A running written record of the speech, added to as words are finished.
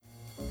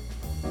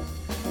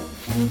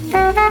Hello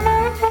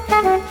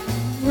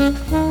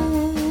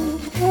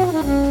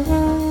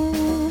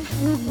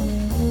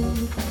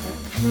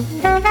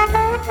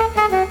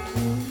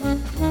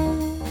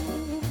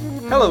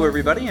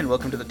everybody, and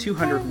welcome to the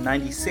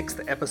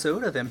 296th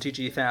episode of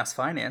MTG Fast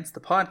Finance, the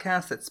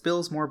podcast that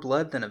spills more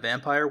blood than a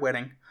vampire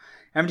wedding.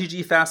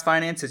 MTG Fast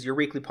Finance is your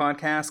weekly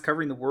podcast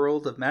covering the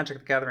world of Magic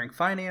the Gathering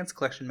finance,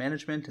 collection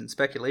management, and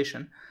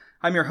speculation.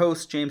 I'm your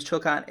host, James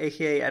Chilcott,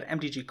 aka at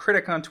MTG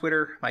Critic on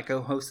Twitter. My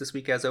co-host this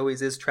week, as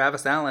always, is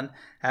Travis Allen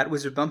at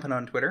Wizard Bumpin'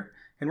 on Twitter,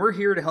 and we're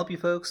here to help you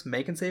folks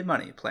make and save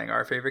money playing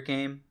our favorite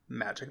game,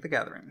 Magic the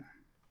Gathering.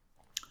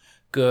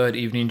 Good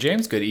evening,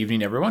 James. Good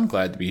evening, everyone.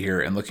 Glad to be here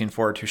and looking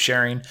forward to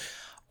sharing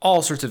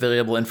all sorts of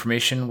valuable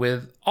information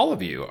with all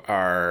of you.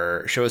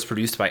 Our show is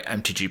produced by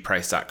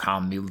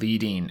MTGprice.com, the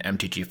leading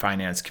MTG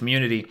finance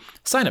community.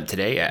 Sign up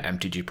today at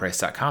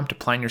MTGprice.com to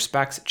plan your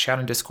specs, chat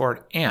on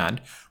Discord, and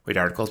read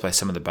articles by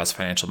some of the best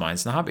financial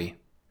minds in the hobby.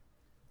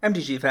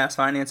 MTG Fast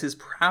Finance is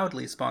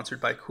proudly sponsored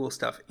by Cool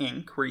Stuff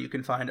Inc., where you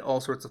can find all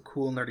sorts of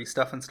cool, nerdy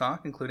stuff in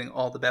stock, including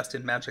all the best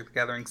in Magic the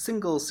Gathering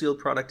single sealed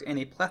product and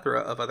a plethora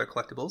of other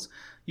collectibles.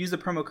 Use the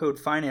promo code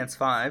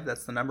FINANCE5,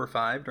 that's the number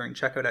 5, during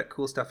checkout at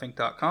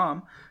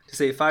CoolStuffInc.com to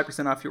save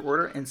 5% off your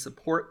order and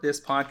support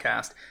this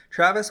podcast.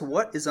 Travis,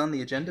 what is on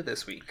the agenda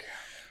this week?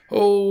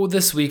 Oh,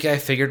 this week I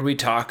figured we'd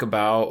talk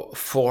about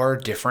 4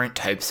 different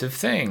types of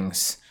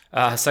things.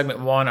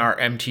 Segment 1, our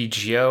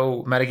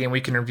MTGO metagame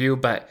week in review,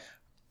 but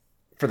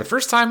for the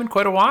first time in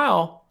quite a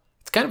while,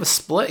 it's kind of a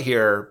split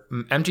here,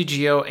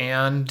 MTGO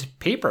and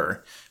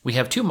paper. We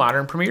have 2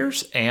 modern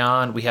premieres,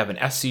 and we have an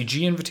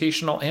SCG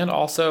Invitational, and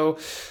also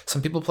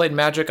some people played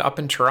Magic up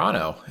in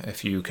Toronto,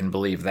 if you can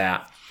believe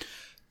that.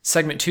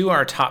 Segment 2,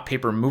 our top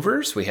paper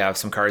movers. We have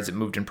some cards that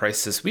moved in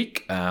price this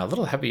week, a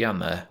little heavy on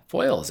the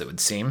foils, it would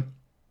seem,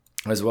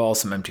 as well as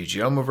some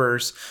MTGO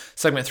movers.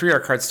 Segment 3, our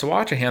cards to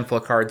watch, a handful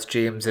of cards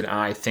James and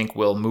I think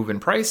will move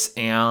in price,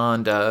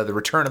 and the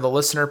return of the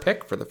listener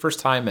pick for the first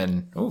time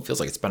in, it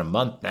feels like it's been a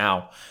month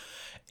now.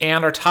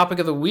 And our topic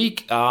of the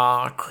week,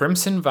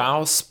 Crimson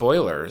Vow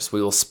spoilers.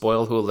 We will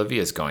spoil who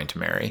Olivia is going to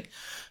marry,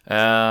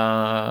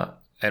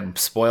 and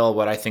spoil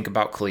what I think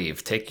about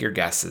Cleave. Take your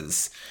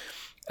guesses.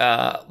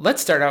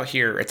 Let's start out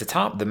here at the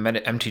top, the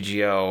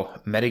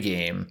MTGO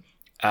metagame.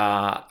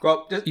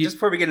 Well, just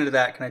before we get into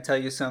that, can I tell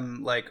you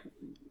some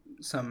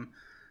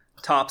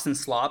tops and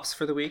slops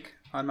for the week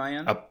on my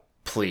end?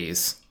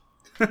 Please.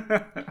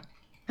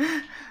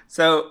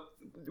 So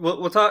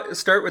we'll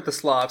start with the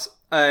slops.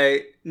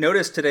 I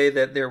noticed today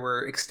that there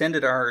were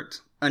extended art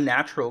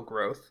Unnatural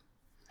Growth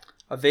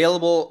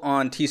available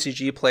on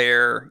TCG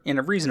Player in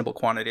a reasonable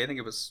quantity. I think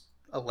it was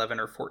 11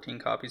 or 14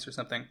 copies or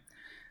something.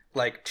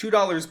 Like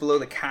 $2 below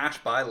the cash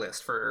buy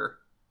list for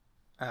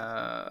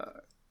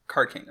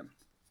Card Kingdom.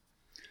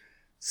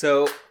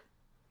 So,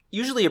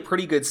 usually a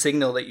pretty good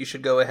signal that you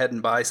should go ahead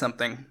and buy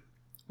something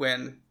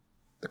when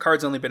the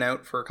card's only been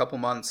out for a couple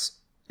months,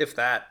 if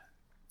that,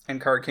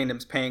 and Card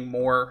Kingdom's paying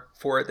more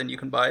for it than you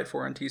can buy it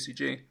for on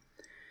TCG.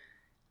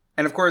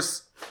 And of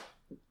course,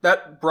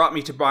 that brought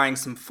me to buying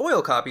some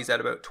foil copies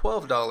at about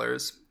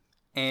 $12,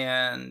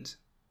 and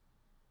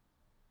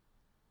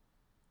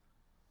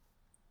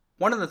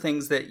one of the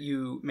things that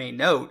you may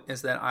note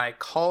is that I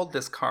called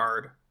this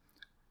card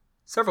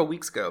several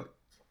weeks ago.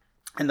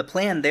 And the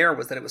plan there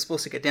was that it was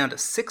supposed to get down to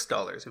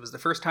 $6. It was the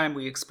first time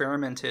we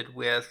experimented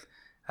with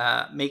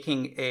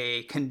making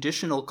a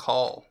conditional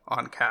call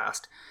on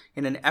cast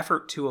in an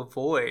effort to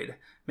avoid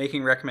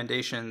making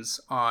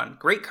recommendations on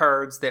great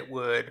cards that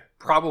would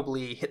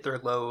probably hit their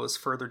lows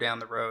further down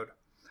the road.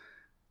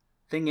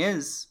 Thing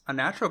is,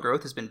 Unnatural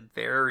Growth has been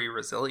very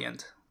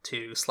resilient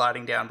to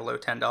sliding down below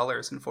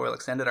 $10 in foil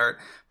extended art.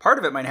 Part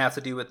of it might have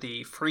to do with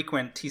the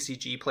frequent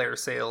TCG Player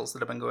sales that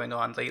have been going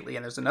on lately,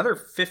 and there's another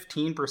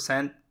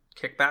 15%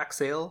 kickback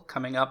sale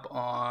coming up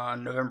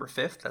on November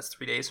 5th. That's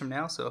 3 days from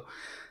now, so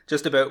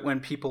just about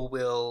when people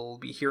will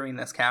be hearing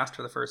this cast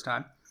for the first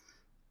time.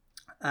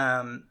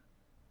 I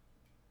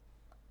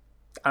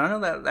don't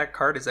know that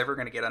card is ever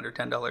going to get under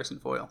 $10 in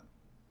foil.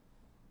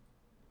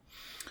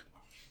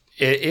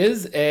 It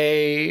is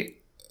a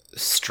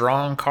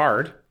strong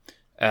card.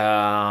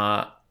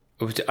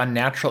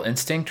 Unnatural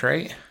Instinct,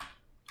 right?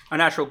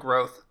 Unnatural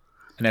Growth.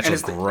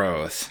 Unnatural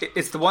Growth.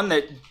 It's the one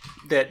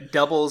that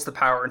doubles the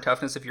power and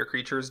toughness of your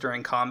creatures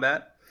during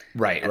combat.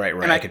 Right.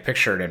 And I could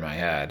picture it in my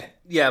head.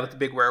 Yeah, with the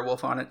big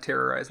werewolf on it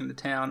terrorizing the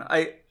town.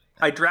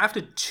 I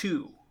drafted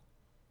 2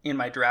 in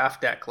my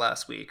draft deck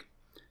last week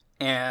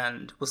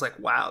and was like,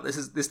 wow,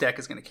 this deck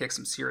is going to kick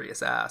some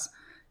serious ass.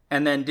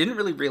 And then didn't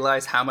really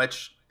realize how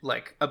much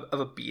of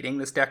a beating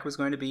this deck was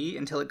going to be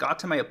until it got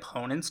to my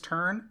opponent's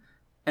turn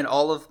and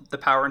all of the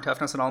power and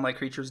toughness on all my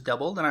creatures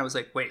doubled. And I was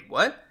like, wait,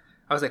 what?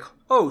 I was like,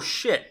 oh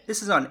shit,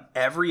 this is on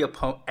every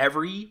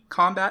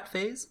combat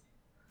phase?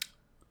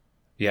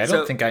 Yeah, I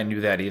don't think I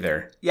knew that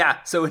either.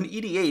 Yeah, so in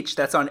EDH,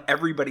 that's on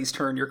everybody's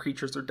turn, your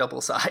creatures are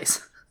double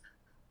size.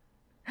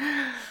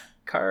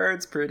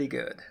 Card's pretty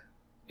good.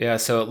 Yeah,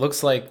 so it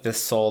looks like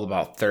this sold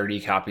about 30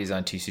 copies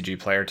on TCG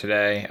Player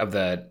today of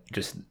the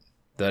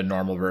the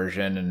normal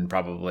version, and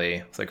probably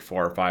it's like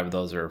 4 or 5 of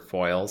those are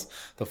foils.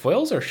 The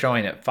foils are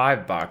showing at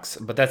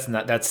 $5, but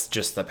that's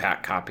just the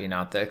pack copy,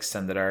 not the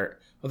extended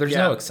art. Well, there's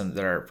no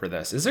extended art for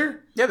this, is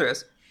there? Yeah, there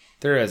is.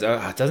 There is.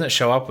 Oh, it doesn't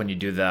show up when you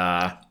do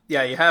the.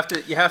 Yeah, you have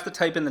to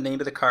type in the name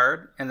of the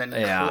card and then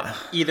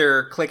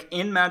either click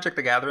in Magic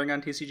the Gathering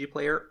on TCG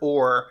Player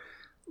or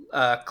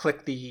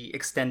click the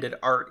extended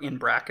art in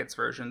brackets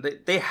version.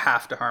 They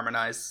have to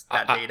harmonize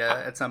that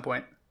data at some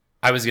point.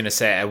 I was gonna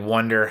say, I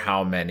wonder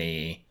how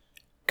many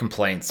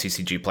complaints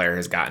TCG Player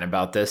has gotten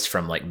about this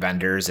from like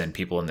vendors and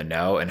people in the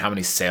know, and how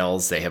many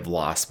sales they have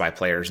lost by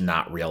players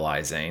not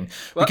realizing.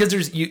 Because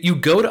there's you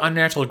go to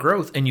Unnatural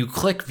Growth and you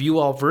click view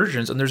all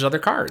versions and there's other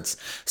cards.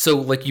 So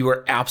like you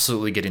are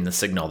absolutely getting the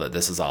signal that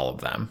this is all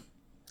of them.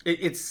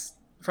 It's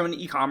from an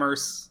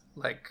e-commerce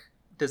like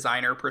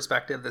designer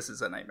perspective, this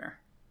is a nightmare.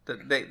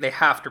 They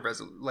have to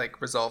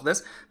resolve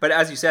this. But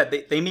as you said,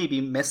 they may be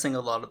missing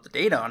a lot of the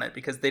data on it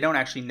because they don't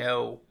actually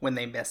know when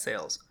they miss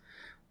sales.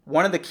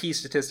 One of the key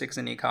statistics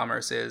in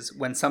e-commerce is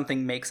when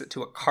something makes it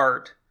to a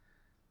cart.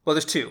 Well,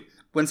 there's two.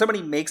 When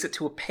somebody makes it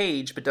to a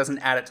page but doesn't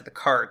add it to the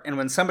cart, and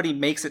when somebody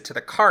makes it to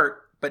the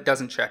cart but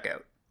doesn't check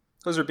out.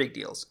 Those are big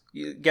deals.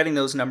 Getting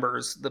those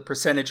numbers, the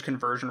percentage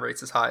conversion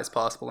rates as high as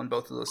possible in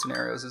both of those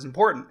scenarios is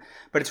important.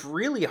 But it's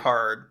really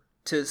hard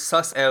to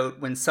suss out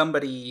when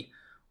somebody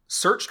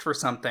searched for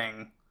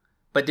something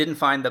but didn't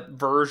find the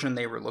version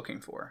they were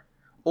looking for.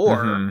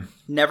 Or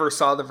never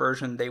saw the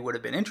version they would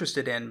have been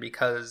interested in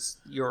because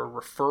your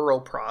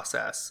referral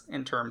process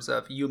in terms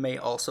of you may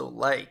also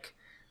like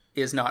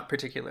is not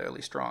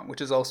particularly strong, which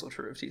is also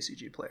true of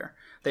TCG Player.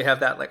 They have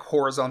that like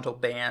horizontal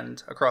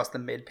band across the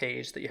mid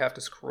page that you have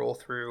to scroll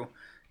through,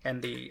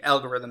 and the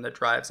algorithm that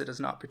drives it is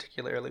not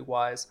particularly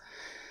wise.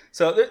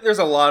 So there's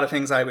a lot of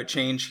things I would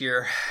change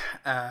here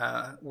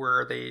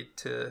were they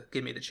to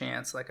give me the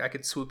chance. Like I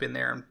could swoop in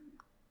there and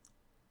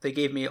they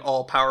gave me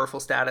all powerful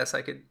status.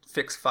 I could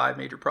fix 5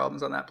 major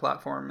problems on that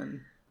platform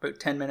in about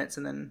 10 minutes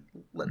and then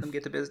let them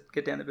get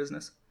down to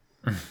business.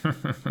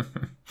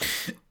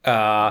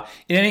 In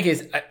any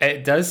case,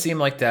 it does seem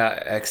like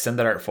that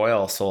extended art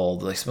foil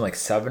sold like something like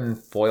 7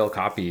 foil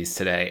copies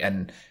today.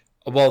 And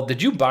well,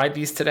 did you buy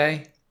these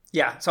today?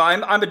 Yeah, so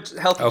I'm a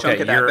healthy chunk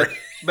of that.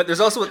 But there's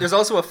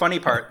also a funny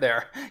part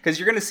there because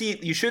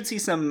you should see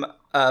some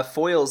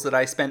foils that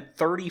I spent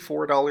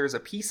 $34 a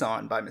piece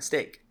on by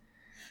mistake.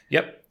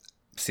 Yep.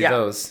 See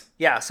those.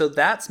 Yeah, so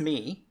that's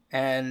me.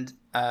 And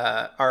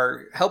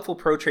our helpful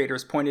pro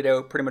traders pointed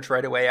out pretty much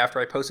right away after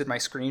I posted my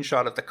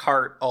screenshot of the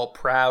cart, all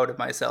proud of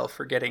myself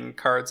for getting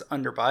cards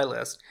under buy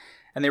list.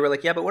 And they were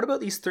like, yeah, but what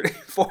about these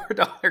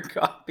 $34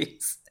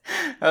 copies?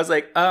 I was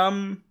like,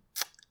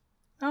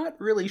 not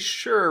really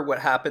sure what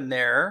happened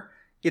there.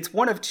 It's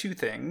one of two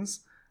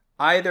things.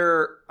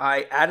 Either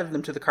I added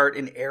them to the cart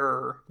in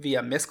error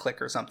via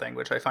misclick or something,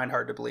 which I find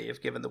hard to believe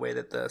given the way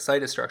that the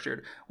site is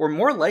structured, or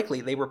more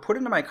likely they were put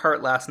into my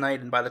cart last night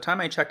and by the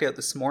time I checked out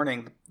this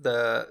morning,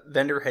 the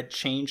vendor had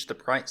changed the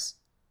price.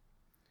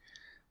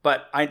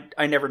 But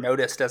I never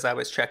noticed as I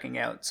was checking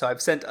out. So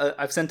I've sent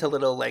a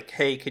little like,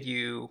 hey, could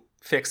you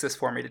fix this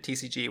for me to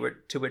TCG,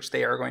 to which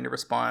they are going to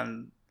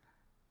respond,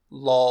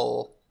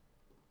 lol,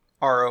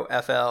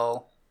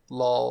 ROFL,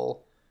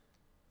 lol,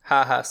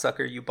 haha,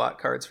 sucker, you bought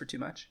cards for too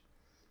much.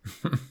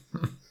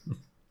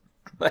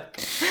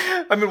 Like,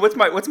 I mean,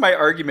 what's my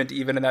argument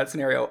even in that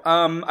scenario?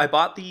 I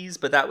bought these,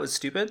 but that was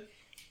stupid.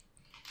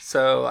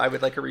 So I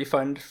would like a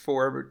refund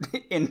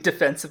in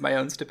defense of my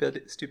own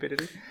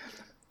stupidity.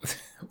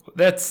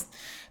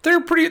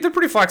 They're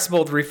pretty flexible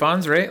with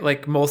refunds, right?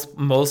 Like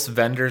most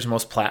vendors,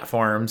 most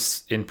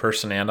platforms in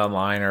person and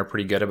online are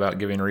pretty good about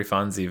giving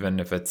refunds, even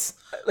if it's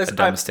a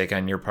dumb mistake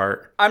on your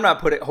part. I'm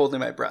not holding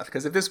my breath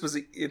because if this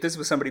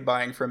was somebody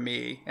buying from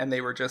me and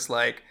they were just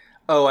like,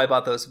 oh, I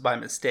bought those by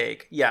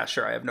mistake. Yeah,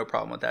 sure, I have no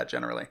problem with that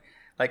generally.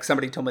 Like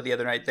somebody told me the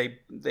other night they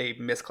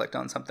misclicked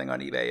on something on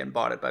eBay and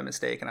bought it by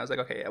mistake, and I was like,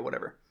 okay, yeah,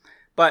 whatever.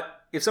 But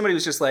if somebody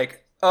was just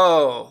like,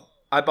 oh,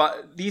 I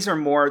bought these are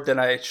more than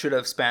I should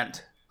have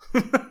spent.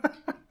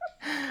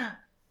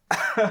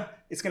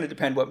 It's going to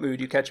depend what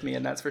mood you catch me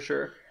in, that's for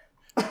sure.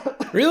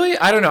 Really?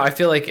 I don't know. I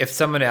feel like if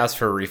someone asks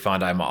for a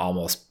refund, I'm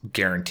almost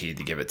guaranteed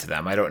to give it to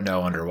them. I don't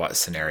know under what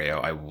scenario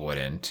I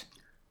wouldn't.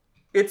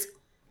 It's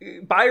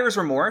buyer's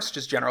remorse,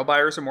 just general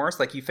buyer's remorse.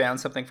 Like you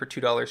found something for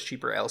 $2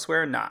 cheaper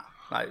elsewhere. Nah,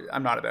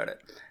 I'm not about it.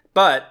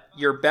 But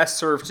you're best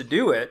served to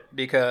do it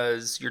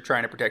because you're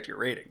trying to protect your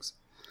ratings.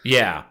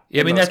 Yeah.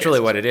 I mean, that's really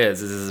what it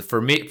is. Is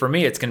for me,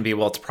 it's going to be,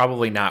 well, it's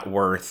probably not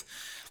worth,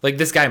 like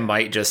this guy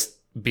might just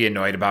be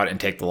annoyed about it and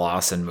take the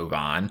loss and move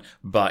on,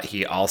 but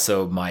he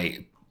also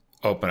might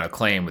open a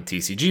claim with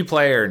TCG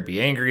Player and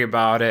be angry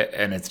about it,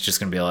 and it's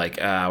just gonna be like,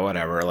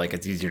 whatever. Like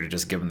it's easier to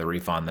just give him the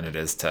refund than it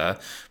is to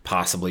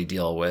possibly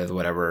deal with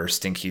whatever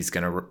stink he's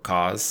gonna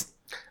cause.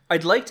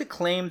 I'd like to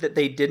claim that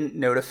they didn't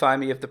notify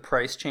me of the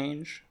price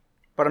change,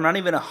 but I'm not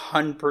even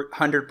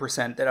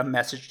 100% that a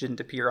message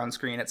didn't appear on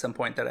screen at some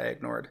point that I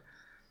ignored.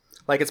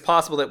 Like it's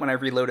possible that when I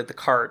reloaded the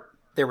cart,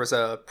 there was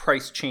a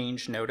price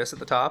change notice at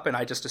the top, and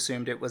I just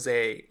assumed it was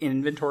a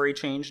inventory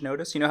change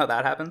notice. You know how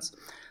that happens?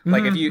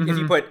 Like if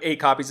you put 8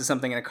 copies of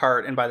something in a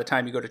cart, and by the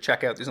time you go to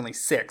checkout, there's only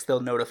 6, they'll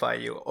notify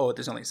you, oh,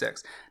 there's only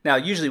 6. Now,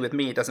 usually with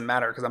me, it doesn't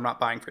matter because I'm not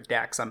buying for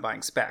decks, I'm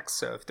buying specs.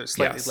 So if there's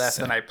slightly less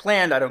than I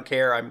planned, I don't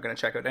care. I'm going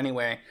to check out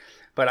anyway.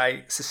 But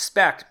I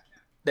suspect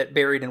that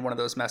buried in one of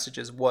those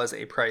messages was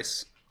a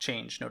price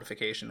change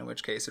notification, in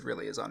which case it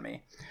really is on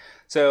me.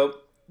 So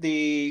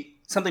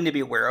something to be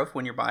aware of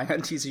when you're buying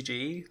on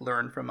TCG,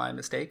 learn from my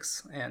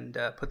mistakes and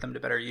put them to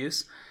better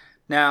use.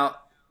 Now,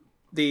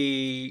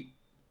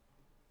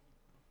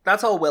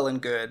 that's all well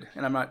and good,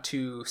 and I'm not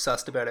too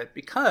sussed about it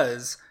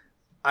because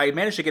I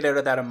managed to get out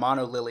of that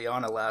Amano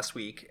Liliana last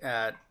week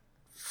at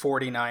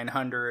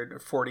 4,900 or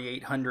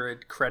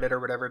 4,800 credit or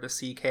whatever to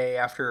CK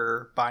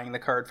after buying the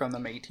card from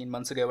them 18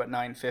 months ago at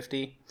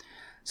 950.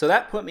 So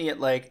that put me at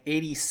like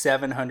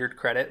 8,700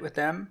 credit with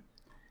them.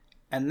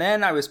 And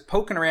then I was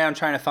poking around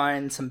trying to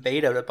find some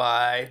beta to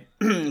buy.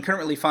 Couldn't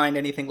really find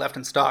anything left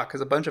in stock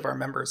because a bunch of our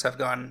members have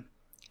gone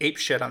ape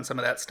shit on some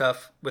of that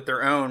stuff with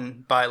their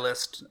own buy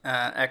list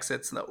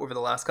exits over the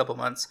last couple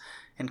months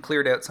and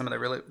cleared out some of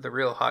the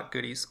real hot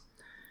goodies.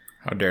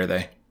 How dare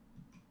they?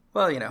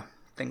 Well,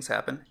 things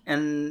happen.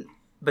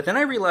 But then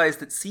I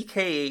realized that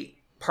CK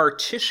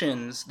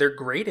partitions their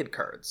graded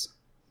cards.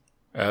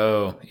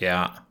 Oh,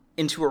 yeah.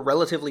 Into a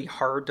relatively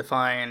hard to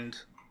find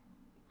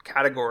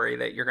category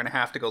that you're going to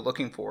have to go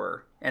looking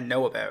for and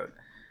know about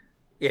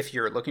if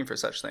you're looking for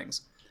such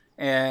things.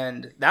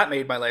 And that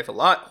made my life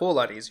whole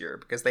lot easier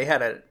because they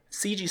had a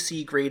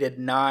CGC graded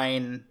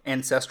 9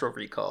 Ancestral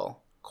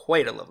Recall,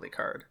 quite a lovely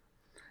card,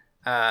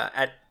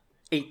 at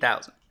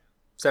 8,000,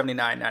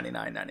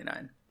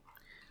 79.99.99,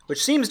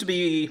 which seems to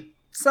be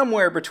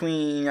somewhere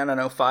between,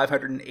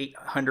 500 and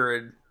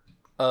 800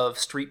 of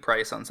street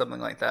price on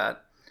something like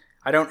that.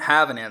 I don't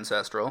have an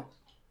Ancestral,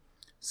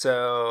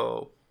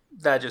 so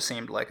that just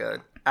seemed like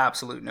a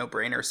absolute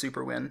no-brainer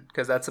super win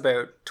because that's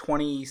about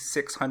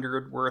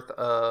 2,600 worth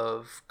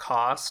of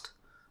cost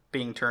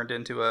being turned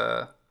into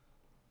a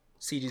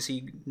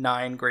CGC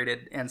 9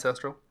 graded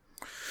Ancestral.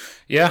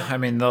 Yeah, I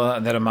mean,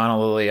 that Amano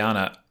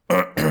Liliana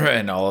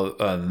and all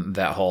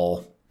that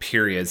whole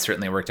period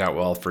certainly worked out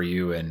well for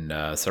you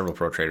and several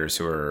pro traders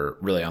who were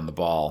really on the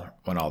ball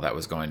when all that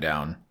was going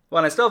down. Well,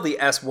 and I still have the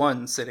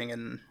S1 sitting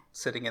in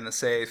the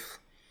safe.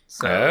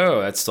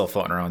 So, that's still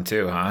floating around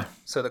too, huh?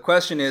 So the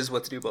question is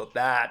what to do about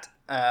that.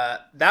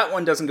 That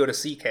one doesn't go to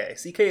CK.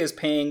 CK is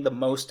paying the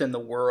most in the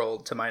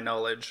world, to my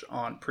knowledge,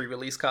 on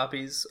pre-release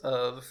copies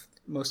of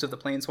most of the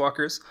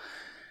Planeswalkers.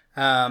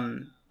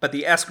 But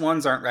the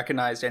S1s aren't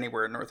recognized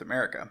anywhere in North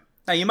America.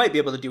 Now, you might be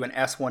able to do an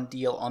S1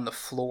 deal on the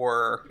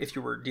floor if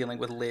you were dealing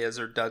with Liz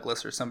or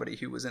Douglas or somebody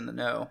who was in the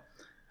know.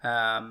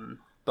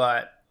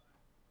 But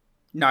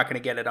not going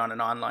to get it on an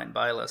online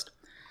buy list.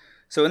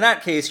 So in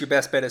that case, your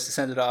best bet is to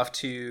send it off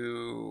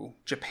to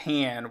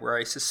Japan,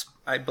 where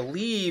I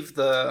believe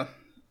the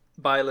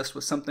buy list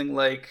was something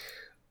like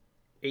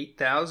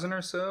 8,000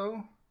 or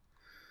so.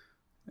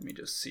 Let me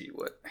just see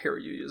what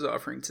Haruyu is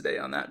offering today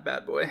on that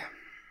bad boy.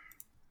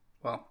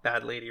 Well,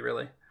 bad lady,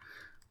 really.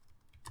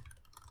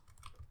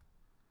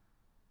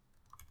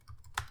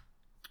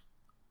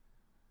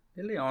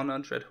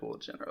 Liliana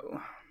Dreadhorde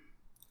General.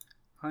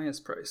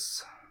 Highest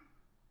price.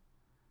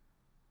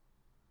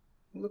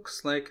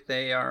 Looks like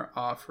they are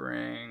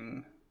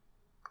offering...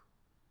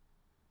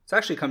 It's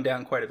actually come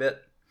down quite a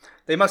bit.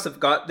 They must have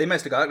got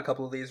a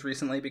couple of these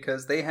recently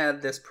because they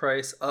had this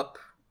price up,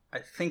 I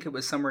think it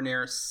was somewhere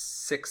near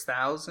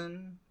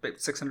 6,000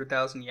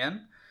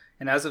 yen.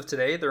 And as of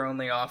today, they're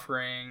only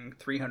offering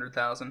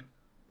 300,000.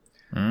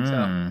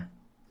 So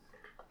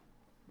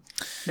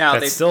now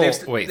that's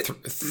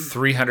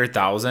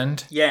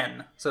 300,000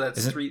 yen. So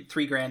that's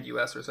three grand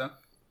US or so.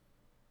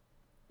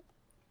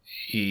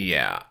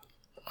 Yeah.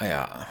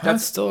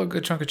 That's still a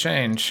good chunk of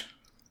change.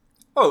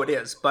 Oh, it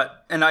is.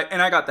 But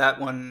I got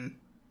that one.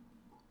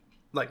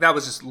 Like, that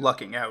was just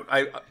lucking out.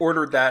 I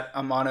ordered that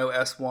Amano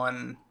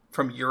S1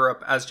 from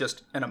Europe as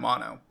just an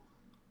Amano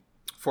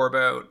for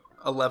about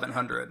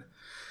 1,100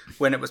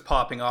 when it was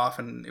popping off,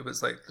 and it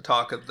was like the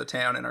talk of the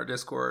town in our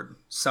Discord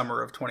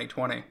summer of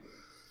 2020.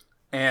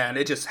 And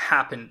it just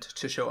happened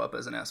to show up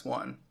as an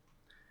S1.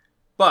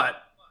 But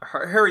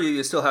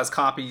Haruyu still has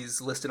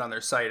copies listed on their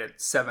site at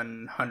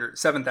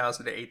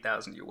 7,000 to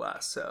 8,000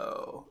 US.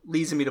 So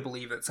leads me to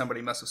believe that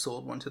somebody must have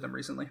sold one to them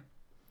recently.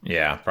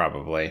 Yeah,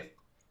 probably.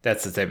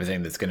 That's the type of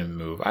thing that's going to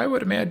move, I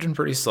would imagine,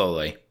 pretty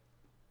slowly.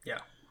 Yeah.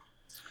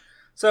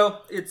 So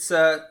it's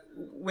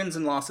wins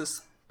and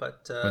losses,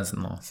 but wins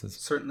and losses.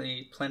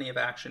 Certainly plenty of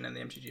action in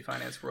the MTG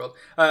Finance world.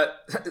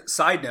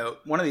 Side note,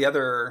 one of the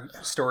other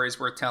stories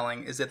worth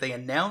telling is that they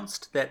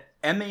announced that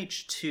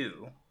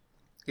MH2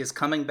 is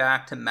coming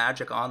back to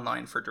Magic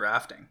Online for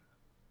drafting.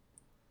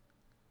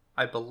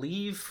 I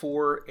believe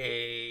for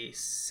a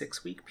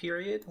 6-week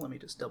period. Let me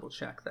just double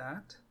check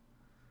that.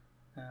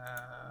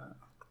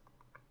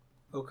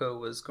 Oko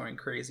was going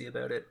crazy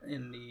about it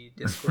in the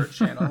Discord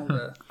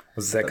channel.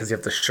 Was that because you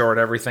have to short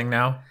everything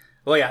now?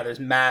 Well, yeah, there's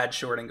mad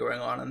shorting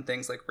going on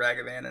things like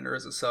Ragavan and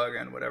Urza Saga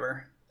and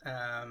whatever.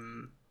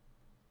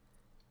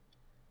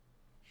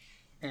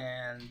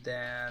 And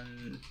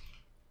then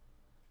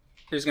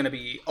there's going to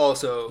be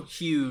also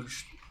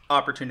huge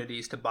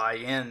opportunities to buy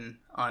in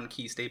on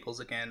key staples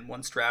again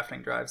once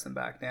drafting drives them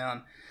back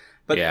down.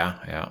 But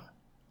yeah.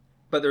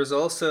 But there's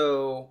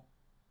also,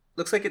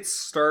 looks like it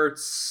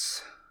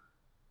starts,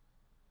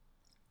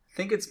 I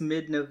think it's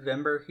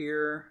mid-November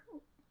here.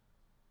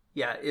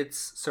 Yeah,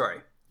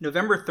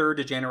 November 3rd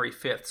to January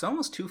 5th. So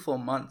almost 2 full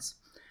months.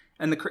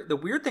 And the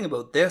weird thing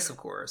about this, of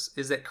course,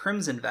 is that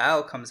Crimson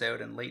Vow comes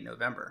out in late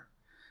November.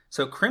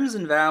 So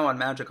Crimson Vow on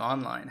Magic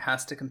Online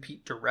has to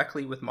compete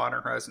directly with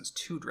Modern Horizons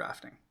 2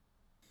 drafting.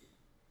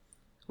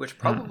 Which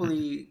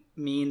probably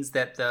means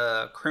that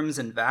the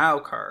Crimson Vow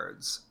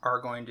cards are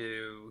going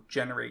to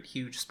generate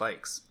huge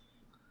spikes.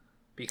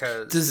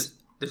 Because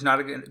there's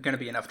not going to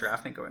be enough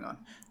drafting going on.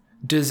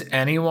 Does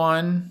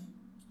anyone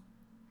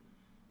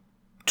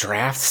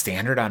draft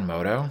standard on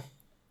Moto?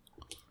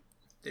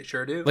 They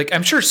sure do. Like,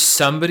 I'm sure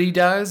somebody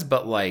does,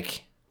 but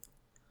like...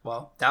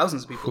 Well,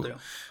 thousands of people do.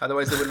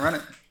 Otherwise, they wouldn't run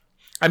it.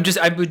 I guess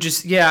I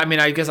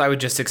would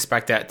just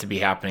expect that to be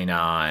happening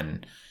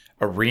on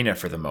Arena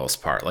for the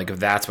most part. Like, if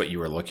that's what you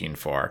were looking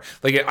for.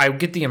 Like, I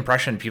get the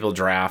impression people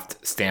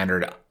draft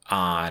standard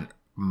on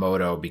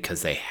Moto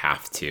because they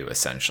have to,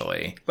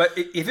 essentially. But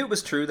if it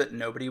was true that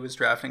nobody was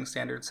drafting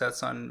standard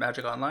sets on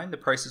Magic Online, the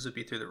prices would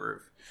be through the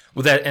roof.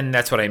 Well,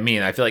 that's what I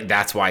mean. I feel like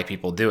that's why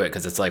people do it,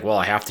 because it's like, well,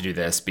 I have to do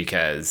this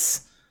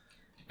because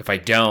if I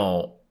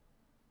don't,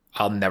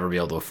 I'll never be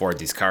able to afford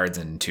these cards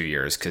in 2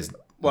 years because there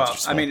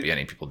won't be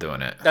any people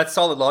doing it. That's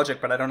solid logic,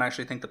 but I don't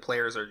actually think the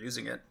players are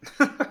using it.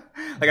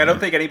 I don't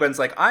think anyone's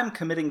like, I'm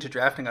committing to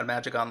drafting on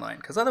Magic Online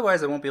because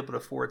otherwise I won't be able to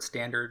afford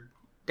standard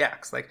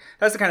decks. Like,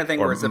 that's the kind of thing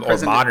where it's or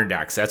modern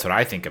decks. That's what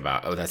I think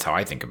about. Oh, that's how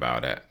I think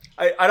about it.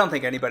 I don't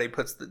think anybody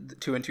puts the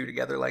 2 and 2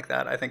 together like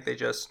that. I think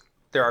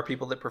there are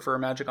people that prefer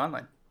Magic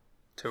Online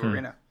to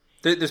Arena.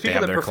 There's people they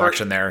have that their prefer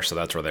collection there, so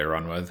that's where they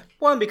run with.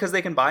 Well, because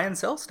they can buy and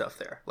sell stuff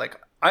there. Like,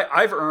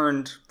 I've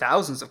earned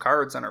thousands of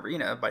cards on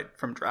Arena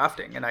from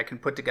drafting, and I can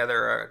put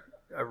together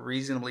a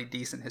reasonably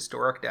decent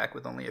historic deck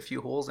with only a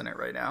few holes in it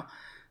right now.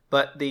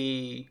 But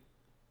there's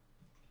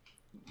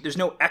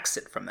no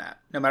exit from that.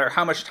 No matter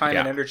how much time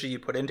and energy you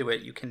put into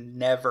it, you can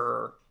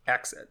never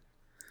exit.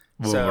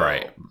 Well, so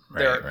right.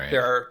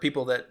 There are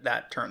people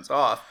that turns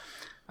off.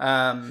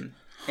 And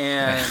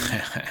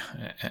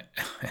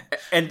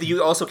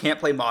you also can't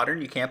play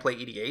Modern, you can't play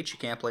EDH, you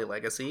can't play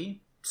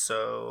Legacy.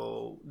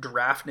 So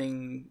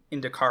drafting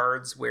into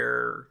cards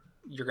where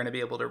you're going to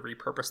be able to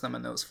repurpose them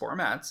in those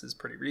formats is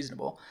pretty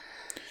reasonable.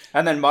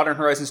 And then Modern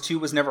Horizons 2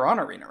 was never on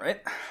Arena,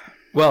 right?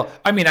 Well,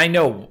 I mean, I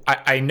know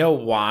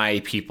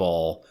why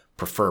people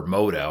prefer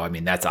Moto. I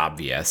mean, that's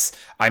obvious.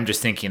 I'm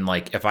just thinking,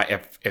 like, I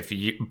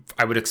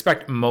would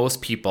expect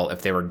most people,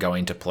 if they were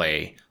going to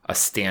play a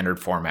standard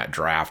format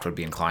draft, would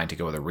be inclined to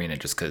go with Arena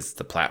just because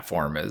the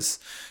platform is,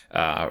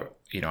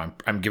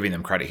 I'm giving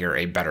them credit here,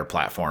 a better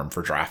platform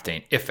for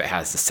drafting if it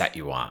has the set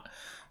you want.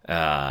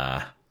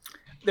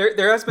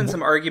 There has been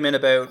some argument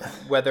about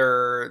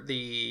whether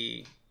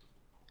the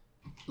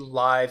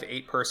live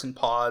 8-person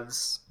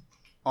pods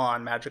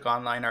on Magic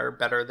Online are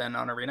better than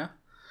on Arena.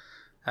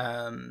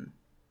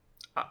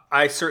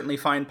 I certainly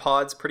find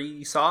pods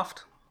pretty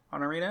soft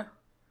on Arena.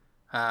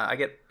 I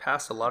get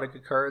past a lot of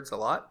good cards a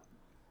lot.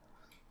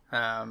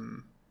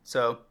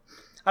 So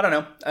I don't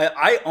know.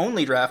 I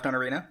only draft on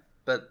Arena,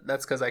 but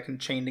that's because I can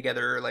chain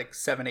together like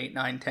 7, 8,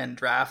 9, 10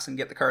 drafts and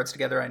get the cards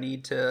together I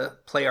need to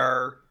play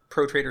our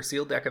Pro Trader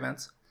Sealed deck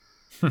events.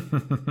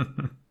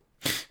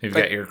 You've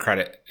got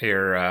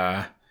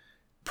your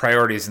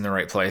priorities in the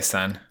right place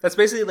then. That's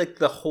basically like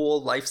the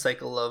whole life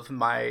cycle of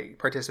my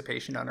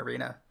participation on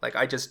Arena. Like,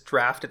 I just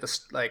draft at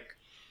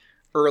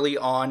early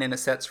on in a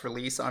set's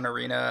release on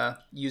Arena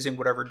using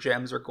whatever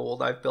gems or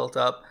gold I've built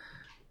up,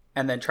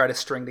 and then try to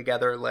string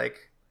together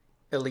like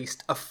at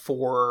least a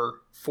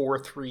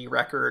 4-3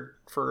 record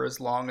for as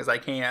long as I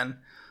can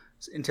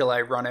until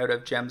I run out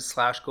of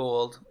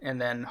gems/gold,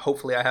 and then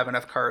hopefully I have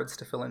enough cards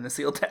to fill in the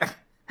sealed deck.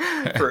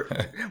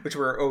 Which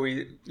we're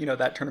always,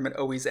 that tournament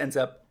always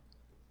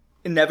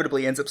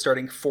inevitably ends up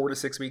starting 4 to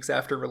 6 weeks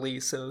after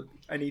release. So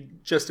I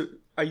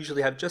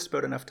usually have just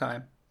about enough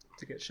time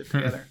to get shit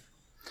together.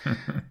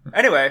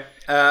 Anyway,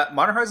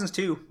 Modern Horizons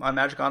 2 on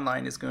Magic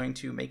Online is going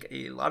to make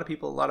a lot of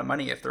people a lot of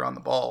money if they're on the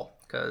ball,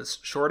 because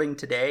shorting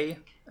today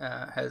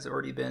has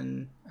already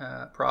been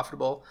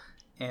profitable,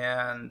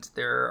 and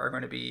there are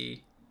going to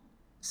be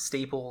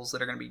staples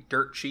that are going to be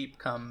dirt cheap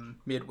come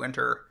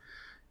midwinter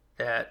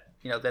that,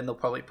 then they'll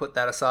probably put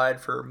that aside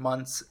for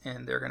months,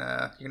 and you're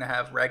gonna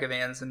have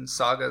Ragavans and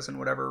Sagas and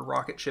whatever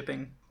rocket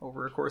shipping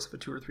over a course of a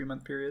 2 or 3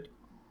 month period.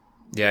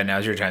 Yeah,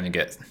 now's your time to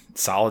get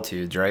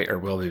Solitudes, right? Or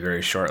will be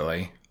very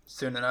shortly.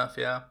 Soon enough,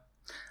 yeah.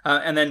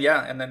 And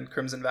then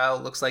Crimson Vow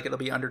looks like it'll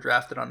be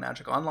underdrafted on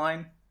Magic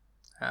Online.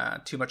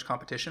 Too much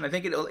competition. I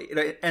think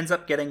it ends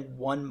up getting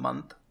 1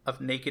 month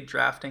of naked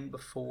drafting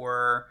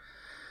before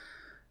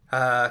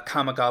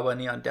Kamigawa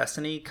Neon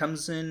Destiny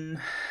comes in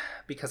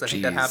because I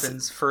think that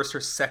happens first or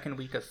second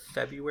week of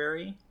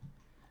February.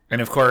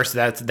 And of course,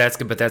 that's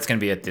good, but that's going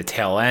to be at the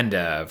tail end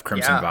of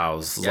Crimson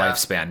Vow's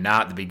lifespan,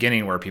 not the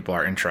beginning where people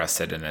are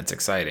interested and it's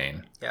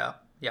exciting. Yeah.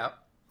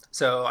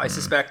 So I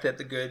suspect that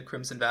the good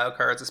Crimson Vow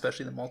cards,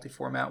 especially the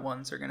multi-format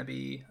ones, are going to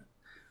be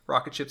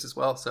rocket ships as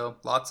well. So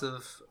lots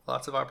of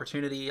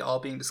opportunity, all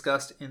being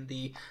discussed in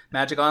the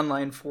Magic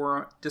Online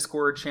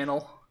Discord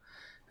channel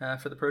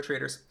for the pro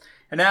traders.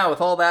 And now,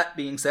 with all that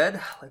being said,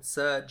 let's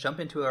jump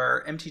into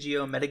our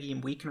MTGO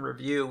Metagame Week in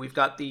Review. We've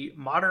got the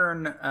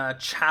Modern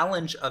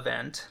Challenge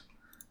event.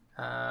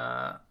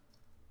 Modern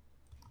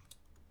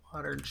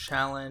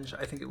Challenge,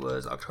 I think it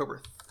was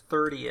October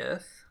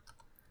 30th.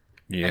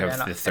 You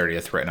have the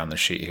 30th written on the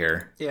sheet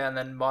here. Yeah, and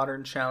then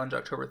Modern Challenge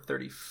October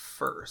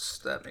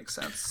 31st. That makes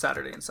sense.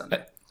 Saturday and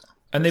Sunday.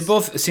 And they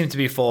both seem to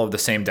be full of the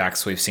same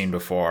decks we've seen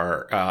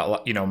before.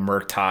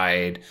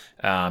 Murktide,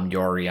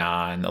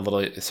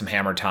 Yorion, some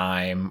Hammer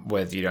Time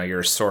with, your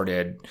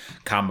assorted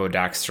combo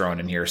decks thrown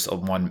in here. So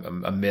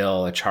a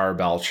Mill, a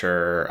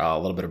Charbelcher, a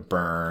little bit of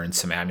Burn,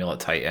 some Amulet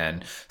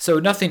Titan. So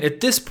nothing, at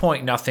this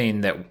point,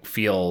 nothing that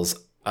feels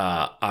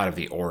out of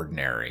the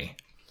ordinary.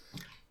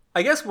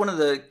 I guess one of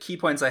the key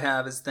points I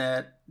have is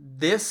that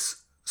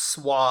this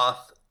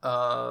swath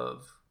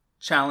of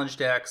challenge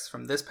decks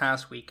from this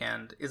past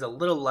weekend is a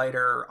little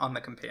lighter on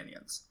the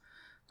companions.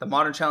 The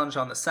Modern Challenge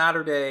on the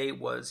Saturday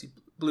was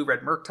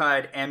Blue-Red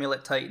Murktide,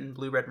 Amulet Titan,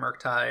 Blue-Red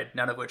Murktide,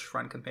 none of which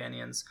run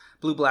companions.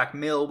 Blue-Black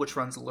Mill, which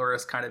runs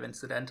Lurrus kind of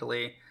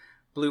incidentally.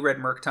 Blue-Red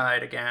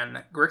Murktide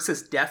again.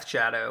 Grixis Death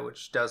Shadow,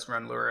 which does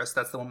run Lurrus.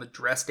 That's the one with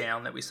Dress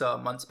Down that we saw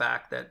months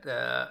back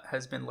that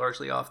has been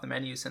largely off the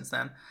menu since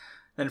then.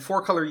 Then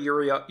 4-color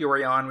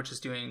Yorion, which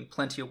is doing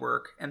plenty of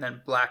work, and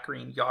then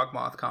black-green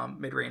Yawgmoth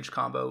mid-range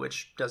combo,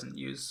 which doesn't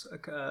use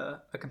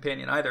a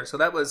companion either. So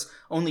that was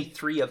only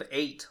 3 of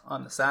 8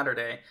 on the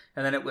Saturday,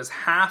 and then it was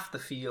half the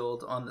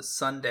field on the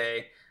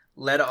Sunday,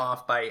 led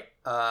off by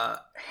a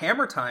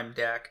Hammer Time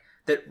deck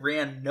that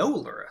ran no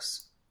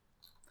Lurrus.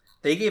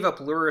 They gave up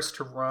Lurrus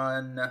to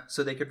run,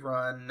 so they could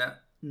run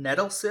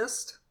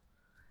Nettlecyst,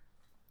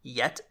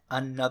 yet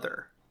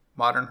another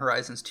Modern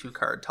Horizons 2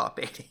 card top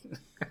 8.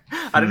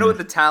 I don't know what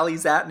the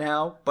tally's at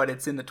now, but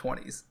it's in the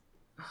 20s.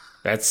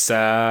 That's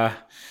a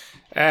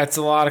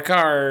lot of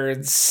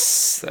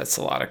cards.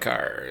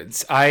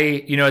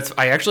 I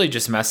actually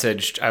just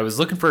messaged. I was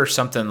looking for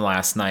something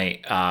last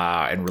night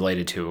and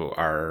related to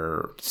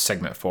our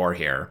segment 4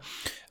 here,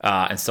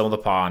 and stumbled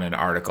upon an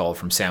article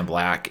from Sam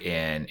Black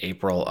in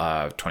April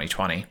of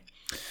 2020.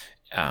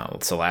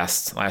 So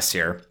last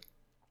year,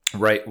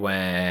 right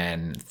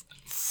when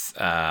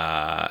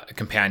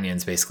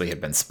companions basically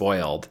had been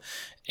spoiled.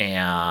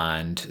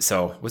 And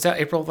so was that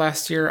April of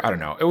last year? I don't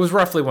know. It was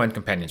roughly when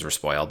companions were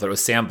spoiled, but it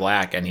was Sam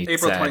Black, and he April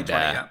said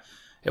 2020, yeah.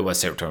 It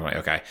was April 2020.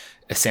 Okay.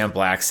 Sam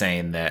Black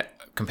saying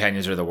that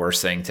companions are the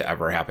worst thing to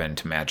ever happen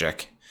to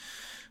Magic.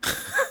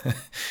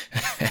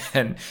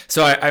 And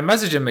so I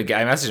messaged him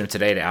again. I messaged him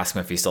today to ask him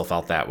if he still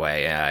felt that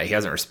way. He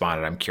hasn't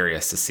responded. I'm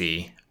curious to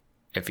see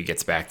if he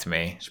gets back to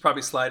me. Should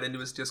probably slide into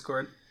his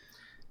Discord.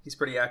 He's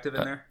pretty active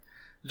in there.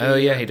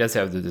 Yeah, he does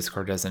have the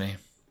Discord, doesn't he?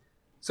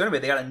 So anyway,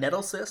 they got a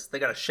Nettlecyst, they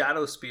got a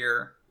Shadow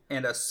Spear,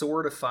 and a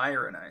Sword of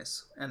Fire and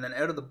Ice. And then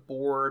out of the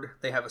board,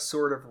 they have a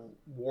Sword of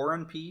War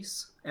and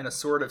Peace and a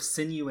Sword of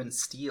Sinew and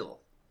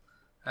Steel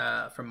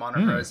from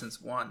Modern Horizons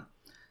 1.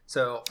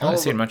 So I haven't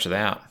seen much of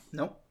that.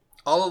 Nope.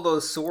 All of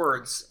those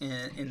swords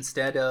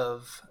instead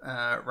of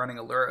running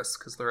a Lurrus,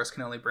 because Lurrus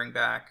can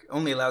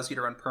only allows you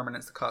to run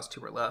permanents that cost 2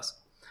 or less.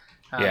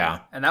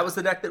 And that was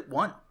the deck that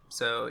won.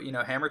 So,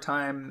 Hammer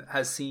Time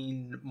has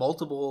seen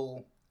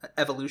multiple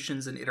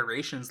evolutions and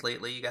iterations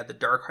lately. You got the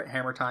Dark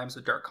Hammer Times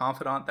with Dark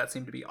Confidant. That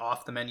seemed to be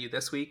off the menu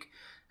this week.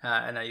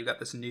 And now you got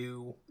this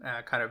new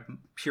kind of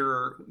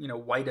pure,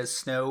 white as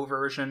snow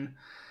version.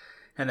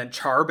 And then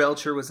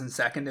Charbelcher was in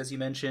second, as you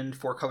mentioned.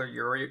 4-color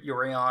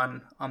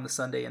Yorion on the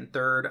Sunday in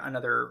third.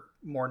 Another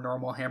more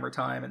normal Hammer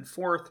Time in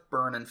fourth.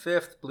 Burn in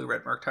fifth.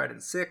 Blue-Red Murktide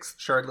in sixth.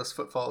 Shardless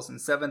Footfalls in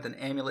seventh. And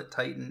Amulet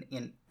Titan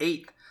in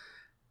eighth.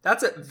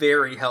 That's a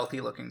very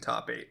healthy looking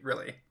top 8,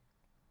 really.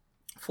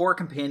 4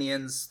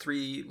 companions,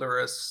 3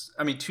 Lurrus.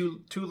 I mean,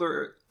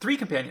 3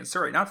 companions.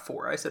 Sorry, not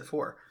 4. I said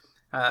 4.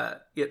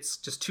 It's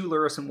just 2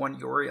 Lurrus and 1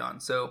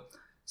 Yorion. So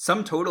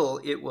sum total,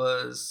 it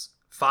was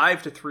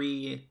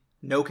 5-3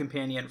 no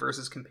companion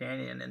versus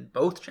companion in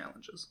both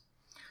challenges,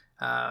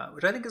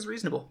 which I think is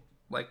reasonable.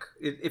 Like,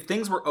 if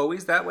things were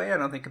always that way, I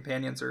don't think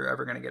companions are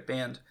ever going to get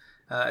banned.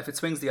 If it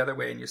swings the other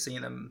way and you're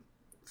seeing them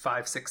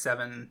 5, 6,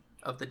 7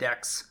 of the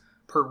decks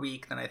per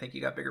week, then I think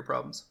you got bigger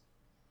problems.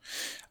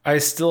 I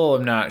still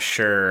am not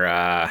sure.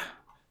 I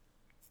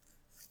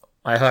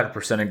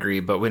 100% agree,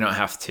 but we don't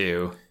have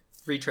to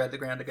retread the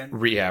ground again.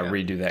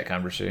 Redo that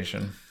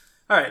conversation.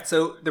 All right,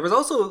 so there was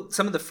also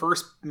some of the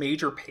first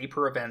major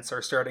paper events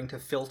are starting to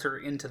filter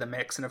into the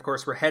mix, and of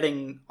course we're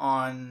heading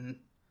on,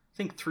 I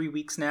think, 3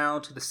 weeks now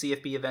to the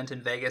CFB event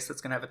in Vegas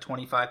that's going to have a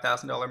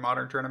 $25,000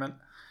 Modern tournament.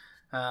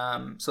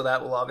 So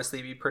that will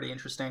obviously be pretty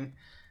interesting.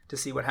 to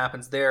see what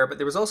happens there. But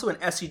there was also an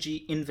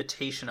SCG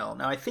Invitational.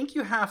 Now, I think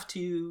you have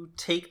to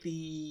take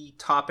the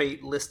top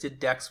 8 listed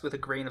decks with a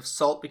grain of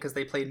salt because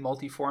they played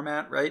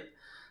multi-format, right?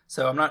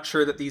 So I'm not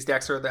sure that these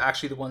decks are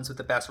actually the ones with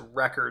the best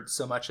records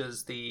so much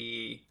as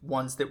the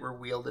ones that were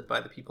wielded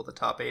by the people that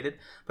top 8'd.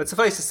 But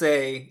suffice to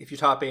say, if you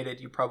top 8'd,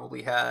 you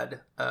probably had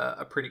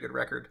a pretty good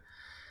record.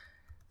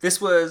 This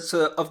was,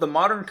 of the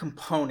modern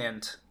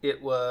component,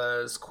 it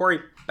was Corey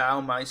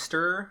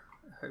Baumeister.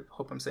 I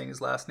hope I'm saying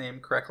his last name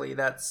correctly.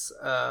 That's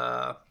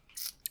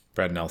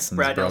Brad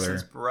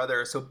Nelson's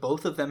brother. So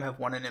both of them have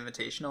won an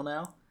invitational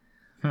now.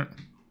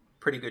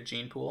 Pretty good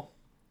gene pool.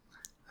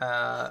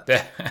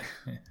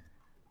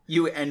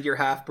 You and your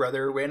half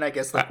brother win. I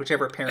guess like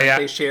whichever parent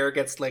they share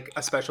gets like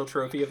a special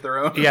trophy of their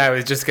own. Yeah, I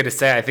was just gonna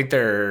say I think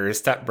they're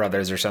step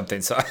brothers or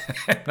something. So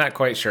I'm not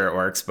quite sure it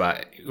works,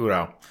 but you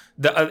know,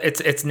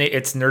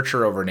 it's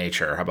nurture over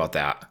nature. How about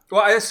that?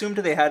 Well, I assumed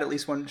they had at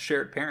least one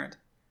shared parent.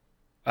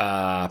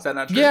 Is that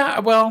not true? Yeah,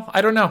 well,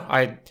 I don't know.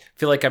 I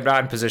feel like I'm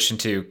not in position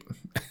to,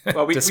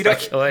 to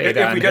speculate.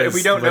 If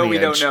we don't know, we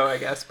don't know, I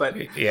guess. But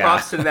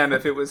props to them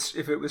if it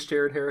was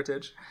shared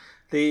heritage.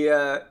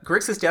 The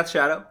Grixis Death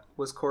Shadow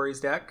was Corey's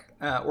deck.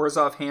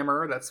 Orzhov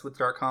Hammer, that's with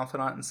Dark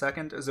Confidant in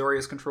second.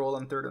 Azorius Control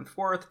in third and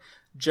fourth.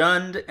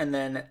 Jund, and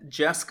then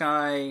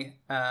Jeskai,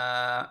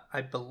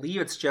 I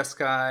believe it's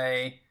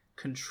Jeskai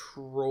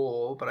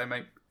Control, but I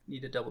might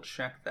need to double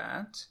check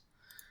that.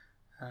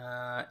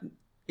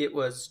 It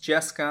was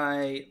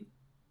Jeskai.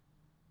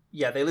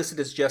 Yeah, they listed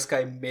as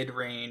Jeskai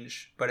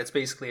mid-range, but it's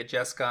basically a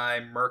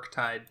Jeskai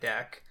Murktide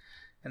deck.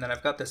 And then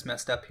I've got this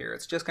messed up here.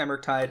 It's Jeskai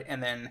Murktide,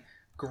 and then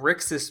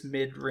Grixis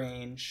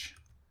mid-range.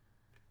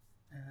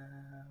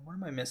 What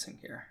am I missing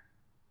here?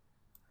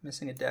 I'm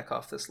missing a deck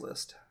off this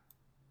list.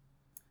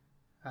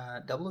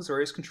 Double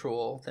Azorius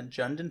Control, then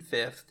Jund in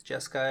fifth.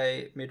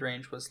 Jeskai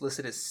mid-range was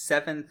listed as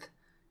 7th,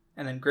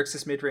 and then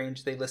Grixis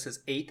mid-range they list as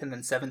 8th and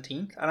then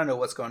 17th. I don't know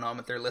what's going on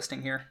with their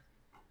listing here.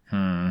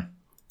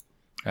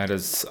 That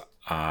is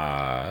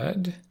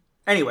odd.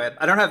 Anyway,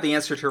 I don't have the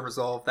answer to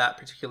resolve that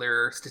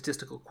particular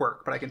statistical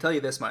quirk, but I can tell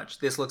you this much.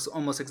 This looks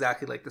almost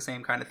exactly like the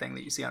same kind of thing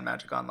that you see on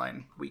Magic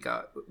Online week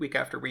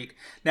after week.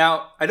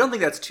 Now, I don't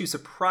think that's too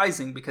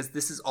surprising because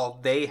this is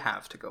all they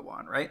have to go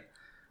on, right?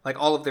 Like,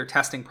 all of their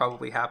testing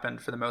probably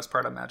happened for the most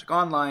part on Magic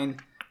Online.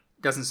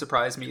 Doesn't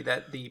surprise me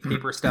that the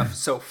paper stuff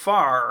so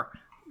far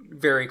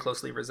very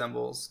closely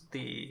resembles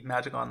the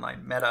Magic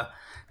Online meta.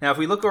 Now, if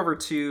we look over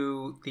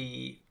to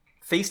the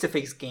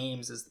face-to-face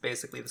games, is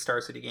basically the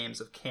Star City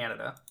Games of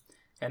Canada,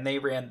 and they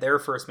ran their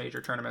first major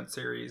tournament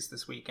series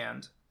this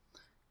weekend.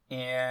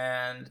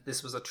 And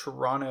this was a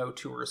Toronto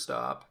tour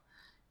stop.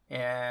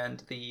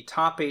 And the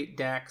top 8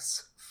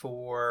 decks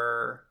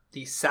for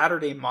the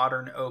Saturday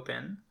Modern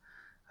Open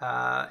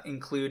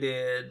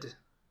included,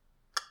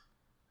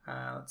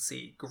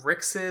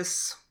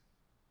 Grixis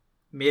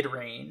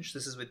mid-range.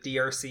 This is with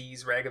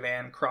DRCs,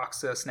 Ragavan,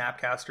 Kroxa,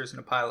 Snapcasters, and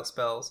a pile of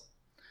spells.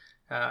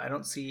 I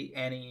don't see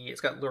any...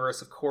 It's got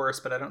Lurrus, of course,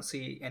 but I don't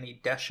see any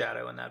Death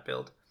Shadow in that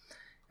build.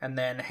 And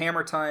then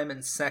Hammer Time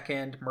in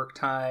second,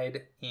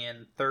 Murktide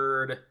in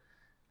third,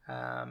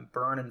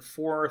 Burn in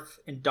fourth,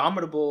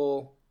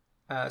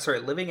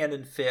 Living End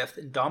in fifth,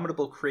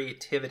 Indomitable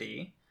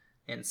Creativity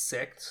in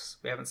sixth.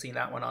 We haven't seen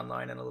that one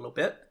online in a little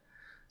bit.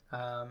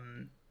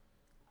 And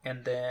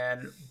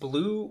then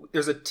Blue,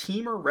 there's a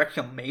Teamer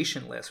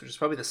Reclamation list, which is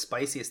probably the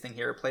spiciest thing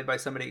here, played by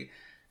somebody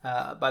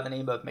by the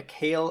name of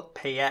Mikhail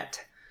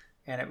Payet.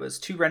 And it was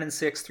 2 Ren and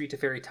 6, 3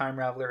 Teferi Time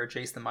Raveler, a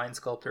Jace the Mind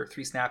Sculptor,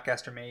 3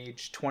 Snapcaster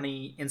Mage,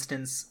 20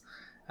 instants,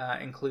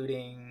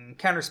 including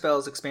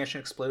Counterspells, Expansion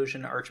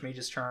Explosion,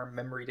 Archmage's Charm,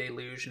 Memory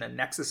Deluge, and a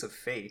Nexus of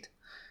Fate.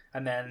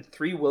 And then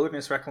 3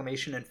 Wilderness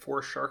Reclamation and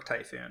 4 Shark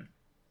Typhoon.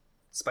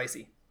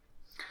 Spicy.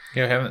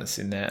 Yeah, I haven't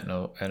seen that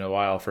in a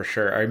while for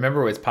sure. I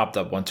remember it's popped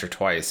up once or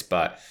twice,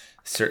 but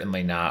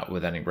certainly not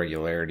with any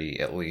regularity,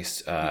 at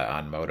least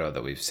on Moto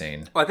that we've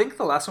seen. Well, I think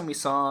the last one we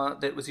saw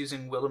that was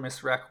using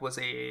Wilderness Rec was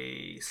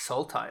a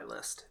Sultai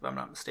list, if I'm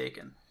not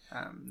mistaken.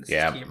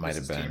 It might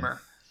have been. Teamer.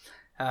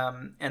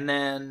 And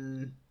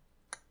then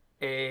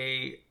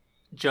a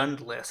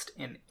Jund list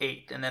in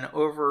 8th. And then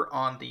over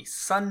on the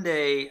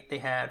Sunday, they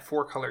had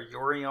 4-color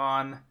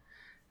Yorion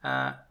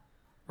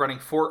running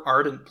 4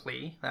 Ardent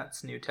Plea.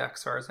 That's new tech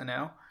as far as I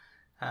know.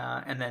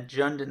 And then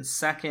Jund in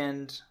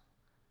second,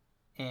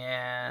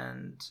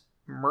 and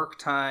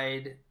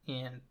Murktide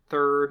in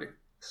third,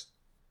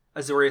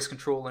 Azorius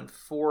Control in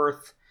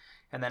fourth,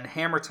 and then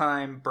Hammer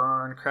Time,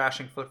 Burn,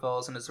 Crashing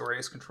Footfalls, and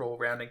Azorius Control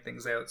rounding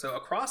things out. So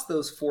across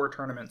those 4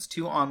 tournaments,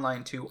 2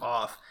 online, 2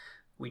 off,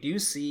 we do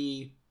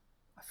see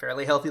a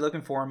fairly healthy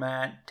looking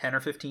format, 10 or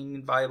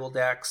 15 viable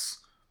decks.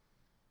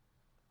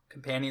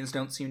 Companions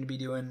don't seem to be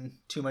doing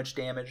too much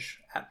damage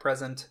at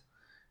present,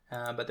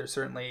 but there's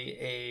certainly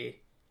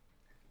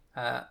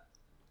a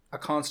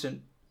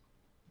constant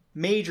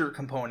major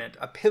component,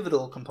 a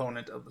pivotal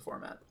component of the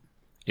format.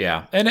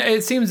 Yeah, and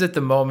it seems at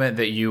the moment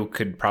that you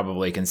could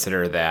probably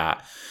consider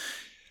that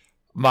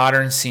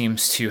Modern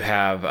seems to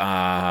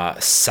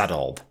have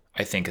settled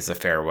I think is a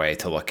fair way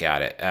to look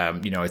at it.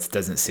 It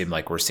doesn't seem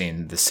like we're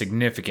seeing the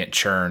significant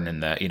churn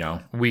in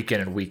the, week in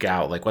and week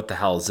out. Like, what the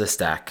hell is this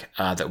deck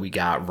that we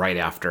got right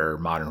after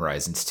Modern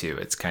Horizons 2?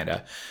 It's kind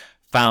of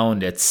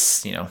found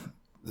its,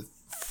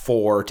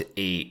 4 to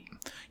 8,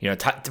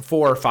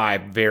 4 or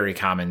 5 very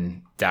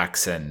common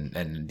decks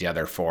and the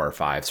other 4 or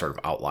 5 sort of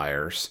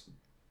outliers.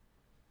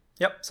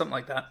 Yep, something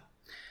like that.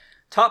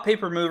 Top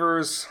paper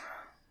movers,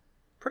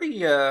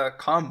 pretty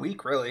calm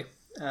week, really.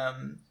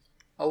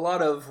 A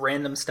lot of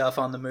random stuff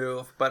on the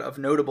move, but of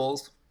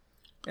notables.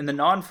 In the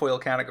non-foil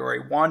category,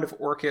 Wand of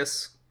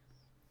Orcus.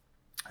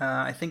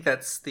 I think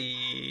that's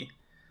the...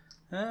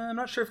 I'm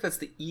not sure if that's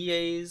the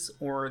EAs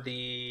or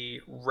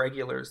the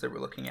regulars that we're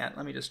looking at.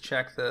 Let me just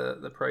check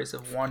the price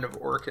of Wand of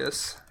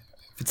Orcus.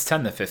 If it's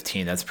 10 to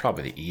 15, that's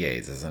probably the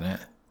EAs, isn't it?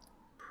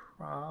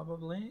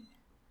 Probably.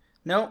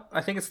 No,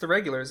 I think it's the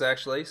regulars,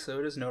 actually, so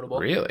it is notable.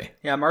 Really?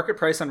 Yeah, market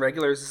price on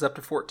regulars is up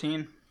to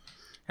 14.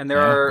 And there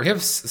are... We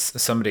have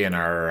somebody in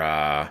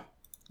our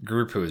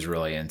group who was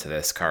really into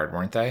this card,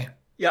 weren't they?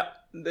 Yeah,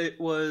 it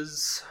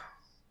was...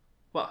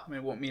 Well, I mean,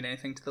 it won't mean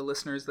anything to the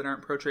listeners that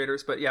aren't pro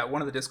traders, but yeah,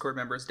 one of the Discord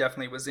members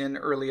definitely was in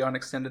early on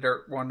Extended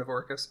Art Wand of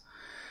Orcus.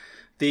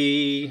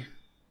 The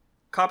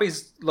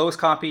lowest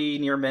copy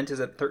near mint is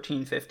at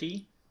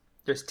 $13.50.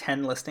 There's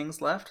 10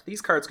 listings left.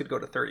 These cards could go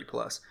to 30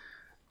 plus.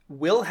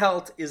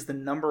 Wilhelt is the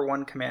number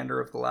 1 commander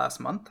of the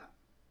last month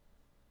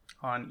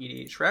on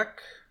EDH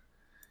Rec.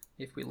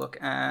 If we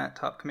look at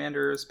top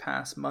commanders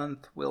past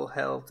month,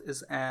 Wilhelt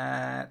is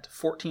at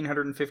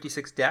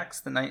 1,456 decks.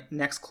 The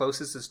next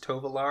closest is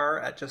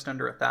Tovalar at just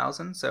under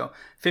 1,000, so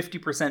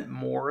 50%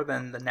 more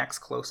than the next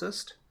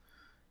closest.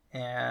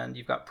 And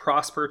you've got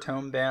Prosper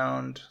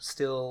Tomebound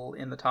still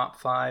in the top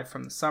 5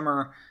 from the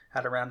summer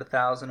at around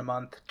 1,000 a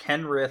month.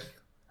 Kenrith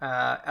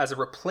as a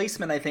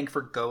replacement, I think,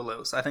 for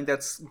Golos. I think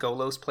that's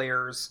Golos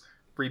players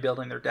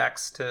rebuilding their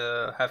decks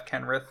to have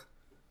Kenrith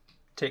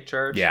take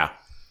charge. Yeah.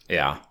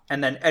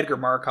 And then Edgar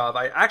Markov,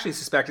 I actually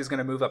suspect is going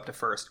to move up to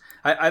first.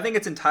 I think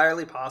it's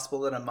entirely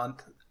possible that in a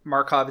month,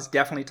 Markov is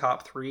definitely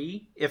top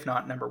 3, if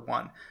not number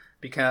 1,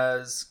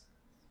 because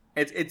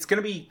it's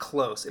going to be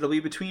close. It'll be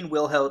between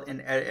Wilhelt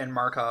and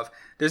Markov.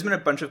 There's been a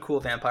bunch of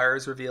cool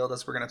vampires revealed,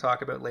 as we're going to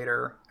talk about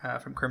later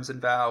from Crimson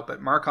Vow, but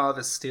Markov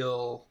is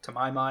still, to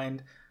my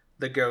mind,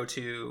 the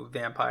go-to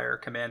vampire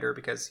commander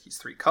because he's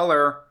 3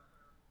 color.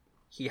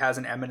 He has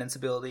an eminence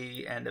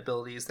ability, and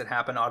abilities that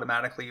happen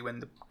automatically when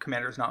the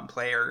commander's not in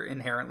play are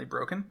inherently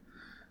broken.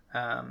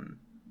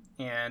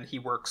 And he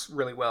works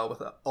really well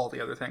with all the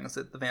other things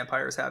that the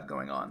vampires have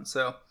going on.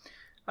 So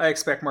I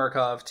expect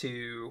Markov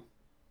to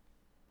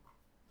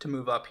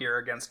move up here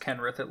against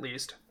Kenrith at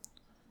least.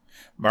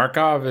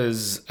 Markov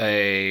is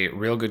a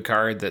real good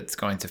card that's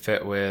going to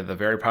fit with a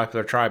very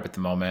popular tribe at the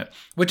moment.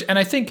 And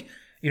I think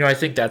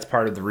that's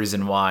part of the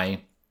reason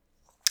why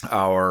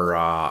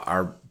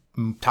our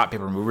top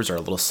paper movers are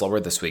a little slower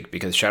this week,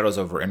 because Shadows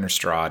over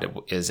Innistrad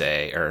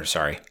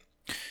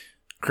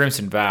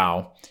Crimson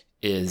Vow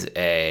is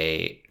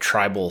a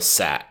tribal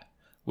set,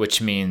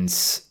 which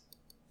means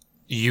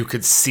you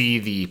could see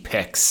the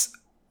picks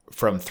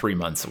from 3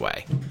 months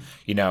away.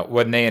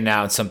 When they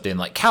announce something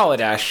like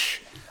Kaladesh,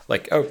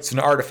 like, oh, it's an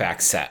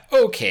artifact set.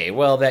 Okay,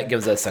 well, that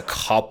gives us a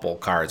couple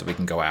cards we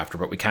can go after,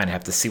 but we kind of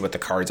have to see what the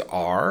cards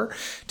are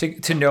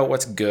to know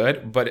what's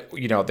good. But,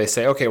 they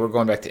say, okay, we're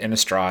going back to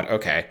Innistrad.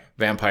 Okay,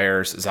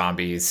 vampires,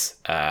 zombies,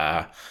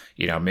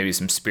 maybe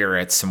some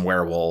spirits, some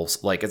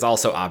werewolves. Like, it's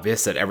also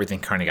obvious that everything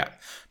kind of got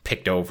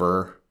picked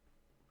over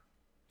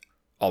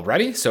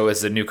already. So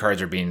as the new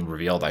cards are being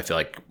revealed, I feel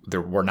like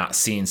we're not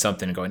seeing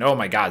something and going, oh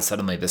my God,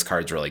 suddenly this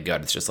card's really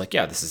good. It's just like,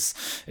 yeah, this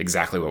is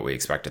exactly what we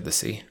expected to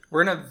see.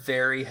 We're in a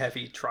very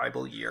heavy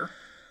tribal year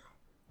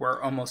where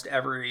almost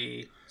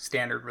every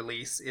standard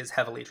release is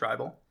heavily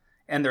tribal.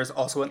 And there's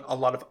also a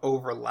lot of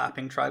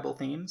overlapping tribal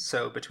themes.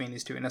 So between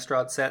these two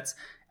Innistrad sets,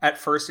 at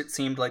first it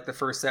seemed like the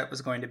first set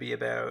was going to be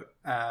about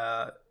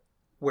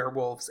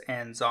werewolves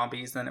and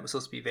zombies, then it was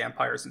supposed to be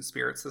vampires and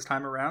spirits this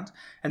time around.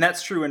 And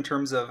that's true in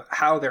terms of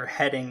how they're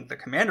heading the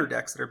commander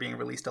decks that are being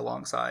released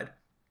alongside.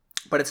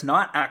 But it's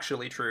not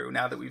actually true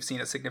now that we've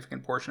seen a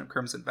significant portion of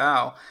Crimson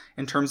Vow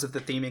in terms of the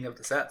theming of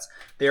the sets.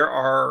 There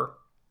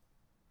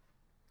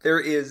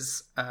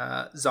is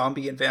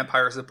zombie and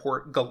vampire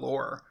support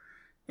galore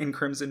in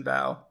Crimson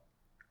Vow.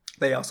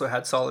 They also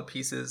had solid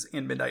pieces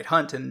in Midnight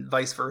Hunt and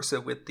vice versa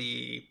with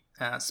the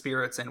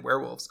spirits and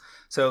werewolves.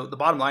 So the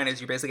bottom line is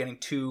you're basically getting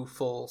 2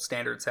 full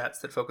standard sets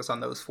that focus on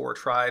those 4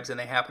 tribes, and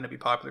they happen to be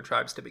popular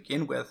tribes to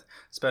begin with,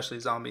 especially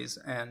zombies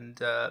and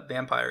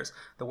vampires.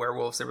 The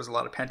werewolves, there was a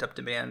lot of pent-up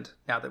demand.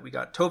 Now that we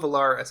got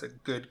Tovalar as a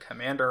good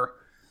commander,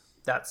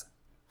 that's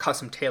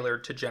custom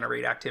tailored to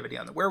generate activity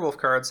on the werewolf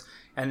cards.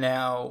 And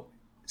now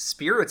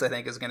spirits, I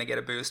think, is going to get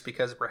a boost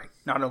because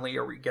not only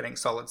are we getting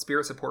solid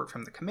spirit support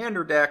from the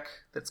commander deck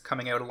that's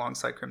coming out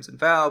alongside Crimson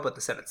Vow, but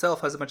the set itself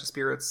has a bunch of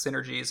spirits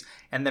synergies,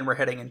 and then we're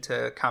heading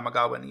into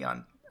Kamigawa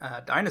Neon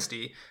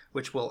Dynasty,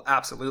 which will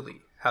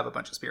absolutely have a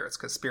bunch of spirits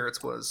because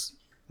spirits was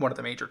one of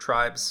the major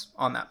tribes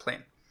on that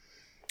plane.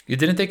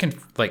 Didn't they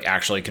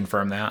actually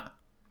confirm that?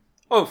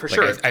 Oh, for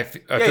sure. I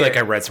feel like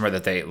I read somewhere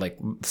that they like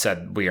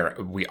said we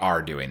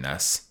are doing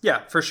this.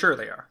 Yeah, for sure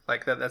they are.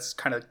 Like that's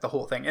kind of the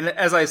whole thing. And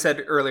as I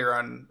said earlier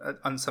on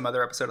some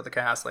other episode of the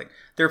cast, like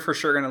they're for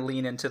sure going to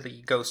lean into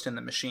the Ghost in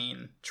the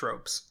Machine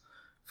tropes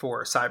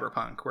for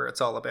Cyberpunk, where it's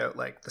all about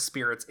like the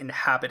spirits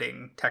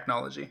inhabiting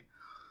technology.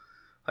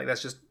 Like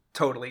that's just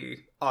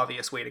totally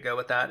obvious way to go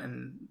with that,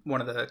 and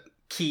one of the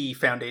key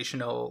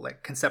foundational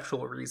like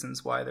conceptual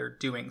reasons why they're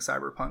doing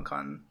Cyberpunk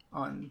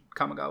on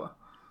Kamigawa.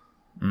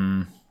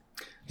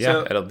 Yeah,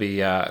 so, it'll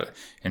be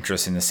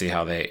interesting to see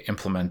how they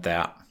implement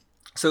that.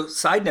 So,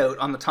 side note,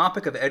 on the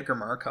topic of Edgar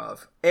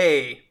Markov,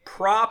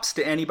 props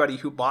to anybody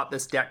who bought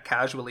this deck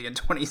casually in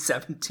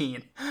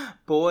 2017.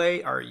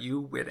 Boy, are you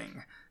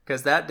winning.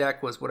 Because that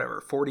deck was,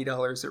 whatever,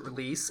 $40 at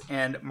release.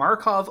 And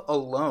Markov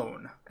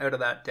alone out of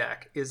that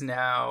deck is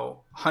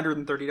now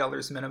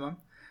 $130 minimum.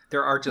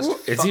 There are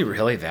just... Is he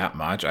really that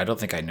much? I don't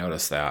think I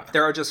noticed that.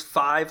 There are just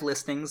 5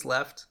 listings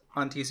left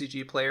on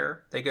TCG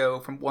Player. They go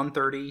from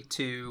 130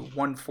 to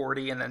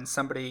 140, and then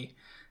somebody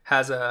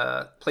has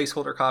a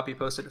placeholder copy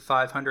posted at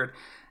 500.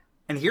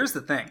 And here's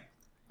the thing.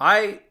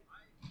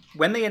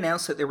 When they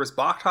announced that there was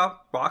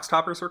box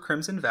toppers for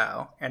Crimson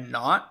Vow and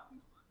not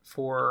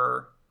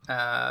for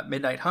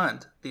Midnight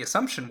Hunt, the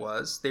assumption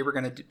was they were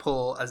going to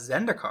pull a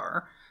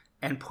Zendikar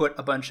and put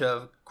a bunch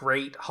of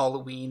great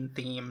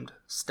Halloween-themed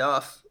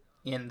stuff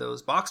in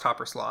those box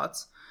topper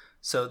slots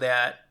so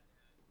that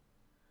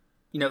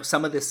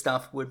some of this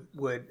stuff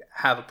would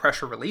have a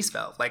pressure release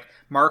valve. Like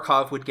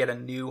Markov would get a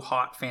new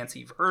hot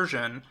fancy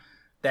version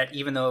that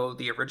even though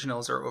the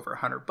originals are over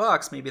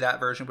 $100, maybe that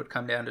version would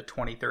come down to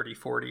 20, 30,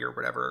 40 or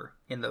whatever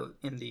in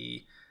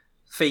the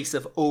face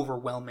of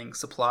overwhelming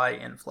supply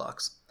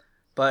influx.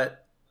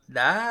 But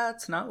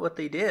that's not what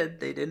they did.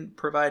 They didn't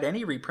provide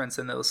any reprints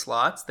in those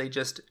slots. They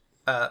just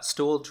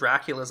stole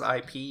Dracula's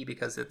IP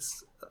because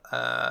it's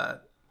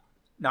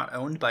not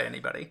owned by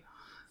anybody.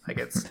 Like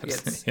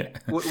it's yeah.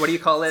 What do you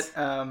call it?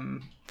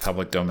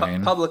 Public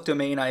domain. Public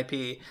domain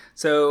IP.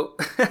 So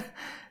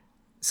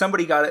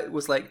somebody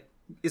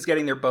is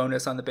getting their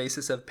bonus on the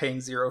basis of paying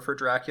 0 for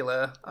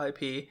Dracula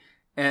IP,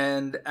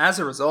 and as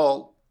a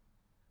result,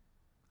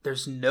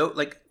 there's no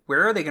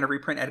where are they going to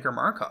reprint Edgar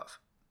Markov?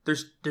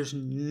 There's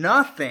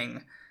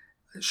nothing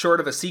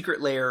short of a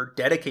secret layer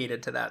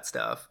dedicated to that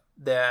stuff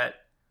that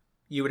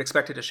you would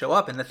expect it to show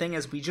up. And the thing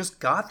is, we just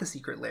got the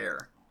secret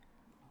layer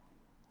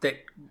that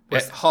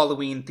was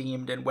Halloween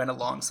themed and went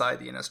alongside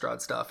the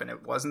Innistrad stuff, and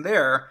it wasn't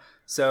there.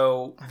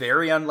 So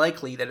very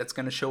unlikely that it's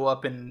going to show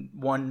up in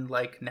one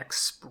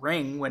next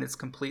spring when it's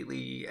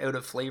completely out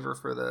of flavor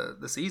for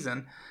the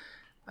season.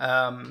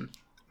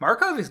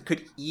 Markov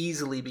could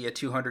easily be a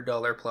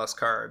 $200 plus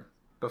card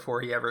before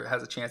he ever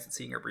has a chance at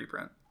seeing a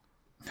reprint.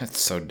 That's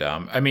so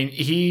dumb. I mean,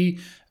 he's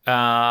being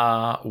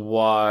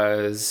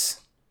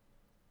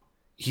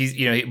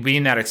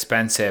that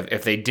expensive.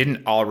 If they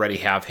didn't already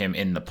have him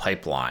in the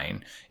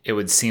pipeline, it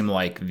would seem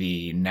like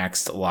the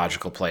next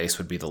logical place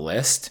would be the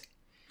list,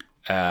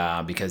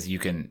 because you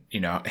can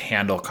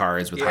handle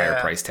cards with higher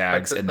price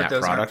tags in that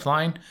product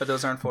line. But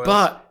those aren't foils.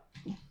 But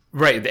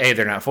right, A,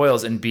 they're not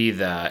foils, and B,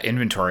 the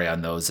inventory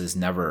on those is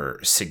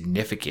never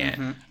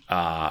significant.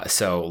 Mm-hmm.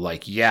 So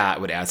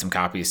it would add some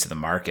copies to the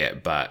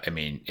market, but I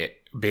mean it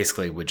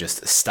basically would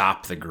just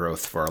stop the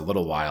growth for a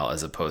little while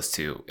as opposed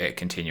to it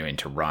continuing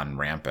to run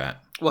rampant.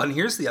 Well, and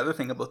here's the other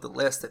thing about the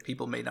list that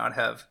people may not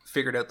have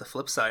figured out the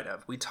flip side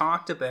of. We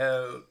talked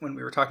about, when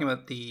we were talking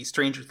about the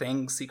Stranger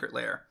Things secret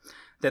layer,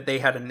 that they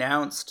had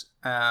announced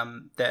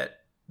that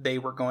they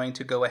were going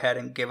to go ahead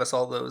and give us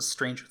all those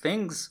Stranger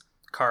Things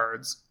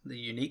cards, the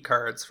unique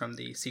cards from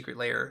the secret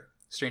layer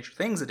Stranger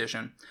Things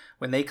edition,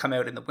 when they come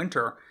out in the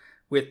winter,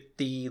 with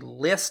the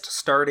list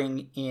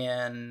starting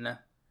in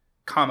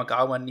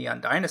Kamigawa Neon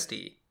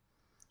Dynasty.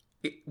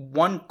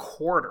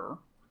 1/4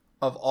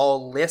 of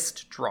all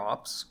list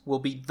drops will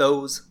be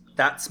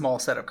that small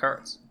set of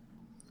cards.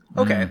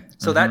 Okay,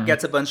 so that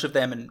gets a bunch of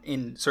them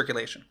in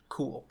circulation.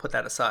 Cool, put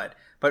that aside.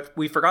 But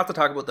we forgot to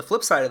talk about the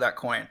flip side of that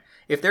coin.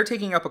 If they're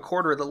taking up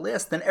 1/4 of the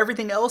list, then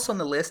everything else on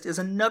the list is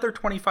another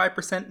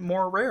 25%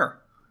 more rare.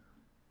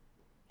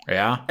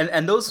 Yeah.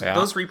 And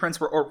those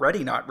reprints were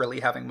already not really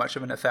having much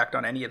of an effect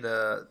on any of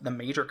the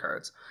major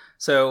cards.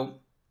 So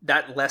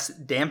that less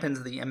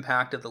dampens the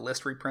impact of the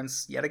list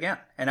reprints yet again.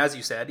 And as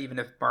you said, even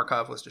if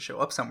Markov was to show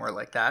up somewhere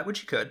like that,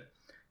 which he could,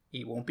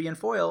 he won't be in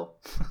foil.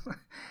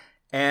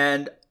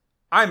 And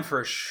I'm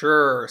for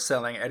sure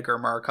selling Edgar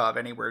Markov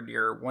anywhere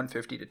near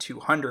 150 to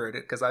 200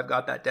 because I've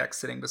got that deck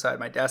sitting beside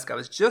my desk. I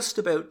was just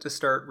about to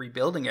start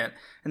rebuilding it,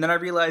 and then I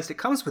realized it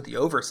comes with the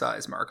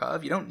oversized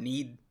Markov. You don't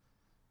need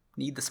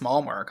the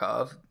small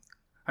Markov.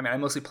 I mean, I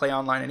mostly play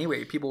online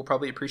anyway. People will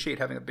probably appreciate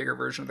having a bigger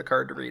version of the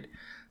card to read.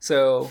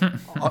 So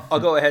I'll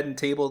go ahead and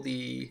table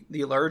the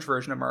large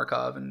version of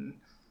Markov and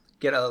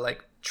get a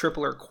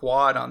triple or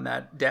quad on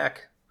that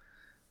deck.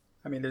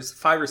 I mean, there's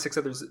 5 or 6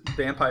 other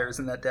vampires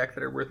in that deck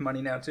that are worth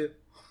money now too.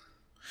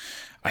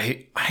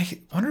 I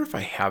wonder if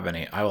I have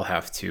any. I will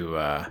have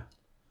to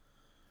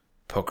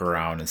poke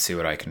around and see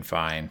what I can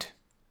find.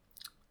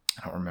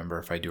 I don't remember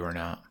if I do or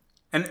not.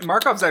 And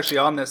Markov's actually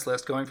on this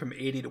list, going from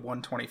 80 to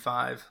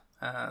 125.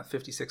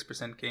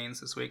 56%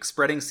 gains this week.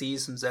 Spreading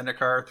Seas from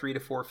Zendikar, 3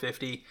 to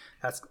 450.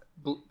 That's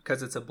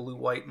because it's a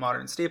blue-white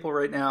modern staple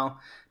right now.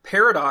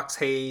 Paradox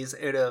Haze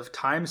out of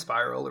Time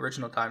Spiral,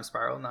 original Time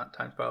Spiral, not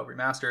Time Spiral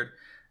Remastered.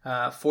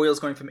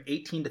 Foils going from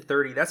 18 to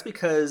 30. That's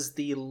because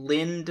the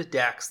Lind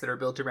decks that are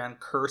built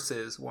around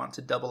curses want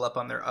to double up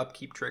on their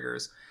upkeep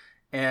triggers.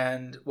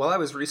 And while I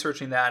was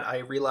researching that, I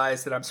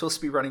realized that I'm supposed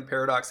to be running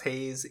Paradox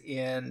Haze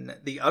in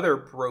the other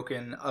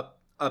broken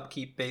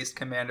upkeep-based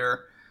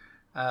commander,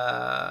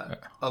 Alora.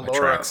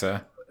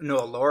 Atraxa. No,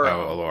 Alora.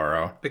 Oh,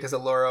 Alora. Because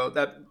Alora,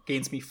 that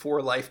gains me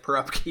 4 life per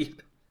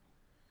upkeep.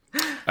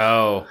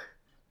 Oh,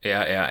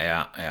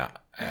 yeah.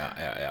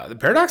 The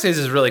Paradox Haze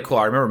is really cool.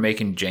 I remember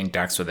making jank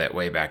decks with it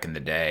way back in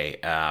the day,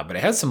 but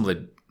it has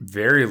some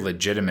very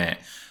legitimate,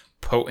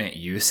 potent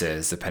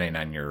uses depending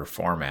on your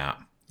format.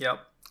 Yep.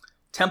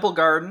 Temple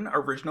Garden,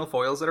 original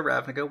foils at a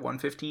Ravnica,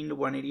 115 to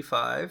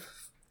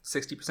 185.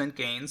 60%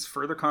 gains.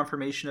 Further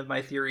confirmation of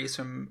my theories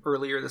from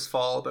earlier this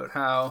fall about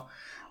how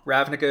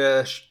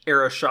Ravnica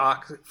era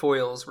shock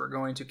foils were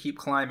going to keep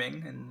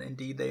climbing, and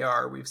indeed they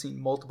are. We've seen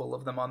multiple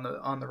of them on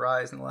the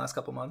rise in the last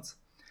couple months.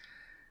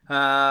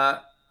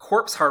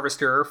 Corpse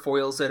Harvester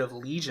foils out of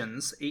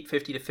Legions,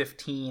 850 to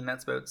 15.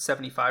 That's about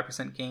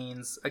 75%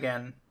 gains.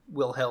 Again,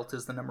 Will Helt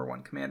is the number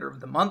 1 commander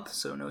of the month,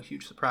 so no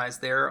huge surprise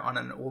there on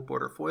an old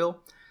border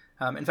foil.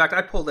 In fact,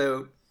 I pulled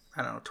out,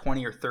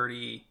 20 or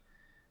 30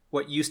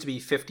 what used to be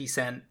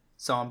 50-cent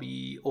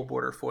zombie old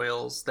border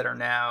foils that are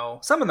now,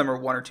 some of them are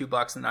 $1 or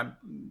 $2, and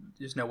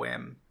there's no way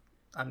I'm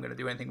going to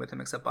do anything with them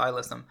except buy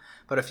list them.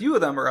 But a few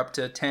of them are up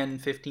to $10,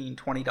 $15,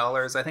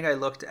 $20. I think I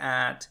looked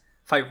at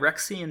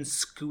Phyrexian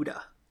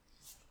Scuda.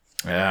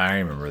 Yeah, I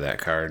remember that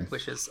card.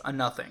 Which is a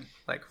nothing,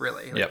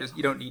 really. Yep.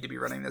 You don't need to be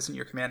running this in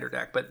your commander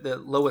deck. But the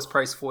lowest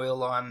price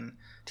foil on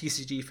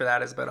TCG for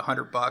that is about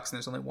 $100, and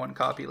there's only 1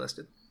 copy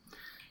listed.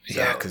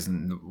 Yeah, because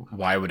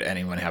why would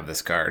anyone have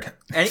this card?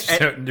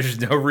 There's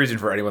no reason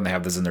for anyone to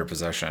have this in their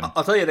possession.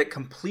 I'll tell you that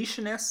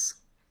completionists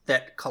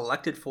that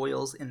collected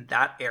foils in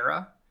that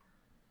era,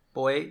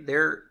 boy,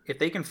 if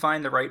they can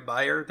find the right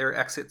buyer, their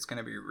exit's going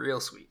to be real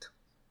sweet.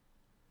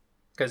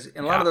 Because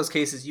in a lot of those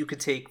cases, you could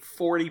take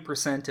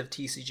 40% of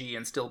TCG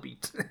and still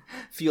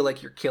feel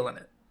like you're killing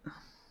it.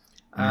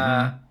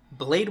 Mm-hmm.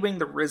 Bladewing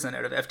the Risen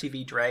out of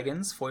FTV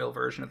Dragons, foil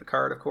version of the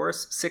card, of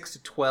course. 6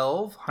 to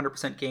 12,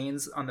 100%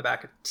 gains on the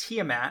back of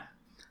Tiamat,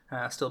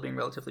 still being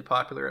relatively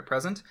popular at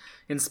present.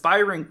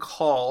 Inspiring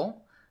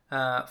Call,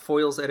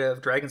 foils out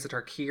of Dragons of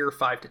Tarkir,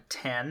 5 to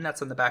 10.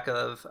 That's on the back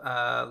of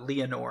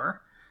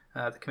Leonor,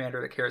 the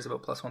commander that cares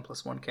about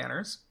 +1/+1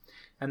 counters.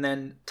 And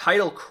then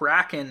Tidal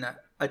Kraken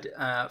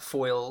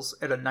foils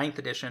at a 9th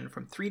edition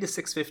from 3 to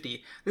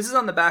 650. This is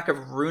on the back of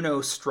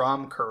Runo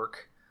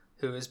Stromkirk,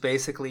 who is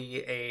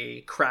basically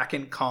a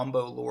Kraken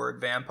combo Lord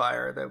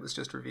vampire that was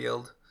just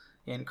revealed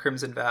in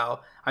Crimson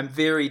Vow. I'm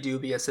very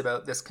dubious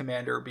about this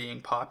commander being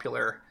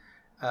popular,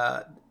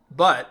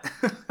 but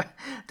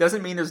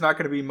doesn't mean there's not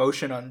going to be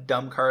motion on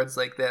dumb cards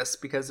like this,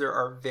 because there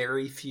are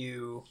very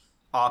few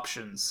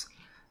options.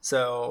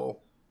 So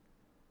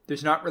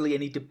there's not really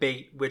any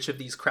debate which of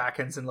these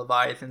Krakens and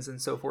Leviathans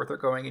and so forth are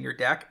going in your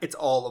deck. It's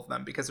all of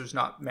them, because there's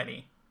not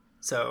many.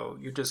 So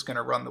you're just going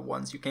to run the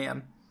ones you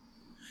can.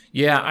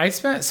 Yeah, I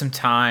spent some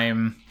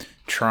time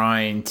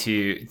trying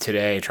to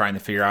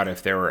figure out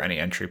if there were any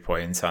entry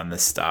points on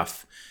this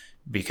stuff,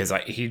 because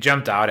he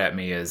jumped out at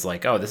me as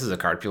like, oh, this is a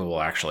card people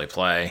will actually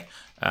play,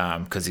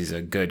 because he's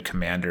a good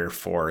commander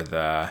for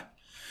the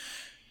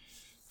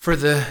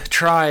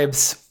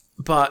tribes.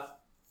 But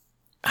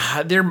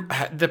I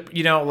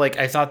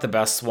thought the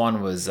best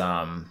one was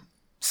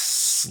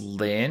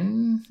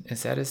Slyn.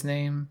 Is that his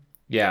name?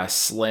 Yeah,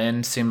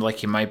 Slyn seemed like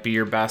he might be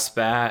your best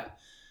bet.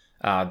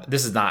 I'm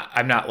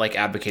not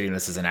advocating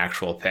this as an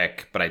actual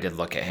pick, but I did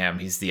look at him.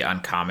 He's the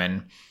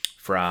uncommon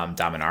from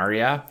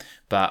Dominaria,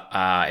 but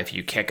if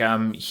you kick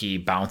him, he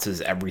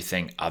bounces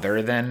everything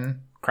other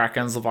than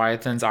Krakens,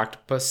 Leviathans,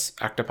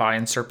 Octopi,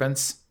 and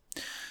Serpents.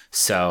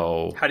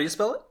 So how do you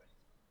spell it?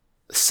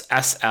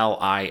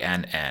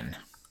 Slinn.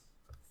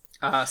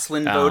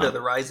 Slyn Voda, the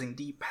Rising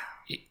Deep.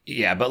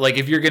 Yeah, but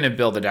if you're going to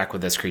build a deck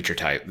with this creature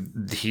type,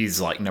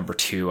 he's number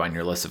 2 on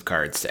your list of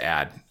cards to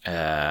add.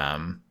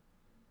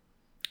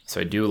 So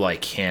I do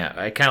like him.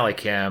 I kind of like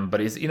him, but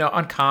he's,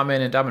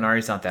 uncommon, and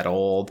Dominari's not that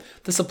old.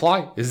 The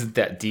supply isn't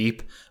that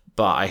deep,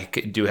 but I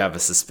do have a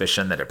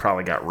suspicion that it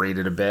probably got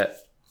rated a bit.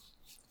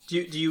 Do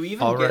you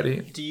even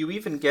already? Do you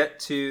even get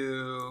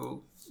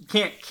to? You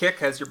can't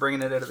kick as you're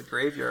bringing it out of the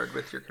graveyard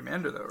with your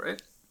commander, though,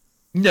 right?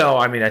 No,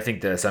 I mean, I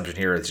think the assumption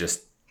here is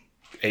just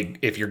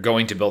if you're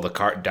going to build a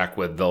card deck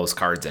with those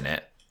cards in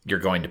it, you're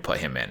going to put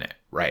him in it,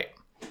 right?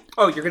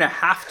 Oh, you're going to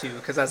have to,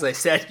 because as I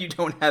said, you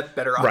don't have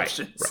better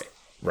options.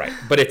 Right.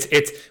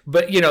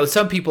 But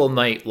some people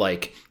might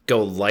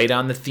go light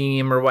on the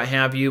theme or what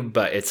have you,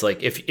 but it's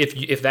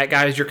if that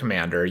guy is your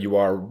commander, you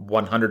are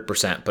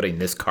 100% putting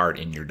this card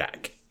in your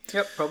deck.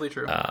 Yep, probably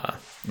true.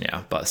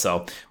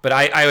 But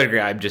I would agree.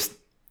 I'm just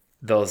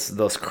those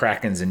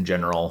Krakens in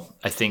general.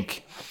 I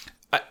think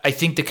I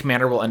think the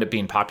commander will end up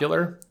being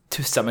popular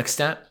to some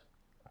extent,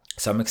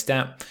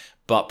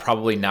 but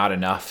probably not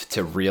enough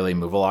to really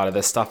move a lot of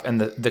this stuff.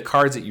 And the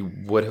cards that you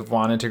would have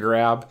wanted to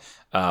grab,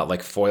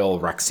 like foil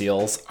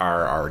Rexials,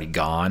 are already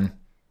gone.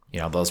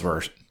 Those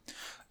were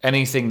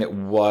anything that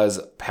was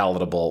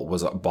palatable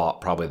was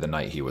bought probably the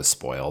night he was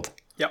spoiled.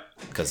 Yep.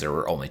 Because there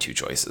were only 2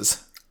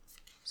 choices.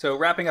 So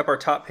wrapping up our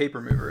top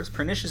paper movers,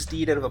 Pernicious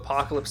Deed out of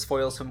Apocalypse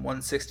foils from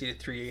 160 to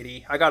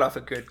 380. I got off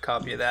a good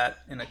copy of that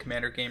in a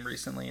Commander game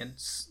recently and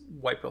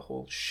wiped a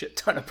whole shit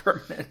ton of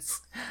permanents.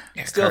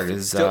 Yeah, card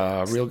is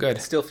real good.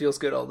 Still feels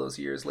good all those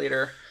years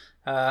later.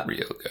 Real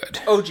good.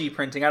 OG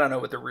printing. I don't know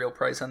what the real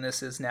price on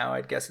this is now.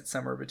 I'd guess it's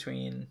somewhere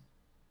between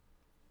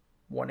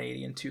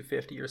 180 and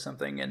 250 or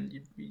something, and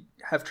you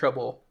have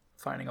trouble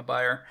finding a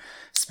buyer.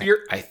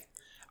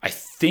 I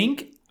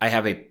think I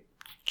have a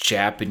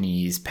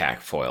Japanese pack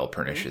foil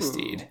Pernicious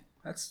Deed.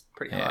 That's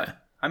pretty hot.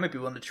 I might be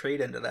willing to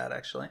trade into that,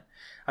 actually.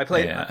 I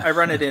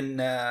run it in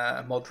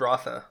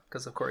Muldrotha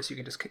because, of course, you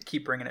can just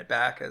keep bringing it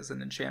back as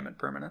an enchantment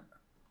permanent.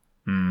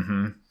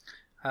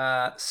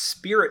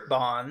 Spirit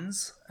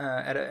Bonds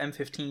at a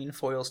M15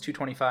 foils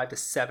 225 to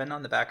 7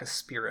 on the back of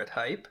Spirit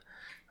Hype.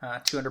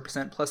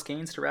 200% plus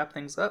gains to wrap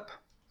things up.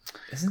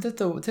 Isn't that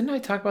didn't I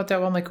talk about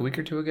that one like a week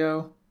or 2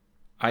 ago?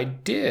 I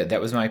did.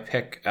 That was my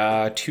pick.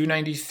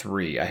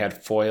 293. I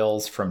had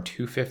foils from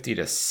 250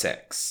 to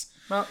 6.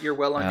 Well, you're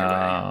well on your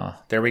way.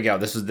 There we go.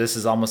 This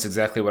is almost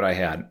exactly what I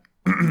had.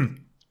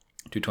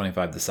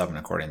 225 to 7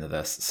 according to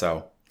this. So,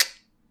 all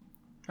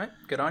right,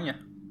 good on you.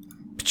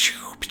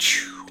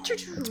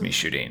 That's me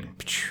shooting.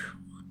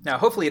 Now,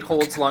 hopefully it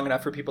holds long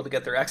enough for people to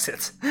get their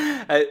exits.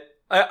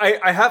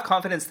 I have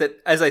confidence that,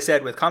 as I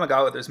said, with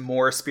Kamigawa, there's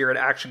more Spirit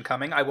action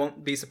coming. I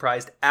won't be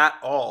surprised at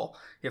all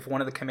if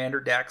one of the Commander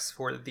decks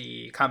for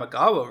the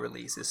Kamigawa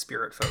release is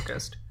Spirit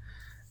focused,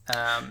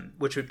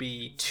 which would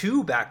be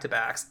 2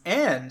 back-to-backs.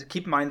 And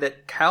keep in mind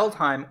that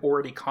Kaldheim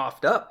already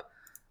coughed up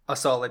a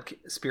solid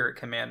Spirit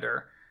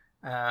Commander.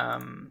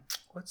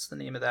 What's the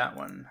name of that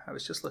one? I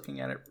was just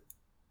looking at it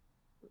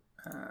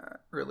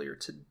earlier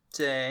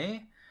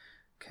today.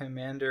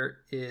 Commander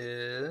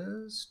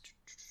is...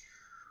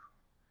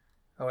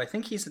 I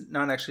think he's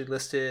not actually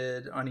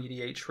listed on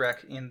EDH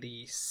Rec in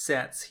the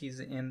sets.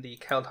 He's in the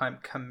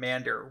Kaldheim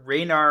Commander.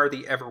 Raynar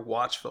the Ever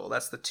Watchful.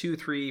 That's the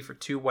 2/3 for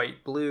 2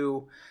 white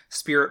blue.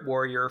 Spirit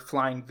Warrior,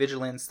 Flying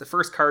Vigilance. The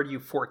first card you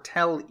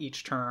foretell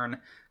each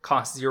turn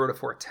costs 0 to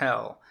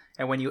foretell.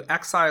 And when you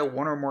exile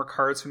 1 or more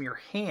cards from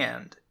your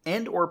hand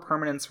and or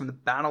permanents from the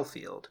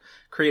battlefield,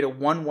 create a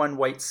 1/1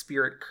 white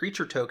spirit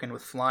creature token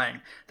with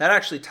flying. That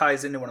actually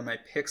ties into one of my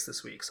picks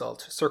this week. So I'll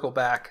circle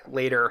back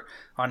later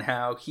on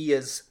how he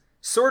is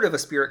sort of a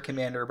Spirit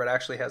Commander, but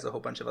actually has a whole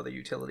bunch of other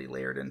utility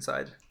layered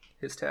inside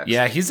his text.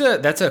 Yeah,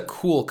 that's a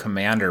cool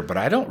commander, but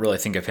I don't really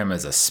think of him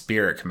as a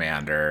Spirit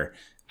Commander.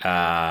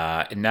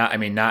 Not in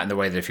the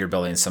way that if you're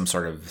building some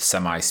sort of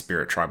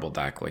semi-Spirit tribal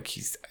deck, I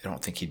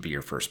don't think he'd be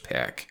your first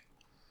pick.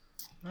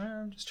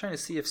 I'm just trying to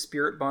see if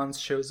Spirit Bonds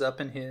shows up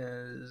in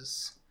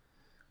his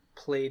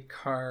played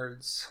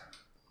cards.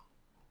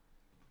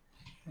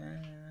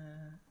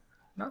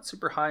 Not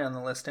super high on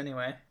the list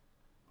anyway.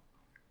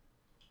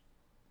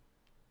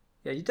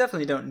 Yeah, you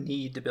definitely don't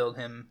need to build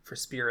him for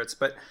spirits,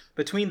 but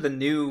between the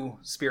new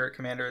Spirit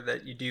Commander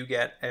that you do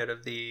get out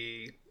of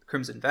the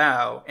Crimson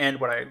Vow and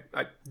what I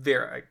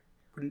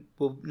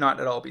will not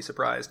at all be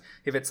surprised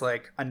if it's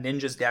like a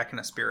Ninjas deck and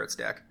a Spirits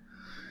deck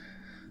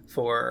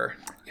for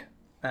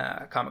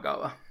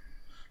Kamigawa.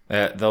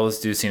 Those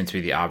do seem to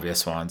be the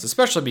obvious ones,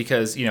 especially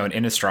because, in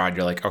Innistrad,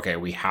 you're like, okay,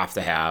 we have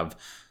to have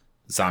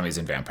zombies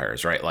and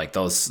vampires, right? Like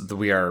those,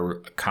 we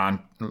are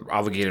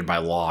obligated by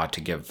law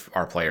to give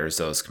our players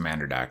those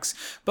commander decks.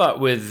 But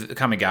with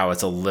Kamigawa,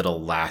 it's a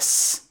little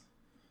less.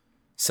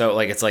 So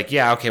it's like,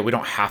 yeah, okay, we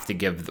don't have to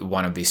give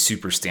one of these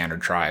super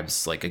standard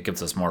tribes. Like it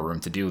gives us more room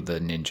to do the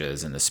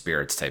ninjas and the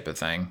spirits type of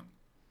thing.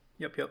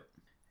 Yep.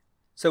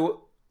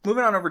 So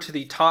moving on over to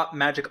the top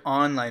Magic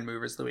Online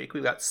movers of the week,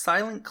 we've got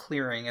Silent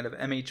Clearing out of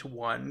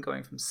MH1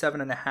 going from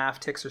 7.5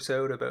 ticks or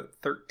so to about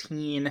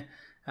 13.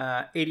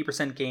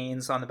 80%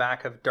 gains on the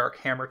back of Dark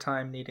Hammer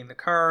Time needing the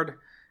card.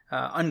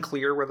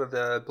 Unclear whether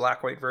the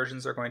black-white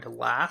versions are going to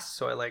last,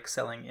 so I like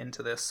selling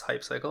into this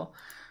hype cycle.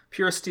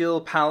 Pure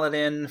Steel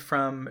Paladin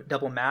from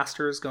Double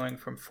Masters going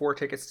from 4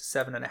 tickets to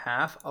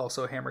 7.5,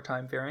 also Hammer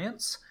Time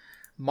variants.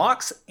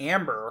 Mox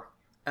Amber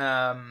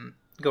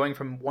going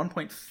from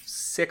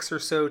 1.6 or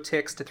so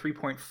ticks to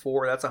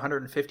 3.4. That's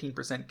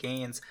 115%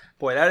 gains.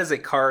 Boy, that is a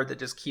card that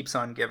just keeps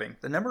on giving.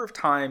 The number of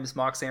times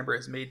Mox Amber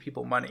has made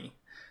people money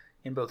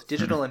in both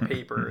digital and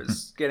paper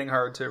is getting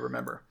hard to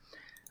remember.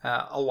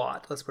 A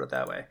lot, let's put it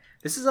that way.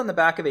 This is on the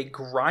back of a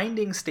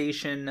Grinding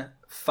Station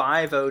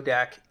 5.0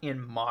 deck in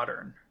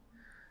Modern.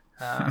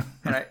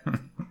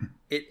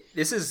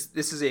 This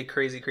is a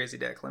crazy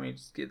deck. Let me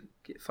just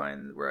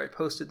find where I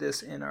posted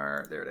this in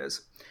our... There it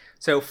is.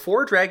 So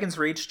 4 Dragon's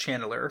Rage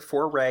Channeler,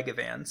 4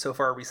 Ragavan. So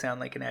far we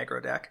sound like an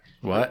aggro deck.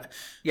 What?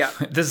 Yeah.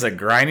 This is a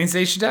grinding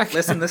station deck?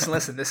 Listen.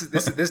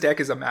 This deck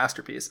is a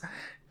masterpiece.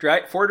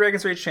 4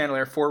 Dragon's Rage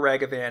Channeler, 4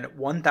 Ragavan,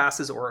 1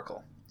 Thassa's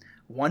Oracle,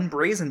 1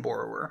 Brazen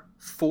Borrower,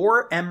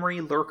 4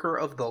 Emery Lurker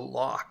of the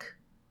Loch,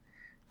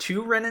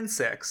 2 Wrenn and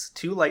 6,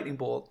 2 Lightning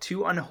Bolt,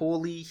 2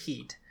 Unholy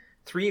Heat,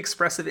 3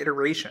 Expressive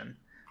Iteration,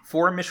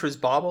 4 Mishra's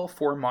Bauble,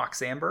 4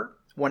 Mox Amber,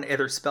 1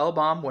 Aether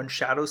Spellbomb, 1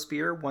 Shadow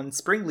Spear, 1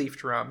 Springleaf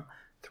Drum,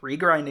 3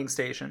 Grinding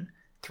Station,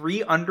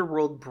 3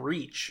 Underworld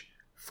Breach,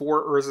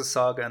 4 Urza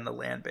Saga in the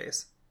land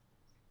base.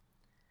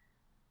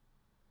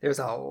 There's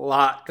a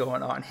lot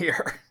going on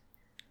here.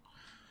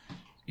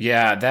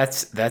 Yeah,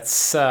 that's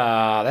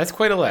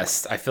quite a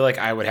list. I feel like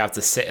I would have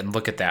to sit and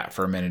look at that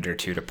for a minute or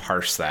two to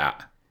parse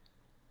that.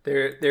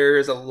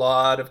 There's a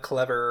lot of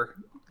clever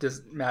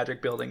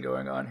Magic building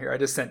going on here. I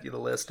just sent you the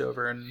list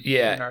over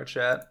in our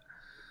chat.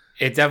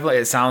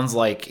 It sounds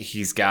like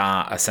he's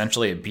got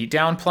essentially a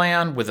beatdown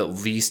plan with at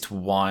least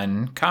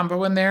 1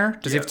 combo in there.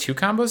 Does he have 2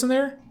 combos in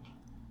there?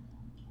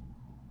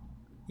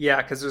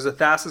 Yeah, because there's a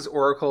Thassa's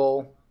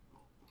Oracle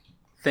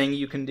thing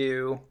you can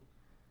do.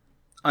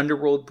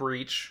 Underworld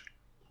Breach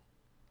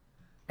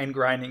and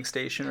Grinding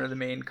Station are the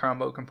main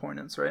combo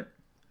components, right?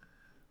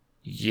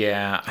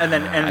 Yeah. And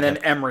then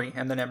Emery.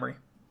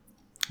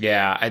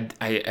 Yeah,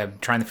 I'm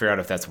trying to figure out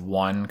if that's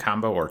 1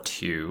 combo or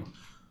 2.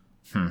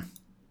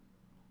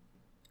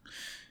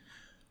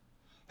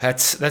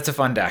 That's a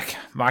fun deck.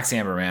 Mox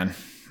Amber, man.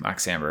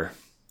 Mox Amber.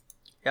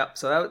 Yep,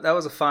 so that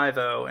was a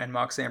 5-0, and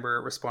Mox Amber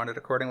responded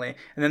accordingly.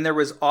 And then there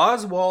was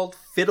Oswald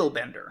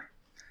Fiddlebender,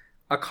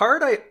 a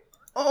card I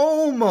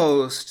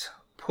almost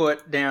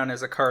put down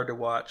as a card to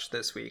watch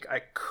this week.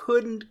 I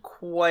couldn't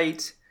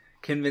quite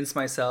convince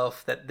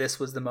myself that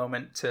this was the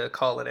moment to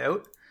call it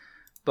out,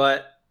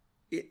 but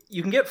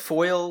you can get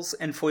foils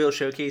and foil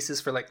showcases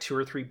for like $2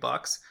 or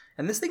 $3,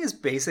 and this thing is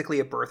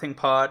basically a birthing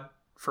pod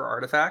for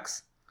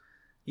artifacts.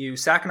 You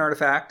sack an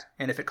artifact,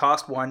 and if it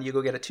costs 1, you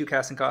go get a 2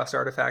 casting cost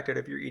artifact out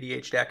of your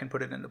EDH deck and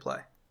put it into play.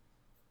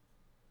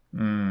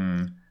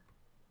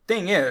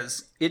 Thing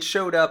is, it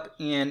showed up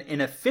in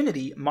an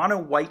affinity, mono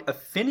white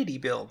affinity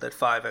build that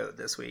 5-0'd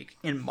this week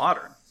in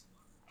Modern.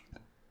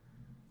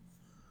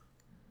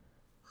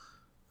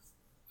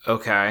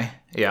 Okay,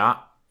 yeah,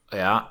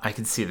 I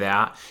can see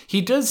that.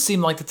 He does seem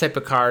like the type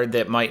of card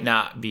that might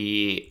not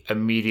be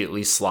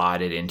immediately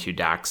slotted into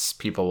decks.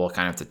 People will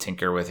kind of have to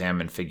tinker with him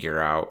and figure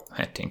out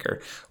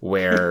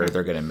where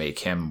they're going to make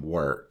him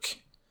work,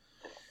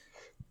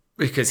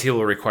 because he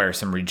will require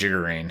some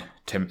rejiggering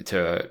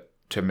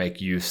to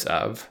make use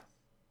of.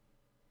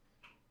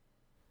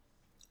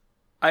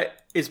 I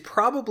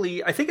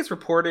think it's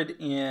reported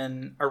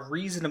in a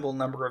reasonable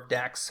number of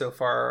decks so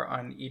far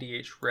on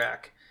EDH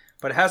Rec,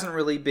 but it hasn't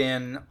really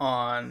been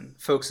on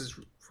folks'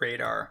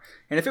 radar.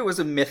 And if it was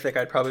a mythic,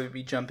 I'd probably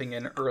be jumping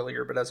in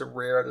earlier, but as a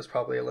rare, there's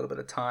probably a little bit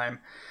of time.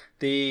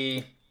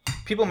 The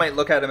people might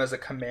look at him as a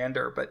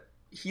commander, but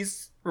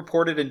he's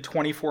reported in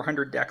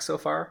 2,400 decks so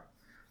far.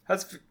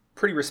 That's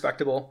pretty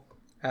respectable.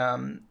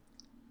 And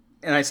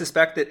I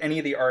suspect that any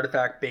of the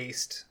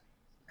artifact-based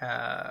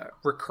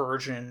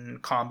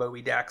recursion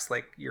combo-y decks,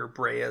 like your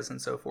Breas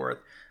and so forth,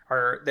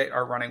 that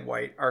are running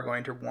white, are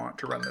going to want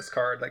to run this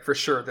card. Like, for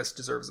sure, this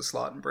deserves a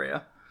slot in Brea.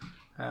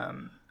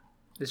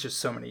 There's just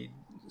so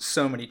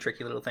many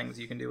tricky little things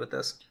you can do with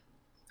this.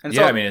 And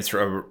yeah, I mean, it's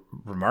a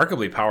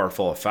remarkably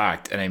powerful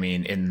effect, and I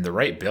mean, in the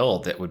right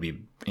build, that would be,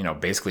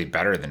 basically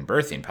better than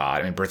Birthing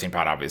Pod. I mean, Birthing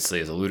Pod obviously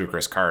is a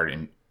ludicrous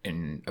card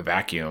in a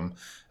vacuum,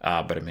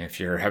 but I mean,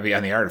 if you're heavy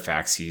on the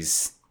artifacts,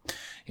 he's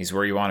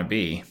where you want to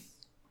be.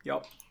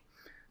 Yep.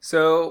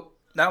 So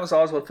that was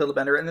Oswald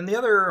Fiddlebender. And then the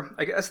other,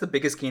 I guess the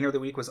biggest gainer of the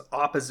week was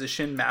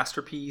Opposition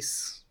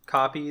Masterpiece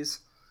copies.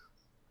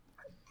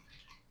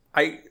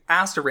 I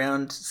asked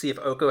around to see if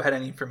Oko had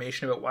any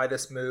information about why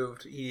this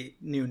moved. He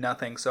knew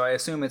nothing. So I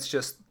assume it's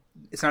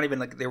not even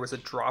like there was a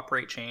drop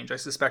rate change. I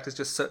suspect it's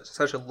just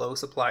such a low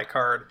supply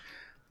card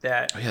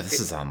that... Oh yeah, this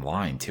is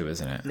online too,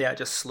 isn't it? Yeah, it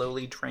just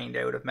slowly drained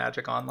out of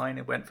Magic Online.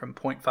 It went from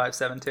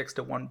 0.57 ticks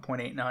to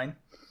 1.89.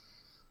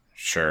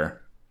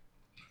 Sure.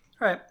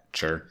 All right.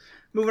 Sure.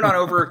 Moving on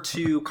over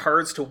to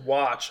cards to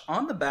watch.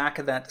 On the back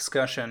of that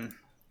discussion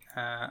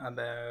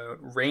about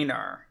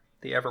Raynar,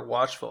 the Ever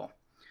Watchful,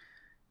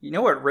 you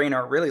know what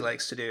Raynar really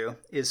likes to do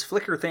is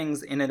flicker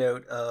things in and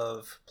out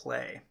of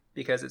play.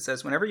 Because it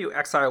says, whenever you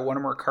exile one or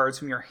more cards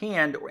from your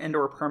hand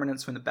and/or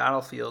permanents from the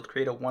battlefield,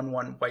 create a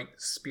 1/1 white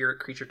spirit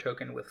creature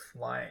token with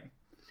flying.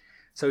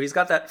 So he's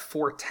got that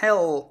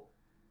Foretell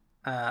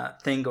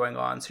thing going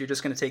on. So you're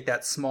just going to take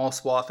that small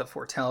swath of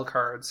Foretell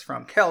cards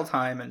from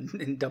Keldheim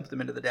and dump them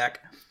into the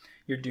deck.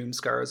 Your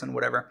Doomskars and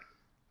whatever.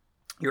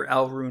 Your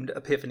Alrund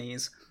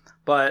Epiphanies.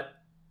 But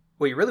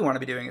what you really want to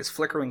be doing is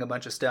flickering a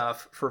bunch of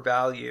stuff for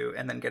value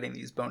and then getting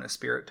these bonus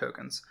spirit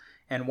tokens.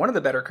 And one of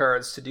the better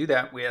cards to do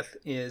that with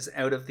is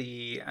out of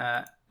the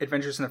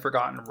Adventures in the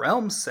Forgotten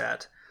Realms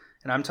set.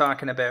 And I'm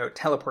talking about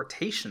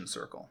Teleportation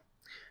Circle.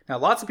 Now,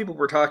 lots of people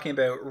were talking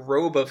about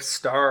Robe of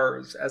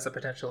Stars as a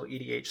potential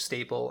EDH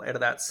staple out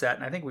of that set,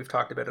 and I think we've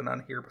talked about it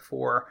on here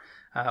before.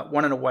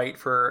 1 and a white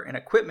for an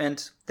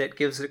equipment that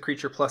gives a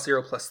creature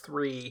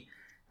 +0/+3.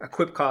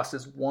 Equip cost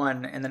is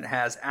 1, and then it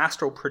has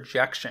Astral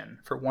Projection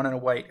for 1 and a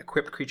white.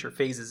 Equipped creature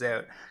phases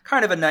out.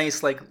 Kind of a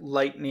nice like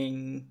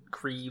Lightning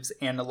Greaves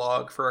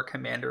analog for a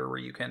commander where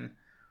you can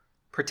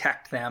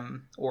protect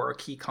them, or a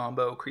key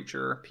combo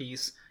creature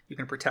piece. You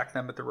can protect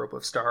them with the Robe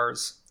of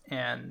Stars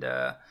and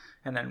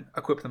then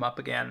equip them up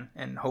again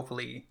and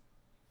hopefully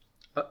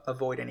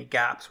avoid any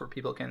gaps where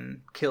people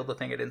can kill the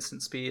thing at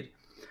instant speed.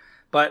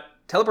 But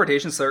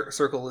Teleportation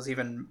Circle is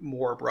even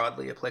more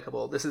broadly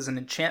applicable. This is an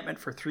enchantment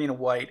for 3 and a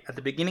white. At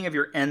the beginning of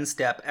your end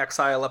step,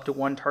 exile up to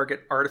 1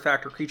 target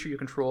artifact or creature you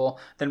control,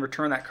 then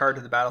return that card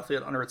to the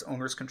battlefield under its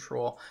owner's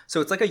control.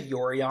 So it's like a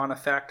Yorion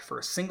effect for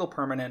a single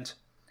permanent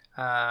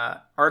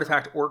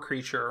artifact or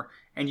creature,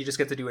 and you just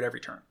get to do it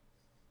every turn.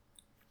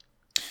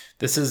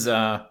 This is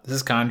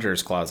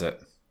Conjurer's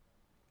Closet.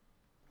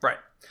 Right.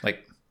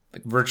 Like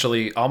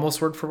virtually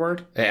almost word for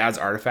word. It adds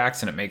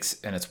artifacts and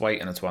it's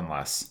white and it's 1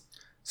 less.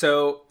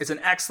 So it's an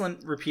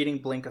excellent repeating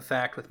blink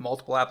effect with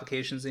multiple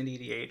applications in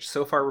EDH.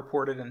 So far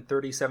reported in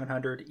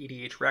 3,700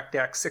 EDH rec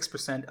decks,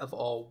 6% of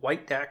all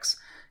white decks.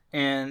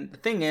 And the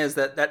thing is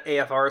that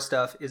AFR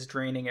stuff is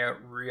draining out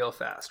real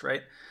fast,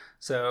 right?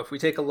 So if we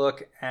take a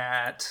look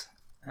at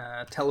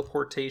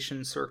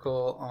Teleportation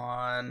Circle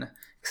on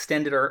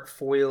Extended Art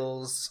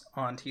Foils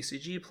on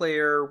TCG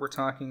Player, we're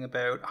talking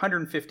about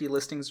 150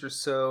 listings or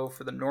so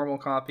for the normal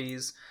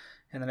copies.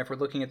 And then if we're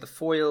looking at the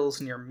foils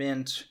near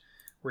mint,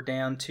 we're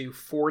down to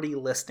 40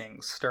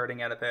 listings,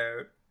 starting at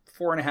about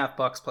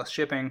 $4.50 plus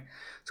shipping.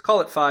 Let's call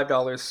it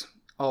 $5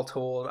 all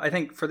told. I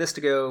think for this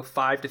to go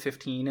 5 to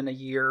 15 in a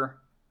year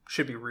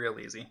should be real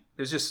easy.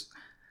 This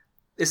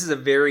is a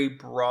very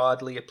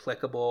broadly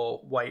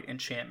applicable white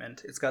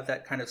enchantment. It's got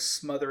that kind of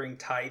smothering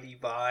tidy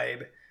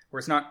vibe, where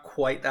it's not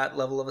quite that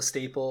level of a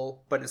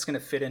staple, but it's going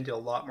to fit into a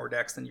lot more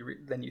decks than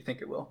you think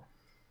it will.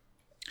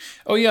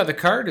 Oh yeah, the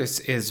card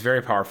is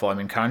very powerful. I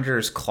mean,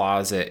 Conjurer's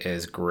Closet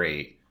is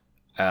great.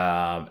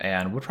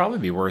 And would probably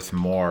be worth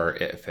more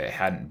if it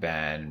hadn't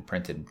been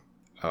printed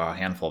a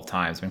handful of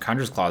times. I mean,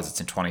 Conjurer's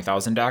Closet's in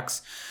 20,000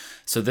 decks,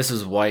 so this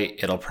is white.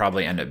 It'll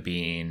probably end up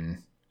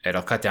being,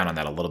 it'll cut down on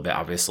that a little bit,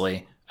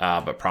 obviously,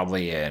 but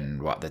probably in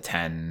the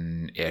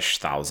 10-ish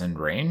thousand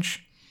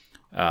range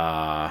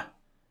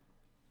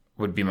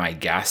would be my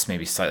guess,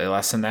 maybe slightly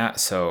less than that.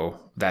 So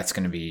that's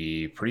going to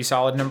be pretty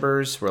solid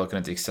numbers. We're looking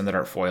at the Extended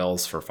Art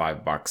Foils for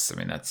 $5. I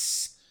mean,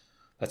 that's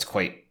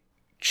quite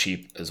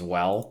cheap as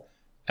well.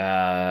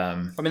 I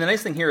mean, the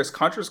nice thing here is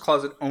Conjurer's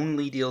Closet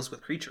only deals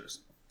with creatures.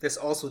 This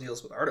also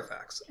deals with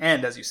artifacts.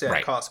 And as you said,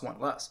 It costs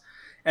 1 less.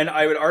 And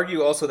I would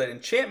argue also that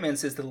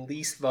enchantments is the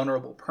least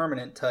vulnerable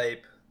permanent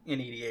type in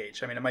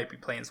EDH. I mean, it might be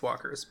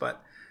planeswalkers,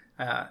 but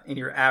in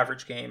your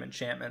average game,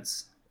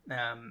 enchantments,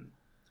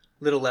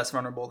 little less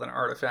vulnerable than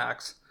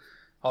artifacts.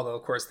 Although,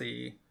 of course,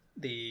 the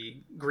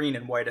green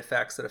and white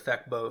effects that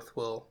affect both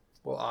will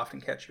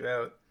often catch you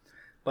out.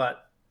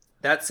 But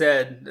that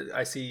said,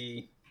 I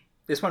see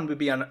this one would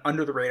be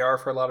under the radar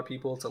for a lot of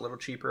people. It's a little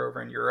cheaper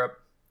over in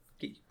Europe.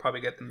 You probably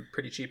get them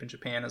pretty cheap in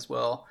Japan as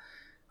well.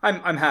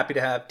 I'm happy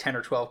to have 10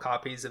 or 12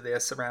 copies of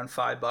this around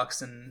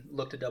 $5 and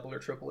look to double or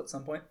triple at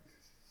some point.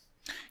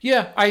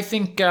 Yeah, I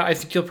think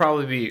you'll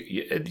probably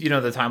be,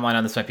 the timeline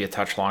on this might be a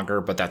touch longer,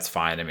 but that's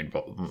fine. I mean,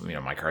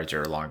 my cards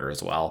are longer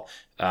as well.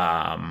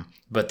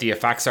 But the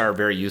effects are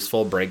very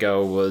useful.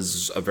 Brago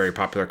was a very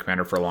popular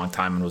commander for a long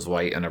time and was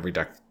white, and every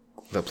deck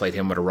that played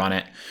him would have run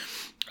it.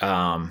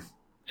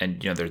 And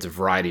there's a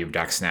variety of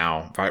decks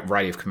now,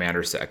 variety of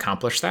commanders that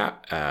accomplish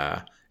that,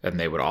 and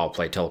they would all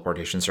play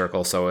Teleportation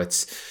Circle. So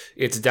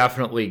it's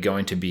definitely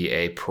going to be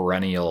a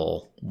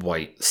perennial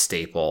white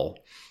staple.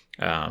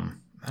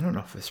 I don't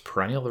know if it's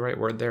perennial the right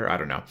word there. I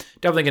don't know.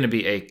 Definitely going to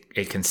be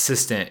a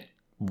consistent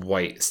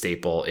white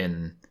staple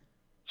in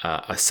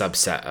a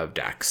subset of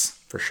decks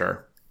for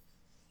sure.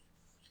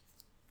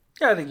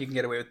 Yeah, I think you can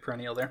get away with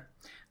perennial there.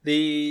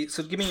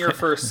 So give me your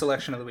first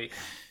selection of the week.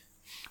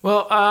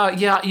 Well,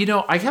 yeah,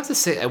 I have to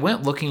say, I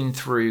went looking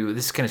through,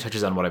 this kind of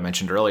touches on what I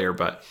mentioned earlier,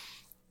 but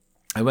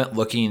I went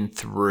looking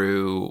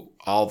through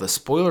all the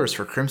spoilers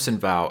for Crimson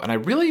Vow, and I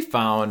really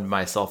found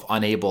myself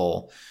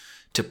unable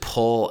to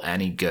pull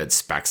any good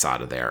specs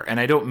out of there. And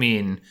I don't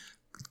mean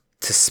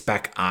to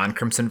spec on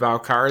Crimson Vow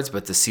cards,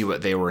 but to see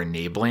what they were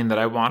enabling that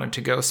I wanted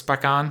to go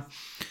spec on.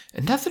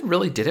 And nothing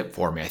really did it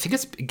for me. I think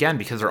it's, again,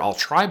 because they're all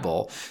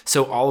tribal,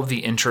 so all of the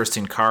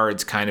interesting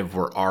cards kind of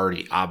were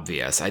already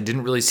obvious. I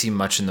didn't really see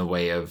much in the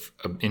way of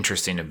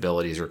interesting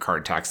abilities or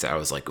card text that I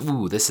was like,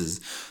 ooh, this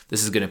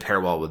is going to pair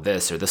well with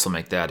this, or this will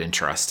make that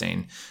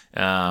interesting.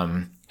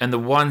 And the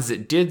ones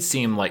that did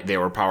seem like they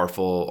were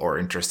powerful or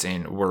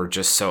interesting were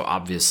just so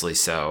obviously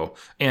so,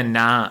 and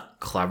not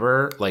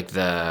clever, like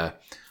the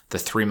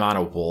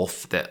 3-mana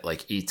wolf that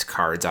like eats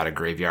cards out of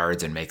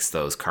graveyards and makes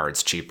those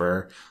cards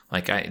cheaper.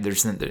 Like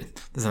there's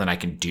nothing I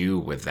can do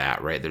with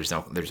that, right? There's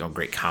no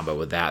great combo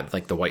with that.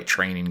 Like the white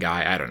training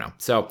guy, I don't know.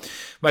 So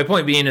my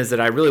point being is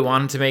that I really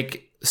wanted to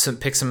make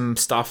pick some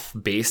stuff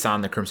based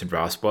on the Crimson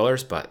Vow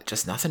spoilers, but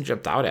just nothing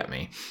jumped out at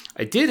me.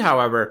 I did,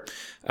 however,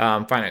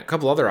 find a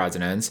couple other odds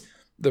and ends.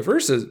 The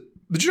first is,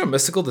 did you know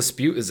Mystical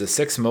Dispute is the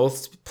 6th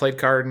most played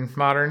card in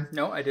Modern?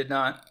 No, I did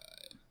not.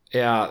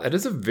 Yeah, that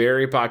is a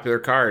very popular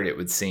card, it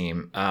would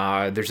seem.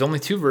 There's only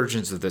 2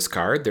 versions of this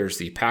card. There's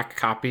the pack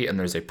copy and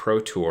there's a Pro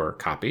Tour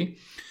copy.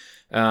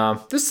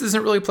 This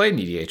isn't really played in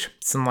EDH.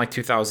 It's in like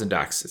 2,000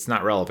 decks. It's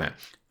not relevant.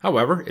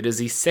 However, it is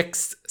the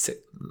sixth.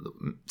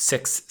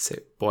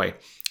 Boy,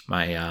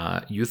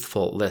 my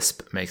youthful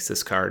lisp makes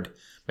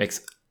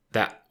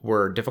that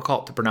word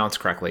difficult to pronounce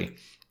correctly.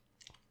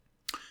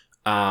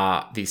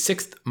 The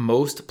 6th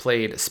most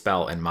played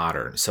spell in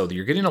Modern. So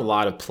you're getting a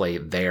lot of play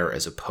there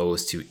as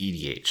opposed to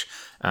EDH.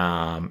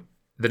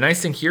 The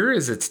nice thing here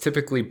is it's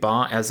typically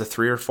bought as a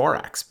 3 or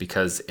 4X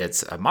because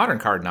it's a Modern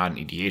card, not an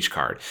EDH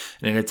card.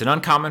 And it's an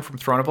uncommon from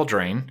Thronable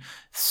Drain.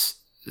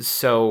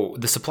 So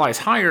the supply is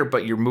higher,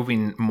 but you're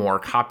moving more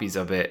copies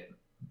of it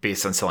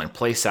based on selling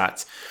play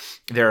sets.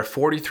 There are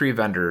 43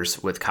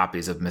 vendors with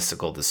copies of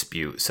Mystical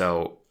Dispute.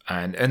 So,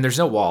 and there's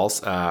no walls.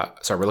 Sorry,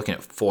 we're looking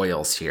at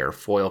foils here.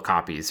 Foil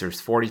copies. There's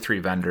 43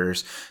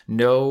 vendors,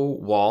 no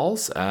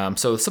walls.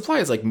 So the supply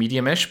is like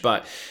medium-ish,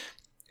 but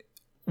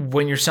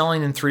when you're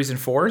selling in 3s and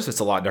 4s, it's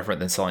a lot different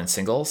than selling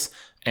singles.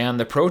 And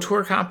the Pro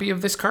Tour copy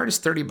of this card is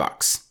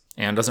 $30.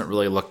 And doesn't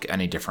really look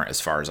any different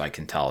as far as I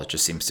can tell. It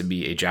just seems to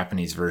be a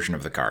Japanese version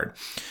of the card.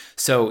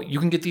 So you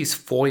can get these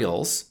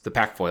foils, the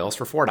pack foils,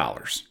 for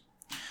 $4.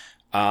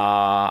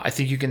 I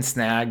think you can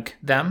snag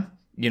them.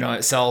 You know,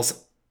 it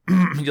sells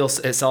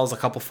it sells a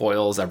couple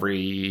foils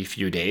every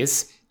few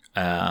days,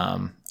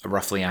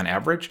 roughly on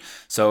average.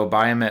 So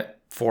buy them at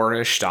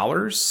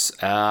 $4-ish,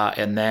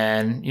 and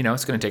then, you know,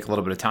 it's going to take a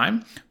little bit of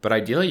time, but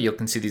ideally you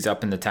can see these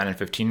up in the 10 and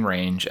 15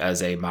 range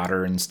as a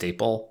Modern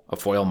staple, a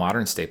foil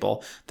Modern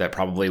staple that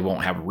probably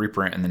won't have a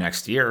reprint in the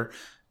next year,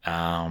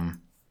 and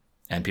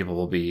people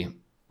will be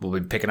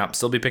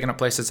still be picking up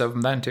places of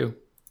them then too.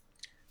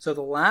 So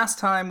the last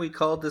time we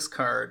called this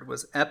card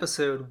was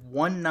episode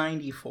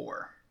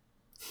 194.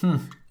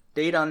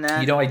 Date on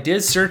that. You know, I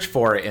did search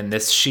for it in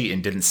this sheet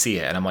and didn't see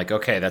it. And I'm like,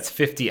 okay, that's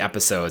 50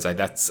 episodes.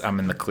 I'm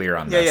in the clear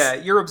on this. Yeah,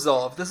 you're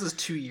absolved. This is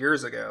 2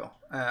 years ago.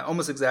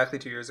 Almost exactly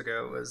 2 years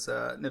ago. It was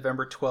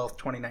November 12th,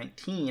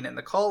 2019. And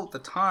the call at the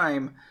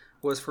time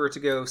was for it to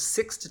go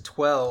 6 to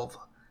 12.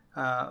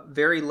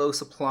 Very low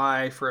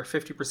supply for a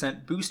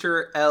 50%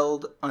 booster,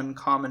 Eld,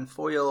 uncommon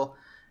foil,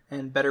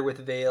 and better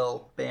with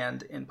Veil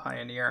banned in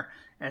Pioneer.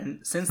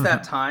 And since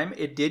that time,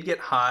 it did get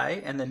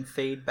high and then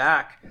fade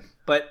back.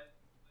 But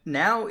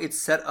now it's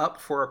set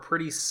up for a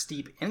pretty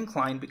steep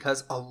incline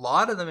because a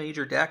lot of the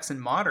major decks in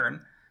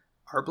Modern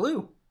are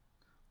blue.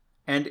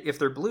 And if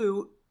they're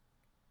blue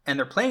and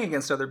they're playing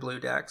against other blue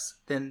decks,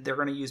 then they're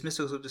going to use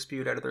Mystical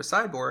Dispute out of their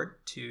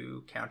sideboard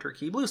to counter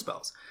key blue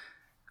spells.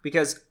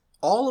 Because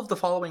all of the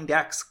following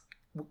decks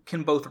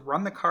can both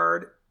run the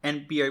card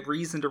and be a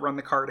reason to run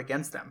the card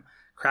against them.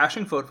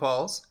 Crashing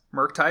Footfalls,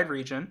 Murktide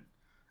Regent,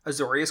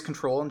 Azorius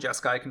Control and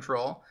Jeskai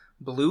Control,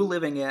 Blue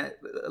Living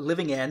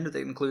End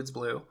that includes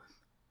blue,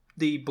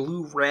 the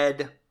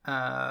blue-red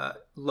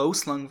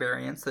low-slung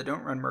variants that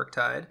don't run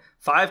Murktide,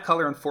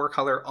 5-color and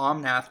 4-color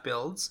Omnath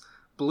builds,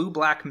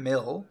 blue-black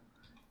Mill,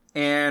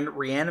 and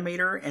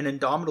Reanimator and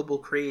Indomitable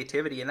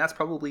Creativity, and that's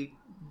probably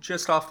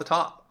just off the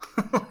top.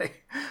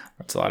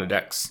 That's a lot of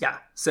decks. Yeah.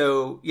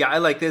 So, yeah, I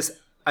like this.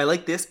 I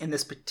like this in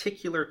this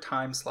particular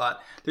time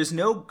slot. There's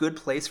no good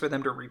place for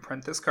them to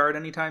reprint this card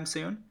anytime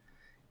soon.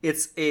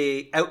 It's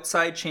a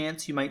outside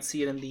chance you might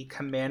see it in the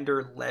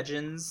Commander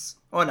Legends.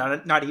 Oh,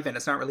 not even.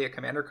 It's not really a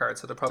Commander card,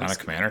 so they'll probably. It's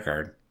not a Commander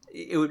card.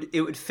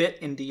 It would fit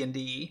in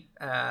D&D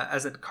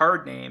as a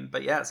card name,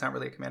 but yeah, it's not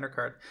really a Commander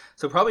card,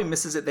 so probably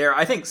misses it there.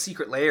 I think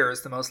Secret Lair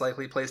is the most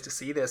likely place to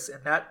see this,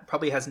 and that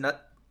probably has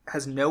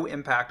no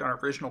impact on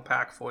original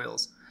pack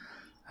foils.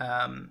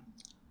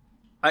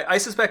 I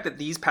suspect that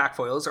these pack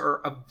foils are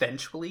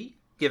eventually,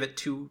 give it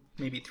 2,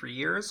 maybe 3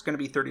 years, going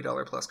to be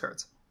 $30 plus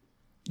cards.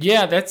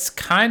 Yeah, that's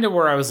kind of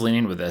where I was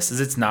leaning with this.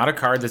 Is it's not a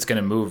card that's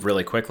going to move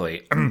really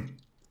quickly,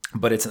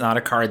 but it's not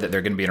a card that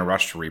they're going to be in a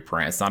rush to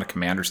reprint. It's not a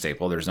Commander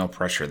staple. There's no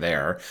pressure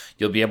there.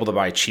 You'll be able to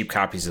buy cheap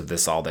copies of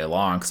this all day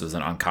long because it was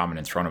an uncommon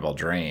in Thronable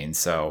Drain.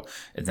 So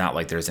it's not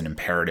like there's an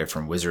imperative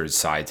from Wizards'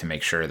 side to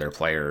make sure their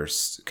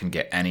players can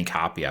get any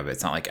copy of it.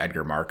 It's not like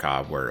Edgar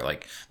Markov where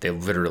like they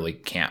literally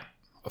can't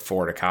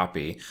afford a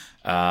copy.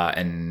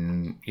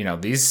 And, you know,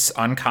 these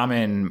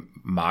uncommon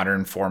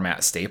Modern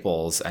format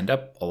staples end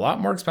up a lot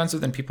more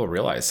expensive than people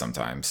realize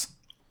sometimes.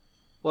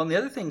 Well, and the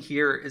other thing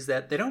here is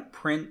that they don't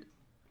print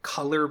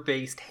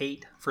color-based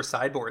hate for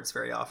sideboards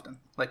very often,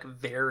 like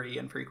very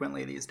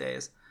infrequently these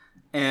days.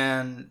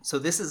 And so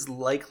this is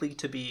likely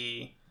to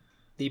be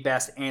the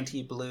best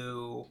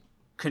anti-blue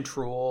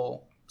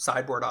control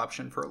sideboard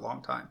option for a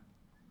long time.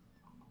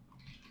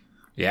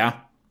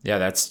 Yeah,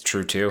 that's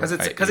true too. Because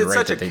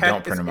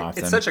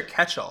it's such a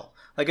catch-all.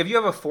 Like if you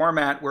have a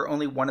format where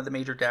only one of the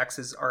major decks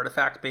is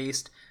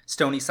artifact-based,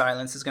 Stony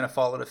Silence is going to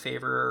fall out of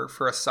favor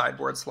for a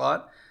sideboard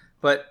slot.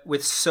 But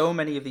with so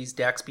many of these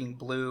decks being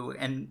blue,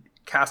 and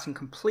casting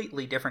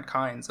completely different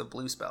kinds of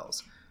blue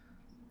spells.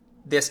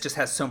 This just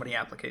has so many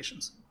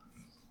applications.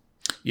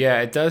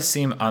 Yeah, it does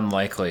seem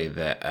unlikely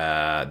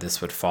that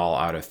this would fall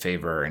out of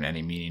favor in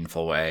any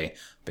meaningful way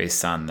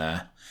based on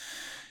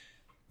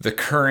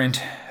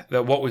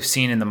what we've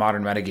seen in the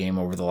modern metagame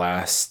over the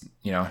last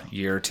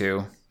year or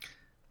two.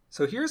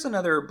 So here's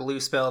another blue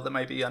spell that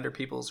might be under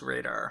people's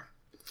radar.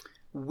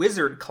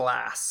 Wizard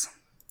class.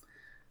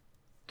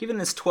 Given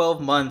this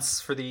 12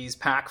 months for these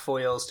pack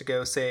foils to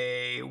go,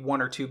 say, $1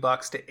 or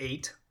 $2 to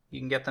 $8, you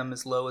can get them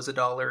as low as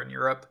 $1 in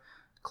Europe,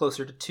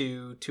 closer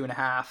to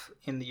 $2.50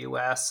 in the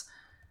US.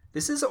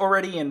 This is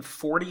already in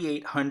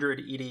 4,800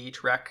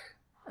 EDH rec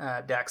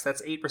decks.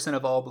 That's 8%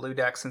 of all blue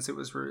decks since it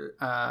was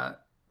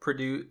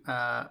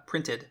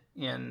printed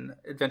in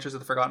Adventures of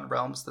the Forgotten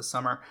Realms this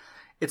summer.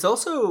 It's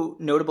also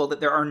notable that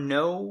there are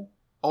no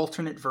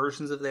alternate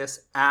versions of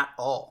this at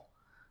all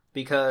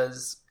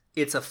because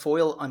it's a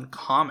foil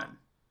uncommon.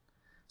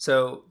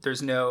 So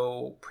there's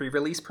no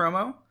pre-release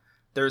promo,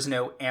 there's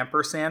no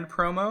ampersand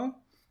promo,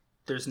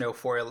 there's no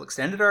foil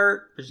extended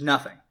art, there's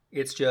nothing.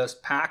 It's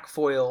just pack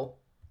foil,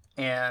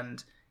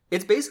 and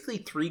it's basically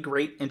 3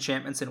 great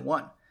enchantments in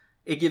one.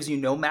 It gives you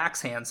no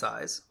max hand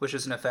size, which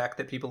is an effect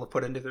that people have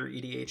put into their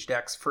EDH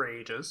decks for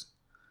ages,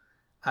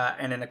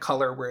 and in a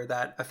color where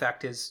that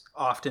effect is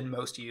often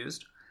most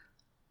used.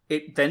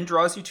 It then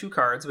draws you 2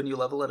 cards when you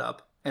level it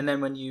up, and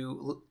then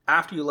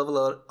after you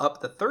level it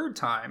up the 3rd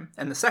time,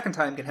 and the 2nd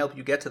time can help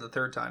you get to the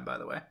 3rd time, by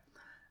the way,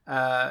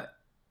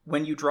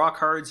 when you draw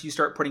cards, you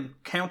start putting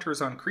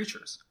counters on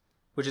creatures,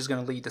 which is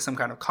going to lead to some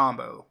kind of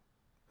combo,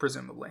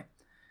 presumably.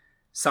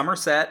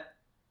 Somerset,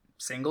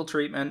 single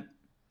treatment.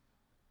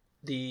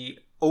 The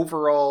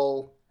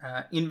overall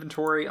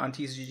inventory on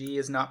TCG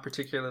is not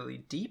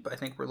particularly deep. I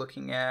think we're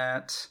looking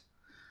at,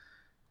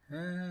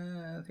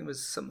 I think it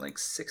was something like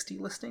 60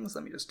 listings.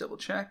 Let me just double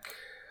check.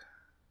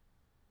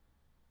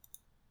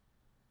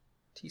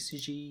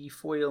 TCG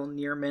foil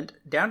near mint,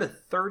 down to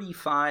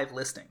 35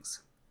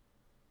 listings.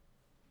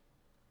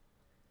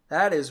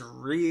 That is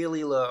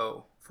really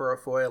low for a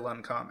foil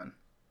uncommon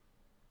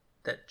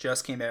that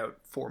just came out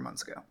 4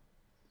 months ago.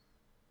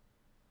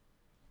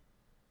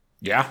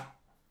 Yeah.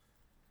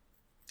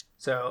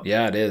 So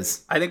yeah, it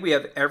is. I think we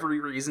have every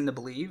reason to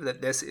believe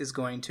that this is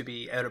going to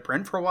be out of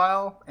print for a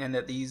while, and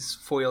that these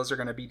foils are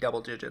going to be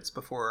double digits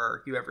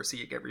before you ever see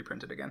it get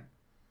reprinted again.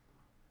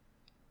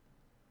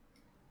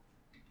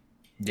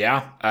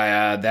 Yeah,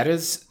 that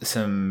is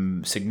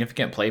some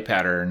significant play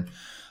pattern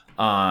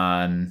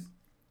on,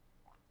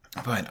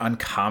 but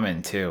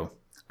uncommon too.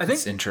 I think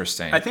it's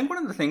interesting. I think one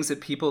of the things that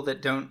people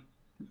that don't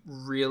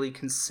really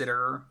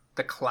consider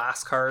the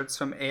class cards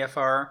from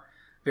AFR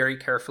very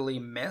carefully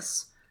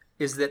miss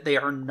is that they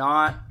are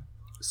not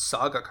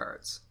saga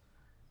cards.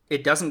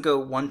 It doesn't go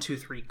 1, 2,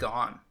 3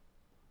 gone.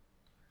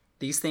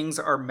 These things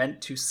are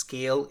meant to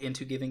scale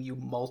into giving you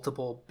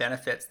multiple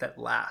benefits that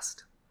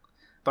last.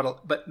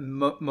 But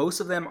most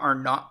of them are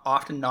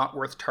often not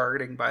worth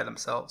targeting by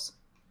themselves.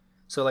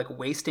 So like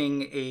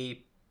wasting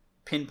a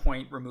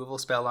pinpoint removal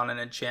spell on an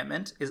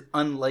enchantment is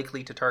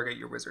unlikely to target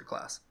your wizard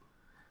class.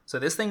 So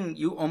this thing,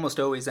 you almost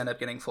always end up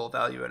getting full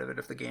value out of it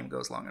if the game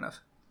goes long enough.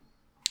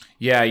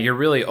 Yeah, you're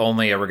really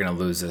only ever going to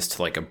lose this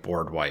to like a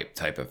board wipe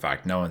type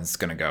effect. No one's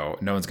going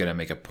to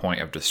make a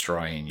point of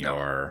destroying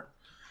your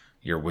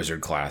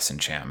wizard class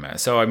enchantment.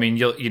 So I mean,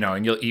 you'll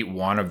eat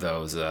one of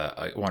those,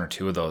 1 or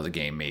 2 of those a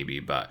game maybe,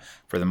 but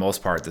for the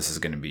most part, this is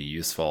going to be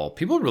useful.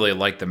 People really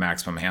like the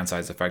maximum hand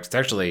size effect. It's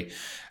actually,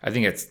 I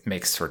think it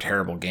makes for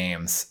terrible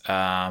games,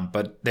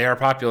 but they are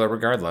popular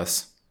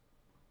regardless.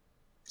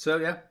 So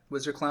yeah,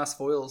 wizard class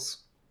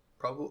foils,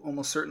 probably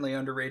almost certainly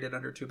underrated,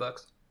 under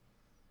 $2.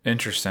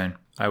 Interesting.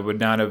 I would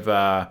not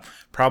have,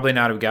 probably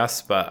not have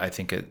guessed, but I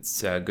think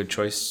it's a good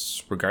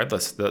choice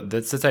regardless.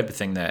 That's the type of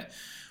thing that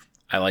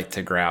I like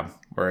to grab,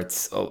 where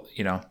it's,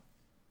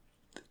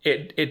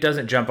 it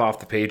doesn't jump off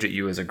the page at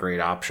you as a great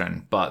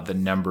option, but the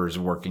numbers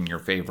work in your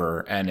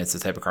favor, and it's the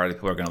type of card that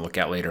people are going to look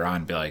at later on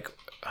and be like,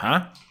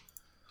 huh?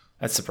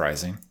 That's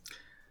surprising.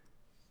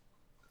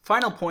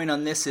 Final point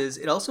on this is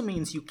it also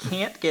means you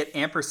can't get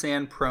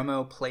ampersand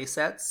promo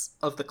playsets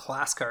of the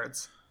class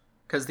cards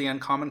because the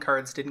uncommon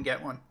cards didn't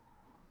get one.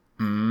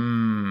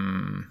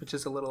 Which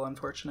is a little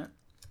unfortunate.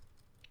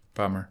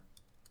 Bummer.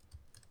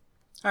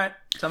 All right,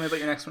 tell me about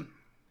your next one.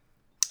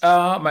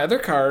 My other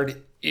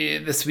card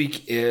this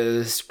week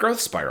is Growth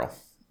Spiral,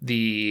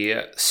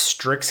 the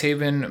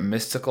Strixhaven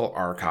Mystical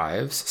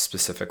Archives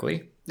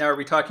specifically. Now, are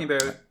we talking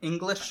about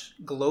English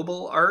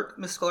global art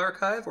Mystical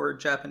Archive or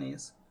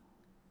Japanese?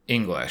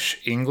 English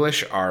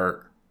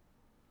art,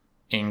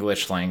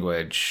 English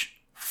language,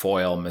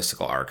 foil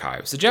Mystical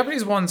Archives. The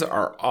Japanese ones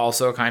are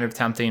also kind of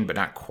tempting, but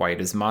not quite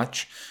as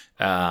much.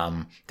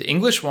 The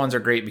English ones are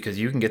great because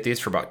you can get these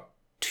for about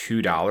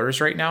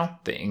 $2 right now,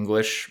 the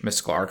English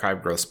Mystical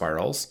Archive Growth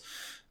Spirals.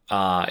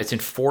 It's in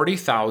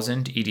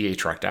 40,000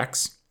 EDH rec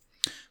decks,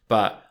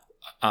 but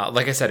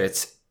like I said,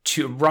 it's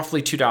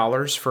roughly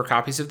 $2 for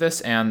copies of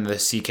this, and the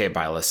CK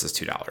buy list is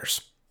 $2.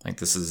 I think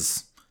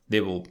they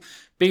will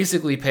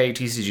basically pay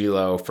TCG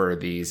low for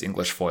these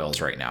English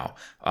foils right now.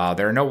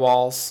 There are no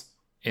walls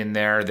in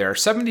there. There are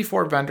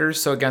 74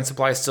 vendors, so again,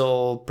 supply is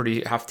still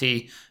pretty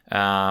hefty.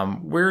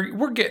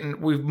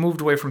 We've moved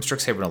away from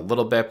Strixhaven a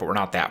little bit, but we're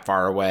not that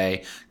far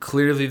away.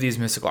 Clearly, these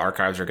Mystical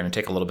Archives are going to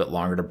take a little bit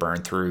longer to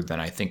burn through than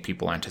I think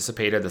people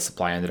anticipated. The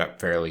supply ended up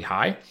fairly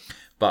high,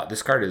 but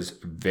this card is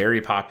very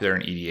popular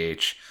in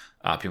EDH.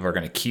 People are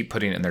going to keep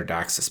putting it in their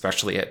decks,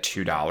 especially at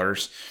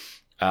 $2.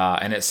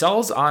 And it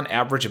sells on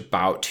average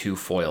about 2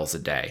 foils a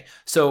day.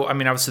 So, I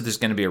mean, obviously there's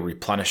going to be a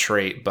replenish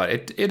rate, but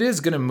it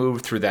is going to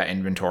move through that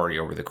inventory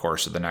over the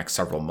course of the next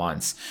several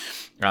months.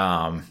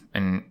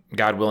 And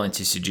God willing,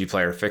 TCG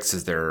Player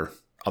fixes their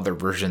other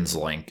versions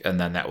link, and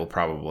then that will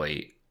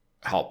probably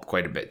help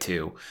quite a bit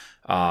too.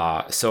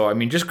 So, I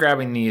mean, just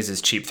grabbing these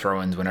as cheap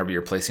throw-ins whenever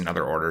you're placing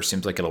other orders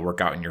seems like it'll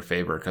work out in your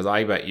favor, because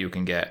I bet you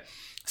can get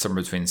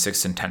somewhere between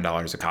 $6 and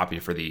 $10 a copy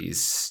for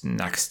these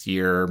next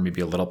year,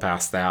 maybe a little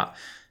past that.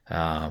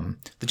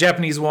 The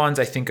Japanese ones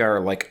I think are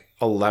like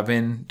 10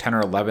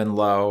 or 11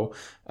 low.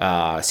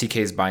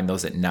 CK's buying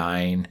those at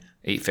 $9,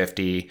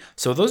 $8.50.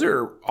 So those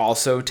are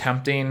also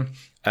tempting.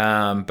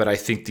 But I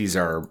think these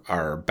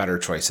are better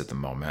choice at the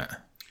moment.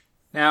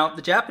 Now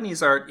the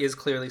Japanese art is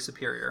clearly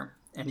superior,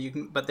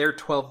 but they're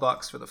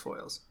 $12 for the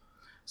foils.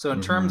 So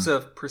in terms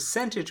of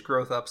percentage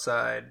growth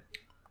upside,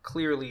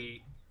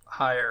 clearly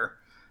higher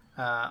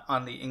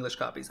on the English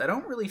copies. I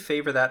don't really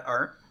favor that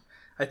art.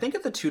 I think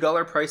at the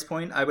 $2 price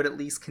point, I would at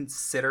least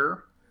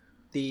consider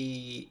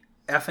the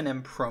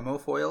F&M promo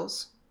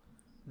foils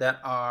that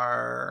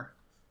are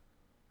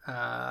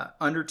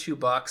under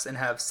 $2 and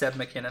have Seb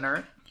McKinnon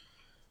art.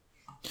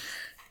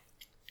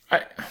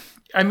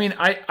 I mean,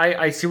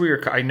 I see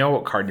where I know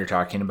what card you're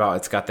talking about.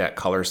 It's got that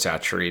color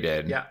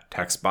saturated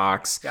text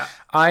box. Yeah.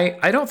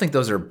 I don't think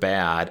those are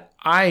bad.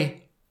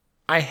 I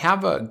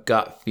have a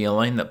gut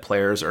feeling that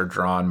players are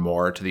drawn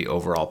more to the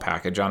overall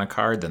package on a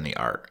card than the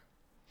art.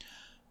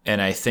 And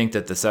I think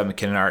that the Seb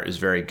McKinnon art is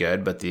very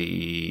good, but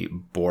the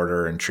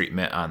border and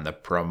treatment on the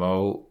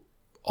promo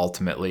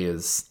ultimately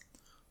is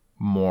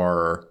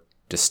more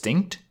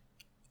distinct,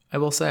 I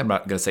will say. I'm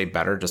not going to say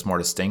better, just more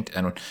distinct.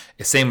 And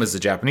same as the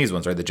Japanese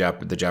ones, right? The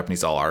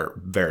Japanese all are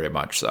very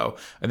much so.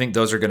 I think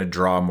those are going to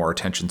draw more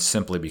attention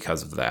simply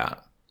because of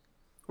that.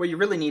 What you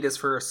really need is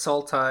for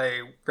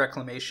Sultai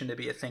Reclamation to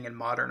be a thing in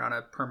Modern on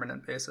a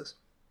permanent basis.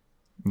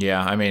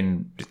 Yeah, I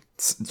mean, it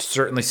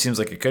certainly seems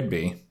like it could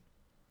be.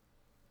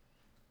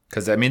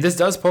 Because, I mean, this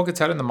does poke its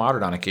head in the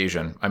Modern on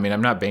occasion. I mean,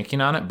 I'm not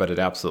banking on it, but it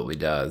absolutely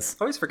does.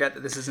 I always forget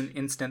that this is an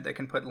instant that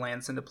can put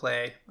lands into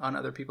play on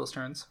other people's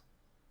turns.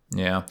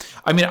 Yeah.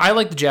 I mean, I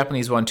like the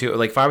Japanese one, too.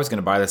 Like, if I was going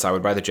to buy this, I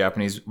would buy the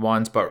Japanese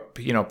ones. But,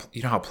 you know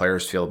how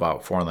players feel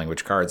about foreign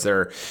language cards.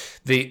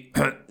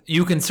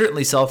 You can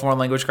certainly sell foreign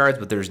language cards,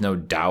 but there's no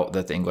doubt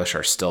that the English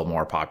are still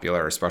more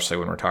popular, especially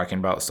when we're talking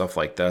about stuff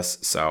like this.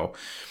 So,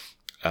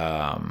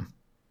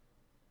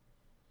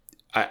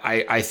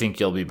 I think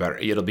you'll be better.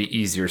 It'll be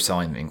easier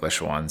selling the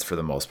English ones for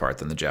the most part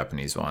than the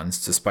Japanese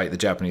ones, despite the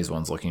Japanese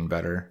ones looking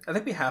better. I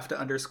think we have to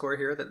underscore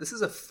here that this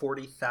is a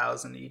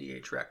 40,000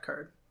 EDH rec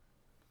card,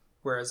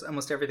 whereas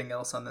almost everything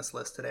else on this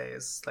list today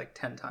is like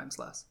 10 times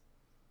less.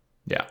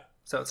 Yeah.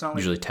 So it's not like,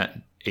 usually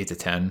 8 to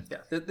 10. Yeah,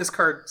 this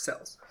card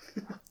sells.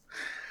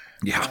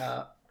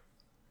 Yeah.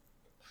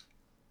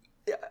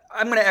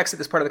 I'm going to exit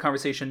this part of the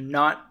conversation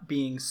not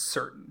being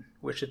certain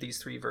which of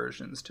these 3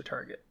 versions to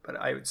target, but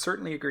I would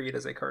certainly agree it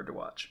is a card to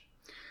watch.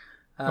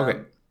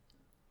 Okay.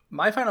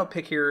 My final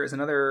pick here is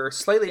another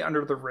slightly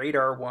under the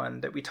radar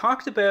one that we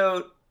talked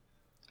about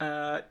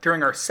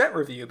during our set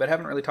review, but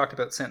haven't really talked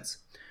about since.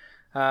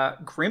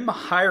 Grim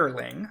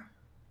Hireling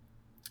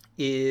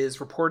is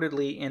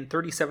reportedly in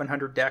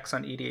 3,700 decks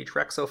on EDH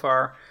Rec so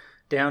far,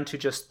 down to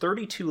just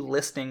 32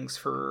 listings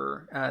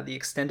for the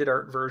extended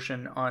art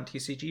version on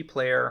TCG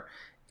Player,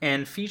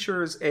 and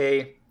features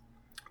a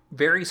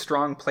very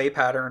strong play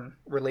pattern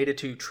related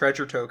to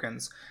treasure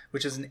tokens,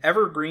 which is an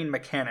evergreen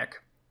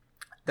mechanic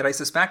that I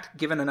suspect,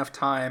 given enough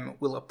time,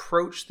 will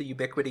approach the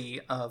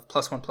ubiquity of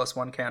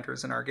 +1/+1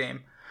 counters in our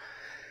game.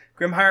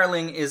 Grim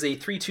Hireling is a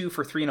 3/2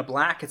 for 3 and a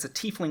black. It's a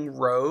tiefling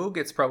rogue.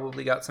 It's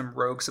probably got some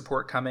rogue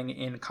support coming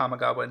in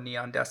Kamigawa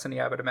Neon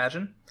Destiny, I would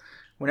imagine.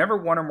 Whenever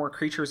one or more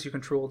creatures you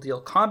control deal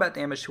combat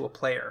damage to a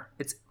player,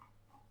 it's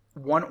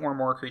 1 or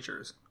more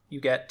creatures, you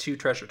get 2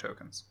 treasure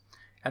tokens.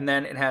 And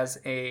then it has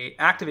a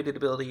activated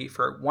ability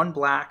for 1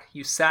 black,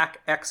 you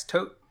sack X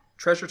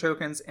treasure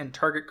tokens, and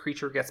target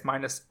creature gets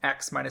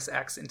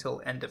 -X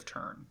until end of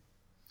turn.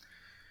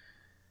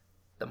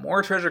 The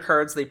more treasure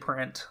cards they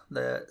print,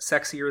 the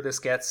sexier this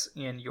gets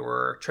in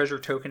your treasure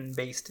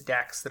token-based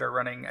decks that are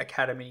running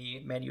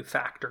Academy,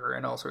 Manufactor,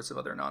 and all sorts of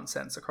other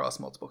nonsense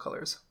across multiple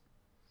colors.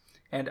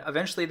 And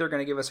eventually they're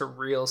going to give us a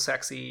real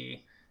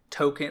sexy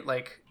token,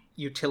 like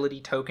utility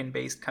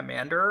token-based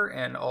commander,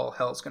 and all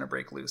hell's going to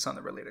break loose on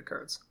the related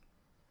cards.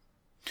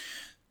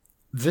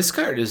 This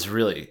card is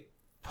really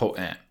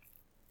potent.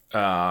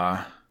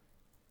 I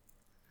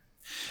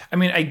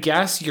mean, I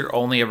guess you're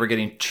only ever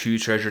getting 2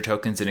 treasure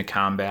tokens in a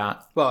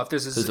combat. Well, if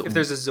there's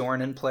a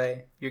Zorn in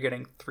play, you're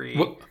getting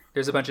 3.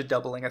 There's a bunch of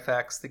doubling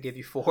effects that give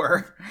you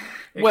 4.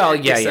 Well,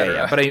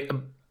 yeah.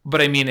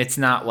 But I mean, it's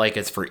not like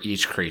it's for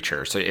each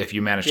creature. So if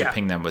you manage to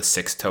ping them with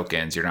 6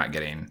 tokens, you're not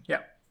getting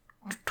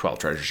 12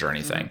 treasures or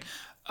anything.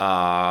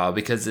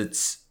 Because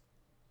it's...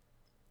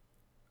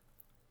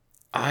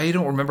 I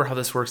don't remember how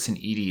this works in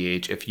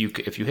EDH. If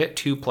you hit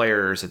 2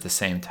 players at the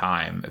same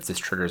time, if this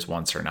triggers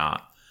once or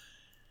not.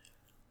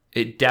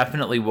 It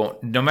definitely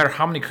won't. No matter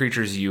how many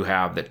creatures you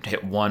have that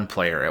hit 1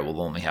 player, it will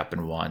only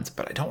happen once.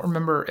 But I don't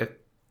remember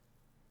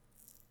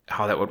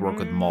how that would work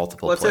with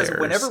multiple players. It says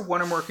whenever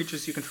 1 or more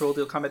creatures you control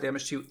deal combat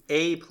damage to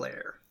a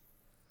player.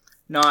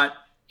 Not...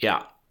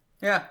 Yeah.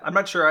 Yeah, I'm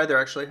not sure either,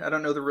 actually. I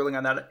don't know the ruling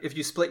on that. If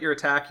you split your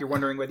attack, you're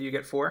wondering whether you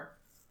get 4?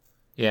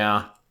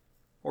 Yeah.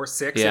 Or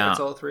 6 if it's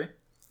all 3?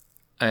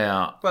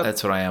 Yeah, well,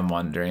 that's what I am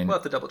wondering. We'll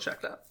have to double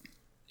check that.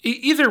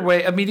 Either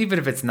way, I mean, even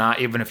if it's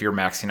not, even if you're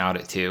maxing out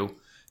at 2,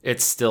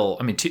 it's still,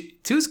 I mean,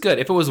 2's good.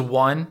 If it was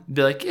 1,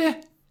 be like,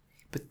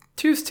 but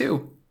 2's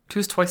 2.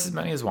 2's twice as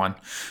many as 1.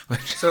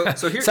 Which so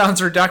here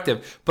sounds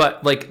reductive,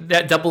 but like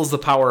that doubles the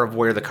power of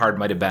where the card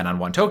might have been on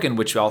 1 token,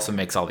 which also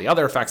makes all the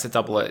other effects that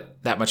double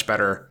it that much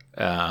better.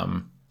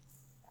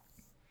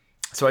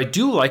 So I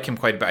do like him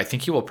quite a bit. I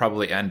think he will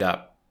probably end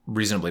up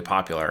reasonably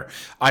popular.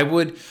 I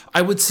would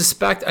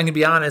suspect, I'm going to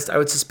be honest, I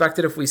would suspect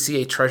that if we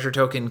see a treasure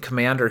token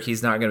commander,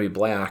 he's not going to be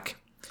black.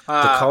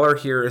 The color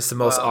here is the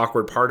most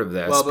awkward part of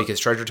this because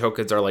treasure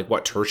tokens are like,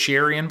 what,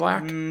 tertiary in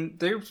black?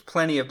 There's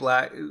plenty of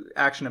black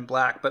action in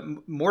black, but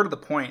more to the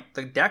point,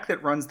 the deck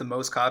that runs the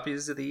most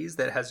copies of these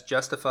that has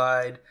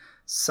justified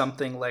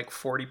something like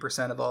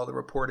 40% of all the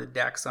reported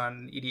decks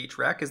on EDH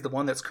Rec is the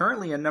one that's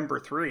currently in number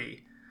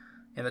 3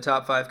 in the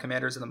top 5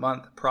 commanders of the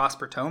month,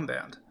 Prosper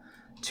Tomeband.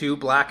 2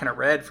 black and a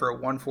red for a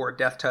 1/4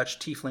 Death Touch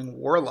Tiefling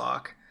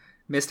Warlock.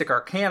 Mystic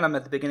Arcanum,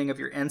 at the beginning of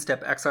your end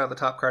step, exile the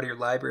top card of your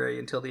library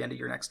until the end of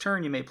your next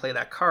turn. You may play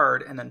that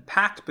card, and then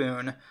Pact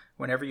Boon,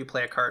 whenever you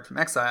play a card from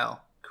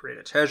exile, create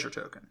a treasure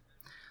token.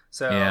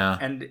 So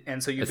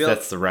and so you build...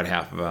 That's the red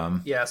half of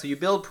them. Yeah, so you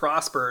build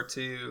Prosper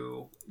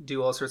to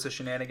do all sorts of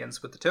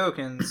shenanigans with the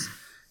tokens,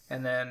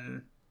 and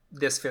then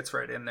this fits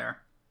right in there.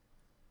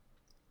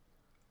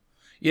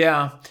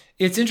 Yeah,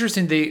 it's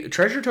interesting. The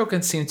treasure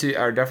tokens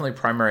are definitely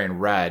primary in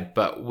red,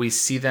 but we've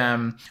seen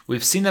them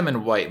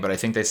in white, but I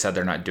think they said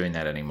they're not doing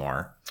that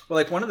anymore. Well,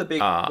 like one of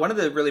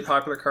the really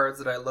popular cards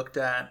that I looked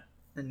at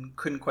and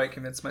couldn't quite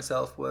convince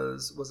myself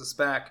was a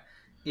spec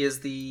is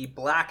the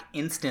black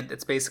instant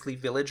that's basically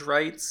village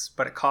rights,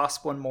 but it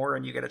costs 1 more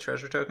and you get a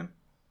treasure token.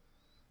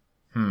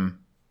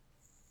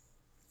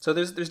 So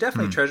there's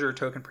definitely treasure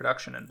token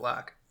production in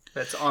black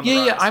that's on the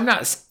rise. Yeah,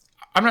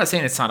 I'm not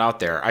saying it's not out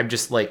there. I'm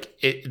just like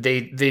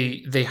they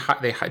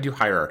do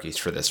hierarchies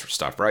for this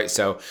stuff, right?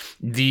 So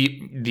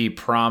the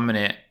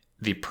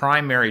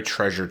primary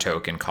treasure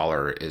token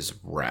color is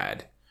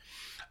red.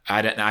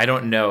 I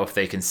don't know if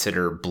they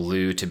consider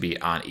blue to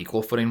be on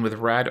equal footing with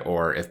red,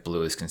 or if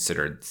blue is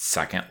considered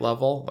second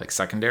level, like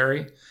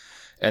secondary.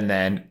 And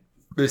then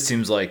it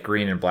seems like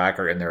green and black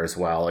are in there as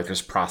well. Like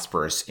there's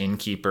Prosperous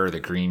Innkeeper, the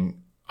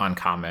green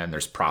uncommon.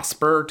 There's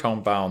Prosper,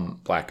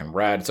 Tonebound, black and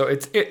red. So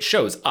it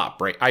shows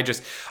up, right?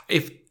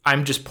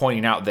 I'm just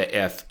pointing out that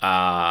if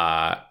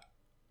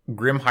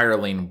Grim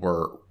Hireling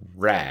were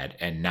red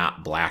and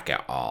not black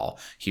at all,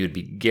 he would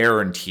be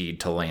guaranteed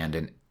to land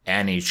in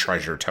any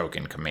treasure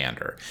token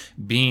commander.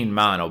 Being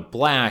mono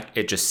black,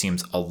 it just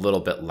seems a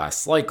little bit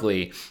less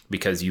likely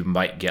because you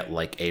might get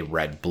like a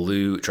red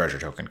blue treasure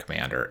token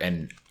commander.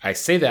 And I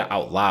say that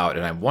out loud,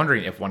 and I'm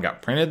wondering if one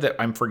got printed that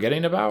I'm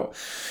forgetting about.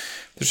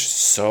 There's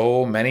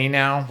so many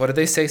now. What did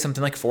they say?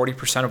 Something like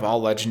 40% of all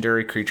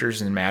legendary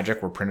creatures in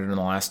Magic were printed in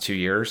the last 2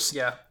 years.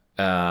 Yeah.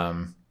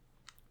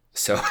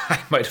 So I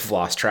might have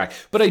lost track.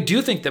 But I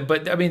do think that,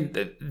 but I mean,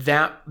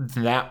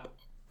 that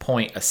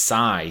point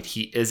aside,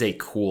 he is a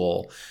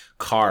cool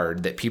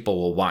card that people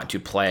will want to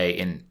play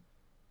in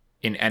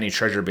any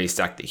treasure-based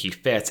deck that he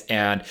fits.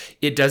 And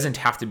it doesn't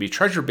have to be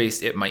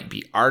treasure-based. It might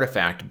be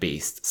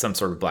artifact-based, some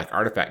sort of black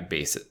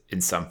artifact-based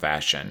in some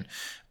fashion.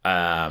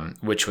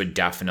 Which he would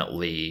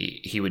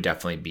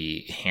definitely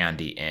be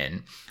handy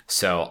in.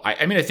 So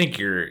I mean, I think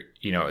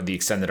the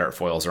extended art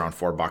foils around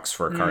 $4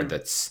 for a card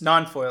that's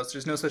non-foils.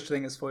 There's no such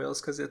thing as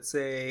foils because it's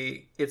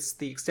the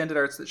extended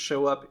arts that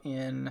show up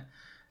in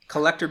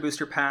collector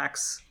booster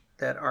packs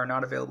that are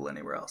not available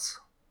anywhere else.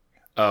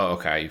 Oh,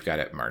 okay. You've got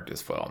it marked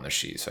as foil on the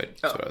sheet, so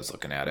that's what I was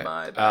looking at it.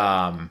 My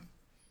bad.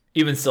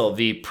 Even still,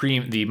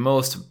 the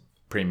most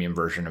premium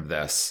version of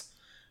this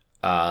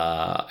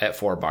at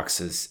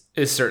 $4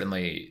 is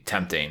certainly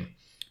tempting,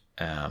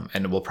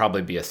 and it will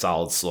probably be a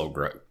solid slow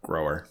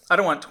grower. I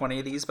don't want 20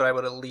 of these, but I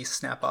would at least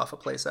snap off a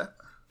playset.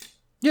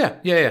 Yeah.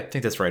 I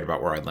think that's right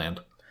about where I'd land.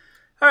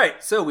 All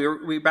right, so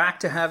we're back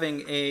to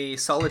having a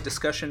solid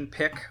discussion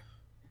pick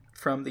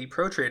from the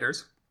Pro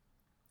Traders.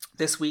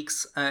 This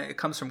week's it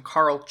comes from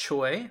Carl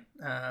Choi,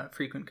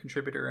 frequent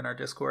contributor in our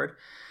Discord.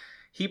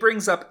 He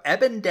brings up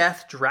Ebon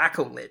Death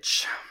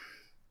Dracolich,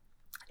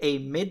 a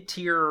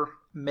mid-tier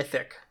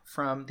mythic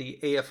from the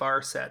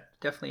AFR set.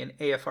 Definitely an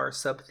AFR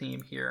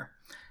sub-theme here.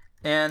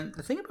 And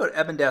the thing about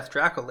Ebon Death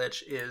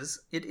Dracolich is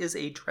it is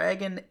a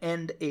dragon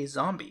and a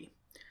zombie.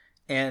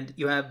 And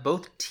you have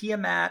both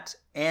Tiamat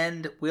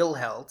and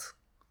Wilhelt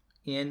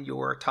in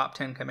your top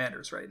 10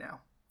 commanders right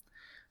now.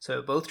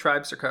 So both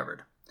tribes are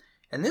covered.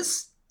 And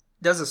this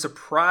does a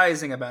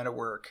surprising amount of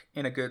work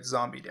in a good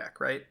zombie deck,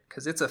 right?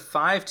 Because it's a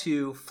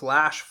 5/2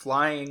 flash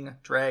flying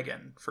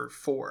dragon for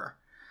 4.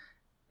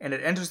 And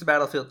it enters the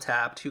battlefield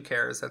tapped. Who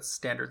cares? That's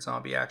standard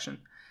zombie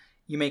action.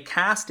 You may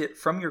cast it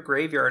from your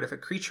graveyard if a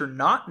creature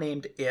not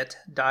named it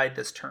died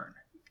this turn.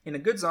 In a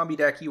good zombie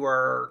deck, you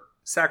are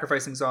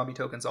sacrificing zombie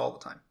tokens all the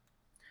time.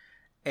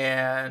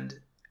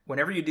 And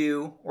whenever you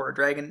do, or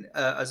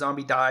a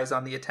zombie dies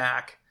on the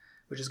attack,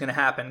 which is going to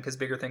happen because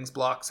bigger things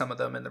block some of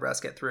them and the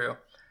rest get through,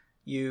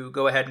 you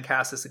go ahead and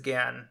cast this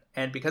again.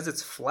 And because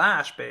it's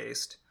flash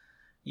based,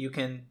 you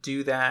can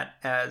do that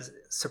as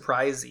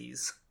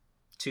surprises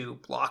to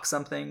block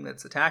something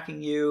that's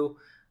attacking you.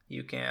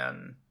 You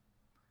can,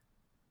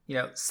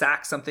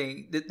 sack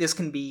something. This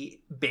can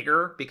be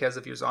bigger because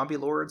of your zombie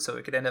lord, so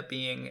it could end up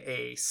being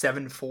a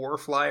 7/4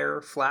 flyer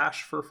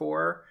flash for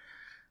 4.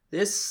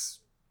 This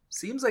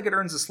seems like it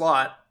earns a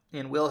slot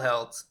in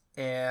Wilhelt,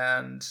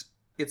 and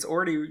it's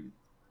already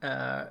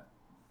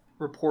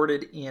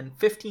reported in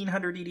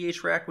 1500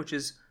 EDH rec, which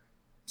is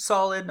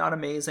solid, not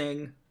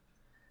amazing.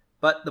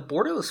 But the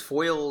borderless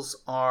foils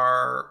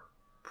are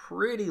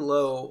pretty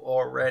low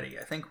already.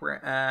 I think we're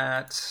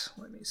at,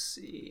 let me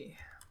see,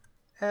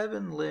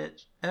 Ebon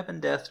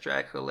Death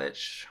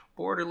Dracolich,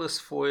 borderless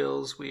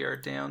foils, we are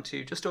down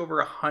to just over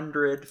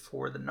 100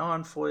 for the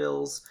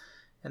non-foils.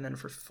 And then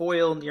for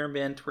foil near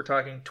mint, we're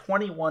talking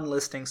 21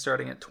 listings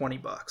starting at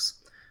 $20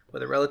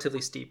 with a relatively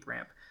steep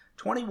ramp.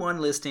 21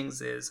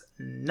 listings is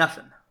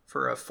nothing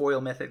for a foil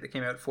mythic that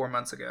came out 4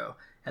 months ago.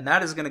 And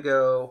that is going to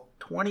go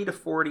 20 to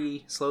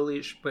 40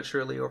 slowly but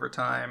surely over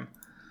time.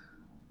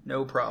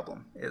 No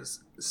problem,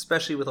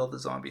 especially with all the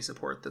zombie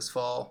support this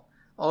fall.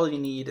 All you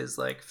need is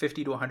like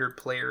 50 to 100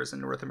 players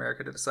in North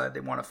America to decide they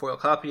want a foil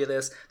copy of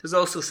this. There's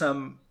also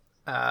some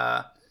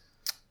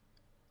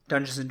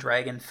Dungeons and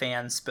Dragon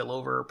fan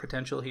spillover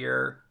potential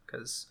here,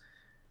 because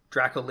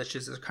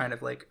Dracoliches is kind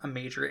of like a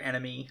major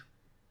enemy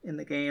in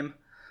the game.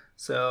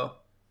 So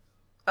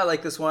I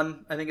like this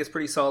one. I think it's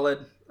pretty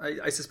solid.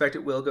 I suspect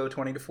it will go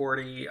 20 to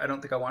 40. I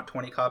don't think I want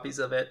 20 copies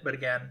of it, but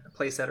again, a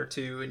playset or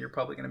two and you're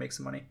probably going to make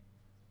some money.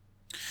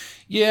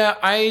 Yeah,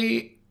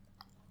 I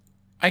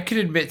could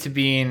admit to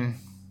being,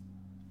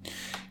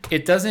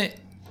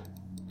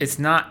 it's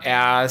not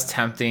as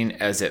tempting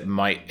as it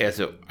might,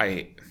 hold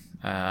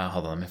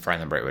on, let me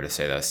find the right way to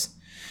say this.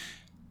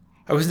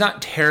 I was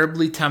not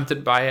terribly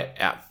tempted by it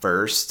at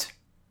first.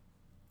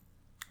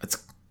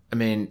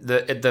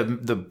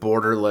 The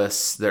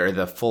borderless,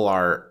 the full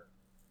art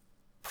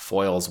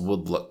foils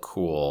would look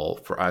cool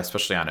for,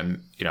 especially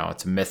on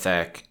it's a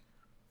mythic.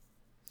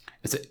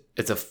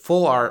 It's a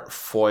full art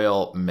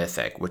foil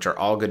mythic, which are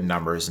all good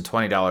numbers, and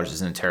 $20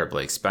 isn't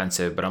terribly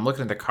expensive. But I'm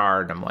looking at the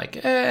card and I'm like,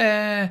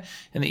 and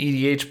the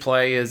EDH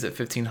play is at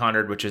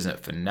 $1,500, which isn't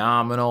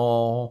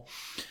phenomenal.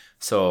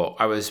 So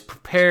I was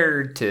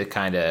prepared to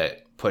kind of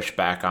push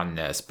back on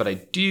this, but I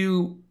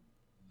do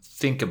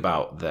think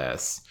about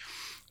this,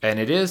 and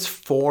it is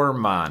 4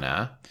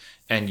 mana,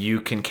 and you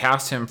can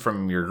cast him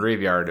from your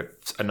graveyard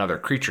if another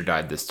creature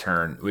died this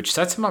turn, which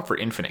sets him up for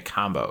infinite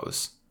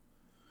combos.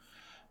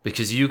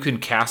 Because you can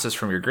cast this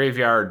from your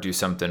graveyard,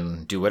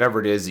 do whatever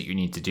it is that you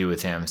need to do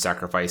with him,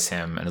 sacrifice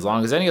him, and as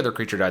long as any other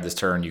creature died this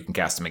turn, you can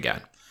cast him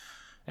again,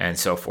 and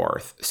so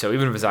forth. So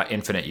even if it's not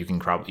infinite, you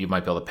might be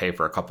able to pay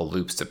for a couple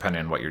loops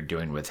depending on what you're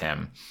doing with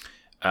him,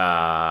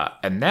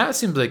 and that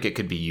seems like it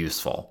could be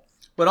useful.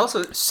 But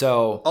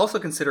also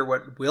consider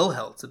what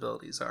Wilhelt's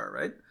abilities are,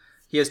 right?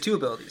 He has 2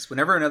 abilities.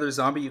 Whenever another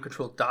zombie you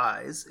control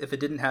dies, if it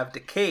didn't have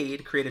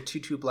Decayed, create a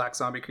 2/2 black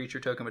zombie creature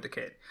token with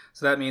Decayed.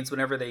 So that means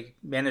whenever they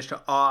manage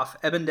to off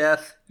Ebon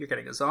Death, you're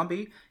getting a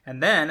zombie.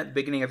 And then at the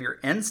beginning of your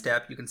end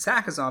step, you can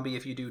sack a zombie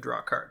if you do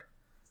draw a card.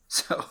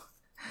 So,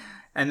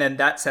 and then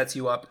that sets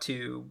you up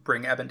to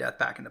bring Ebon Death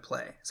back into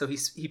play. So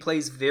he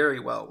plays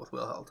very well with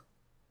Wilhelt.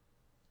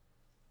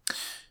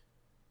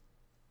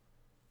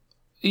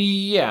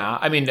 Yeah,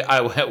 I mean,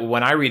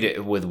 when I read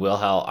it with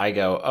Wilhelt, I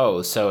go,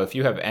 oh, so if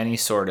you have any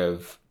sort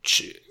of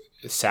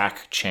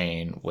sack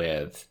chain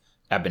with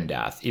Ebon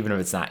Death, even if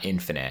it's not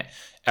infinite,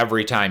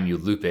 every time you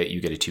loop it, you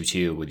get a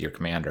 2/2 with your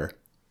commander.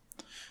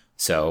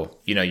 So,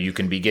 you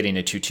can be getting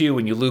a 2/2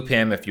 when you loop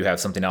him if you have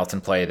something else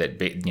in play that,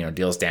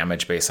 deals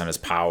damage based on his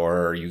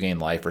power, or you gain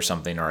life or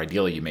something, or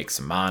ideally you make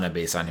some mana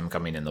based on him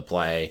coming into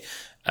play,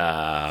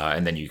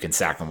 and then you can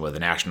sack him with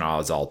an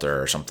Ashnod's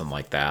Altar or something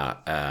like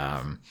that.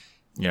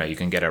 You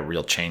can get a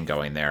real chain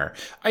going there.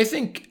 I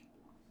think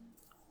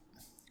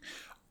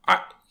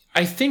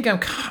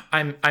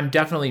I'm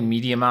definitely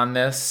medium on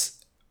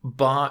this,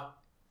 but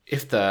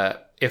if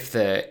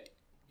the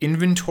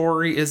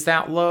inventory is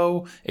that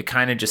low, it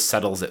kind of just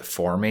settles it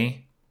for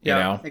me. You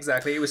know?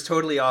 Exactly. It was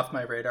totally off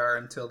my radar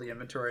until the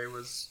inventory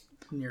was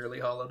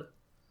nearly hollowed.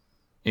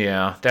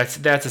 Yeah, that's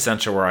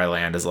essentially where I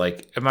land. Is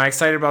like, am I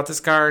excited about this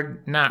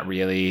card? Not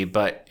really,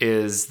 but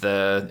is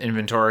the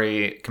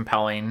inventory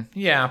compelling?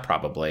 Yeah,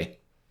 probably.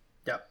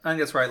 Yeah, I think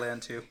that's where I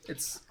land too.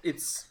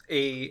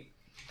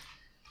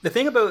 The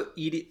thing about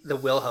the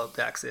Wilhelm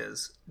decks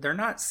is they're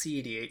not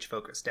CEDH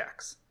focused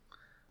decks.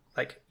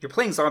 Like, you're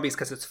playing zombies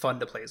because it's fun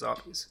to play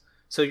zombies.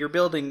 So you're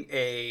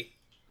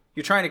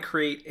trying to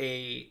create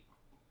a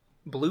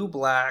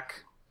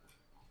blue-black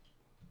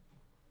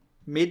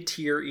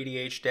mid-tier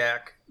EDH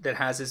deck that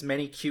has as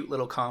many cute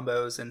little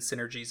combos and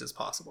synergies as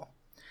possible.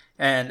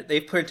 And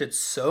they've printed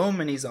so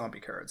many zombie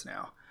cards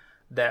now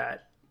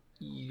that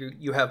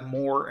you have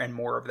more and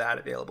more of that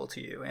available to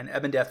you. And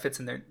Ebon Death fits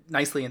in there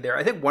nicely in there.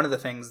 I think one of the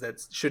things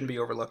that shouldn't be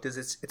overlooked is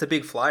it's a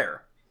big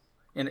flyer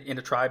in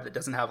a tribe that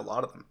doesn't have a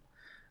lot of them.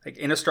 Like,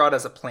 Innistrad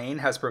as a plane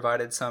has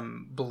provided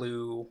some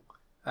blue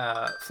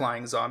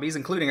flying zombies,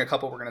 including a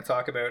couple we're going to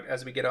talk about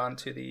as we get on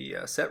to the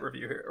set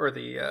review here, or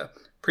the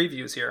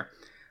previews here.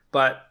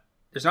 But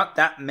there's not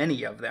that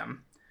many of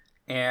them,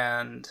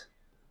 and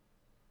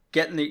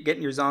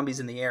getting your zombies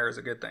in the air is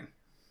a good thing.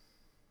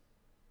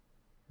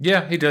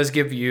 Yeah, he does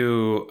give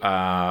you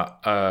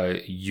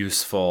a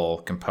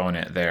useful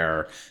component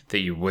there that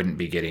you wouldn't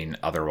be getting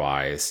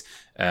otherwise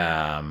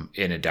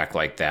in a deck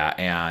like that.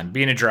 And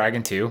being a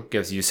dragon too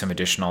gives you some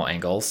additional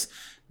angles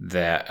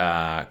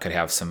that could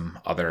have some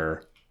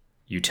other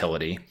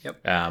utility.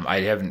 Yep.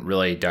 I haven't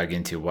really dug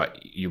into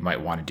what you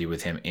might want to do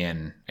with him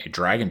in a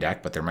dragon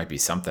deck, but there might be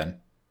something.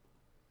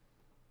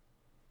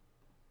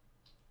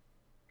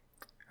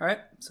 All right,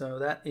 so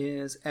that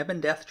is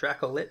Ebon Death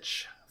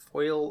Dracolich.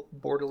 Foil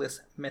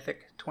borderless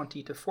mythic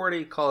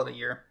 20-40, call it a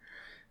year.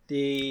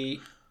 The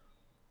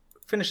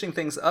finishing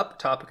things up,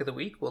 topic of the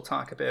week, we'll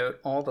talk about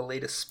all the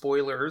latest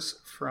spoilers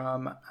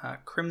from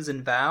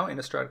Crimson Vow,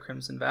 Innistrad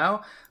Crimson Vow.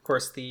 Of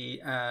course,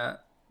 the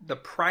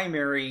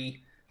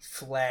primary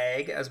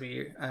flag, as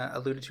we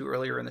alluded to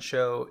earlier in the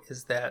show,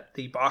 is that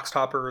the box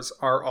toppers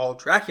are all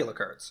Dracula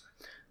cards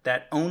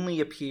that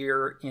only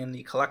appear in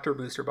the collector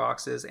booster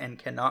boxes and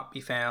cannot be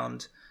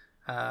found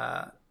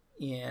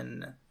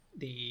in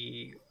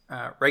the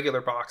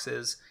regular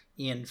boxes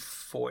in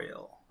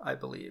foil. I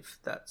believe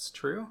that's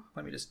true.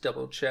 Let me just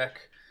double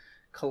check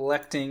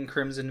collecting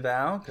Crimson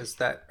Vow, because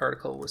that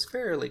article was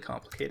fairly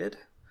complicated.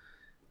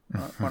 I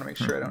want to make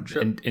sure I don't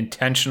trip.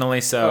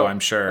 Intentionally so, I'm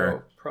sure.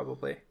 Oh,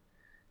 probably.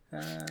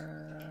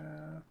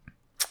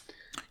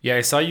 Yeah,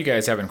 I saw you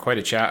guys having quite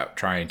a chat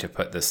trying to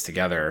put this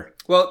together.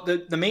 Well,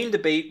 the main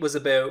debate was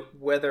about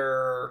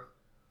whether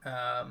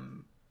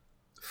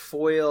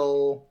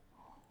foil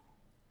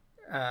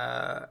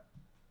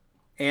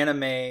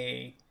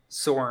anime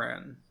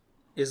Sorin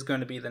is going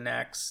to be the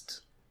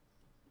next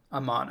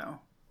Amano.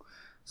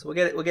 So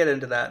we'll get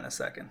into that in a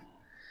second.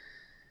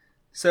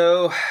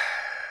 So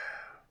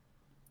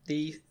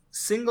the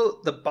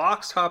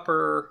box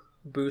topper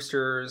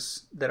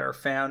boosters that are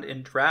found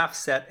in draft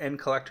set and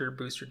collector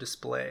booster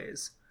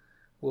displays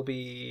will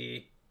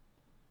be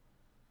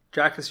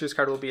this year's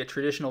card will be a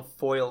traditional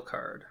foil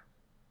card.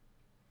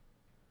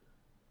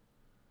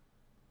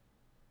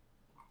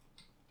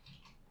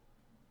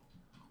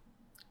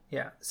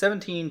 Yeah,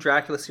 17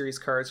 Dracula series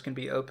cards can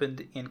be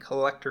opened in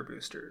collector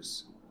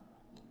boosters.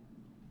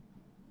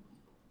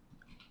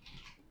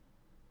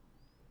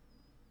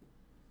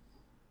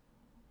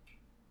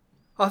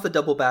 I'll have to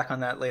double back on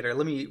that later.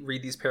 Let me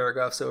read these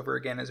paragraphs over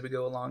again as we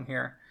go along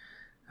here,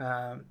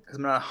 because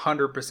I'm not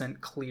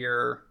 100%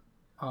 clear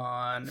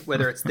on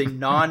whether it's the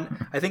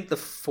I think the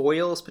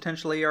foils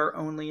potentially are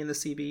only in the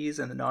CBs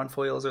and the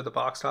non-foils are the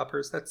box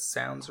toppers. That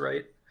sounds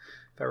right,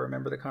 if I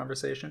remember the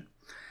conversation.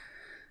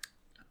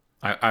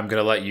 I'm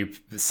going to let you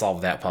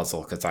solve that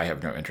puzzle because I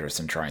have no interest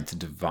in trying to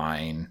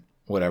divine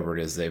whatever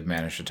it is they've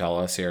managed to tell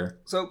us here.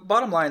 So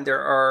bottom line,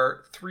 there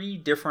are 3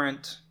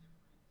 different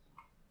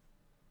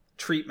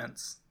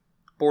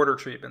border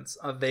treatments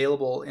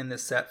available in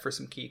this set for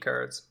some key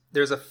cards.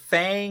 There's a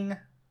Fang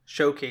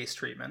showcase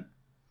treatment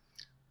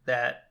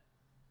that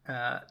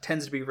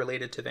tends to be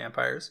related to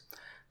vampires.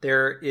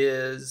 There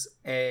is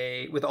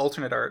with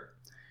alternate art,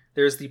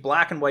 there's the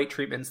black and white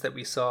treatments that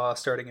we saw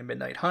starting in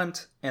Midnight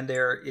Hunt, and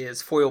there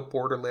is foil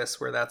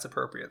borderless where that's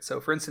appropriate. So,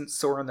 for instance,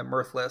 Sorin the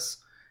Mirthless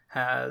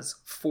has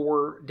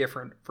 4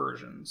 different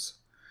versions.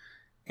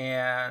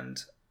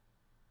 And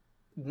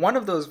one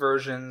of those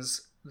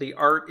versions, the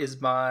art is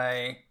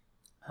by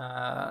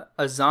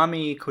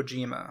Azami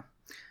Kojima,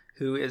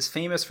 who is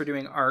famous for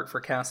doing art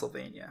for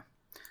Castlevania.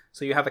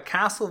 So you have a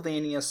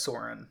Castlevania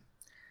Sorin.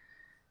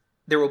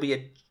 There will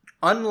be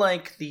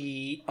unlike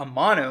the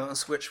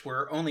Amanos, which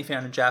were only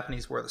found in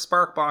Japanese War of the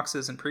Spark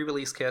boxes and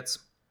pre-release kits,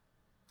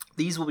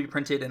 these will be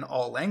printed in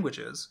all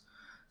languages.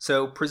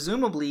 So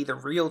presumably the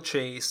real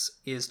chase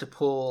is to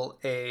pull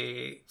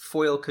a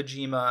foil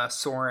Kojima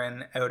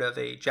Sorin out of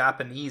a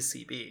Japanese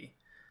CB,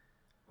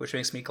 which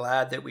makes me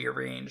glad that we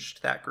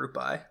arranged that group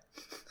buy.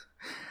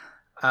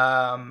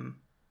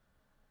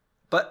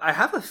 But I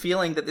have a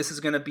feeling that this is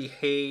going to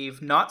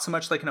behave not so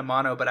much like an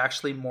Amano, but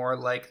actually more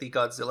like the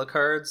Godzilla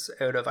cards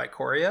out of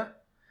Ikoria,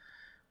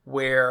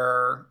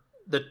 where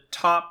the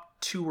top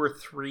 2 or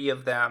 3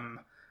 of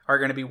them are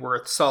going to be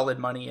worth solid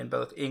money in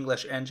both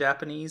English and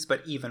Japanese,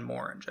 but even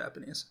more in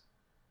Japanese.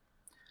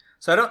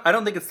 So I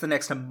don't think it's the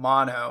next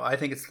Amano. I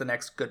think it's the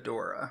next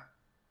Ghidorah,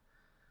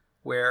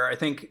 where I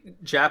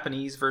think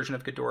Japanese version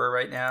of Ghidorah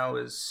right now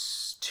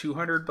is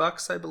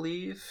 $200, I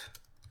believe,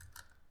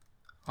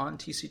 on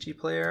TCG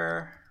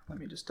Player. Let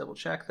me just double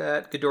check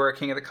that. Ghidorah,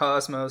 King of the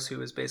Cosmos,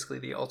 who is basically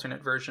the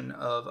alternate version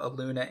of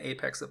Aluna,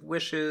 Apex of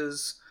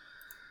Wishes.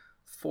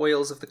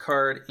 Foils of the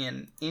card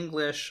in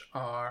English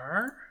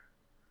are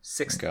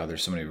Oh God,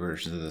 there's so many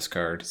versions of this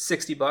card.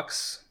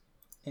 $60,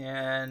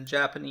 and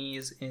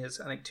Japanese is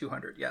I think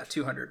 200. Yeah,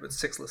 200 with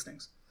 6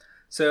 listings.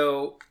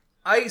 So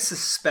I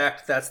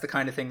suspect that's the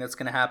kind of thing that's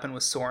going to happen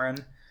with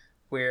Sorin,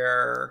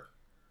 where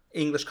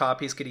English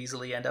copies could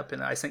easily end up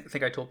in, I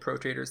think I told pro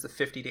traders the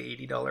 $50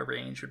 to $80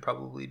 range would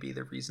probably be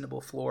the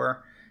reasonable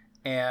floor,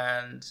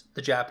 and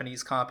the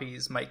Japanese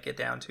copies might get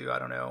down to, I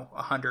don't know,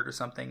 100 or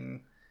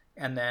something,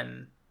 and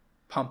then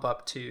pump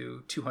up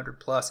to 200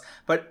 plus.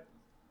 But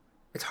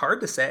it's hard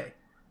to say.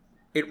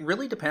 It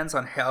really depends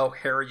on how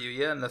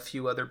Harayuya and the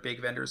few other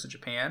big vendors in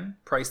Japan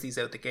price these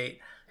out the gate.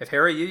 If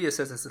Harayuya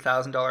says it's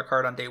 $1,000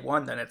 card on day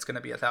one, then it's going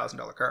to be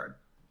 $1,000 card.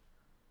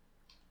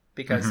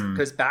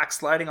 Because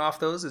backsliding off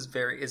those is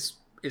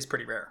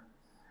pretty rare.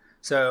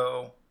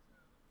 So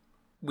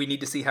we need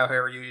to see how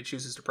Harayuya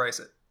chooses to price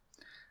it.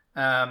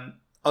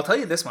 I'll tell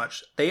you this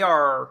much. They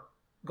are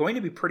going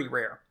to be pretty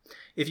rare.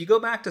 If you go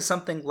back to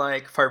something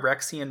like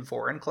Phyrexian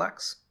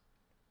Vorinclex,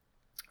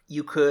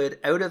 you could,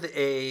 out of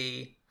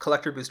a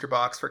collector booster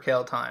box for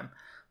Kale Time,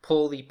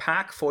 pull the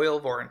pack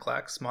foil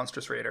Vorinclex,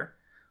 Monstrous Raider,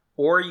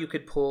 or you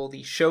could pull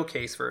the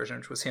showcase version,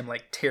 which was him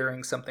like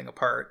tearing something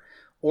apart,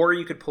 or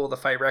you could pull the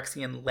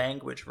Phyrexian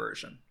language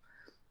version.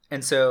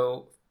 And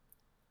so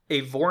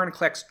a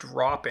Vorinclex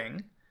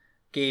dropping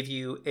gave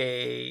you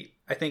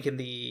I think in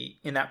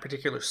that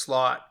particular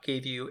slot,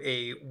 gave you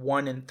a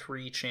 1 in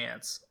 3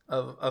 chance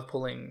of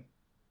pulling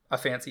the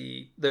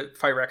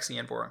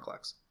Phyrexian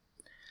Vorinclex.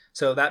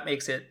 So that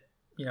makes it,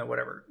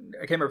 whatever.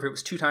 I can't remember if it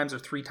was 2 times or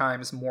 3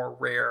 times more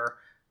rare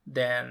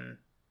than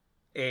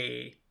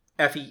a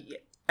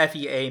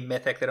FEA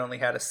mythic that only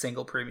had a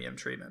single premium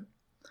treatment.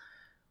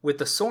 With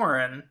the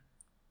Sorin,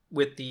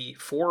 with the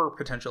 4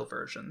 potential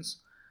versions,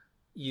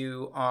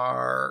 you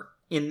are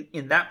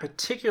in that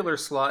particular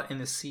slot in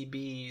the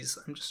CBs.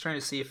 I'm just trying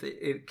to see if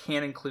it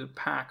can include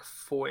pack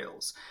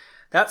foils.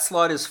 That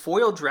slot is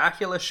foil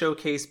Dracula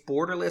Showcase,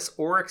 borderless,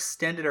 or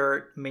extended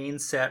art, main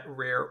set,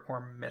 rare,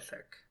 or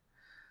mythic.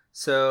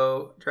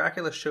 So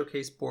Dracula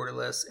Showcase,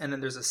 borderless, and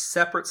then there's a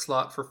separate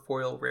slot for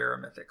foil, rare, or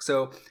mythic.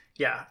 So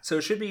yeah, so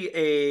it should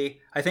be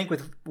I think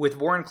with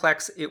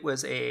Vorinclex it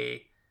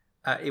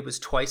was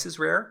twice as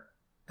rare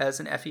as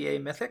an FEA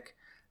mythic,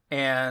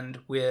 and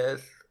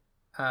with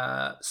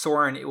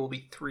Sorin it will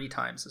be 3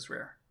 times as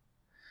rare.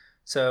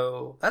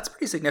 So that's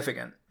pretty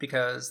significant,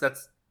 because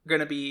that's going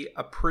to be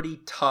a pretty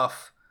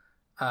tough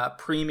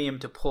premium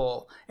to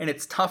pull, and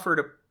it's tougher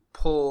to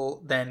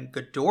pull than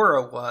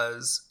Ghidorah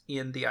was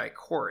in the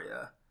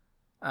Ikoria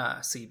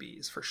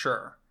CBs for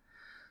sure.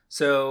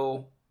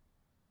 So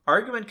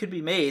argument could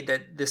be made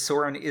that this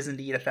Sorin is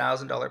indeed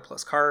 $1,000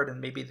 plus card,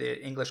 and maybe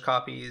the English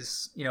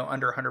copies,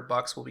 under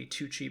 $100 will be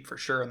too cheap for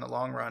sure in the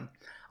long run.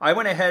 I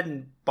went ahead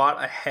and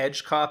bought a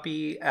hedge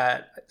copy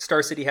at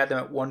Star City, had them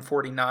at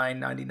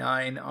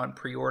 $149.99 on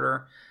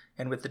pre-order,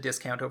 and with the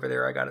discount over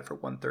there, I got it for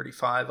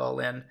 $135 all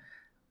in.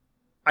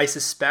 I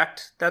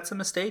suspect that's a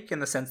mistake in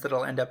the sense that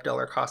it'll end up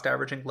dollar cost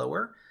averaging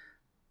lower.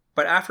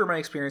 But after my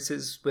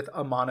experiences with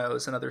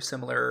Amanos and other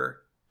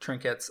similar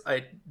trinkets,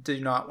 I do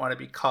not want to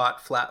be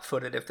caught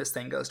flat-footed if this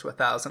thing goes to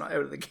 1,000 out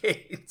of the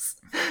gates.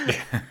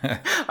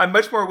 I'm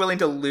much more willing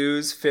to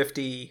lose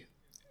 50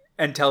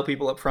 and tell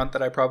people up front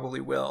that I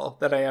probably will,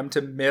 than I am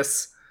to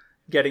miss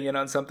getting in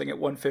on something at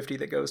 150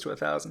 that goes to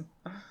 1,000.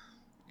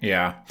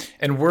 Yeah.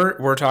 And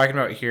we're talking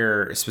about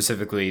here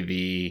specifically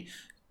the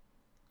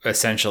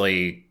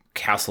essentially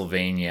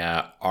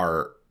Castlevania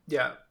art,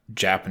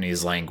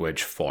 Japanese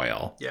language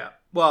foil. Yeah.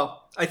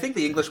 Well, I think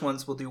the English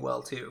ones will do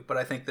well too, but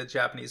I think the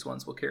Japanese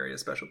ones will carry a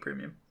special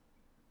premium.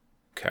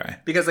 Okay.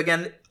 Because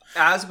again,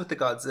 as with the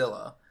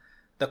Godzilla,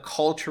 the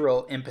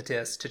cultural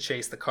impetus to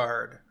chase the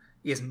card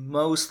is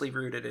mostly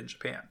rooted in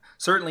Japan.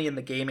 Certainly in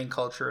the gaming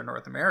culture in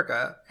North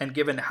America, and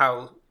given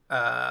how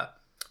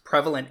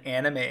prevalent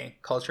anime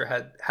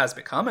culture has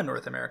become in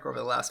North America over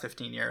the last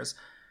 15 years,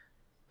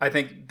 I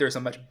think there's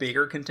a much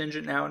bigger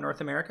contingent now in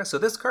North America. So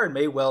this card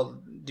may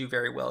well do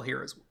very well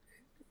here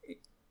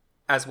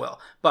as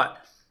well. But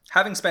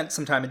having spent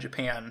some time in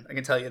Japan, I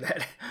can tell you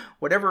that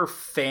whatever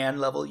fan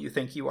level you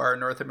think you are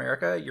in North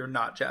America, you're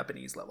not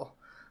Japanese level.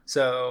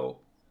 So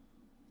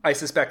I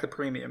suspect the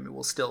premium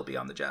will still be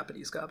on the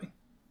Japanese copy.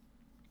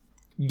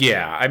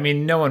 Yeah, I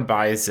mean, no one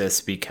buys this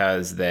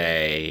because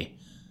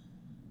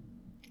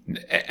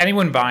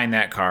anyone buying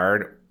that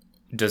card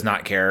does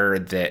not care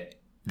that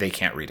they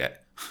can't read it.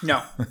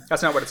 No,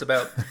 that's not what it's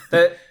about.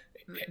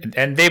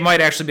 And they might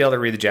actually be able to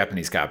read the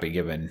Japanese copy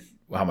given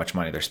how much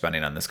money they're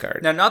spending on this card.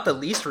 Now, not the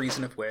least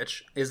reason of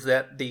which is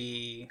that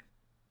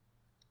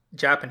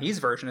Japanese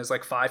version is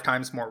like 5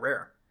 times more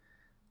rare.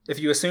 If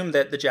you assume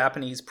that the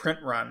Japanese print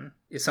run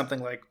is something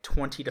like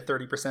 20 to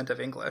 30% of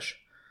English,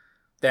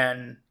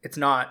 then it's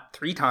not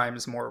 3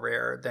 times more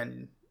rare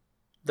than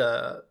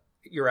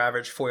your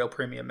average foil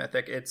premium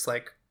mythic. It's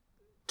like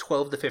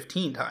 12 to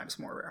 15 times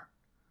more rare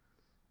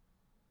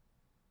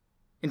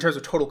in terms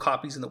of total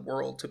copies in the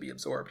world to be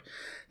absorbed.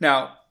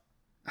 Now,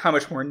 how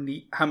much more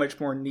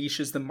niche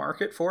is the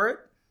market for it?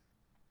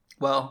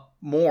 Well,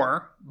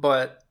 more,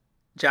 but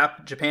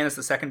Japan is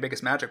the second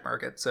biggest Magic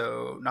market,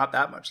 so not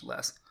that much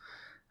less.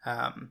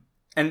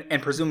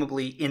 And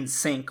presumably in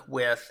sync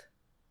with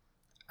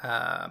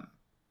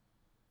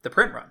the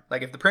print run.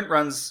 Like if the print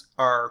runs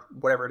are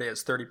whatever it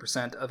is,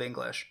 30% of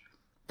English,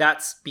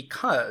 that's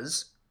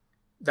because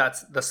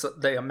that's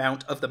the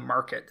amount of the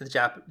market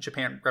that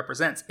Japan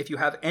represents. If you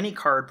have any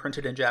card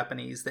printed in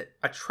Japanese that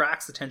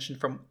attracts attention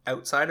from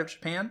outside of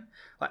Japan,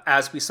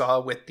 as we saw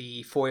with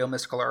the foil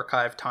Mystical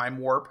Archive Time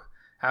Warp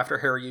after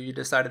Haruyu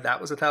decided that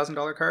was a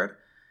 $1,000 card,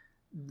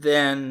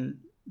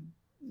 then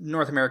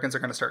North Americans are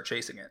going to start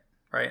chasing it,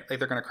 right? Like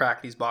they're going to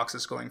crack these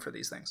boxes going for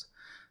these things.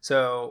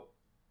 So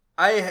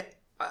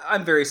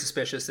I'm very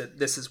suspicious that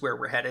this is where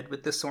we're headed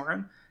with this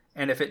Sorin.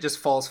 And if it just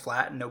falls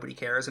flat and nobody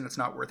cares and it's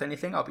not worth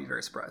anything, I'll be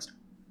very surprised.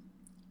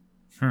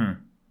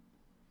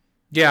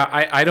 Yeah,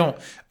 I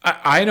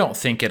don't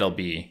think it'll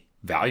be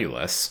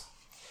valueless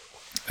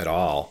at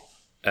all.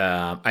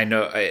 I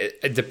know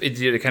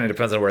it kind of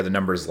depends on where the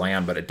numbers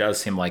land, but it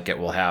does seem like it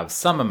will have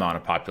some amount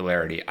of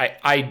popularity.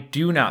 I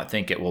do not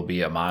think it will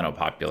be a mono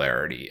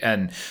popularity.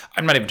 And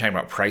I'm not even talking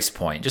about price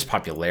point, just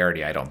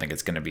popularity. I don't think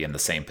it's going to be in the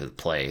same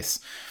place.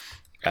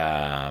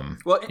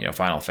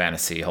 Final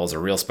Fantasy holds a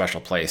real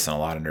special place in a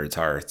lot of nerds'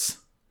 hearts.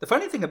 The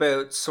funny thing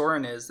about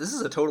Sorin is this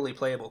is a totally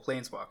playable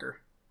Planeswalker.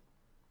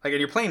 Like, and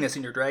you're playing this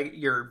in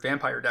your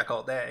Vampire deck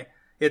all day.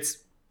 It's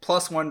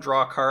 +1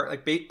 draw card,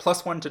 like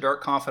 +1 to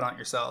Dark Confidant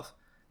yourself,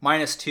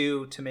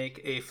 -2 to make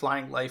a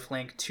flying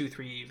lifelink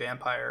 2/3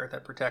 Vampire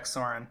that protects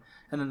Sorin,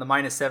 and then the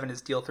 -7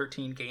 is deal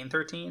 13, gain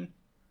 13.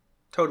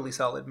 Totally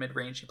solid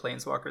mid-rangey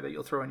Planeswalker that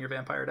you'll throw in your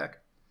Vampire deck.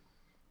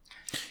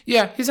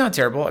 Yeah, he's not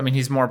terrible. I mean,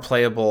 he's more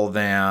playable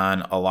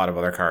than a lot of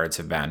other cards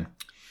have been.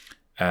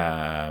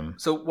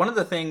 So one of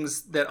the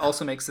things that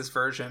also makes this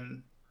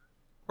version,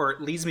 or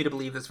it leads me to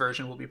believe this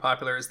version will be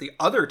popular, is the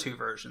other 2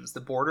 versions,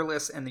 the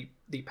Borderless and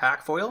the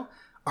Pack Foil,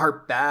 are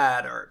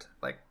bad art.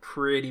 Like,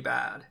 pretty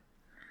bad.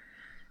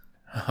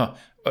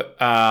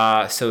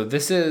 So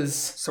this is...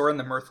 Sorin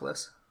the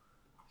Mirthless.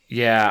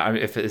 Yeah,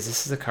 if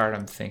this is a card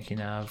I'm thinking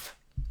of...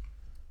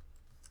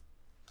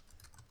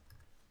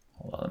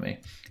 Hold on,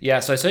 Yeah,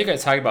 so I saw you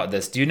guys talking about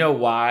this. Do you know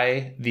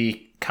why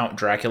the Count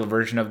Dracula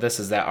version of this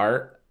is that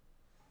art?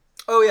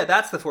 Oh, yeah,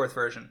 that's the 4th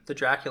version. The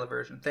Dracula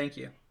version. Thank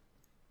you.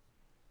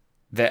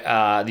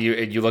 That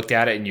you looked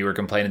at it and you were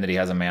complaining that he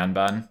has a man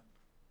bun?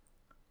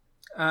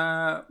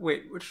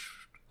 Wait, which...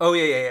 Oh,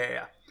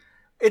 yeah.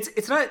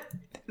 It's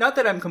not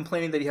that I'm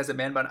complaining that he has a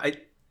man bun.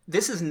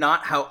 This is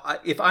not how...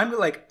 if I'm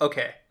like,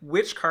 okay,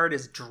 which card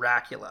is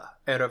Dracula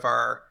out of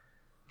our...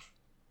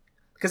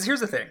 Because here's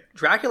the thing.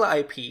 Dracula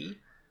IP...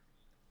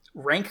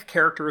 rank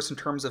characters in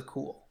terms of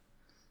cool.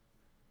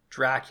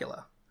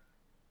 Dracula.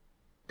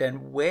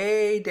 Then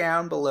way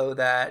down below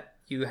that,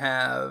 you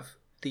have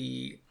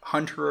the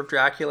Hunter of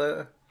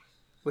Dracula.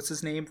 What's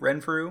his name?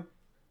 Renfrew?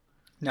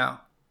 No.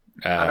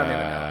 I don't even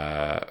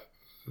know.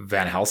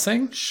 Van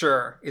Helsing?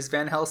 Sure. Is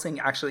Van Helsing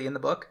actually in the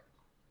book?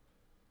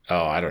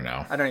 Oh, I don't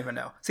know. I don't even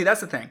know. See,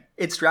 that's the thing.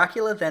 It's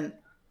Dracula, then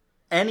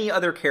any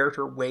other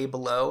character way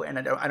below, and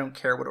I don't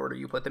care what order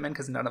you put them in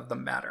because none of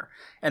them matter.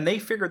 And they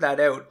figured that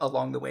out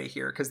along the way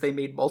here because they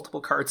made multiple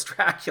cards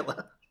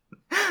Dracula.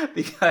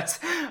 Because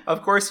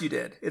of course you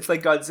did. It's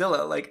like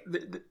Godzilla. Like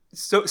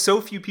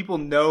so few people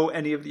know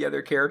any of the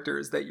other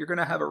characters that you're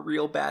gonna have a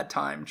real bad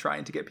time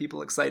trying to get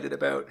people excited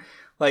about.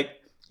 Like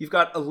you've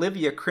got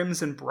Olivia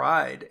Crimson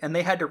Bride, and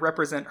they had to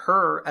represent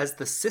her as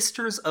the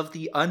Sisters of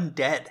the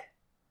Undead.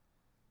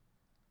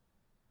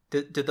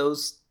 Did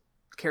those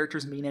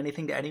characters mean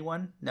anything to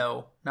anyone?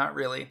 No, not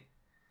really.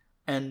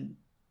 And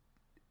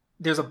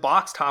there's a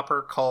box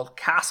topper called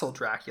Castle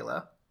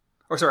Dracula,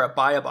 or sorry, a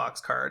buy a box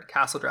card,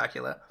 Castle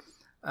Dracula,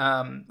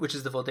 which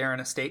is the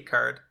Voldaren Estate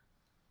card.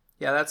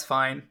 Yeah, that's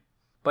fine.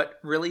 But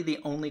really the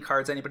only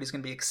cards anybody's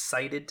going to be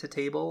excited to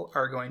table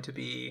are going to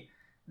be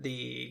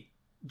the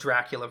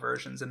Dracula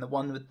versions. And the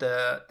one with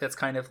that's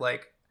kind of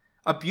like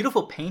a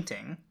beautiful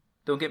painting,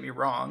 don't get me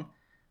wrong,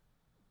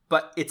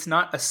 but it's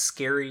not a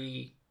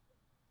scary,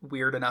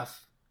 weird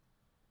enough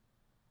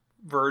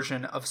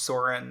version of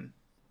Sorin,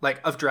 like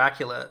of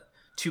Dracula,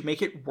 to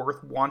make it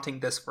worth wanting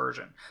this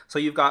version. So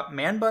you've got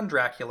Man Bun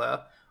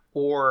Dracula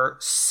or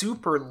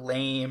super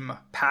lame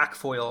pack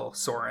foil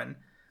Sorin,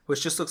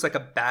 which just looks like a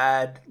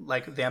bad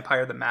like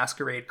Vampire the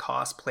Masquerade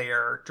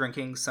cosplayer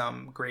drinking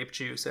some grape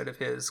juice out of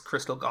his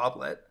crystal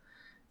goblet.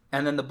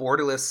 And then the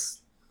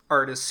Borderless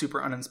art is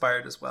super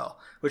uninspired as well,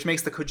 which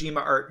makes the Kojima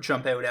art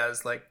jump out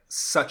as like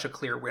such a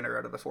clear winner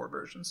out of the 4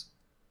 versions.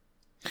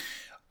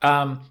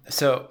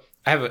 So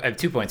I have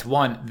 2 points.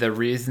 One, the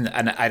reason,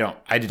 and I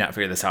did not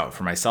figure this out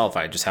for myself.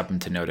 I just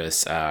happened to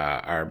notice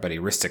our buddy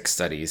Ristic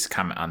Studies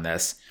comment on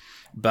this,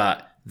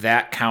 but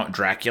that Count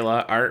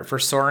Dracula art for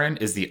Soren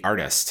is the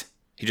artist.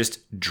 He just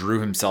drew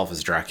himself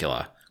as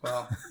Dracula.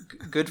 Well,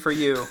 good for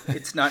you.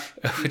 It's not,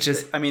 Which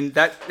is, I mean,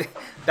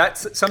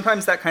 that's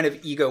sometimes that kind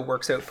of ego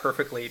works out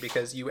perfectly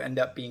because you end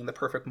up being the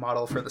perfect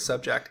model for the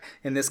subject.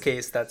 In this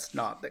case, that's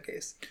not the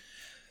case.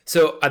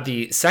 So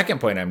the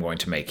second point I'm going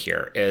to make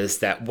here is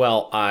that,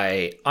 well,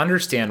 I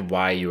understand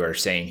why you are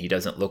saying he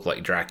doesn't look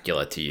like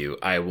Dracula to you.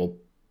 I will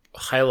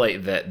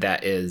highlight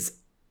that is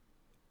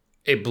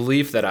a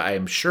belief that I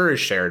am sure is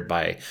shared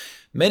by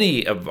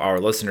many of our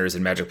listeners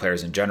and Magic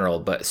players in general,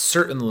 but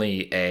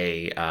certainly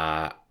a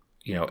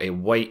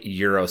white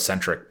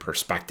Eurocentric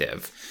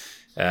perspective.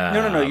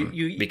 No.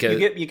 You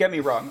get me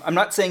wrong. I'm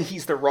not saying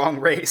he's the wrong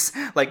race,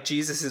 like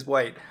Jesus is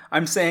white.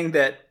 I'm saying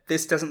that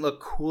this doesn't look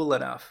cool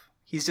enough.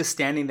 He's just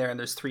standing there and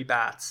there's 3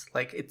 bats.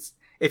 Like, it's,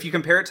 if you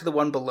compare it to the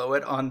one below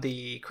it on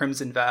the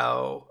Crimson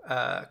Vow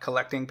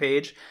collecting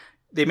page,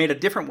 they made a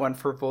different one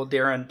for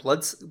Voldaren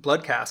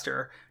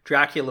Bloodcaster,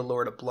 Dracula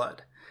Lord of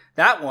Blood.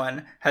 That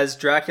one has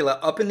Dracula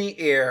up in the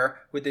air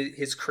with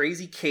his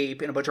crazy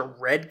cape and a bunch of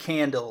red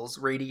candles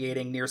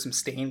radiating near some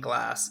stained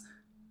glass.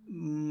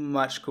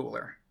 Much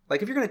cooler.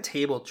 Like, if you're going to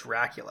table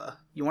Dracula,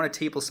 you want to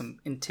table some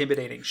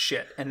intimidating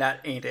shit, and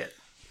that ain't it.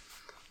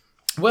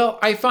 Well,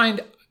 I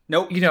find...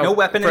 No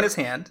weapon in his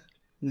hand.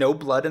 No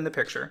blood in the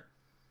picture.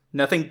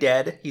 Nothing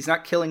dead. He's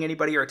not killing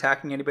anybody or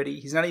attacking anybody.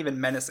 He's not even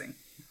menacing.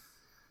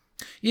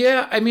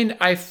 Yeah, I mean,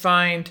 I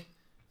find...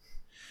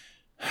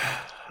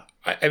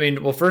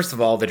 well, first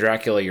of all, the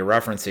Dracula you're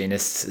referencing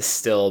is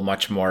still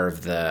much more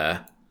of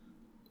the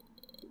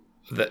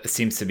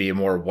seems to be a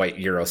more white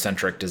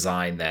Eurocentric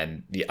design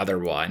than the other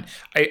one.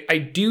 I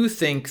do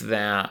think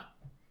that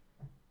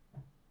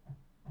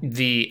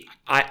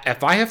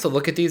if I have to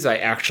look at these, I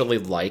actually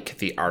like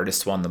the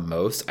artist one the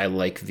most. I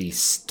like the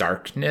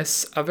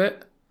starkness of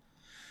it.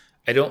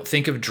 I don't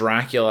think of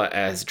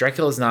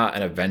Dracula's not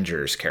an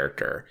Avengers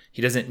character.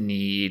 He doesn't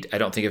need, I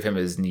don't think of him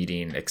as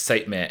needing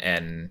excitement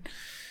and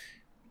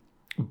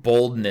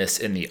boldness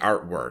in the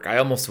artwork. I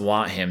almost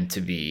want him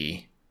to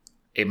be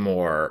a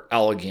more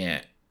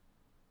elegant,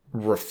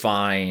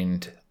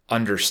 refined,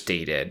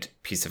 understated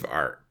piece of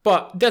art.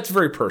 But that's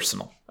very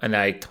personal, and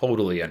I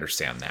totally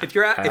understand that. If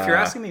you're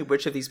asking me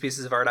which of these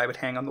pieces of art I would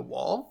hang on the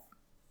wall,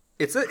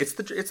 it's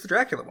the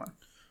Dracula one.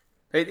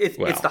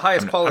 It's the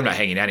highest quality. I'm not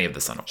hanging any of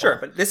this on a wall. Sure,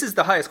 but this is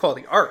the highest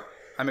quality art.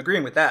 I'm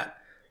agreeing with that.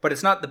 But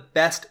it's not the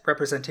best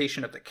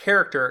representation of the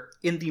character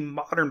in the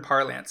modern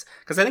parlance.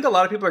 Because I think a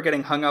lot of people are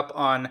getting hung up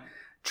on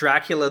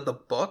Dracula the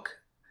book.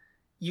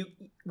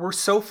 We're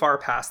so far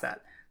past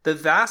that. The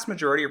vast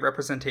majority of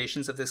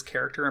representations of this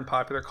character in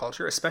popular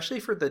culture, especially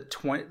for the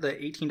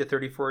 18 to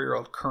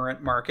 34-year-old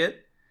current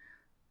market,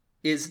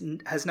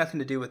 has nothing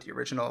to do with the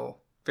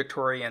original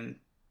Victorian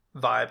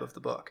vibe of the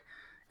book.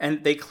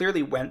 And they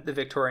clearly went the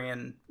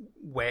Victorian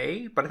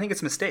way, but I think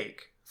it's a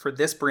mistake for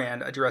this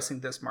brand addressing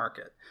this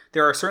market.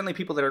 There are certainly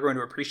people that are going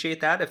to appreciate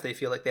that if they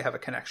feel like they have a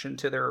connection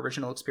to their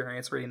original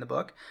experience reading the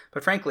book.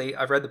 But frankly,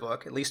 I've read the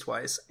book at least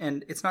twice,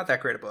 and it's not that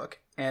great a book,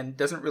 and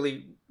doesn't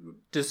really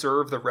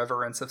deserve the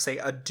reverence of, say,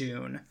 a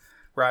Dune,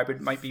 where I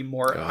might be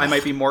more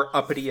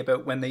uppity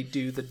about when they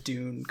do the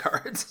Dune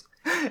cards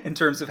in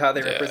terms of how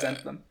they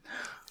represent them.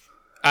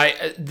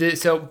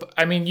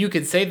 You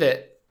could say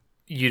that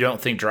you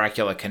don't think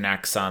Dracula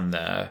connects on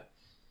the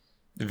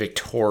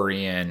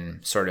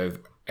Victorian sort of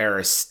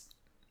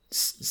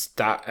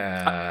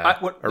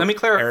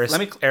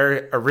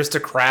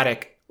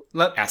aristocratic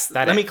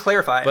aesthetic. Let me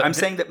clarify. I'm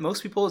saying that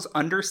most people's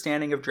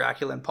understanding of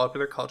Dracula in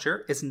popular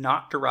culture is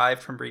not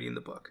derived from reading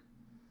the book.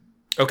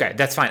 Okay,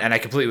 that's fine, and I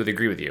completely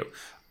agree with you.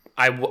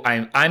 I'm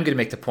going to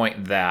make the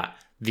point that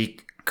I'm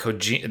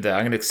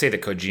going to say the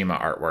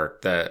Kojima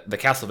artwork, the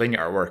Castlevania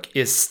artwork,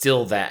 is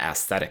still that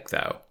aesthetic,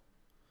 though.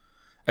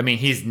 I mean,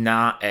 he's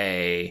not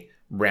essentially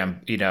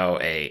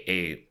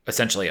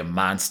a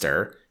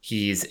monster.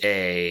 He's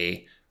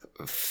a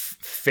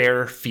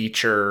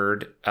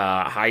fair-featured,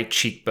 high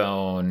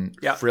cheekbone,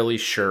 frilly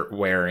shirt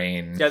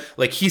wearing. Yep.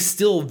 Like, he's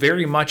still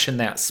very much in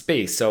that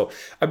space. So,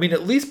 I mean,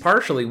 at least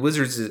partially,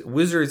 Wizards,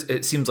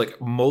 it seems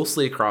like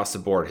mostly across the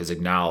board has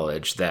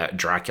acknowledged that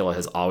Dracula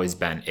has always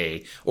been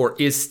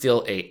is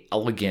still a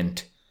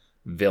elegant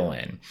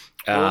villain.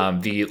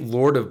 The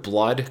Lord of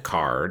Blood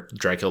card,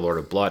 Dracula Lord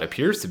of Blood,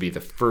 appears to be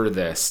the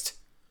furthest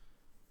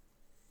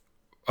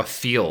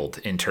afield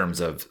in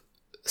terms of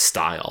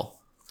style.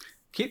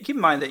 Keep in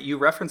mind that you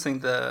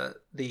referencing the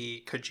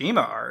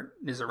Kojima art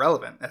is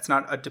irrelevant. That's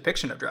not a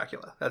depiction of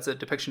Dracula. That's a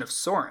depiction of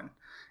Soren.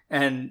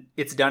 And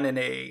it's done in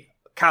a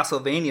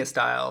Castlevania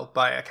style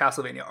by a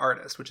Castlevania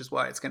artist, which is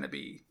why it's going to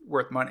be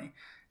worth money.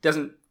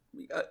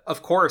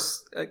 Of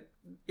course,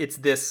 it's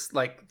this,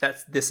 like,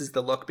 this is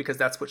the look because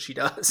that's what she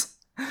does.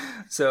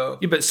 So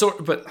yeah,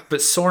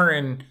 but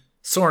Soren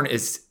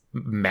is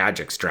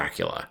Magic's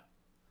Dracula.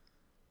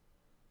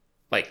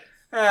 Like,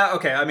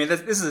 Okay, I mean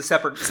this is a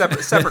separate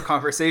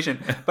conversation,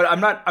 but I'm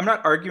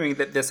not arguing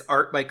that this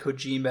art by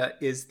Kojima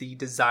is the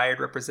desired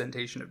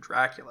representation of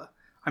Dracula.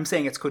 I'm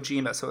saying it's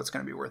Kojima, so it's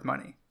going to be worth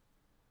money.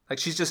 Like,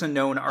 she's just a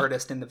known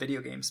artist in the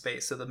video game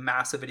space, so the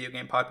massive video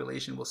game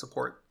population will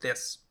support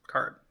this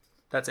card.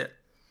 That's it.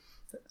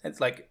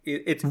 It's like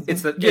it's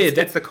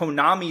the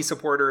Konami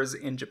supporters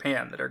in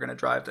Japan that are going to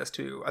drive this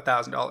to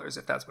 $1,000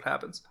 if that's what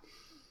happens.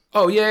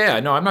 Oh, yeah.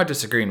 No, I'm not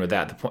disagreeing with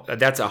that.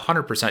 That's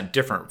 100%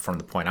 different from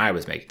the point I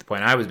was making. The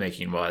point I was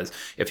making was,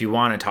 if you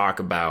want to talk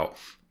about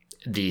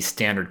the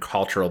standard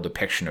cultural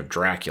depiction of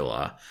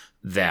Dracula,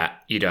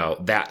 that,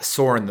 that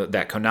Soren,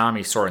 that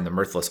Konami Soren the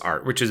Mirthless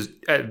art, which is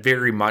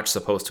very much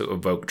supposed to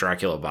evoke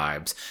Dracula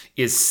vibes,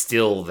 is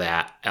still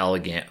that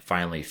elegant,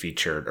 finely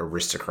featured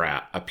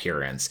aristocrat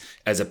appearance,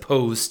 as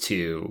opposed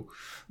to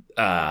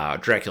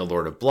Dracula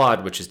Lord of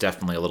Blood, which is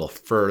definitely a little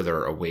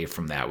further away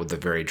from that, with the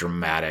very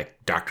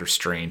dramatic Doctor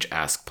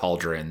Strange-esque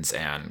pauldrons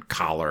and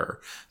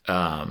collar,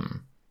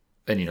 and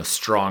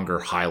stronger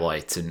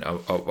highlights and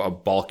a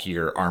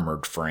bulkier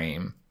armored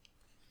frame.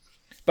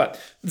 But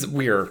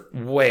we're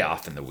way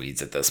off in the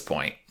weeds at this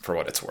point, for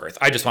what it's worth.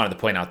 I just wanted to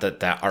point out that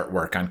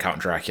artwork on Count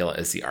Dracula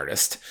is the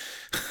artist,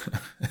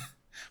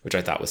 which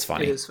I thought was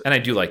funny. And I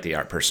do like the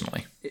art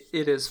personally.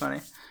 It is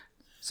funny.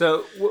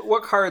 So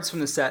what cards from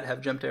the set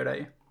have jumped out at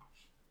you?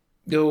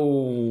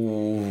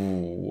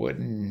 Oh,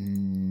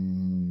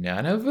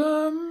 none of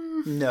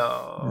them?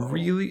 No.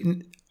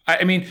 Really?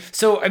 I mean,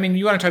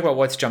 you want to talk about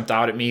what's jumped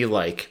out at me?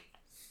 Like,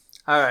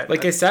 all right.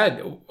 Like I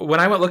said, when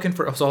I went looking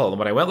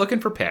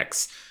for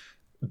picks,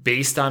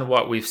 based on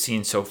what we've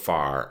seen so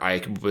far, I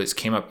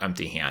came up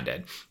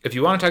empty-handed. If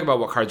you want to talk about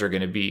what cards are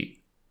going to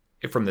be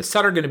from the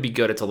set are going to be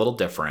good, it's a little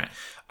different.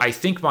 I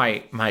think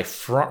my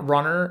front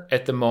runner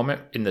at the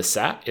moment in the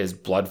set is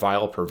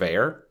Bloodvial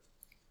Purveyor,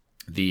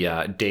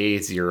 the Day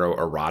 0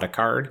 errata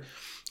card.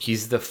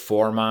 He's the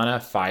 4-mana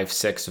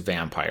 5/6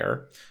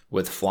 vampire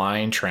with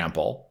flying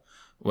trample.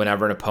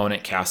 Whenever an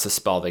opponent casts a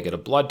spell, they get a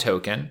blood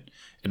token,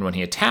 and when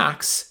he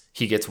attacks,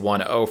 he gets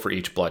 1/0 for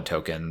each blood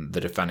token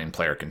the defending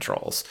player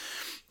controls.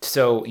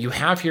 So you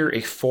have here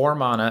a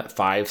 4-mana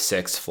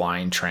 5/6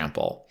 flying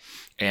trample.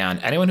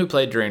 And anyone who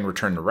played during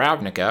Return to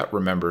Ravnica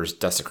remembers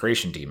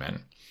Desecration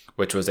Demon,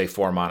 which was a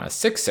 4-mana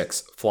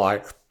 6/6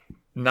 fly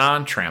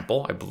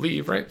non-trample, I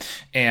believe, right?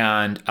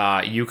 And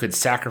you could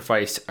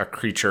sacrifice a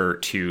creature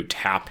to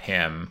tap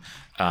him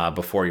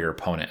before your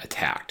opponent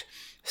attacked.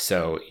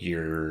 So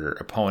your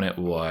opponent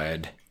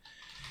would,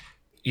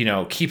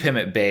 keep him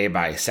at bay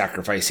by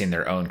sacrificing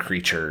their own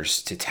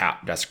creatures to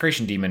tap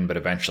Desecration Demon, but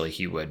eventually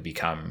you'd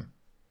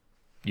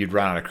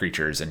run out of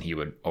creatures and he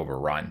would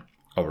overrun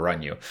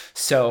you.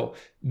 So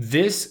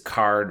this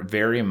card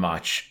very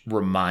much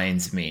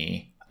reminds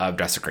me of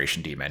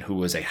Desecration Demon, who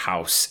was a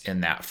house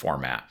in that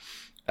format.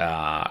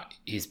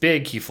 He's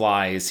big, he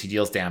flies, he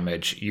deals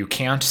damage. You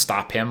can't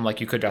stop him like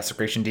you could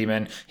Desecration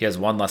Demon. He has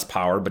 1 less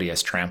power, but he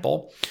has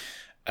trample.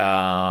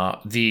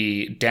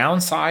 The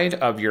downside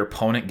of your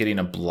opponent getting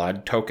a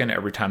blood token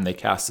every time they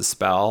cast a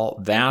spell,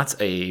 that's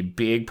a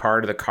big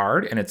part of the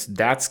card, and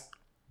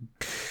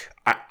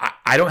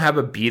I don't have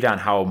a beat on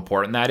how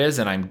important that is,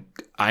 and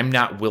I'm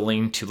not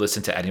willing to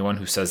listen to anyone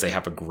who says they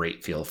have a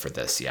great feel for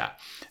this yet.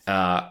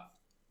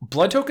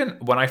 Blood token,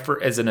 when I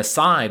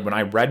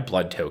read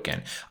Blood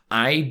token,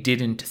 I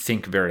didn't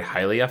think very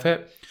highly of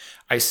it.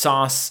 I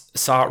saw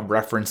it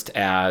referenced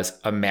as,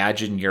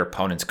 imagine your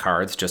opponent's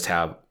cards just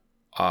have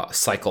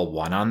cycle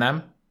 1 on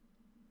them,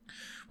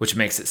 which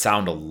makes it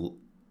sound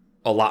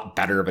a lot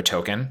better of a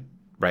token,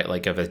 right?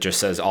 Like if it just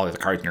says all of the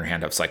cards in your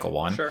hand have cycle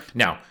 1. Sure.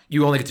 Now,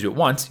 you only get to do it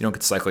once. You don't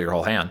get to cycle your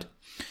whole hand.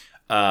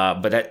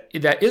 But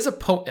that is a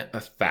potent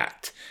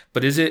effect.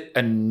 But is it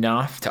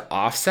enough to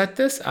offset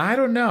this? I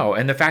don't know.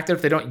 And the fact that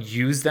if they don't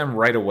use them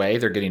right away,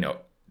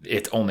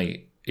 it's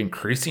only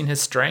increasing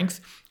his strength.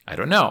 I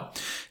don't know.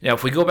 Now,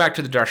 if we go back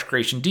to the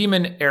Desecration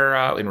Demon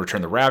era in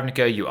Return to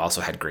Ravnica, you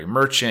also had Grey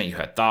Merchant, you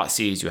had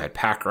Thoughtseize, you had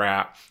Pack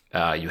Rat,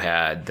 you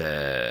had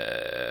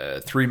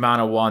the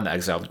 3-mana one, the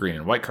exiled green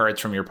and white cards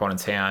from your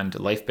opponent's hand,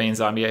 Lifebane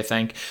Zombie, I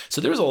think.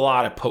 So there was a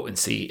lot of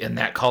potency in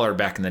that color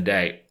back in the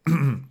day.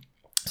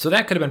 So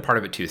that could have been part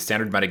of it too.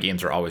 Standard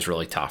metagames are always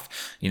really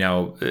tough.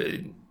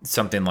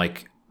 Something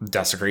like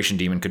Desecration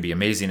Demon could be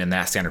amazing in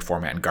that standard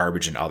format and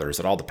garbage in others.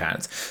 It all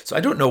depends. So I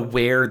don't know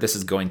where this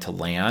is going to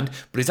land,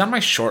 but he's on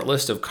my short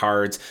list of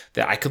cards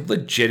that I could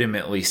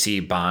legitimately see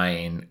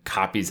buying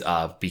copies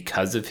of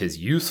because of his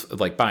use,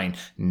 like buying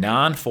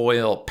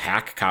non-foil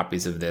pack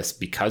copies of this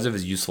because of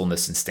his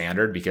usefulness in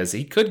standard, because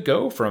he could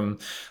go from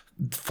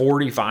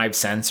 45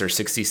 cents or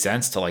 60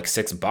 cents to like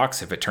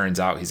 $6 if it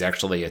turns out he's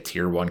actually a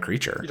tier 1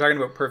 creature. You're talking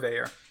about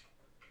Purveyor.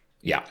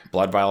 Yeah,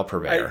 Bloodvial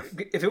Purveyor.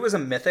 If it was a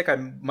mythic,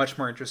 I'm much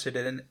more interested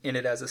in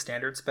it as a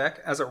standard spec.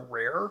 As a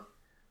rare,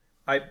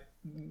 I'm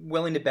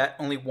willing to bet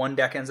only one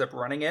deck ends up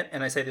running it,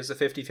 and I say there's a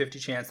 50-50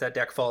 chance that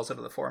deck falls out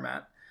of the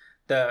format.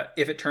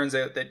 If it turns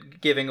out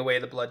that giving away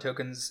the blood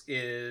tokens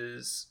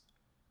is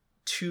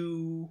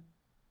too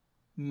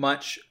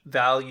much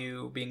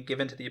value being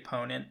given to the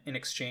opponent in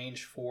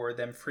exchange for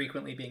them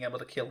frequently being able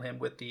to kill him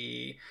with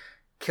the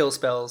kill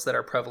spells that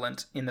are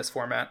prevalent in this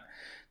format.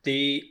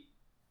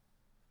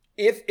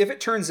 If it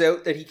turns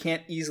out that he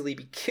can't easily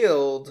be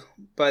killed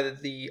by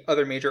the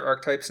other major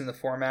archetypes in the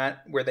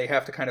format, where they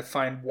have to kind of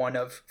find one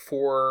of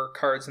 4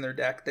 cards in their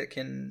deck that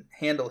can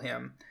handle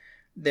him,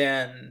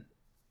 then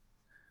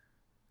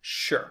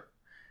sure.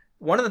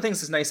 One of the things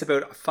that's nice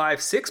about a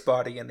 5/6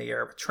 body in the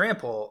air with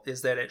Trample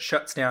is that it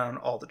shuts down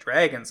all the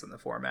dragons in the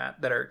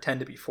format that tend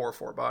to be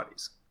 4/4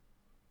 bodies.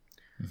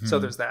 Mm-hmm. So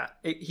there's that.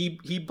 He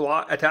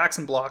attacks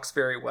and blocks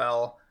very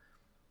well.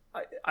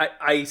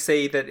 I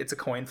say that it's a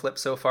coin flip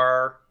so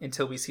far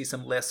until we see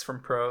some lists from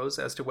pros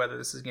as to whether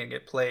this is going to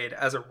get played.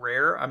 As a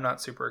rare, I'm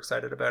not super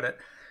excited about it.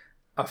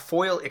 A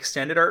foil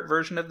extended art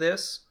version of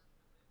this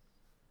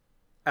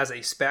as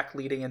a spec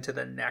leading into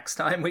the next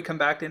time we come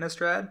back to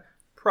Innistrad,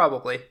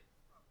 probably.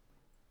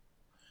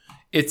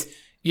 It's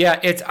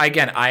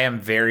again, I am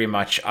very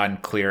much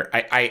unclear.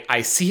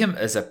 I see him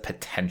as a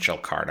potential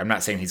card. I'm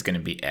not saying he's going to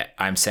be it.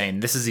 I'm saying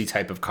this is the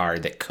type of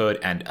card that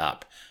could end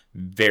up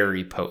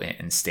very potent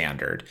in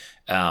standard,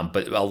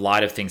 but a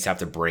lot of things have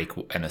to break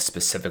in a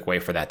specific way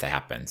for that to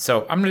happen.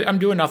 So I'm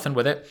doing nothing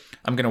with it.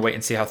 I'm gonna wait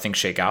and see how things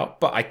shake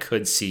out, but I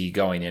could see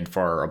going in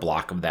for a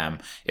block of them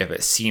if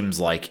it seems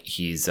like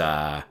he's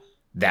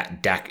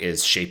that deck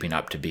is shaping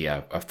up to be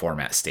a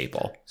format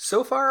staple.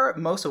 So far,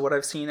 most of what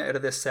I've seen out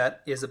of this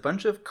set is a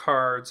bunch of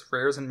cards,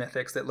 rares and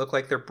mythics, that look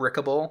like they're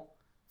brickable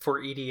for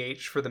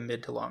EDH for the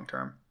mid to long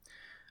term.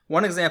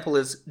 One example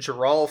is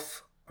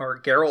Geralf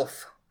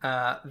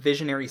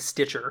Visionary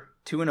Stitcher,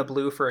 2 and a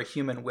blue for a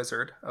human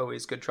wizard,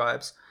 always good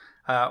tribes.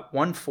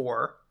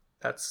 1/4,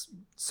 that's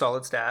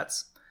solid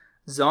stats.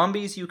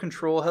 Zombies you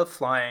control have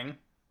flying.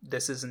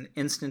 This is an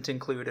instant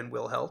include in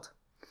Wilhelt.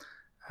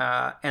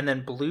 And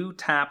then blue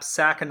tap,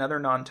 sack another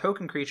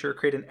non-token creature,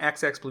 create an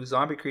XX blue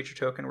zombie creature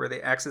token where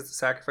the X is the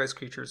sacrifice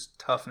creature's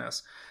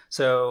toughness.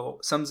 So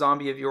some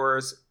zombie of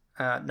yours,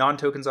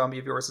 non-token zombie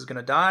of yours is going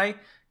to die.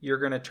 You're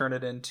going to turn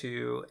it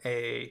into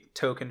a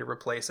token to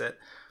replace it.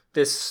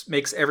 This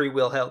makes every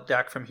Wilhelt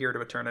deck from here to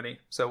eternity.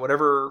 So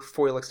whatever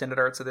foil extended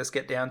arts of this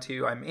get down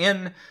to, I'm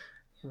in.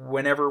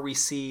 Whenever we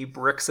see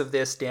bricks of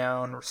this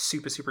down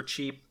super, super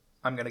cheap,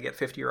 I'm going to get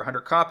 50 or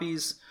 100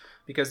 copies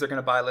because they're going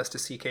to buy list to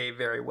CK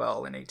very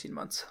well in 18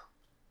 months.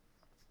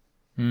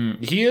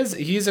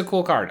 He's a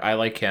cool card. I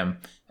like him.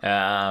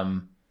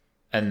 And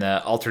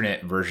the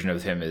alternate version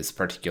of him is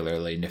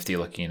particularly nifty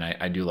looking.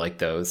 I do like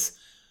those.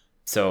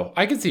 So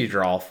I can see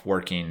Geralf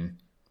working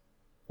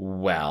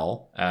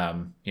well,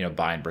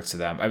 buying bricks of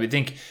them. I would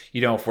think,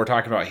 if we're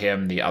talking about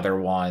him, the other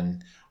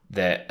one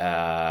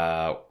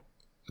that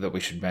we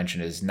should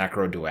mention is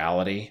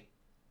Necroduality.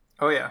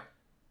 Oh yeah,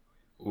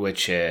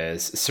 which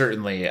is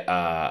certainly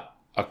a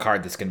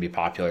card that's going to be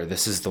popular.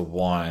 This is the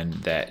one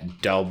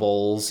that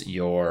doubles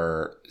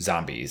your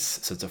zombies.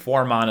 So it's a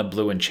 4 mana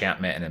blue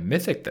enchantment and a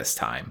mythic this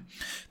time.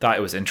 Thought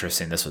it was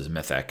interesting. This was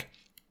mythic,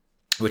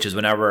 which is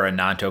whenever a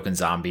non-token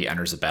zombie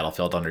enters the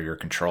battlefield under your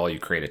control, you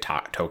create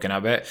a token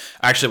of it.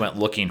 I actually went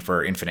looking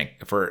for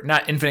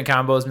not infinite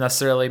combos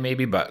necessarily,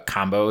 maybe, but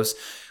combos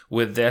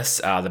with this.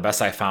 The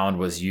best I found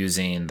was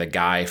using the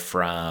guy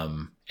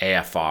from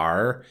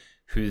AFR,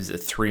 who's a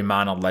 3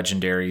 mana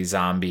legendary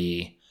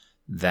zombie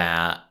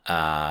that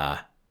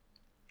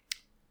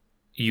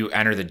you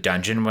enter the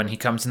dungeon when he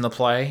comes into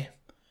play.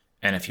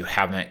 And if you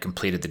haven't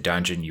completed the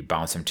dungeon, you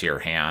bounce him to your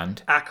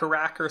hand.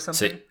 Akarak or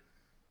something?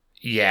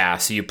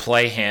 So you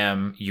play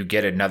him, you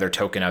get another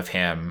token of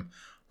him,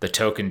 the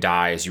token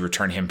dies, you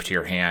return him to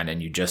your hand,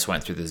 and you just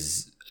went through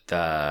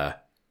the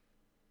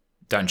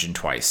dungeon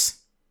twice.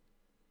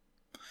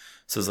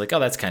 So it's like, oh,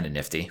 that's kind of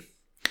nifty.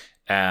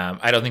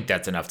 I don't think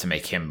that's enough to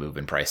make him move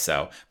in price,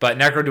 though. But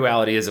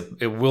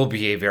Necroduality it will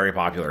be a very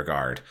popular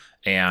card,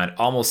 and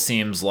almost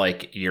seems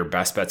like your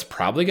best bet's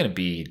probably going to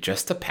be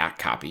just the pack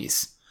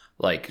copies,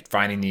 like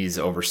finding these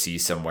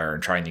overseas somewhere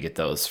and trying to get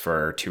those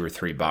for $2 or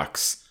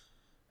 $3.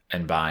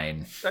 And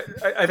buying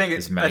I think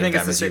it's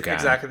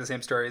exactly the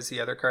same story as the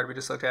other card we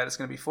just looked at. It's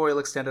going to be foil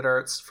extended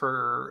arts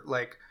for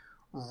like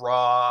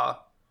raw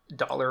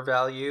dollar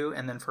value,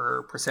 and then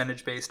for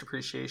percentage based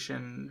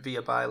appreciation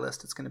via buy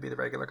list, it's going to be the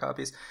regular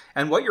copies.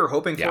 And what you're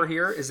hoping for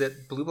here is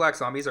that blue black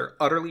zombies are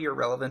utterly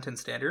irrelevant in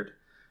standard,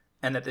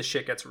 and that this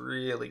shit gets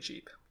really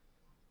cheap.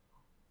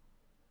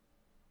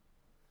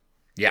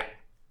 Yeah.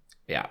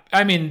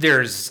 I mean,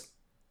 there's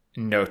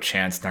no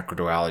chance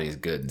Necroduality is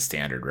good in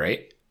standard,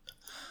 right?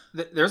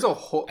 There's a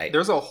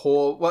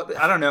whole. Well,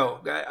 I don't know.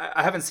 We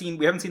haven't seen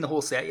the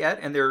whole set yet,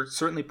 and they're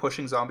certainly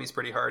pushing zombies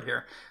pretty hard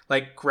here.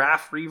 Like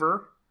Graph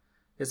Reaver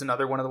is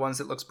another one of the ones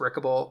that looks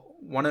brickable.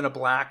 1 and a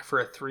black for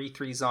a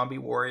 3/3 zombie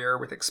warrior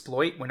with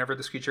exploit. Whenever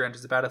this creature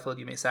enters the battlefield,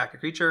 you may sack a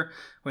creature.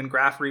 When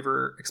Graph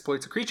Reaver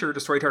exploits a creature,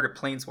 destroy target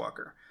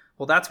planeswalker.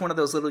 Well, that's one of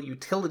those little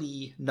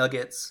utility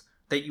nuggets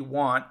that you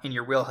want in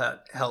your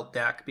Wilhelt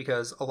deck,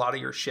 because a lot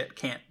of your shit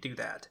can't do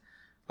that.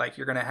 Like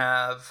you're gonna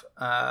have.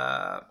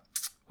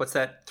 What's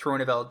that?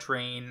 Throne of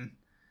Eldraine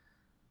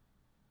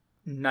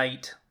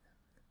Knight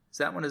Is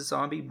that one a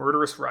zombie?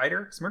 Murderous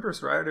Rider? Is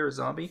Murderous Rider a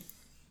zombie?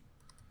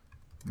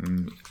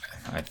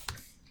 I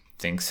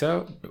think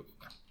so.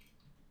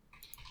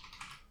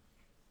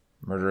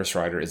 Murderous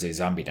Rider is a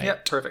zombie knight.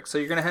 Yep, perfect. So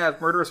you're going to have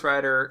Murderous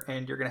Rider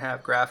and you're going to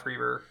have Graph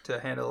Reaver to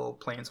handle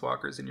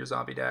Planeswalkers in your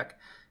zombie deck,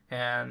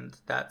 and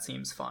that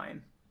seems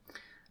fine.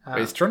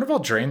 Wait, Throne of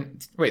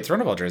Eldraine... Wait,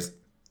 Throne of Eldraine...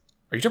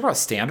 Are you talking about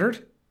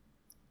Standard?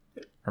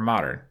 Or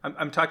Modern?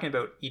 I'm talking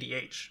about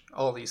EDH,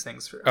 all these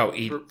things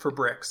for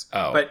bricks.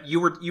 Oh. But you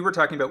were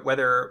talking about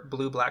whether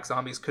blue-black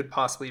zombies could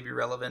possibly be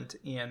relevant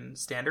in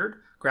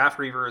Standard. Graph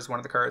Reaver is one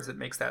of the cards that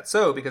makes that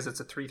so, because it's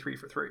a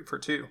 3/3 for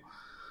 2.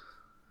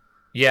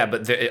 Yeah,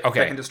 but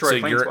okay.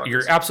 Destroy so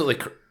you're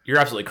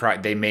absolutely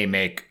correct. They may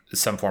make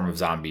some form of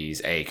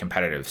zombies a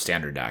competitive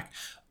Standard deck.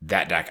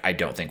 That deck, I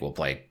don't think will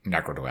play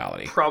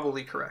Necroduality.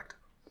 Probably correct.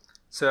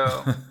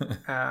 So,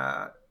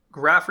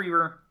 Graph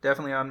Reaver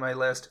definitely on my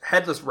list.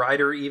 Headless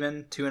Rider,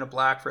 even 2 and a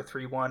black for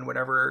 3/1.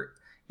 Whenever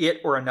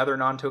it or another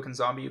non-token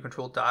zombie you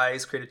control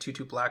dies, create a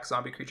 2/2 black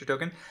zombie creature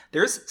token.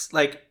 There's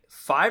like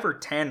 5 or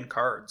 10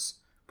 cards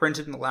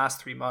printed in the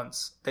last 3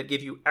 months that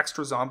give you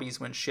extra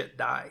zombies when shit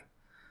die.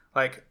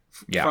 Like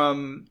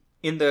from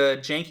in the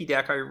janky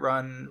deck I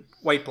run,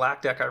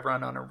 white-black deck I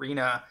run on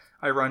Arena,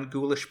 I run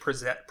Ghoulish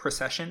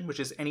Procession, which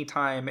is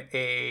anytime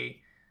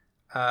a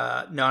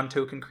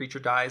non-token creature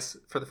dies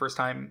for the first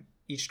time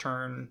each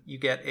turn, you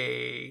get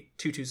a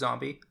 2/2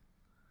 zombie.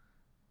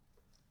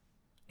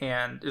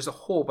 And there's a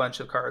whole bunch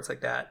of cards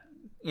like that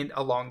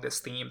along this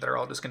theme that are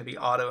all just going to be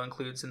auto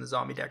includes in the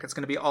zombie deck. It's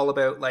going to be all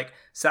about like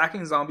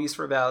sacking zombies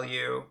for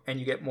value, and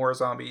you get more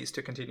zombies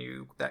to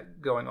continue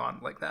that going on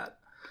like that.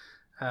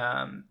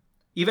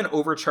 Even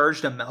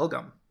Overcharged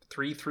Amalgam,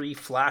 3/3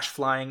 flash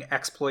flying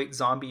exploit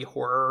zombie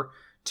horror,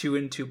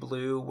 2/2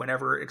 blue.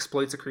 Whenever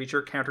exploits a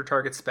creature, counter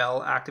target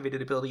spell,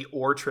 activated ability,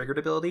 or triggered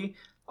ability,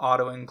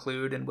 auto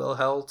include and will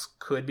held,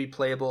 could be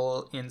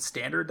playable in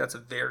Standard. That's a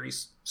very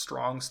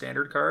strong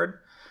Standard card.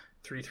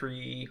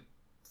 3/3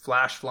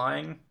 flash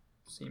flying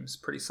seems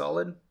pretty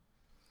solid.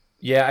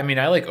 Yeah, I mean,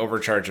 I like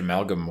Overcharge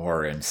Amalgam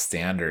more in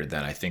Standard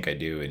than I think I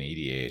do in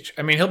EDH.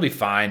 I mean, he'll be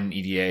fine in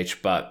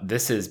EDH, but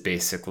this is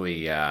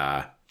basically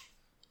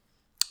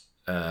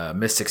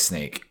Mystic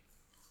Snake,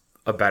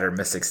 a better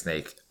Mystic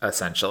Snake,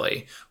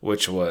 essentially,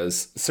 which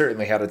was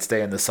certainly had its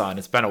day in the sun.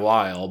 It's been a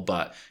while,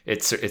 but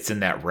it's in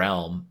that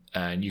realm,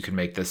 and you can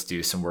make this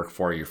do some work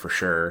for you for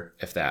sure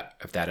if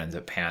that ends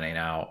up panning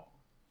out.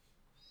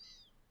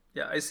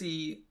 Yeah, I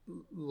see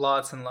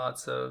lots and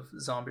lots of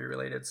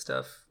zombie-related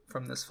stuff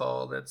from this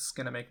fall that's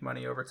going to make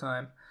money over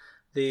time.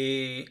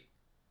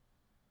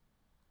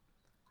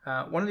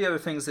 One of the other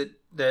things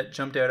that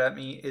jumped out at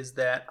me is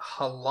that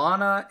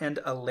Halana and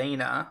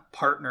Elena,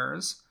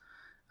 partners,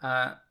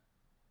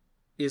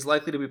 is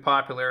likely to be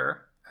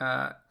popular.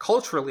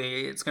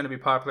 Culturally, it's going to be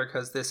popular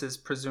because this is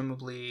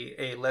presumably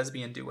a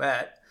lesbian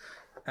duet.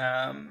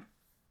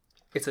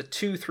 It's a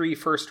 2/3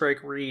 first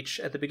strike reach.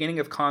 At the beginning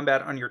of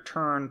combat on your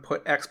turn,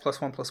 put X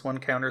 +1/+1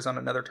 counters on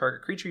another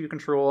target creature you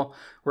control,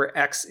 where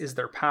X is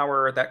their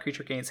power. That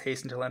creature gains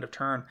haste until end of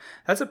turn.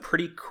 That's a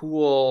pretty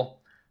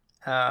cool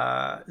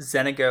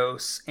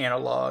Xenagos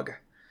analog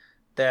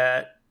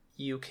that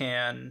you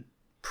can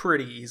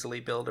pretty easily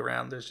build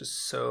around. There's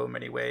just so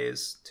many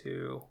ways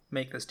to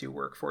make this do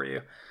work for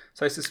you.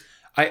 So I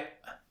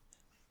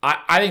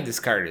think this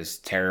card is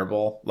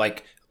terrible.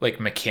 Like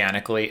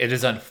mechanically, it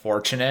is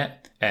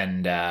unfortunate,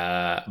 and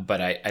but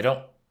I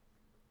don't,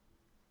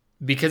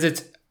 because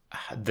it's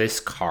this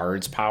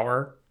card's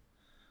power,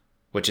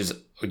 which is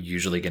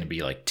usually going to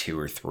be like 2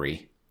 or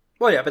 3.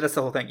 Well, yeah, but that's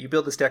the whole thing. You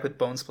build this deck with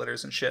Bone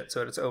Splitters and shit,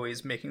 so it's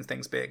always making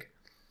things big.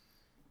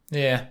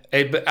 Yeah,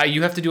 but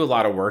you have to do a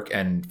lot of work,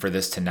 and for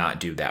this to not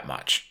do that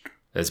much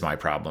is my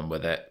problem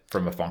with it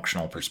from a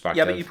functional perspective.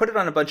 Yeah, but you put it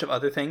on a bunch of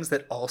other things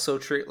that also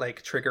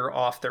trigger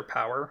off their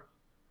power,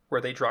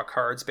 where they draw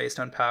cards based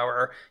on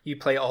power. You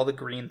play all the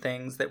green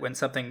things that when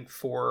something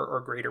 4 or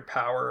greater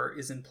power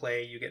is in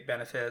play, you get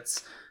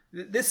benefits.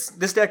 This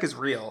deck is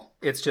real.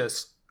 It's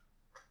just,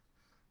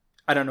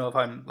 I don't know if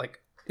I'm like,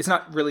 it's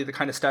not really the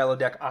kind of style of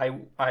deck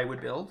I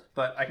would build,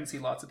 but I can see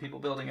lots of people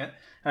building it.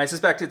 And I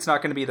suspect it's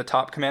not going to be the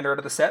top commander out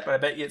of the set, but I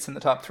bet you it's in the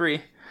top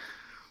 3.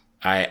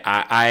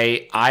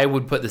 I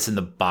would put this in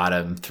the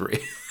bottom 3.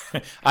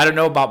 I don't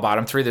know about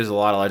bottom 3. There's a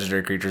lot of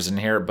legendary creatures in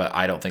here, but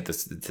I don't think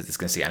this is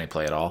going to see any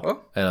play at all.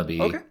 Oh, it'll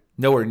be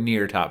nowhere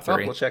near top 3.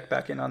 Well, we'll check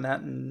back in on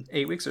that in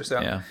 8 weeks or so.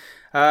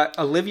 Yeah.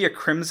 Olivia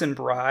Crimson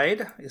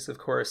Bride is, of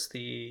course,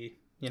 the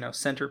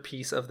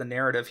centerpiece of the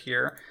narrative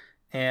here.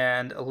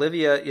 And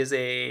Olivia is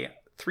a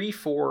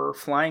 3/4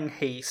 flying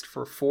haste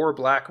for 4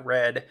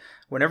 black-red.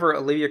 Whenever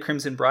Olivia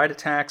Crimson Bride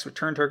attacks,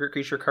 return target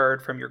creature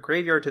card from your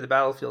graveyard to the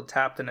battlefield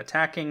tapped and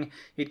attacking.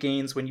 It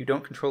gains when you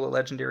don't control a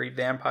legendary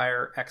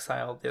vampire.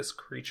 Exile this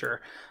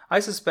creature. I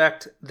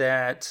suspect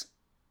that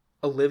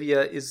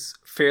Olivia is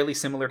fairly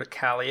similar to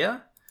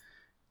Kalia,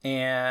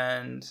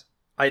 and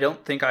I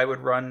don't think I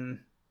would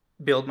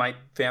build my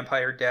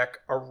vampire deck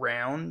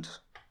around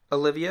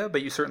Olivia,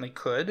 but you certainly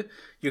could.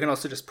 You can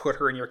also just put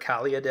her in your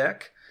Kalia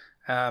deck.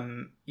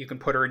 You can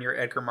put her in your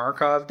Edgar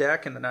Markov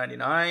deck in the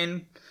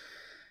 99.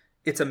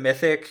 It's a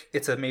mythic.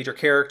 It's a major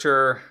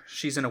character.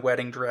 She's in a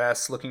wedding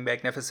dress looking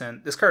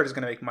magnificent. This card is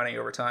going to make money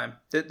over time.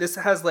 This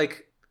has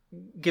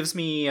gives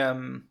me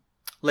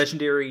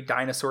legendary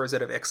dinosaurs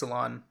out of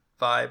Ixalan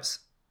vibes.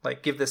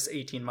 Like, give this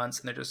 18 months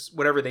and they're just,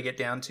 whatever they get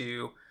down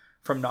to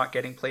from not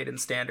getting played in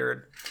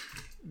standard,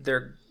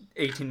 they're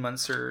 18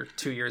 months or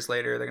 2 years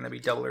later, they're going to be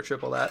double or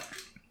triple that.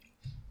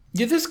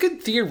 Yeah, this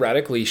could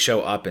theoretically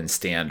show up in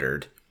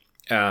standard.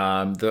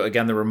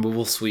 The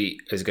removal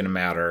suite is going to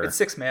matter. It's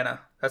 6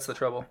 mana. That's the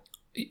trouble.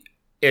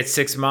 It's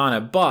 6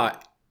 mana,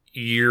 but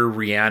you're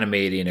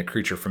reanimating a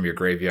creature from your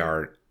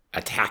graveyard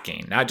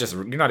attacking.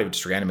 You're not even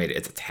just reanimating,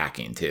 it's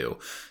attacking too.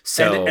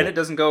 So and it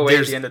doesn't go away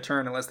at the end of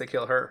turn unless they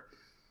kill her.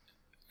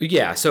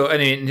 Yeah, so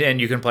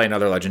and you can play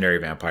another legendary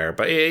vampire,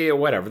 but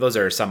whatever. Those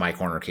are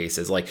semi-corner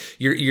cases. Like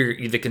you're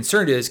the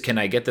concern is, can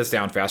I get this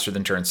down faster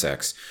than turn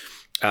 6?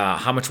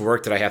 How much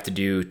work did I have to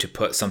do to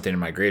put something in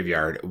my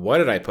graveyard? What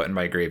did I put in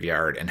my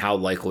graveyard? And how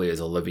likely is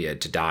Olivia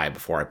to die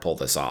before I pull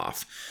this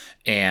off?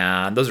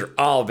 And those are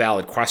all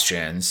valid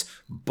questions,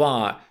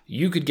 but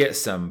you could get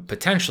some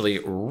potentially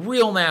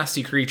real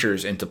nasty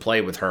creatures into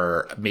play with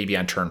her maybe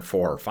on turn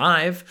 4 or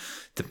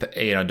 5,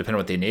 depending on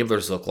what the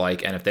enablers look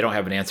like. And if they don't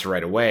have an answer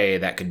right away,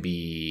 that could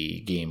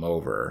be game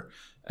over.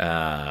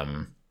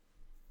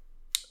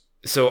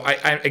 So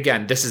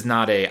again, this is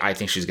not I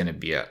think she's going to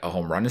be a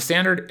home run in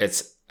standard.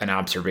 It's an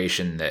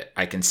observation that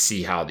I can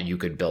see how you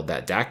could build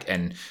that deck,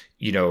 and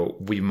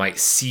we might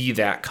see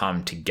that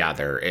come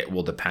together. It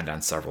will depend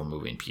on several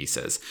moving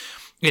pieces.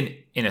 In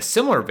a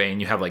similar vein,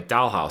 you have like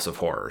Dollhouse of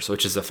Horrors,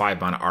 which is a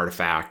 5-mana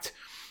artifact.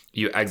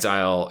 You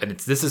exile, and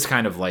this is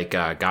kind of like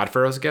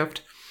Godpharaoh's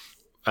Gift,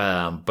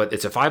 but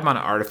it's a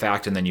 5-mana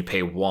artifact, and then you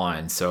pay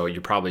 1, so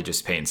you're probably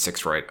just paying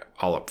 6 right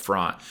all up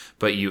front.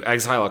 But you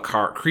exile a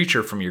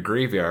creature from your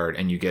graveyard,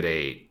 and you get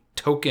a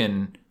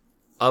token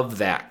of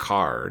that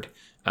card.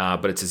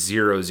 But it's a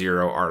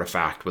 0/0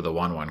 artifact with a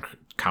 1/1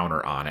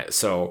 counter on it.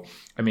 So,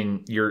 I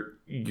mean,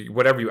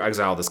 whatever you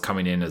exile is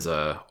coming in as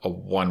a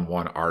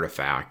 1/1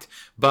 artifact.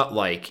 But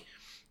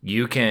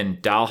you can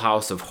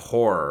Dollhouse of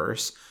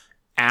Horrors,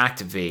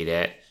 activate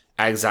it,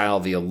 exile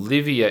the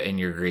Olivia in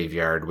your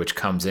graveyard, which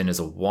comes in as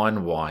a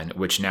 1/1,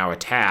 which now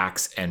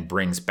attacks and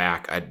brings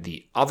back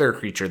the other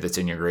creature that's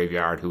in your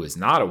graveyard who is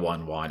not a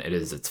 1/1. It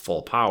is its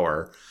full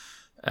power.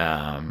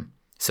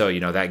 So,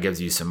 that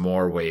gives you some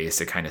more ways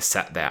to kind of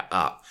set that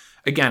up.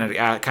 Again, it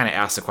kind of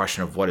asks the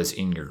question of what is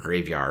in your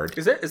graveyard.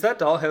 Is that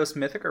Dollhouse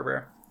mythic or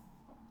rare?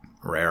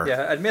 Rare.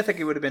 Yeah, at mythic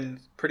it would have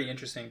been pretty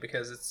interesting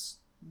because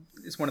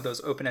it's one of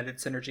those open-ended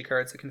synergy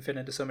cards that can fit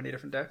into so many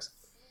different decks.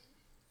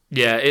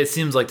 Yeah, it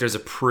seems like there's a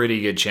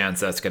pretty good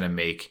chance that's going to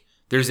make...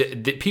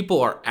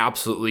 people are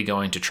absolutely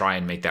going to try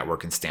and make that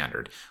work in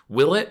standard.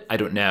 Will it? I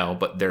don't know,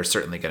 but they're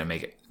certainly going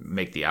to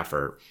make the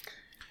effort.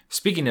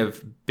 Speaking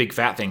of big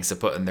fat things to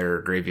put in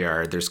their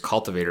graveyard, there's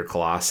Cultivator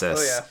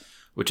Colossus,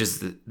 which is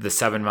the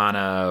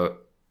 7-mana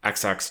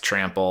XX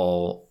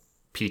trample.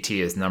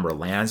 PT is number of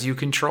lands you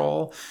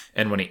control.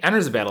 And when he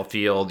enters the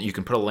battlefield, you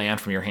can put a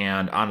land from your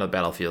hand onto the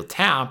battlefield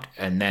tapped.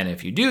 And then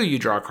if you do, you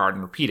draw a card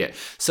and repeat it.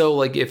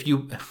 So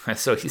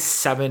so he's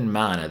 7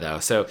 mana though.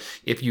 So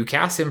if you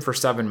cast him for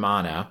 7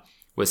 mana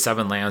with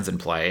 7 lands in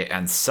play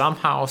and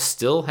somehow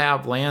still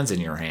have lands in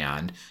your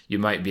hand, you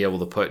might be able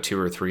to put 2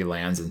 or 3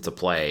 lands into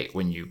play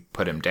when you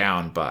put him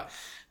down. But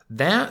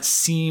that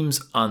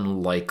seems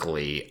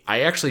unlikely.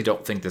 I actually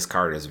don't think this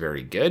card is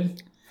very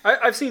good.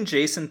 I've seen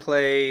Jason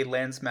play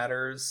Lands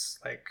Matters,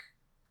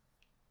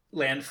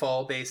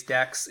 landfall-based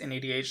decks in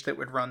EDH that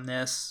would run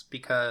this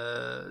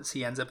because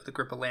he ends up with a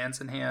grip of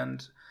lands in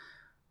hand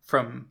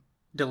from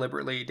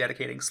deliberately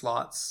dedicating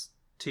slots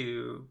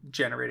to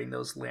generating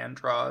those land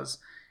draws.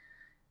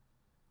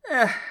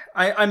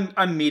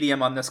 I'm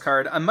medium on this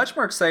card. I'm much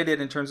more excited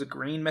in terms of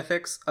green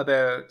mythics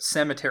about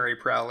Cemetery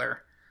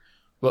Prowler.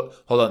 Well,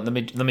 hold on. Let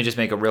me just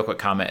make a real quick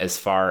comment as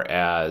far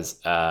as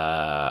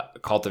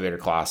Cultivator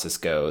Colossus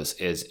goes.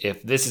 Is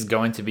if this is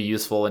going to be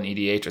useful in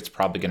EDH, it's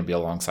probably going to be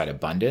alongside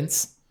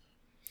Abundance,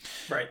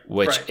 right?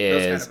 Which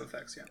is those kind of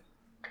effects,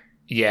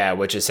 yeah,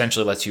 which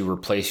essentially lets you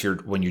replace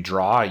when you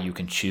draw, you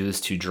can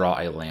choose to draw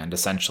a land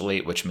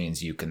essentially, which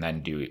means you can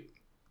then do.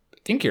 I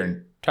think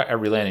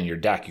every land in your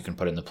deck you can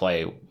put into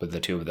play with the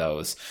 2 of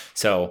those.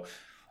 So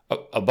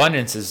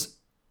Abundance is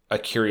a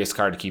curious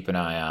card to keep an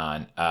eye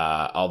on.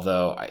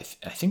 Although I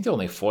think the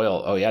only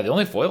foil... Oh, yeah, the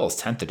only foil is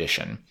 10th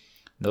edition.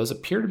 Those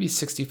appear to be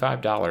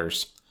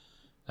 $65.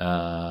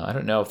 I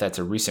don't know if that's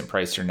a recent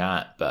price or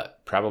not,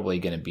 but probably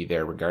going to be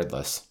there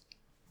regardless.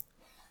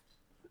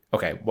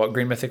 Okay, what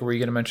green mythic were you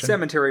going to mention?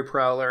 Cemetery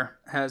Prowler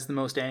has the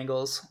most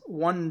angles.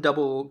 1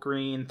 double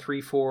green,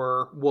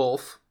 3/4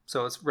 wolf.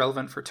 So it's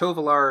relevant for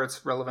Tovolar.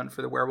 It's relevant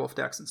for the werewolf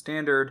decks in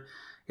standard.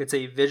 It's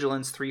a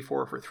vigilance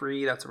 3/4 for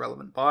 3. That's a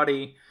relevant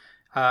body.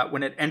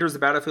 When it enters the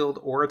battlefield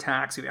or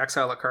attacks, you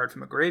exile a card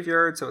from a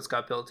graveyard, so it's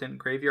got built-in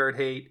graveyard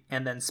hate,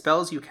 and then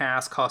spells you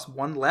cast cost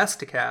 1 less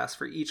to cast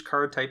for each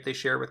card type they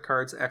share with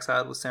cards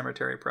exiled with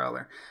Cemetery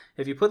Prowler.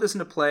 If you put this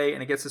into play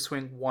and it gets to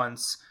swing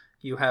once,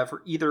 You have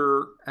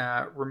either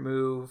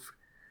removed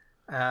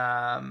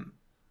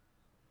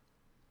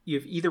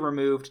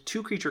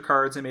 2 creature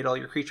cards and made all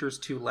your creatures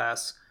 2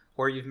 less,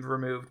 or you've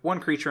removed 1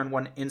 creature and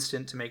 1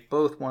 instant to make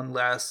both 1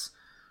 less.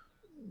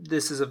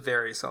 This is a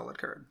very solid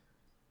card.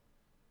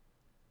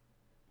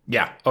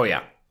 Yeah. Oh,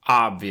 yeah.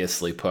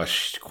 Obviously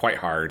pushed quite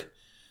hard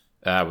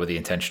with the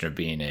intention of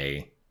being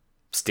a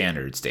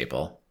standard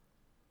staple.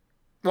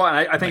 Well,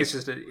 and I think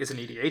it's an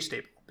EDH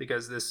staple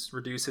because this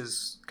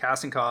reduces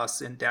casting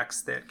costs in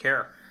decks that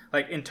care.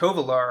 Like in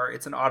Tovolar,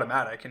 it's an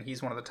automatic, and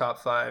he's one of the top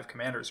 5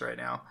 commanders right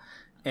now,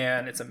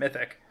 and it's a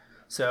mythic.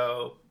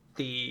 So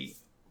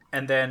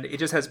and then it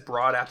just has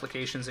broad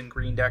applications in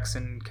green decks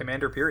and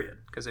commander period.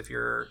 Because if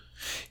you're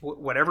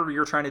whatever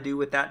you're trying to do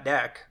with that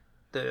deck,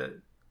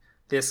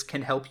 this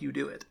can help you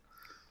do it.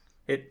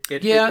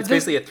 It's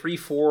basically a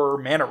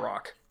 3/4 mana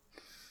rock.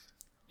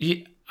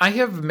 Yeah, I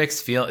have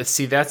mixed feelings.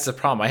 See, that's the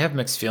problem. I have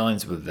mixed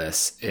feelings with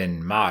this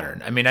in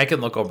Modern. I mean, I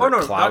can look over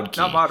Cloud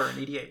Key. Not Modern,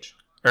 EDH.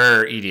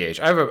 Or EDH.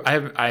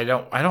 I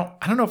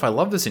don't know if I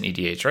love this in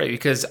EDH, right?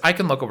 Because I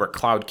can look over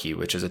Cloud Key,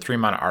 which is a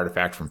 3-mana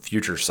artifact from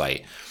Future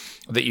Sight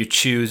that you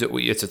choose.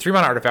 It's a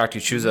 3-mana artifact.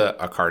 You choose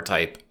a card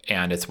type,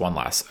 and it's 1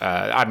 less.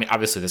 I mean,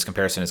 obviously, this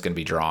comparison is going to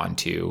be drawn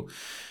to,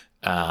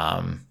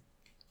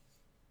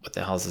 what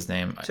the hell is his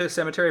name? To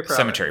Cemetery Prowler.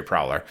 Cemetery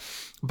Prowler.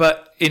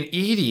 But in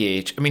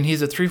EDH, I mean,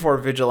 he's a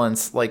 3/4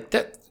 vigilance. Like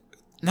that,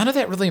 none of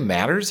that really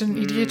matters in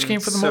EDH game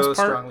for the most part.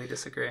 So strongly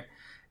disagree.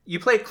 You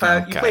play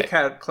Cloud. Okay. You play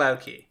Cloud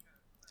Key,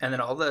 and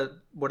then all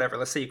the whatever.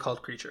 Let's say you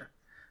called creature.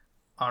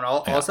 On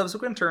all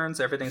subsequent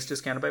turns, everything's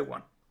discounted by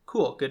 1.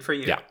 Cool, good for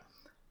you. Yeah.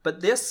 But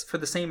this, for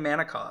the same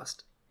mana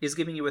cost, is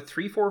giving you a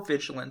 3/4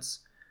 vigilance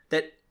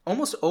that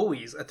almost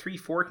always a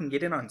 3/4 can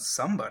get in on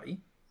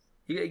somebody.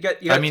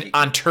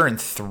 On turn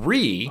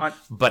 3,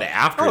 but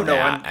after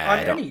that, on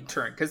any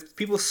turn, because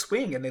people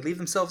swing and they leave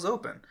themselves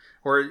open,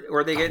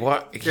 or they get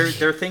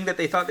their thing that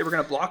they thought they were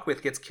going to block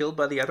with gets killed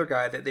by the other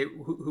guy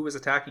who was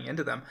attacking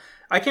into them.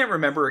 I can't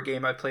remember a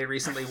game I played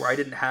recently where I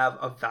didn't have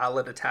a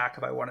valid attack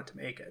if I wanted to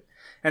make it,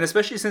 and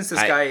especially since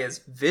this guy is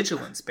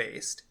vigilance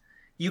based,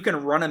 you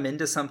can run them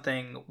into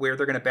something where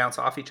they're going to bounce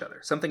off each other,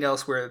 something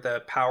else where the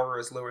power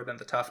is lower than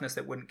the toughness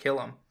that wouldn't kill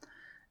them.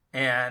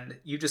 And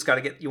you just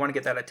got to you want to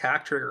get that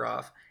attack trigger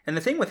off. And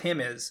the thing with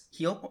him is,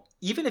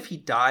 even if he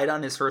died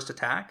on his first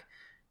attack,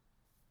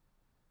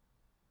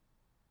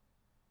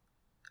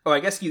 I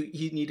guess you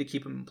need to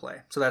keep him in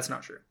play. So that's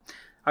not true.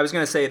 I was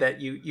going to say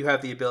that you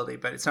have the ability,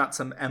 but it's not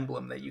some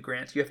emblem that you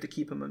grant. You have to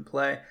keep him in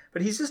play.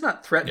 But he's just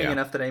not threatening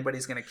enough that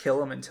anybody's going to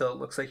kill him until it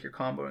looks like you're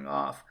comboing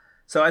off.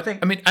 So I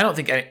don't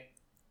think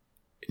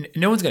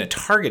no one's going to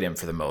target him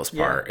for the most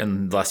part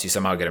unless you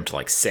somehow get him to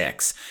like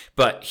 6.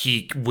 But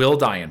he will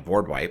die in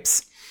board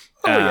wipes.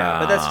 Oh yeah,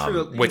 but that's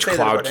true. Which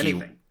Cloud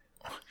Key.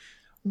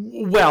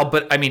 Well,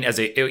 but I mean,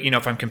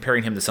 if I'm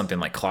comparing him to something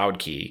like Cloud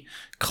Key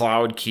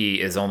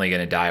is only going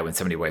to die when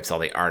somebody wipes all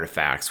the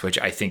artifacts, which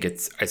I think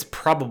it's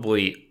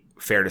probably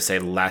fair to say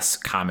less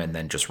common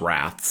than just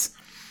Wraths,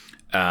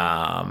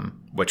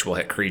 which will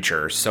hit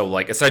creatures. So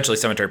like essentially,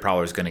 Cemetery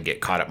Prowler is going to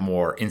get caught up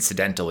more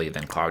incidentally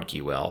than Cloud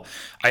Key will.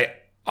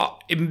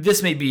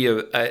 This may be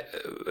a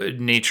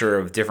nature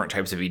of different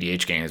types of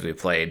EDH games we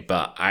played,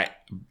 but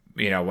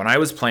when I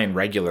was playing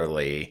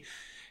regularly,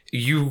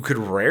 you could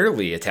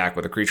rarely attack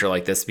with a creature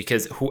like this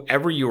because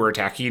whoever you were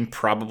attacking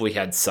probably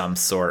had some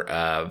sort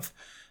of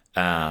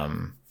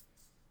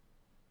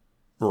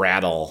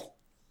rattle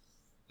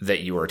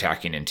that you were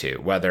attacking into,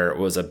 whether it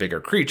was a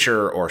bigger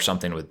creature or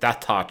something with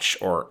death touch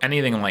or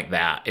anything like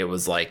that. It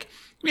was like,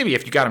 maybe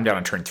if you got him down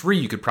on turn 3,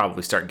 you could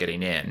probably start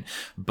getting in.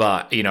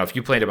 But, if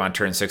you played him on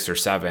turn 6 or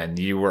 7,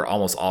 you were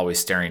almost always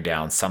staring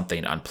down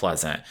something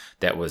unpleasant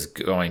that was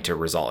going to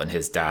result in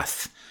his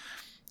death.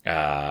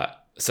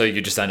 So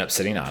you just end up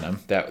sitting on him.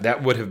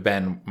 That would have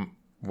been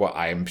what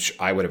I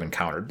would have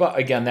encountered. But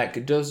again, that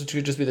could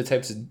just be the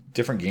types of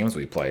different games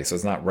we play. So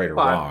it's not right or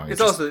wrong.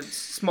 It's also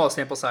small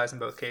sample size in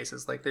both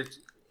cases. Like there's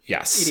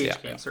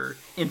EDH games are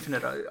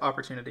infinite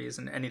opportunities,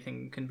 and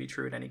anything can be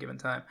true at any given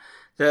time.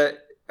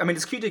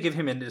 It's cute to give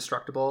him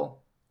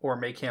indestructible or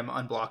make him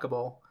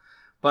unblockable.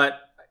 But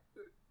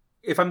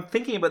if I'm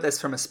thinking about this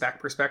from a spec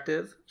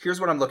perspective, here's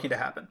what I'm looking to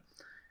happen.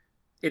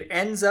 It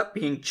ends up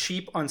being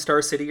cheap on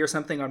Star City or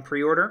something on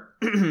pre-order.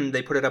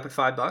 They put it up at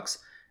 $5.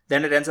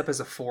 Then it ends up as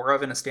a 4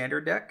 of in a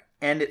standard deck.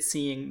 And it's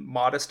seeing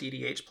modest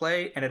EDH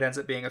play. And it ends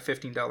up being a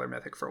 $15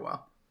 mythic for a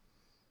while.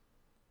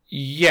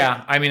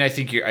 Yeah. I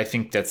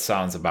think that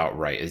sounds about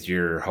right. Is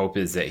your hope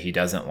is that he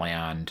doesn't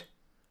land...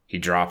 He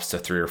drops to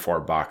 $3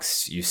 or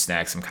 $4. You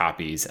snag some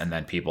copies, and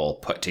then people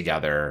put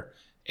together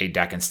a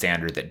deck in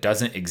standard that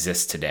doesn't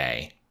exist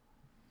today,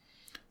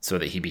 so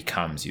that he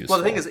becomes useful.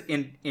 Well, the thing is,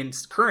 in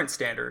current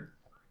standard,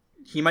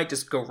 he might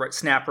just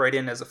snap right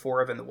in as a 4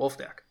 of in the wolf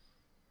deck.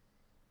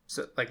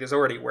 So, like, there's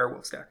already a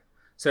werewolf deck.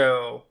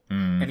 So,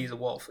 and he's a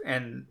wolf,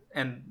 and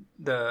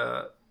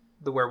the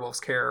werewolves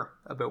care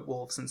about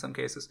wolves in some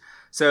cases.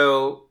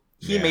 So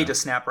he may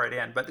just snap right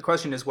in. But the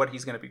question is what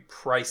he's going to be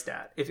priced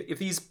at. If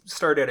he's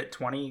started at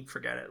 20,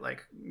 forget it.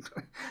 Like,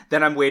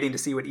 then I'm waiting to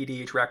see what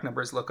EDH rack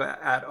numbers look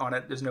at on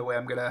it. There's no way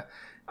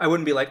I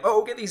wouldn't be like,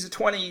 oh, get these at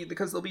 20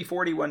 because they'll be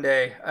 40 one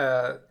day.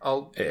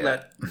 I'll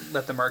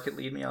let the market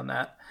lead me on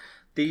that.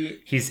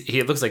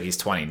 He looks like he's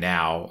 20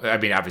 now. I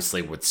mean,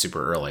 obviously it's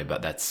super early,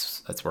 but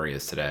that's where he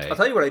is today. I'll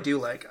tell you what I do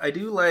like. I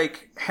do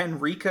like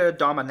Henrika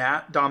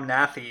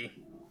Domnathi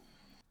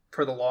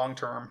for the long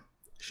term.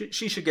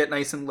 She should get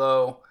nice and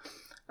low.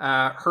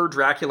 Her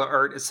Dracula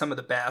art is some of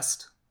the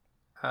best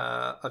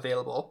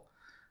available,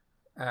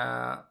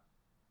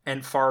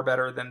 and far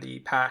better than the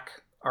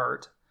pack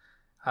art.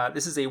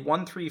 This is a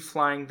 1/3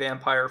 flying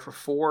vampire for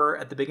 4.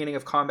 At the beginning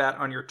of combat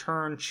on your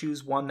turn,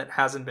 choose one that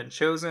hasn't been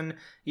chosen.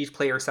 Each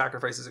player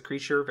sacrifices a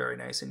creature. Very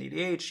nice in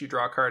EDH. You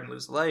draw a card and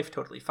lose a life.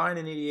 Totally fine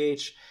in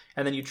EDH.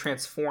 And then you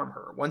transform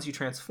her. Once you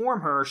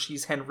transform her,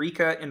 she's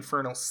Henrika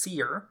Infernal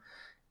Seer.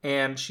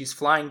 And she's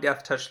flying,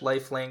 death touch,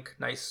 lifelink.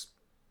 Nice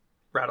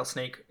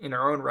rattlesnake in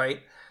her own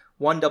right.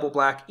 1 double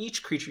black.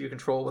 Each creature you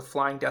control with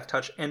flying, death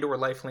touch, and or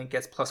lifelink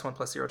gets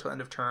 +1/+0 till end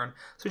of turn.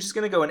 So she's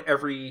going to go in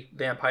every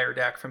vampire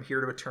deck from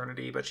here to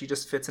eternity, but she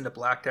just fits into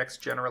black decks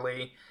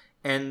generally.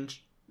 And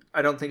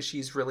I don't think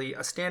she's really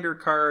a standard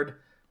card,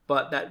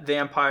 but that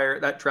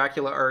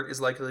Dracula art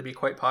is likely to be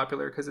quite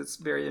popular because it's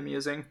very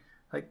amusing.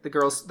 Like the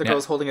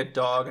girl's holding a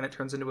dog and it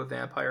turns into a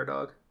vampire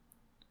dog.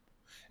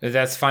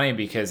 That's funny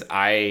because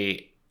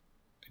I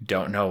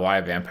don't know why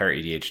a vampire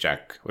EDH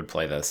deck would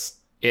play this.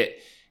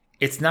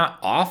 It's not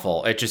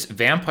awful. It just,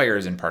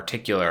 vampires in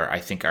particular, I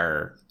think,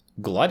 are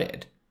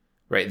glutted,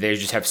 right? They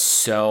just have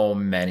so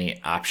many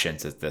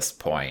options at this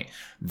point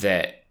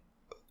that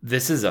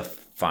this is a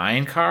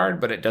fine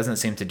card, but it doesn't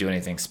seem to do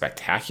anything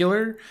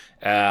spectacular.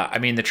 I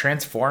mean, the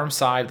transform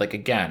side, like,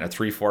 again, a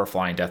 3/4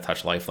 flying death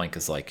touch lifelink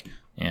is like,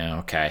 yeah,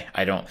 okay.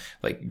 I don't,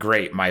 like,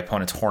 great, my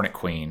opponent's Hornet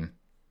Queen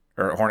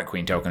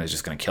token is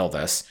just going to kill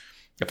this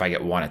if I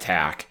get 1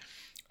 attack.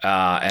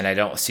 And I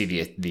don't see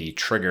the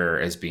trigger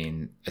as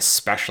being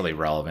especially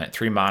relevant.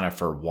 3 mana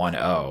for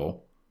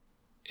 1/0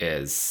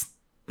 is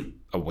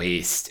a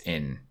waste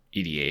in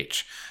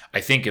EDH. I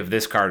think if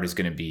this card is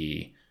going to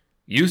be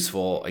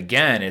useful,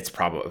 again, it's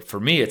probably, for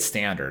me, it's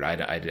standard.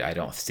 I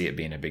don't see it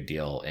being a big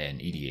deal in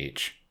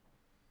EDH.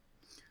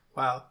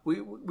 Wow, we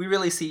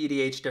really see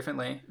EDH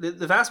differently.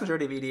 The vast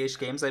majority of EDH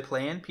games I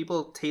play in,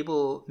 people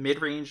table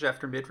mid-range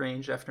after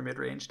mid-range after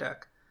mid-range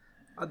deck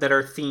that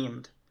are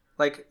themed.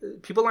 Like,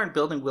 people aren't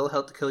building Will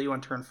Help to kill you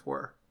on turn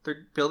 4.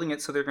 They're building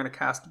it so they're going to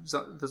cast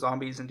the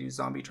zombies and do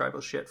zombie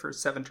tribal shit for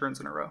 7 turns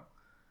in a row.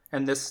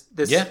 And this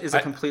is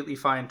a completely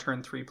fine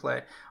turn 3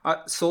 play.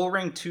 Soul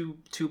Ring 2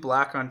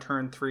 black on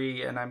turn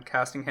 3, and I'm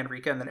casting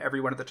Henrika, and then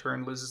every one of the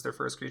turn loses their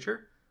first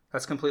creature.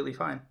 That's completely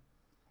fine.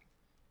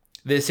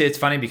 It's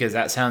funny because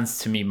that sounds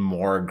to me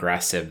more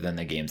aggressive than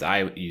the games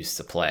I used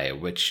to play,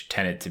 which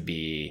tended to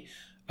be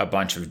a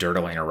bunch of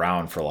dirtling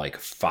around for like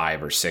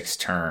 5 or 6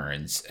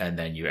 turns, and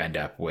then you end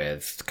up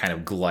with kind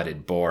of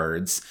glutted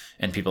boards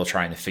and people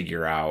trying to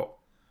figure out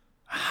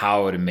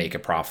how to make a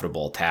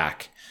profitable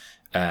attack.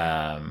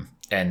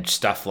 And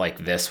stuff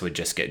like this would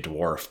just get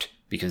dwarfed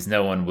because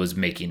no one was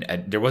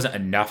there wasn't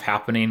enough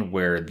happening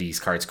where these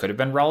cards could have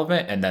been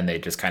relevant, and then they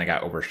just kind of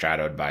got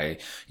overshadowed by,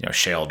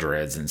 Shale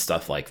Druids and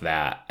stuff like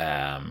that.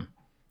 And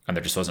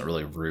there just wasn't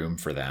really room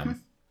for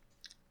them.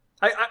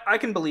 I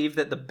can believe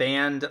that the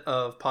band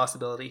of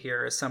possibility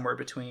here is somewhere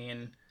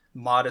between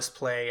modest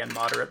play and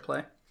moderate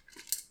play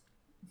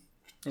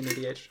in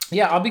EDH.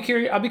 Yeah, I'll be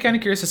curious. I'll be kind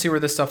of curious to see where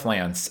this stuff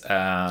lands.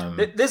 I'll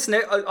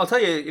tell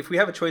you, if we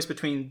have a choice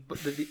between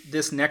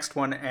this next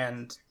one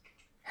and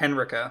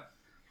Henrika,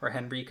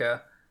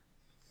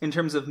 in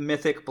terms of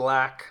mythic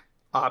black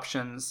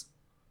options,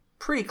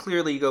 pretty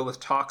clearly you go with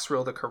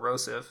Toxrill the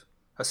Corrosive,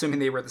 assuming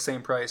they were at the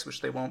same price,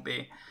 which they won't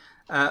be.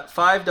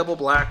 5 double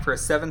black for a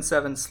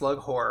 7/7 slug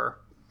horror.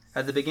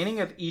 At the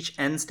beginning of each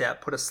end step,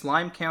 put a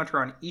slime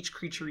counter on each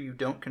creature you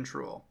don't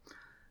control.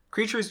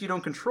 Creatures you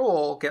don't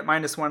control get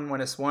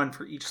 -1/-1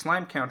 for each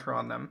slime counter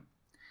on them.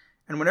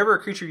 And whenever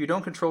a creature you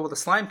don't control with a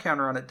slime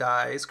counter on it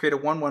dies, create a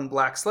 1/1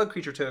 black slug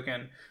creature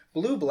token.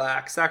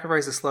 Blue-black,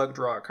 sacrifice a slug,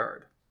 draw a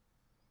card.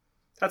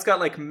 That's got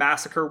like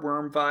Massacre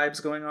Worm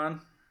vibes going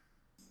on.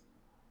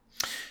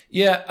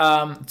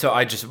 Yeah, so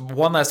I just,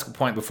 one last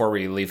point before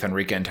we leave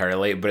Henrika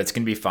entirely, but it's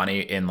going to be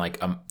funny in like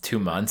 2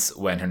 months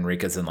when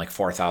Henrika's in like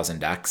 4,000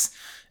 decks,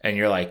 and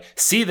you're like,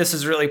 see, this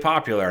is really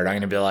popular, and I'm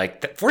going to be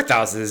like,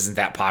 4,000 isn't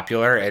that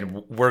popular,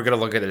 and we're going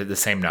to look at it the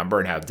same number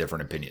and have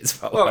different opinions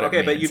about what it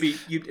means. But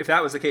if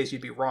that was the case,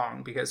 you'd be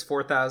wrong, because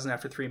 4,000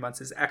 after 3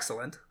 months is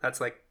excellent. That's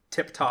like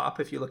tip top.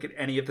 If you look at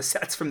any of the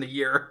sets from the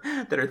year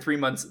that are 3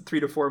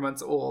 to 4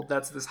 months old,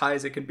 that's as high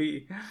as it can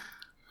be.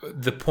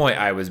 The point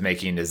I was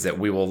making is that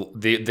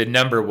the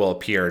number will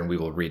appear and we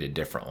will read it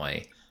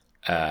differently.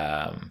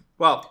 Here's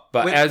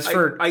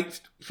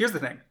the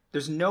thing.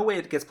 There's no way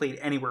it gets played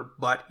anywhere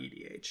but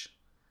EDH.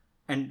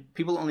 And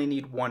people only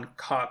need 1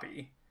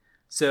 copy.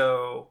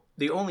 So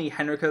the only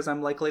Henrikas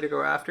I'm likely to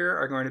go after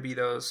are going to be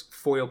those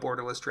foil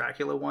borderless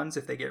Dracula ones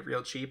if they get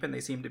real cheap and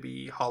they seem to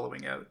be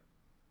hollowing out.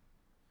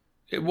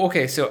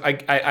 Okay, so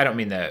I don't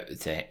mean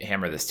to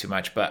hammer this too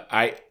much, but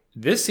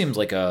this seems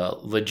like a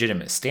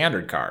legitimate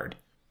standard card.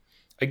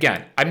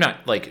 Again, I'm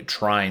not like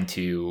trying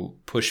to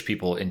push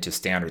people into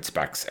standard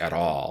specs at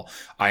all.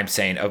 I'm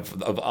saying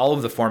of all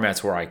of the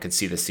formats where I could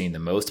see this seeing the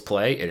most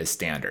play, it is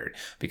standard,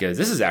 because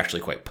this is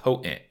actually quite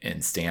potent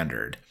in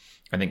standard.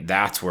 I think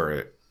that's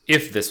where,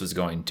 if this was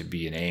going to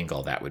be an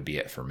angle, that would be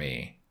it for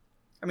me.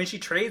 I mean, she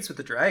trades with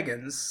the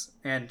dragons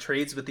and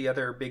trades with the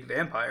other big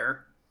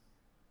vampire,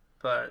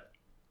 but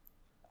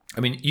I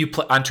mean, you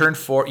play on turn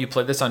 4. You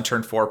play this on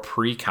turn 4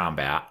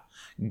 pre-combat.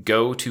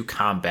 Go to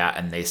combat,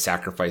 and they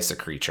sacrifice a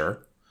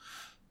creature.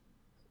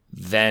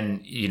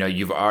 Then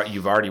you've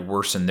already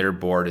worsened their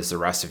board as the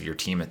rest of your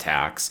team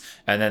attacks.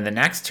 And then the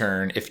next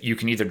turn, if you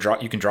can you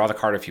can draw the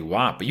card if you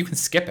want, but you can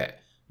skip it.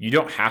 You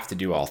don't have to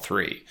do all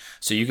 3.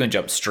 So you can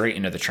jump straight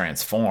into the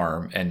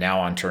transform. And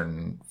now on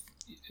turn,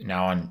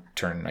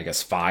 I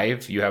guess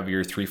 5, you have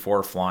your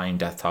 3/4 flying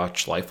Death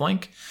Touch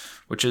Lifelink,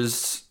 which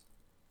is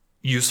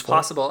useful.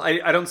 Possible.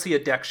 I don't see a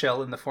deck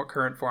shell in the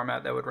current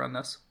format that would run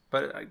this,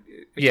 but it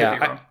could be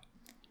wrong.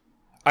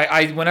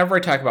 I whenever I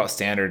talk about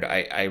standard,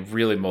 I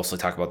really mostly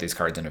talk about these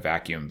cards in a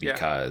vacuum,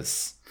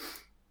 because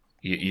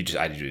you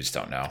just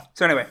don't know.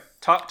 So anyway,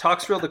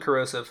 Toxrill the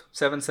Corrosive,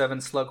 7/7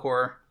 Slug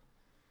Horror.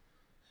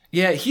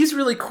 Yeah, he's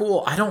really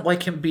cool. I don't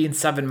like him being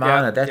 7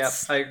 mana. Yeah,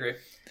 I agree.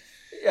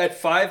 At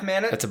 5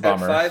 mana, that's a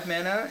bummer. At 5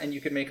 mana, and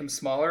you could make him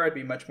smaller, I'd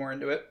be much more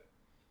into it.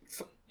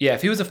 Yeah,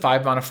 if he was a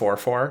 5 mana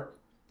 4/4,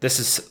 this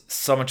is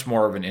so much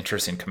more of an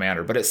interesting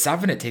commander. But at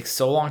 7, it takes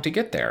so long to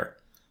get there.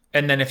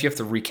 And then if you have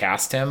to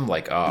recast him,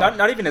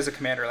 not even as a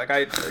commander,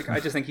 I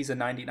just think he's a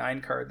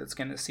 99 card that's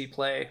going to see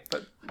play,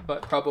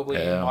 but probably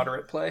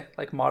moderate play,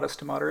 like modest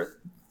to moderate.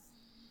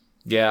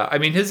 Yeah, I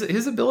mean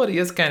his ability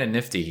is kind of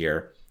nifty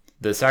here.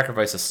 The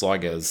Sacrifice of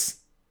Slug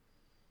is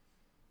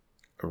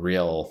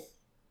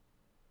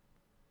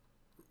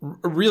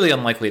really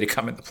unlikely to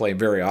come into play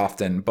very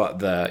often, but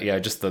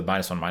just the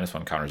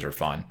 -1/-1 counters are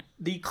fun.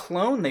 The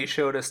clone they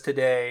showed us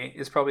today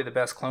is probably the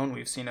best clone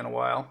we've seen in a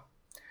while.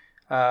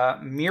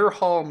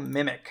 Mirhall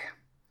Mimic.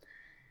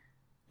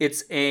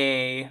 It's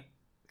a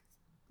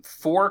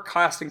 4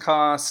 casting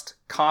cost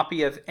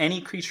copy of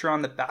any creature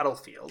on the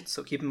battlefield.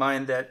 So keep in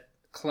mind that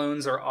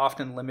clones are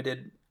often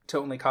limited to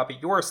only copy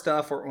your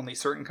stuff or only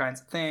certain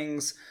kinds of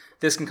things.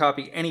 This can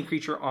copy any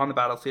creature on the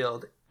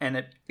battlefield,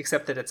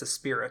 except that it's a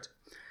spirit.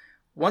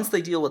 Once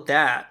they deal with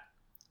that,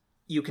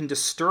 you can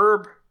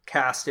disturb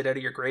cast it out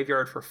of your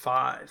graveyard for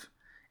 5,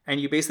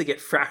 and you basically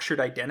get Fractured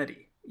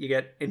Identity. You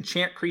get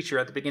enchant creature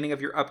at the beginning of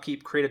your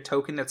upkeep, create a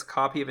token that's a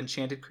copy of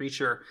enchanted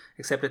creature,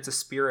 except it's a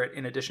spirit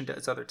in addition to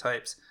its other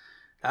types.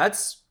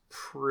 That's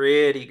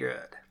pretty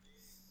good.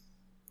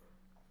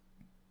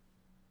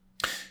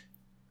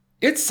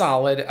 It's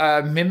solid.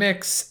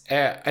 Mimics,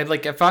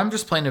 if I'm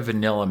just playing a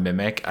vanilla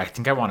Mimic, I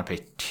think I want to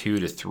pay 2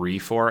 to 3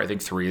 for it. I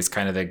think 3 is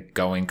kind of the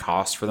going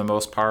cost for the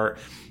most part.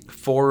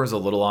 4 is a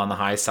little on the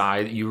high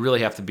side. You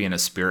really have to be in a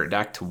spirit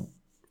deck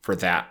for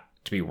that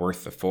to be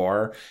worth the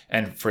 4,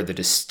 and for the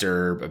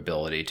disturb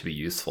ability to be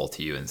useful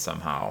to you in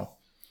somehow.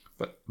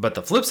 But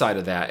the flip side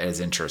of that is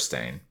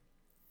interesting.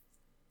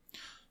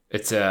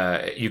 It's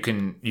you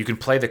can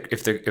play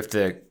if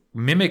the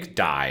Mimic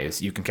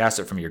dies, you can cast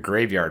it from your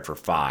graveyard for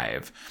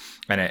 5,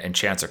 and it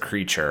enchants a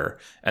creature.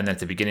 And then at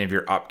the beginning of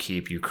your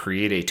upkeep, you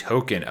create a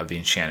token of the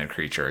enchanted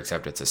creature,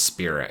 except it's a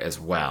spirit as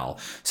well.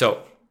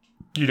 So,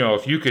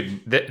 if you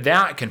could,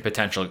 that can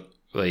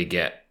potentially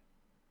get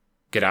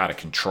out of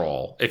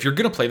control. If you're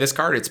going to play this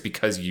card, it's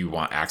because you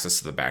want access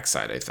to the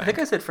backside, I think. I think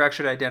I said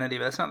Fractured Identity,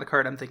 but that's not the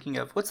card I'm thinking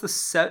of. What's the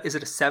set? Is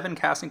it a 7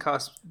 casting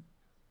cost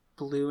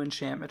blue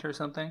enchantment or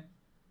something?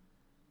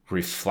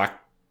 Reflect.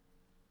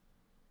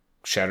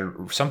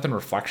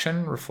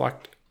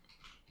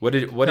 What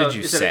did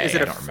you say? I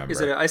don't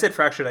remember. I said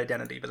Fractured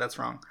Identity, but that's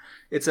wrong.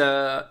 It's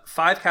a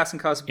 5 casting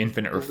cost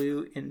Infinite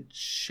blue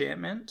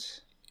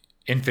enchantment.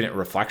 Infinite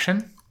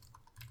Reflection?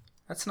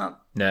 That's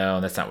not.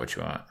 No, that's not what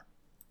you want.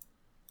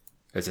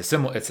 It's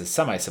a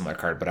semi-similar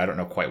card, but I don't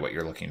know quite what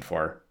you're looking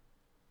for.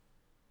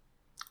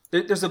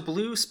 There's a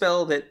blue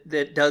spell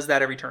that does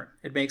that every turn.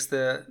 It makes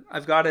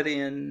I've got it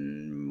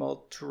in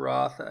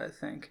Moltaratha, I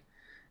think.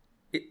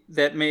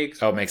 That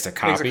makes makes a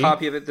copy? Makes a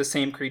copy of it, the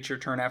same creature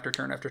turn after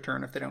turn after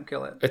turn if they don't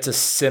kill it. It's a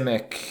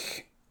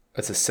Simic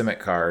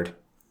card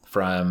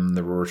from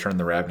the Return of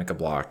the Ravnica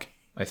block,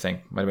 I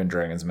think. Might have been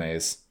Dragon's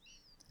Maze.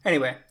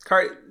 Anyway,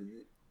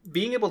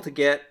 being able to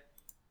get,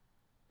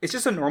 it's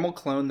just a normal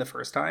clone the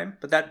first time,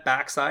 but that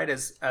backside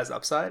as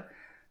upside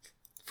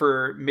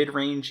for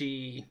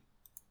mid-rangey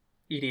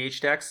EDH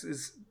decks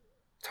is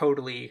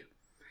totally.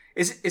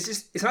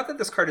 It's not that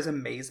this card is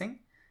amazing.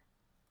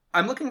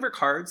 I'm looking for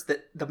cards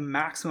that the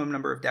maximum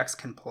number of decks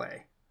can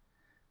play.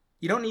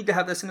 You don't need to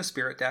have this in a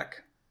spirit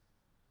deck.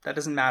 That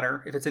doesn't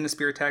matter. If it's in a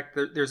spirit deck,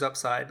 there's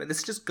upside, but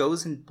this just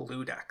goes in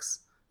blue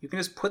decks. You can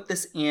just put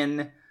this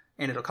in,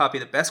 and it'll copy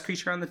the best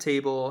creature on the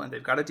table, and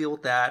they've got to deal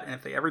with that, and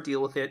if they ever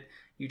deal with it,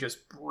 you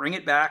just bring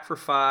it back for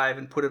 5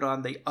 and put it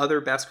on the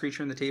other best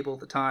creature in the table at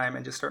the time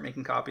and just start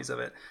making copies of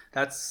it.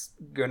 That's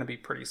going to be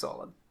pretty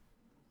solid.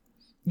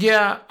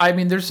 Yeah, I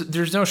mean,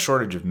 there's no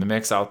shortage of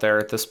mimics out there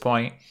at this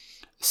point,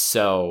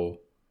 so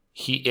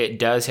it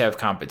does have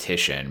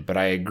competition. But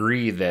I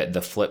agree that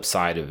the flip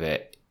side of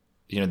it,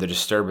 the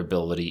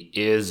disturbability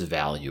is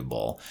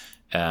valuable.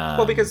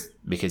 Well,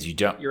 because you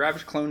don't. Your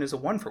average clone is a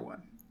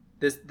 1-for-1.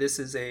 This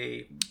is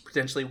a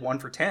potentially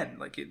 1-for-10.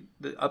 Like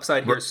the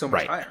upside here is so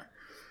much higher.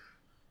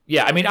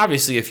 Yeah, I mean,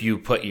 obviously, if you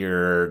put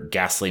your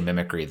Ghastly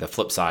Mimicry, the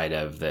flip side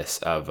of this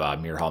of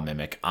Mirhall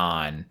Mimic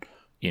on,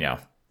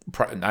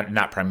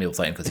 not Primeval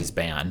Titan because he's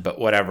banned, but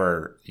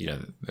whatever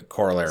the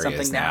corollary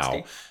Something is nasty.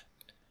 now.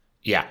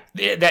 Yeah,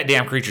 that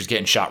damn creature's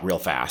getting shot real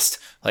fast.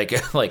 Like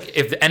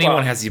if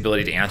anyone has the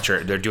ability to answer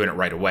it, they're doing it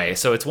right away.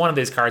 So it's one of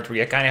these cards where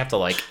you kind of have to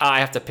I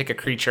have to pick a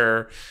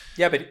creature.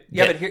 Yeah, but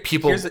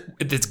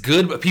it's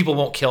good, but people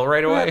won't kill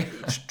right away.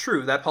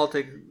 True, that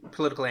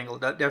political angle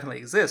that definitely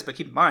exists. But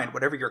keep in mind,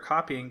 whatever you're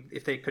copying,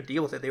 if they could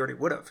deal with it, they already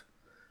would have.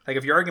 Like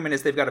if your argument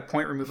is they've got a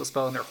point removal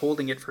spell and they're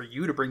holding it for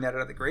you to bring that out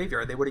of the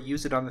graveyard, they would have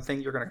used it on the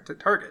thing you're going to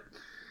target.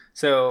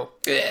 So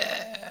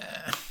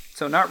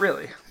not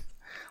really.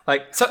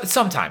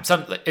 Sometimes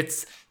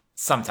it's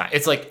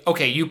like,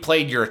 okay, you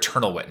played your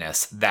Eternal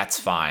Witness, that's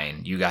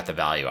fine, you got the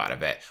value out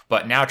of it,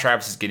 but now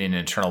Travis is getting an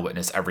Eternal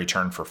Witness every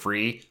turn for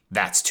free.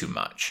 That's too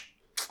much.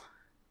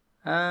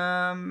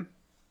 One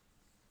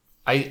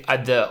of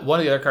the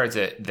other cards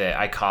that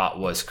I caught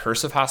was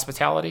Curse of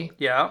Hospitality.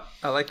 Yeah,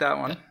 I like that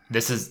one.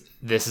 This is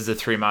a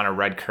 3-mana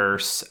red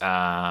curse.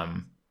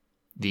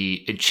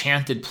 The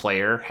enchanted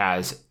player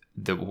has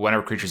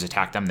whenever creatures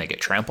attack them, they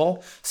get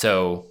trample.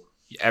 So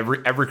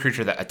every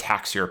creature that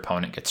attacks your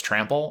opponent gets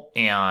trample,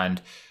 and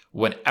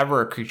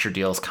whenever a creature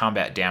deals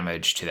combat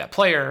damage to that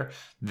player,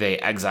 they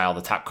exile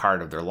the top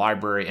card of their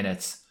library, and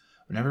it's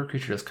whenever a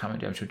creature does combat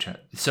damage to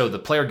so the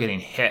player getting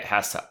hit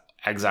has to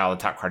exile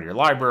the top card of your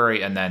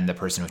library, and then the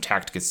person who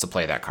attacked gets to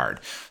play that card.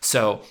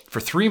 So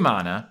for 3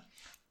 mana,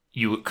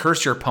 you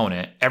curse your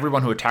opponent,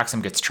 everyone who attacks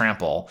them gets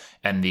trample,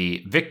 and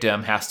the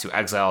victim has to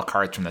exile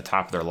cards from the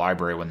top of their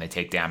library when they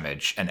take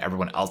damage, and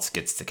everyone else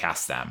gets to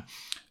cast them.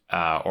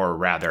 Or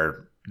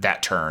rather,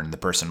 that turn, the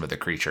person with the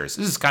creatures.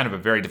 This is kind of a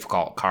very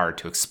difficult card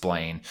to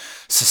explain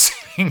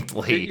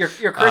succinctly you're in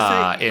this fashion.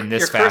 You're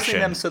cursing fashion.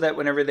 them so that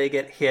whenever they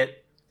get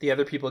hit, the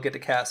other people get to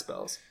cast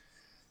spells.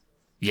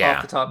 Yeah,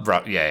 off the top.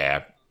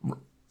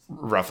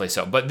 Roughly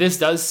so. But this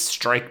does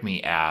strike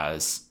me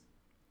as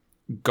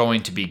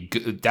going to be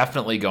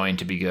definitely going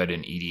to be good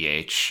in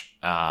EDH,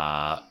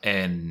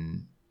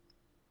 and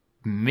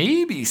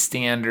maybe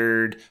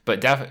standard, but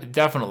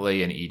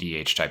definitely an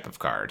EDH type of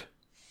card.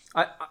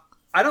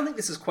 I don't think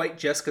this is quite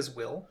Jeska's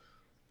Will,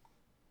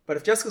 but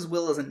if Jeska's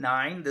Will is a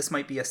 9, this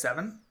might be a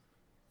 7,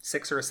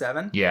 6 or a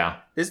 7. Yeah,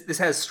 this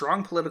has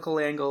strong political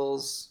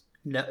angles.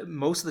 No,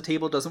 most of the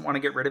table doesn't want to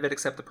get rid of it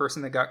except the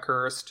person that got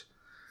cursed.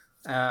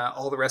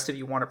 All the rest of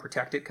you want to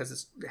protect it because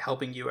it's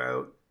helping you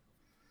out,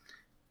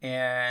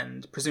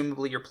 and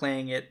presumably you're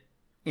playing it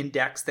in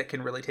decks that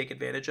can really take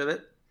advantage of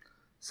it.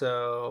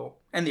 So,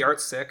 and the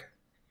art's sick.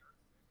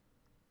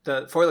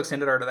 The foil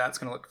extended art of that's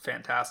going to look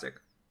fantastic.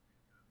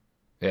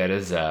 Yeah, it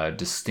is a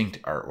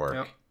distinct artwork.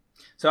 Yep.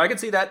 So I could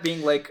see that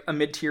being like a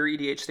mid-tier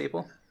EDH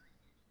staple.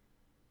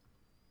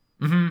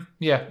 Mm-hmm.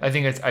 Yeah, I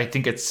think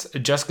it's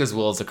Jeska's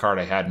Will is a card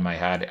I had in my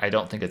head. I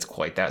don't think it's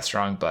quite that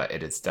strong, but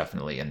it is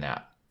definitely in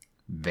that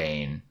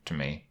vein to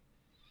me.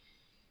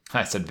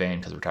 I said vein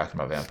because we're talking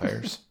about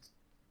vampires.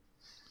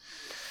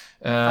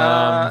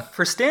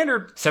 For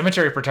standard,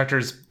 Cemetery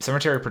Protector's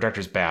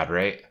bad,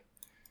 right?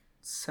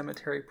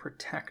 Cemetery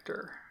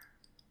Protector.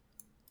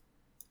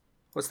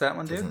 What's that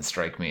one do? Doesn't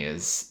strike me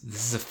as...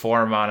 This is a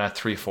 4-mana,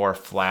 3/4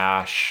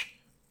 flash.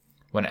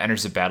 When it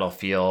enters the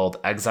battlefield,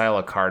 exile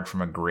a card from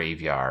a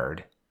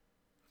graveyard.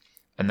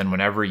 And then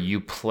whenever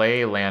you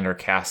play land or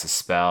cast a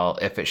spell,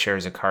 if it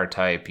shares a card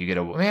type, you get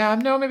a... Yeah,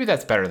 no, maybe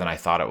that's better than I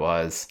thought it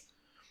was.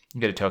 You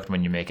get a token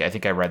when you make it. I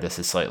think I read this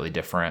as slightly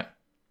different.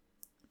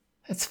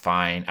 It's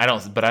fine. I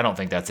don't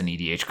think that's an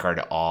EDH card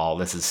at all.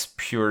 This is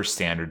pure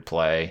standard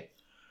play.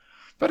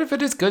 But if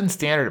it is good in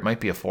standard, it might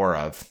be a 4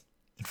 of.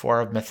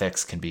 4 of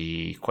Mythics can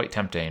be quite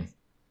tempting.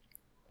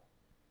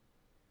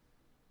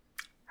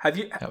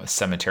 That was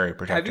Cemetery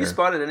Protector. Have you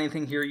spotted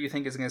anything here you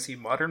think is going to see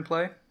modern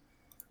play?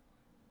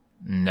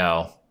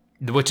 No.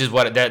 Which is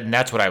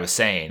that's what I was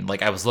saying.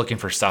 Like, I was looking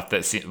for stuff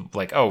that seemed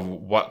like, oh,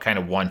 what kind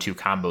of 1-2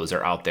 combos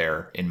are out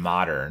there in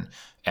modern,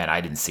 and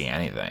I didn't see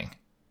anything.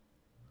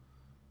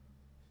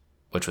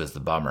 Which was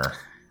the bummer.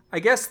 I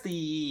guess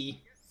the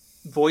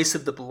Voice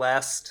of the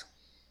Blessed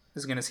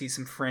is going to see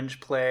some fringe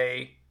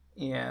play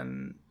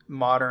in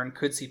modern,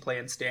 could see play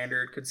in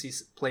standard, could see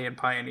play in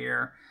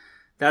Pioneer.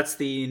 That's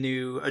the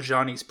new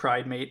Ajani's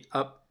Pridemate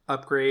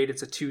upgrade.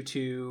 It's a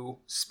 2/2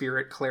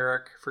 Spirit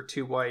Cleric for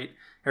 2 white.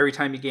 Every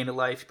time you gain a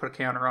life, you put a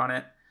counter on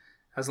it.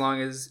 As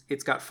long as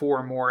it's got 4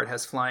 or more, it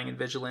has Flying and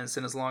Vigilance,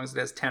 and as long as it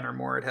has 10 or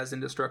more, it has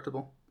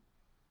Indestructible.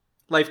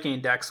 Life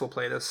gain decks will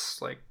play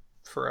this like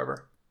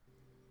forever.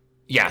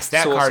 Yes,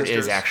 that Soul card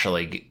Sisters is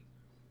actually,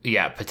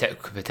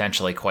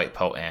 potentially quite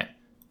potent.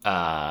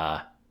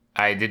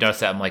 I did notice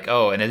that. I'm like,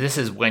 oh, and this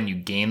is when you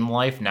gain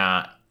life,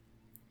 not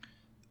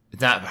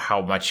it's not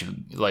how much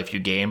life you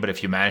gain, but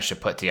if you manage to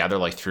put together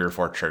like 3 or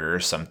 4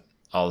 triggers,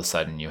 all of a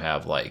sudden you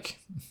have like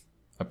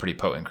a pretty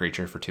potent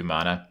creature for 2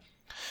 mana.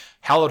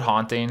 Hallowed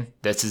Haunting,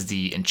 this is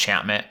the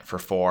enchantment for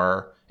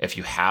 4. If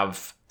you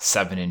have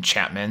 7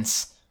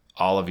 enchantments,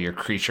 all of your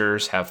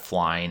creatures have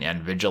flying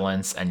and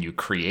vigilance, and you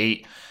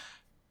create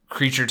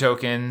creature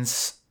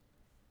tokens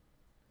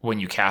when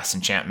you cast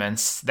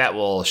enchantments. That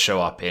will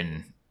show up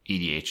in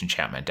EDH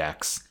enchantment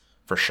decks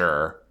for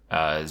sure.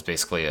 Is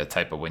basically a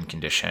type of win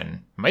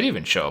condition. It might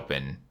even show up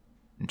in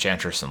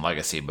Enchantress and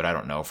Legacy, but I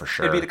don't know for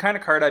sure. It'd be the kind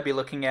of card I'd be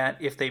looking at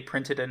if they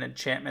printed an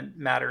Enchantment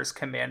Matters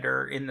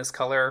commander in this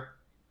color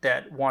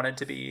that wanted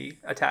to be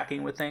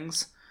attacking with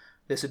things.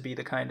 This would be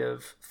the kind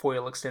of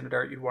foil extended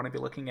art you'd want to be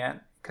looking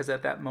at, because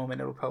at that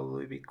moment it'll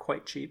probably be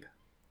quite cheap.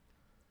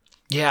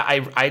 Yeah,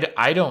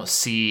 I don't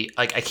see,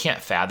 like, I can't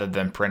fathom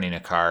them printing a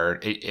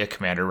card, a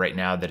commander right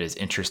now that is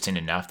interesting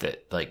enough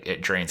that like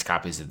it drains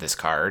copies of this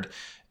card.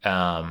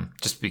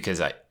 Just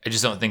because I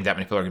just don't think that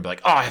many people are gonna be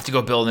like, oh, I have to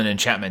go build an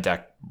enchantment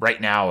deck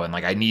right now and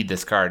like I need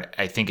this card.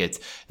 I think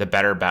it's the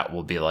better bet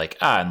will be like,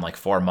 in like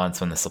 4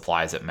 months when the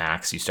supply is at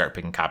max, you start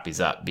picking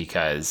copies up,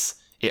 because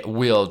it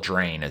will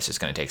drain. It's just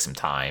gonna take some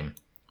time.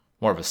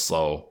 More of a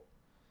slow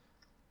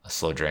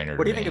drainer.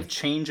 What do you think of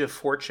Change of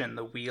Fortune,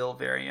 the wheel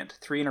variant?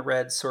 3 and a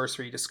red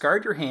sorcery.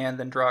 Discard your hand,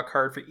 then draw a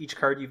card for each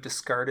card you've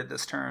discarded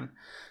this turn.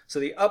 So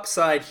the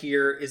upside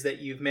here is that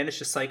you've managed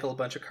to cycle a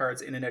bunch of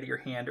cards in and out of your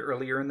hand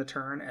earlier in the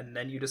turn, and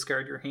then you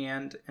discard your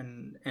hand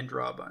and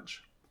draw a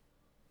bunch.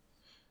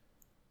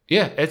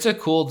 Yeah, it's a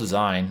cool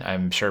design.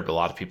 I'm sure a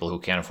lot of people who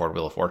can't afford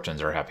Wheel of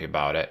Fortunes are happy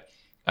about it.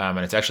 And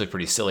it's actually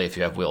pretty silly if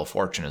you have Wheel of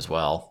Fortune as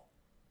well,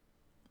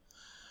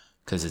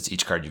 because it's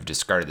each card you've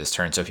discarded this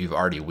turn. So if you've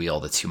already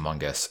wheeled, it's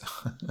humongous.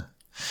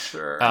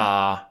 Sure.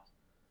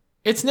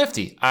 It's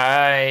nifty.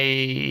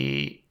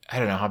 I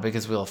don't know, how big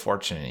is Wheel of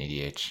Fortune in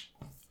EDH?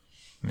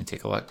 Let me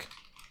take a look.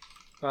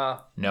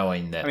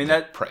 Knowing that,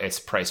 it's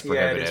price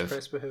prohibitive. Yeah, it is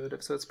price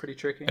prohibitive, so it's pretty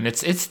tricky. And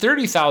it's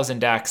 30,000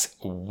 decks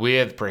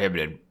with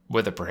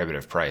a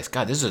prohibitive price.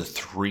 God, this is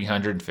a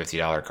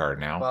 $350 card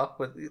now. Well,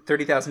 with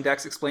 30,000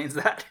 decks explains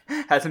that.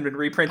 Hasn't been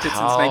reprinted since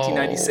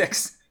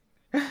 1996.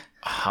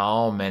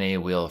 How many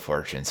Wheel of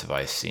Fortunes have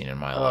I seen in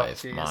my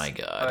life? Geez. My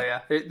God. Oh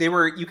yeah, they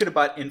were. You could have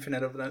bought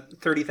infinite of them,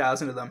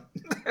 30,000 of them,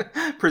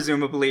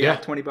 presumably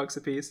at $20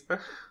 a piece.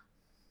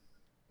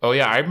 Oh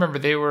yeah, I remember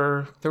they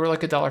were like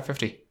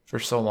 $1.50 for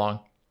so long.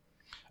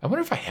 I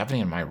wonder if I have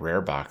any in my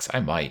rare box. I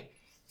might.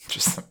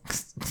 Just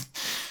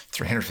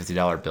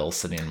 $350 bill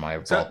sitting in my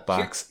bulk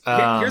box.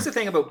 Here's the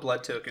thing about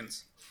blood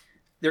tokens.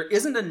 There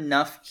isn't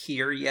enough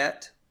here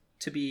yet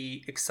to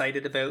be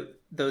excited about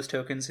those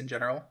tokens in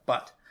general,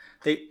 but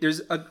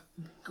there's a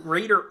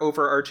greater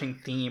overarching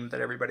theme that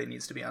everybody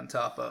needs to be on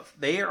top of.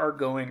 They are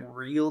going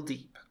real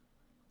deep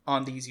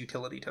on these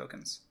utility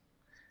tokens.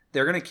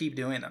 They're going to keep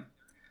doing them.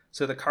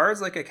 So the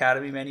cards like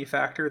Academy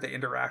Manufactor that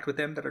interact with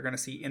them, that are going to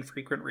see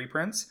infrequent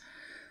reprints,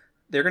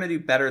 they're going to do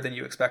better than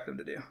you expect them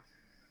to do,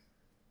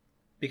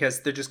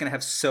 because they're just going to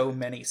have so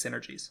many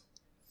synergies.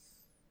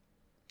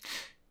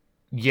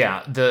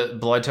 Yeah, the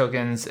blood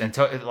tokens and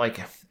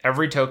like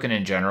every token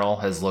in general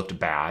has looked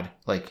bad.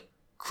 Like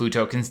clue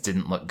tokens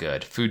didn't look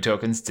good. Food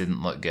tokens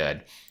didn't look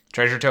good.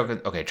 Treasure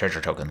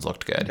tokens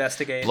looked good.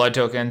 Investigate. Blood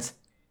tokens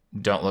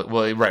don't look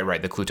well.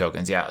 Right. The clue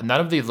tokens, yeah.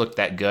 None of these looked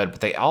that good, but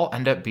they all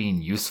end up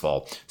being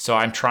useful. So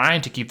I'm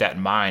trying to keep that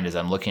in mind as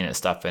I'm looking at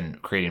stuff and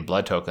creating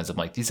blood tokens. I'm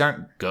like, these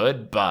aren't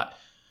good, but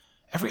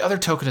every other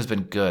token has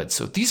been good,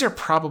 so these are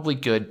probably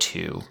good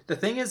too. The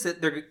thing is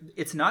that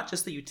it's not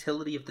just the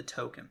utility of the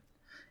token.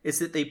 It's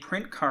that they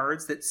print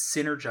cards that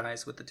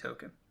synergize with the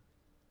token.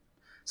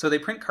 So they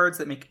print cards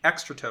that make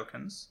extra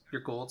tokens,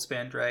 your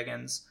Goldspan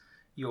Dragons,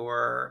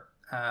 your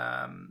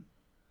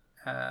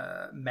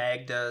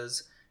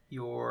Magdas,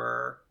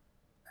 your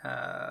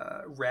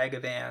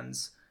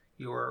Ragavans,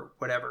 your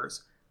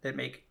whatevers, that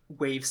make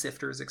Wave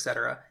Sifters,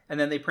 etc. And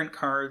then they print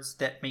cards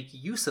that make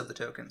use of the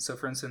tokens. So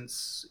for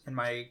instance, in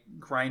my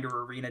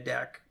Grinder Arena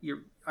deck,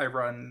 I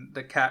run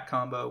the cat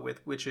combo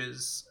with, which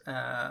is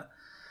the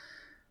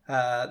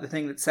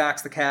thing that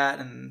sacks the cat,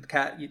 and the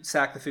cat, you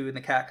sack the food and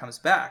the cat comes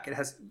back.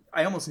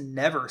 I almost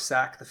never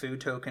sack the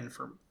food token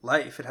for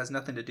life. It has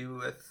nothing to do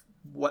with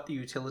what the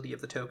utility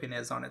of the token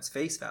is on its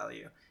face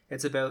value.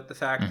 It's about the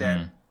fact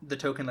that the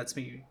token lets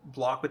me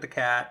block with the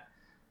cat,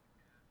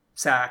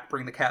 sack,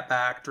 bring the cat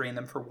back, drain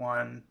them for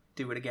 1,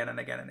 do it again and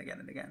again and again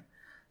and again.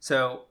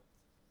 So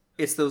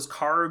it's those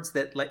cards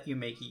that let you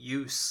make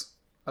use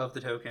of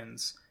the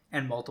tokens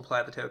and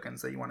multiply the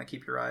tokens that you want to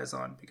keep your eyes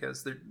on,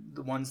 because they're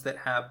the ones that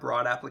have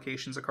broad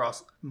applications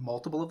across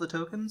multiple of the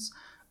tokens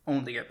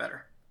only get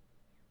better.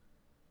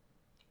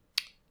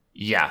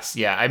 Yes,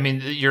 yeah. I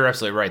mean, you're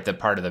absolutely right that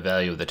part of the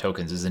value of the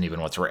tokens isn't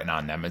even what's written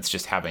on them. It's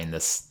just having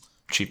this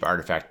cheap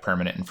artifact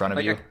permanent in front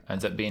of you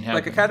ends up being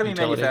like Academy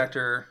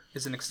Manufactor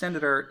is an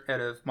extended art out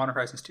of Modern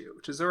Horizons 2,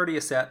 which is already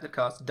a set that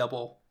costs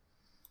double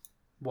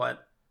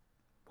what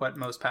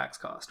most packs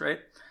cost, right?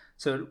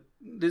 So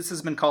this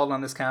has been called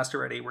on this cast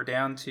already. We're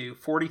down to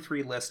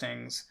 43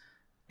 listings,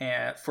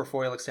 for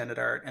foil extended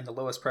art, and the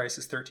lowest price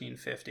is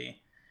 $13.50.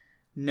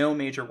 No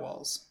major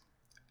walls.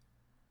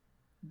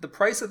 The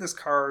price of this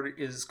card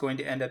is going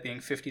to end up being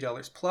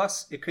 $50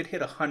 plus. It could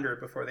hit $100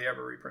 before they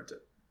ever reprint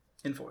it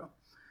in foil.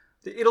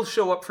 It'll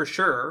show up for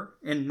sure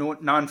in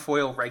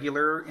non-foil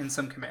regular in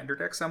some commander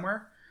deck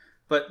somewhere,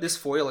 but this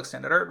foil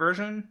extended art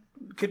version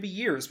could be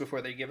years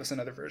before they give us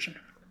another version.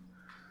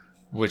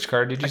 Which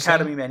card did you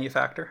Academy say?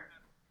 Manufactor.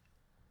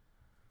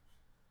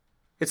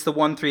 It's the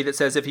 1/3 that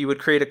says if you would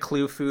create a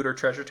clue, food, or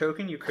treasure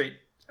token, you create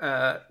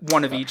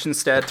one of each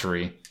instead.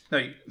 3.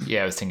 No,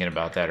 Yeah, I was thinking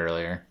about that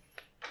earlier.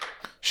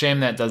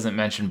 Shame that doesn't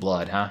mention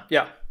blood, huh?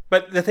 yeah.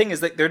 But the thing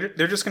is that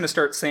they're just going to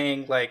start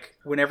saying, like,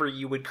 whenever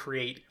you would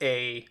create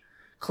a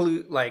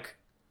clue, like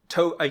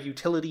a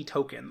utility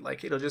token,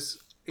 like it'll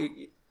just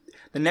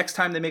the next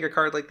time they make a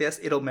card like this,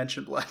 it'll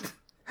mention blood.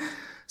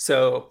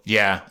 So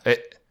yeah,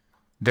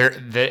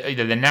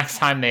 the next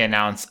time they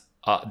announce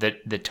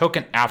the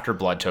token after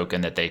blood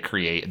token that they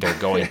create, they're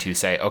going to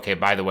say, okay,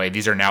 by the way,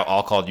 these are now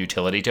all called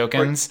utility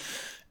tokens,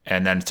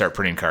 and then start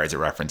printing cards that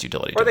reference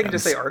utility tokens. Or they can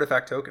just say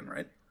artifact token,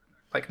 right?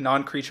 Like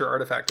non-creature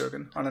artifact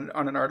token on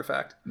an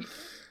artifact.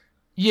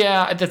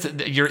 Yeah,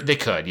 they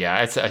could.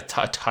 Yeah, it's a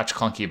touch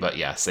clunky, but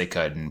yes, they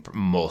could, and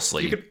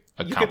mostly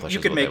accomplish. You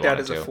could make that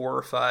as a 4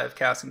 or 5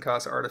 casting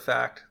cost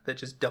artifact that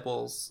just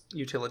doubles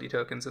utility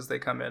tokens as they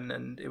come in,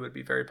 and it would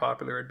be very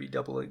popular. It'd be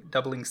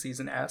doubling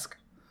season-esque.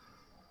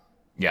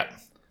 Yep.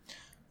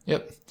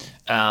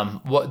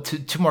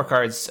 Two more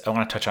cards I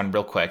want to touch on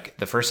real quick.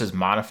 The first is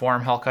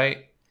Monoform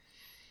Hellkite,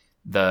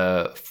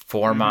 the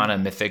 4 mana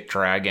mythic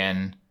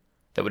dragon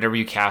that whenever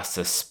you cast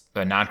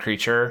a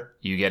non-creature,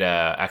 you get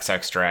a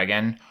XX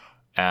dragon.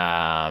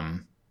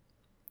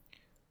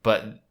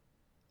 But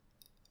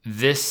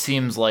this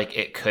seems like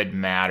it could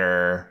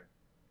matter.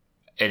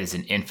 It is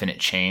an infinite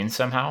chain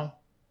somehow.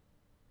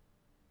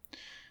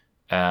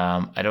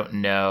 I don't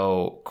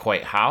know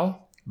quite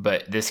how,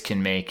 but this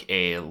can make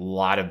a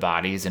lot of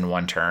bodies in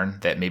one turn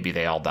that maybe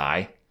they all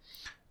die.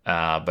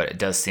 But it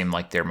does seem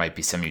like there might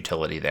be some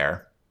utility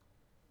there.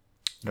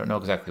 I don't know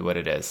exactly what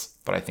it is,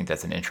 but I think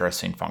that's an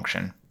interesting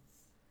function.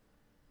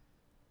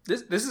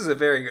 This is a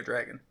very good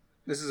dragon.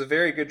 This is a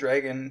very good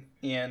dragon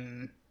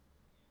in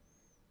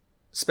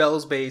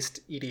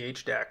spells-based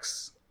EDH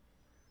decks,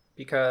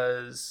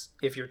 because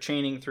if you're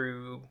chaining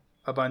through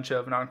a bunch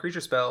of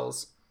non-creature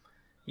spells,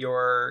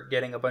 you're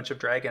getting a bunch of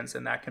dragons,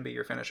 and that can be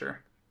your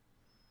finisher.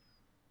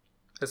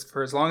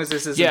 As long as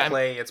this is in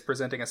play, it's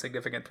presenting a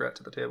significant threat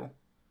to the table.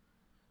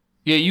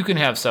 Yeah, you can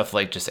have stuff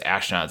like just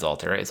Ashnod's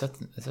Altar, right? Is that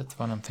the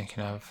one I'm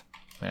thinking of?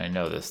 I mean, I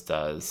know this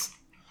does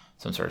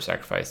some sort of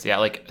sacrifice.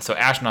 Yeah, so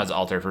Ashnod's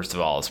Altar, first of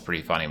all, is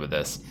pretty funny with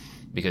this,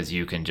 because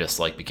you can just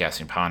be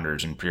casting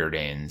Ponders and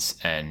Preordains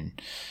and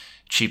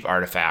cheap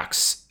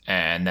artifacts,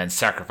 and then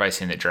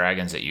sacrificing the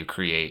dragons that you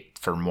create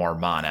for more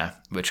mana,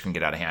 which can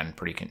get out of hand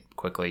pretty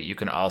quickly. You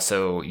can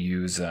also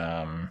use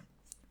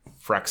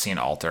Phyrexian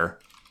Altar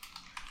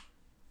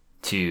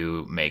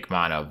to make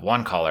mana of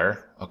one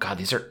color. Oh god,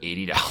 these are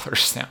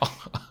 $80 now.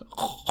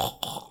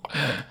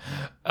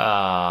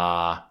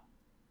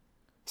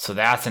 So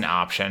that's an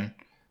option.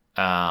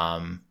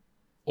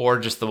 Or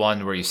just the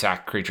one where you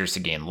sack creatures to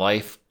gain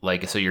life.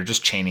 So you're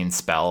just chaining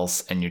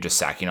spells and you're just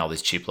sacking all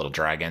these cheap little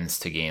dragons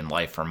to gain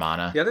life for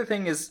mana. The other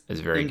thing is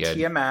very good.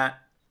 Tiamat,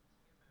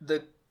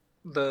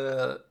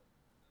 the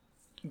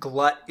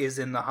glut is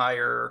in the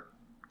higher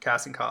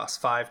casting costs,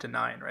 5 to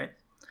 9, right?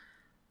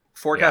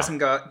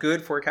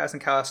 Good forecasting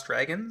cost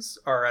dragons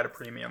are at a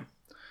premium.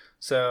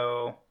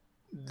 So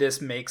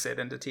this makes it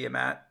into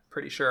Tiamat,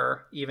 pretty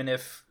sure, even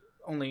if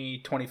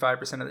only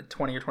 25% of the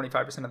 20 or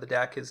 25% of the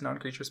deck is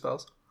non-creature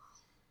spells.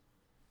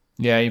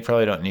 Yeah, you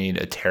probably don't need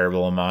a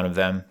terrible amount of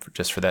them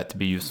just for that to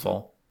be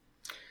useful.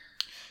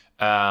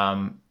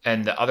 And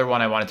the other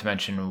one I wanted to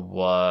mention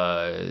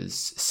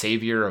was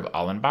Savior of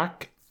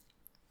Allenbach,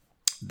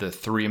 the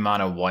 3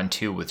 mana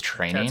 1/2 with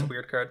training. That's a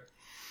weird card.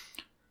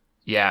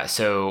 Yeah,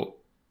 so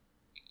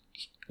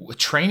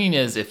training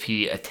is if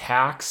he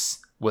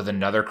attacks with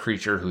another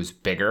creature who's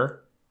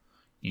bigger,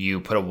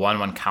 you put a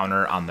 1/1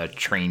 counter on the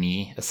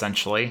trainee,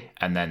 essentially,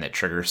 and then it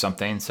triggers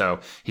something. So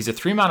he's a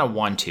 3 mana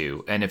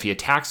 1/2, and if he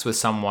attacks with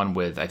someone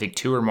with, I think,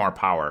 2 or more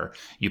power,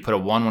 you put a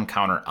 1/1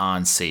 counter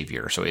on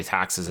Savior. So he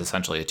attacks as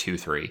essentially a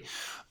 2/3.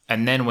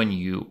 And then when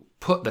you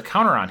put the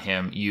counter on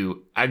him,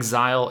 you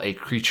exile a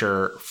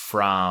creature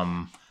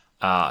from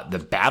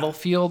the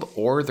battlefield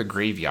or the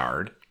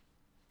graveyard.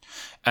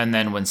 And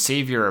then when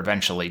Savior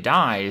eventually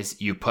dies,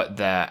 you put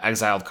the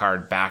exiled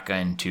card back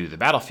into the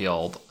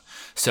battlefield.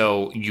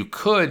 So you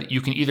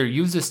can either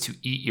use this to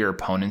eat your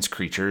opponent's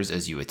creatures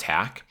as you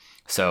attack.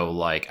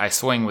 So I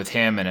swing with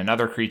him and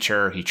another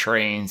creature, he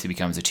trains, he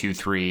becomes a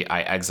 2/3,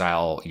 I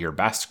exile your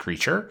best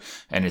creature,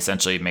 and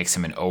essentially it makes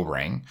him an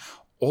O-ring.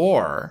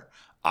 Or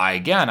I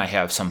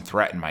have some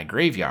threat in my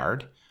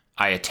graveyard.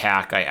 I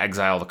attack, I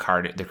exile the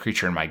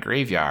creature in my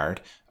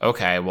graveyard.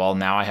 Okay, well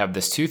now I have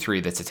this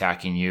 2/3 that's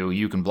attacking you.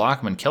 You can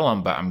block him and kill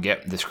him, but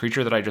this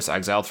creature that I just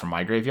exiled from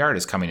my graveyard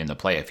is coming into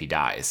play if he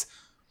dies.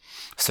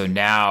 So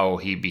now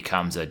he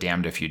becomes a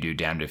damned if you do,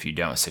 damned if you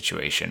don't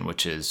situation,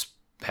 which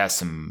has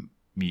some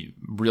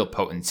real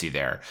potency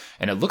there.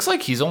 And it looks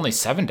like he's only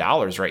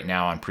 $7 right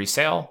now on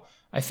presale,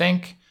 I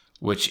think,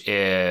 which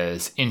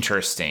is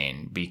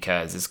interesting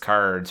because his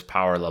card's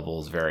power level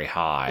is very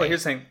high. Well,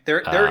 here's the thing.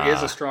 There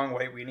is a strong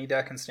White Weenie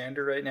deck in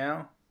Standard right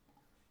now.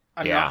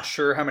 I'm not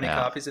sure how many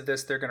copies of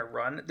this they're going to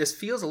run. This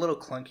feels a little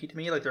clunky to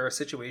me. Like there are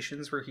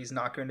situations where he's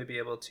not going to be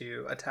able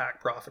to attack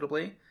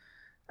profitably.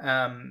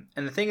 And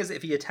the thing is,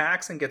 if he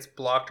attacks and gets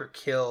blocked or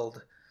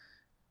killed,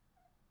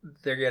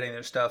 they're getting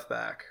their stuff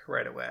back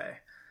right away.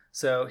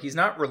 So he's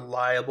not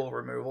reliable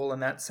removal in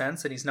that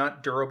sense, and he's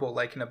not durable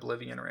like an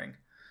Oblivion Ring.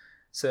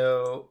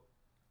 So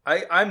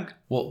I'm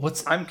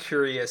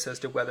curious as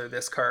to whether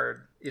this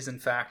card is in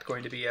fact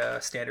going to be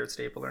a Standard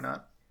staple or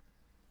not.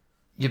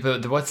 Yeah,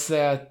 but what's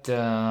that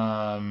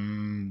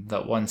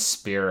one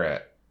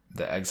spirit,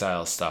 the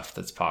exile stuff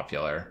that's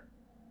popular?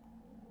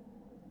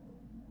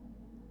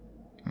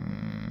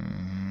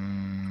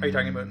 Are you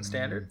talking about in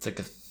Standard? It's like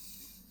a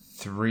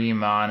 3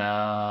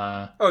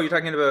 mana. Oh, you're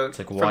talking about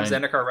like from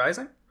Zendikar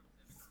Rising?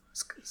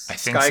 I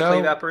think so.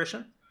 Skyclave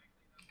Apparition?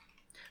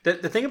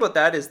 The thing about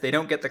that is they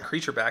don't get the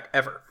creature back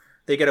ever.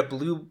 They get a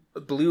blue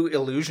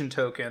illusion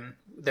token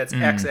that's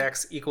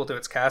XX equal to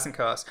its casting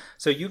cost.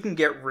 So you can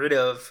get rid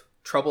of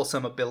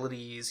troublesome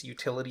abilities,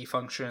 utility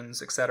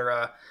functions,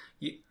 etc.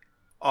 You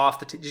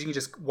can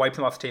just wipe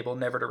them off the table,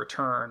 never to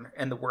return.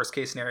 And the worst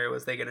case scenario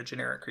is they get a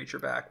generic creature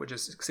back, which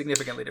is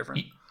significantly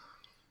different.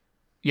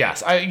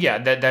 Yes,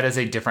 that is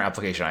a different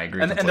application. I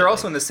agree. And they're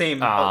also in the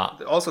same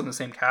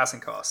casting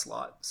cost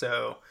slot.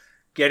 So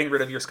getting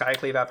rid of your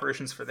Skyclave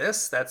Apparitions for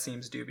this, that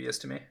seems dubious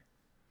to me.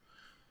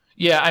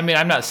 Yeah, I mean,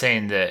 I'm not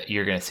saying that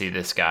you're going to see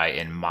this guy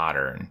in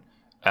Modern.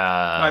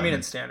 I mean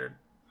in Standard.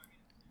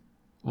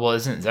 Well,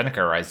 isn't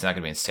Zendikar Rise not going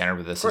to be in Standard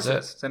with this? Of course it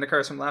is.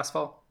 Zendikar is from last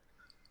fall.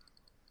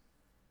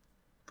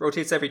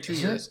 Rotates every 2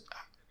 years.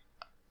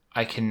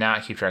 I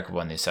cannot keep track of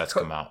when these sets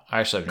come out. I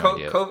actually have no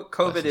idea.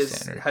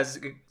 COVID has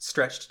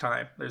stretched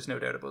time. There's no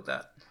doubt about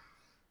that.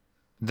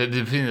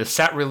 Between the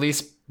set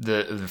release,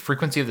 the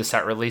frequency of the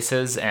set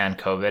releases, and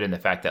COVID, and the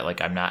fact that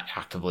like I'm not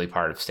actively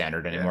part of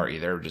Standard anymore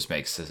either, just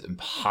makes this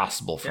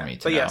impossible for me to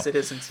know. But yes, it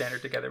is in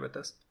Standard together with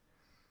this.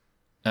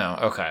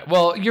 Oh, okay.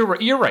 Well, you're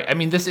right. I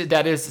mean,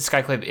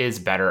 Skyclave is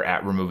better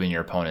at removing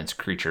your opponent's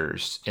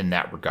creatures in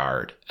that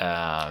regard. The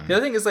other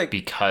thing is like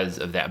because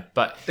of that,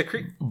 but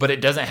it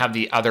doesn't have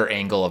the other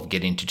angle of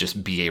getting to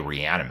just be a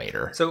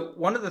reanimator. So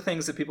one of the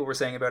things that people were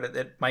saying about it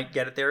that might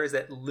get it there is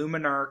that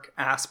Luminarch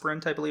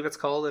Aspirant, I believe it's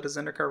called, that is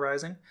Zendikar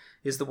Rising,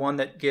 is the one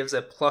that gives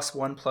a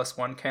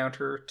 +1/+1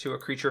 counter to a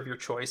creature of your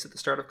choice at the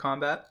start of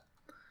combat,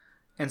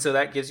 and so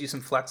that gives you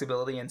some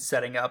flexibility in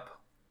setting up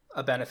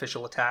a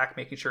beneficial attack,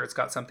 making sure it's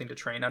got something to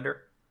train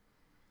under.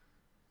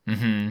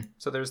 Mm-hmm.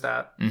 So there's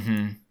that.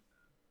 Mm-hmm.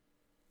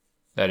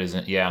 That is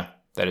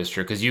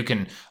true. Because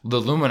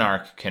the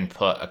Luminarch can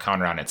put a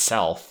counter on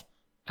itself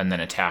and then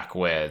attack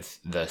with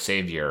the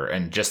Savior,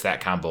 and just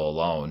that combo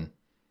alone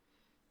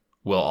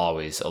will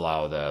always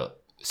allow the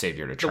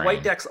Savior to train. The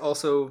white decks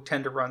also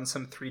tend to run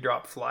some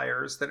 3-drop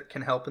flyers that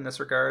can help in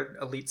this regard.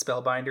 Elite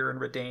Spellbinder and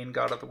Redain,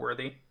 God of the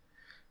Worthy.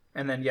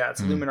 And then,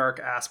 it's Luminarch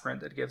Aspirant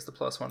that gives the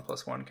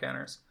 +1/+1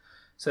 counters.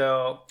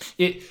 So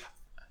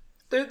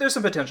there's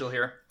some potential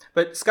here.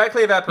 But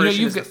Skyclave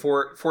Apparition is the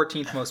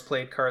 14th most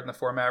played card in the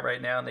format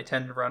right now, and they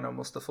tend to run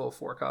almost the full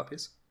 4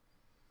 copies.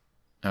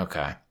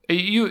 Okay.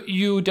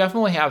 You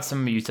definitely have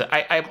some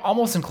utility. I'm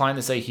almost inclined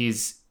to say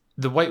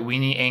the White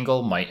Weenie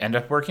angle might end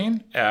up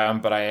working,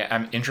 but I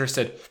am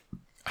interested.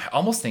 I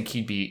almost think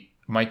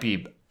might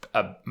be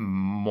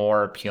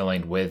more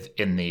appealing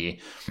in the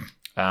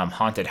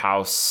Haunted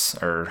House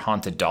or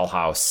Haunted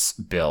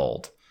Dollhouse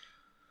build.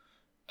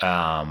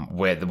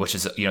 Which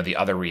is the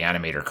other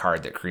reanimator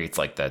card that creates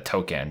like the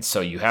token. So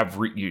you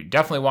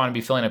definitely want to be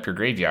filling up your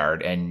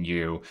graveyard, and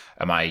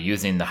am I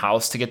using the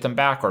house to get them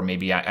back, or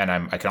maybe I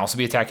can also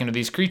be attacking with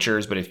these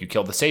creatures, but if you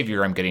kill the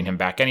Savior, I'm getting him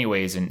back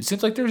anyways. And it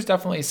seems like there's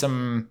definitely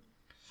some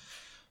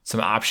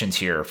options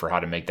here for how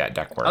to make that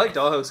deck work. I like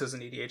Dollhouse as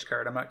an EDH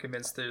card. I'm not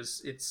convinced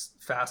it's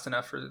fast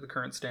enough for the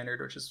current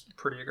Standard, which is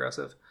pretty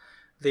aggressive.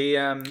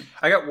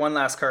 I got one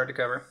last card to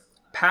cover.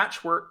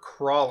 Patchwork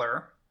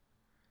Crawler.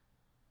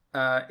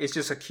 It's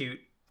just a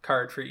cute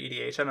card for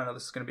EDH. I don't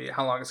know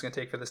how long it's going to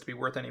take for this to be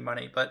worth any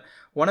money, but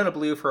 1 and a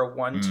blue for a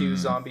 1/2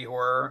 zombie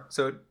horror.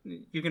 So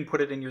you can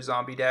put it in your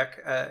zombie deck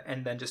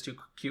and then just do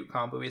cute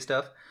combo-y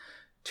stuff.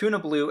 2 and a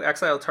blue,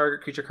 exile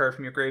target creature card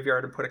from your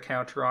graveyard and put a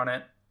counter on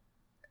it.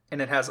 And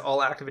it has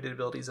all activated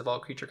abilities of all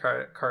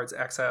creature cards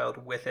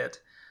exiled with it.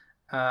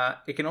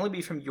 It can only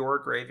be from your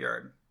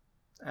graveyard,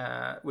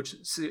 which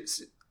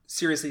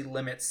seriously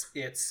limits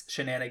its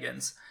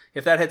shenanigans.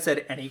 If that had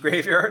said any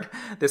graveyard,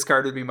 this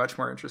card would be much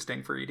more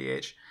interesting for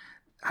EDH.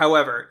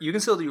 However, you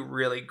can still do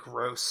really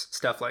gross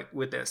stuff like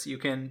with this. You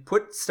can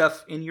put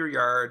stuff in your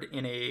yard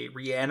in a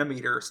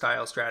reanimator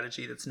style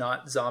strategy that's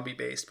not zombie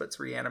based, but it's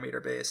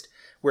reanimator based,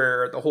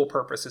 where the whole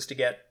purpose is to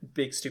get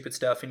big stupid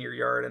stuff in your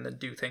yard and then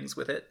do things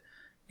with it.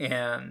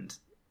 And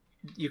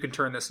you can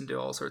turn this into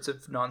all sorts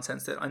of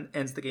nonsense that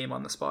ends the game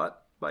on the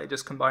spot by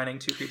just combining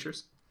two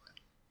creatures.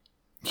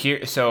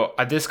 So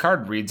this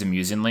card reads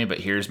amusingly, but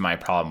here's my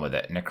problem with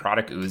it.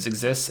 Necrotic Ooze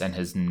exists and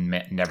has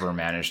never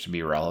managed to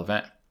be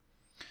relevant,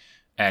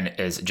 and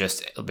is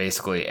just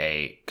basically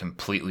a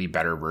completely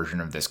better version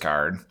of this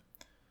card.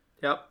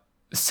 Yep.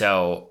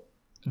 So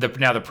the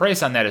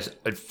price on that is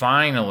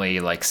finally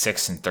like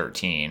 6 and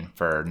 13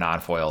 for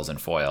non-foils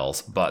and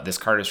foils, but this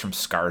card is from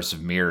Scars of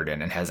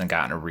Mirrodin and hasn't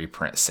gotten a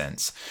reprint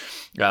since.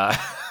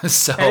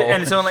 So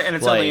and it's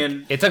only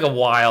in it took a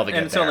while to get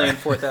there. And it's only in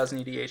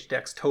 4,000 EDH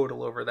decks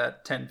total over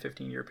that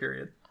 10-15 year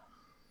period.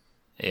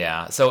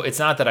 Yeah, so it's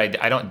not that I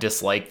don't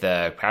dislike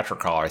the Patrick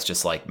Crawler. It's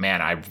just like,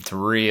 man, it's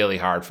really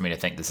hard for me to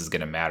think this is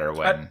going to matter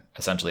when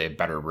essentially a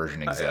better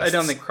version exists. I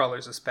don't think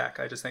Crawler's a spec.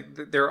 I just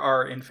think there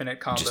are infinite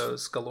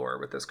combos galore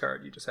with this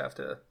card. You just have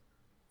to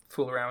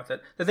fool around with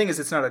it. The thing is,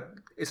 it's not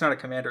a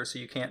commander, so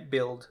you can't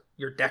build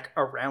your deck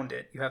around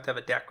it. You have to have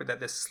a deck that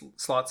this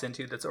slots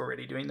into that's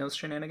already doing those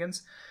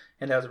shenanigans,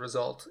 and as a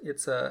result,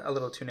 it's a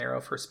little too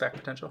narrow for spec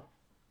potential.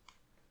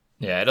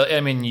 Yeah,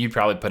 you'd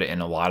probably put it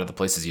in a lot of the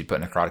places you'd put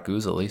Necrotic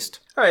Ooze, at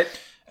least. All right.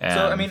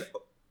 So,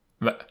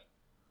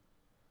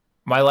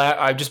 my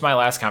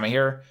last comment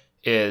here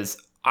is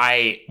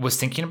I was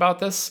thinking about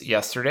this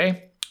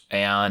yesterday,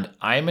 and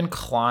I'm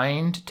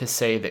inclined to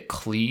say that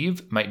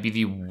Cleave might be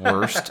the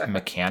worst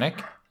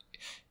mechanic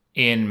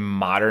in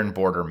modern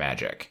Border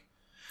Magic.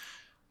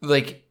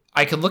 Like,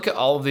 I could look at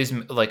all of these,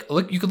 you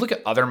could look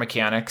at other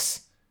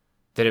mechanics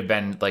that have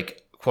been,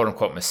 like, quote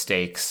unquote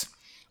mistakes.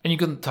 And you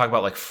can talk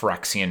about like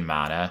Phyrexian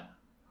Mana,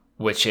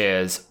 which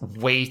is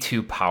way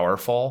too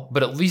powerful,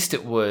 but at least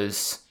it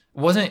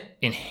wasn't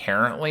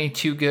inherently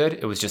too good.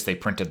 It was just they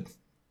printed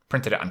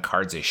it on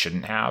cards they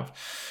shouldn't have.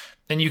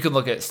 And you can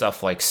look at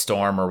stuff like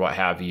Storm or what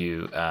have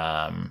you.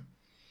 And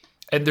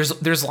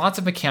there's lots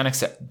of mechanics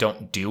that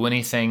don't do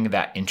anything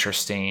that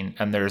interesting,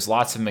 and there's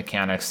lots of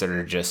mechanics that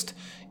are just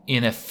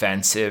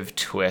inoffensive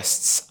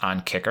twists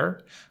on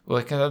Kicker.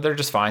 Like they're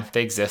just fine.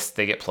 They exist,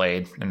 they get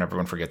played, and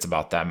everyone forgets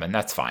about them, and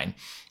that's fine.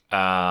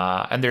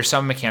 And there's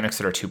some mechanics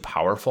that are too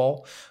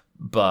powerful,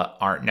 but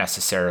aren't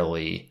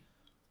necessarily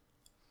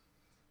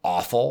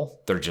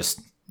awful. They're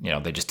just,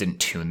 they just didn't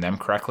tune them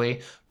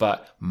correctly.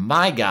 But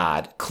my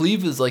God,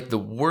 Cleave is like the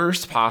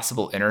worst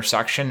possible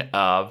intersection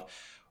of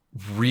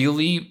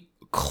really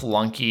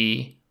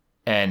clunky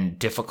and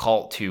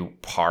difficult to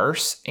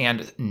parse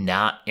and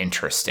not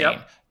interesting.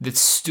 Yep.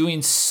 That's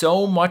doing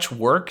so much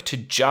work to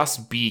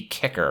just be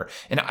Kicker.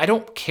 And I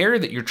don't care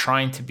that you're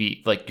trying to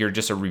be like, you're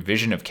just a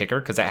revision of Kicker,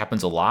 because that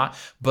happens a lot,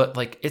 but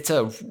like it's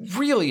a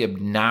really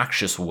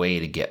obnoxious way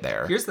to get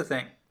there. Here's the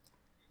thing.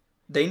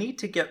 They need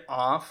to get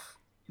off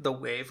the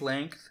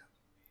wavelength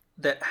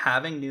that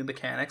having new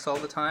mechanics all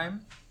the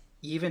time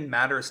even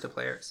matters to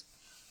players.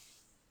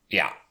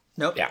 Yeah.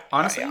 No, yeah.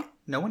 Honestly,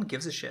 no one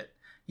gives a shit.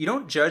 You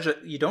don't judge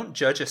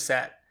a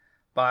set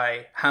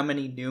by how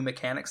many new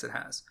mechanics it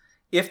has.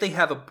 If they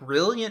have a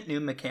brilliant new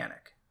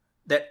mechanic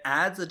that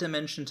adds a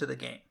dimension to the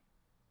game,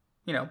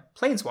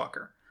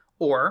 Planeswalker,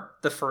 or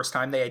the first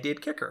time they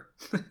did Kicker,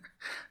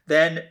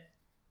 then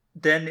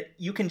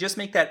you can just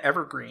make that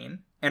evergreen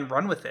and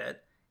run with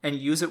it and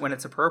use it when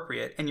it's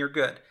appropriate, and you're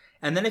good.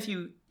 And then if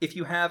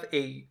you have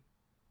a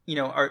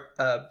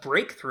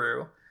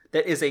breakthrough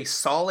that is a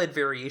solid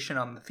variation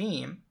on the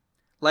theme,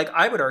 like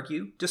I would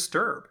argue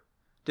Disturb.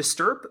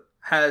 Disturb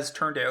has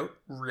turned out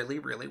really,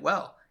 really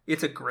well.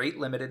 It's a great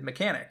limited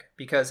mechanic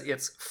because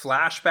it's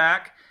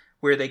flashback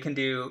where they can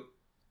do,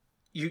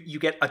 you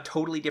get a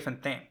totally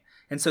different thing.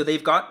 And so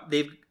it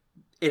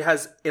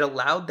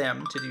allowed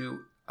them to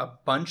do a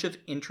bunch of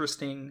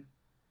interesting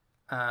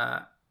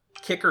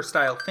Kicker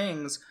style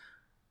things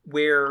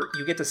where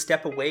you get to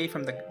step away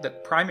from the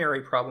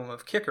primary problem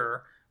of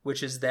Kicker,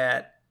 which is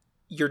that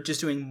you're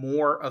just doing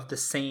more of the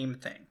same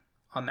thing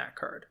on that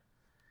card.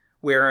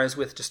 Whereas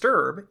with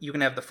Disturb, you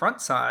can have the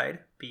front side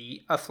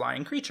be a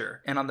flying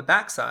creature, and on the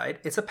back side,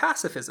 it's a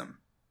pacifism.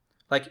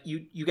 Like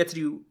you get to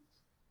do,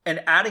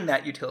 and adding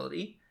that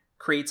utility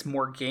creates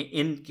more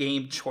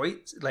in-game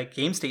choice, like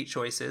game state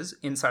choices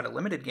inside a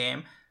limited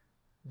game.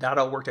 That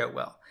all worked out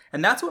well,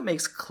 and that's what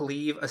makes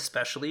Cleave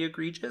especially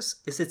egregious.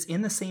 Is it's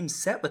in the same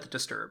set with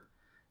Disturb.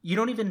 You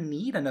don't even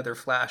need another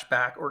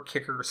flashback or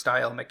Kicker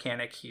style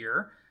mechanic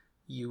here.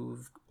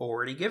 You've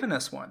already given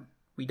us one.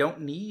 We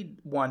don't need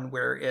one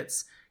where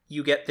it's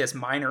you get this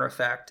minor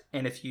effect,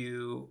 and if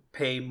you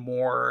pay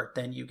more,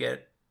 then you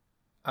get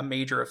a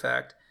major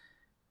effect.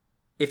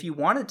 If you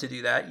wanted to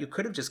do that, you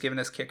could have just given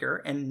us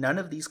Kicker, and none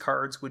of these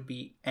cards would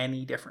be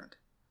any different.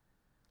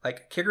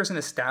 Like, Kicker's an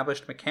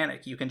established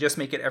mechanic. You can just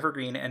make it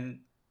evergreen and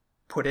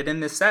put it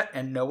in this set,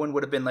 and no one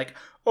would have been like,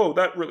 oh,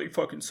 that really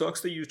fucking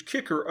sucks. They used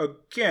Kicker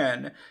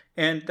again,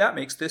 and that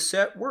makes this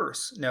set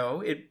worse.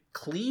 No,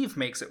 Cleave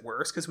makes it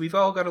worse, because we've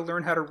all got to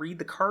learn how to read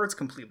the cards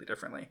completely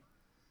differently.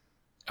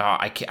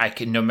 I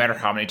can. No matter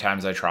how many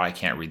times I try, I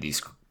can't read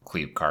these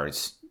Cleave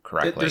cards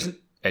correctly.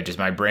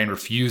 My brain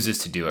refuses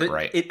to do it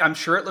right. I'm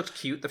sure it looked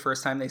cute the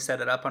first time they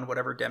set it up on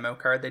whatever demo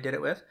card they did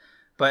it with,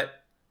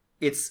 but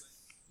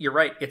you're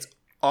right. It's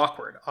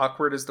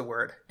Awkward is the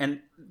word.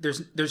 And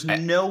there's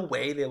no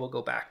way they will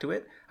go back to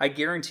it. I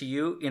guarantee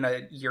you, in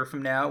a year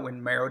from now,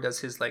 when Marrow does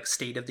his like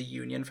State of the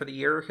Union for the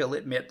year, he'll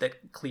admit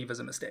that cleave is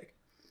a mistake.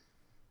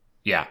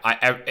 Yeah,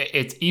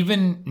 it's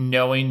even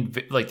knowing,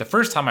 like, the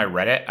first time I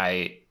read it,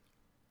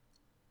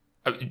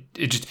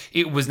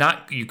 it was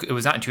not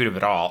intuitive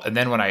at all. And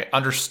then when I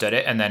understood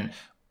it and then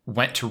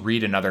went to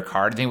read another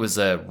card, I think it was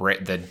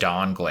the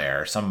Dawn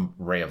Glare, some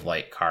Ray of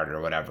Light card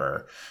or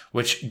whatever,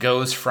 which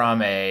goes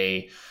from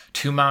a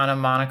 2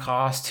 mana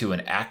cost to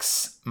an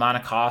X mana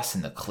cost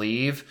in the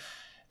cleave.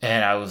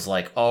 And I was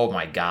like, oh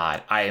my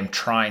god, I am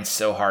trying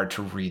so hard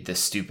to read this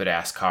stupid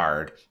ass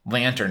card.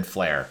 Lantern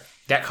Flare.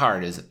 That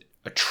card is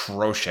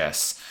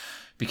atrocious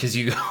because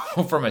you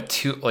go from a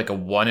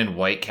 1 in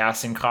white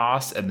casting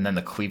cost, and then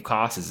the cleave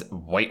cost is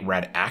white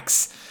red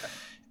X,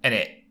 and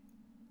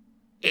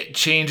it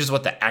changes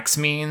what the X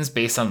means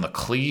based on the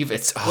cleave.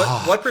 It's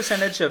what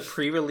percentage of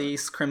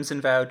pre-release Crimson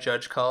Vow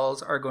Judge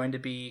calls are going to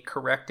be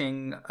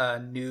correcting a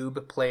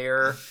noob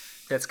player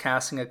that's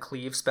casting a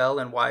cleave spell,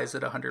 and why is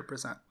it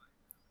 100%?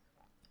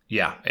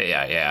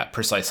 Yeah,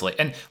 precisely.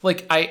 And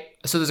like I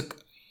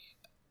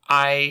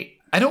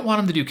don't want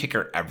him to do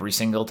kicker every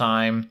single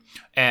time,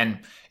 and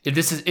it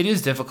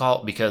is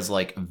difficult because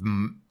like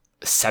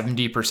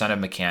 70% of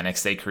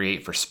mechanics they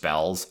create for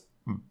spells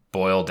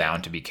boil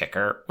down to be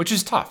kicker, which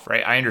is tough,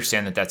 right? I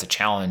understand that that's a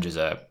challenge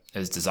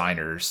as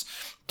designers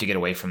to get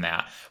away from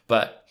that,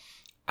 but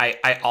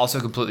I also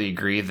completely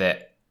agree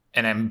that,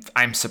 and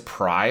I'm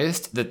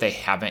surprised that they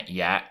haven't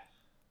yet,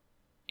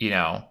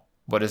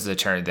 what is the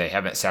term? They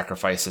haven't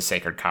sacrificed a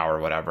sacred cow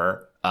or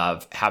whatever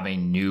of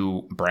having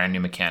brand new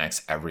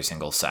mechanics every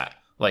single set.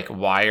 Like,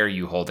 why are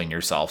you holding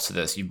yourselves to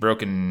this? You've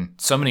broken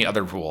so many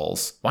other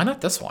rules. Why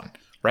not this one?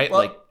 Right?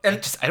 Well, I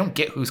don't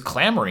get who's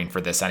clamoring for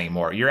this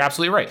anymore. You're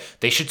absolutely right.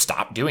 They should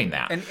stop doing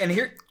that. And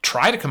here,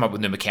 try to come up with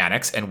new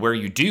mechanics, and where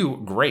you do,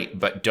 great,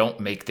 but don't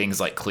make things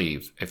like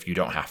cleave if you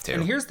don't have to.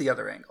 And here's the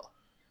other angle.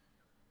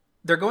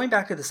 They're going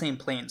back to the same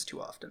planes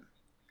too often.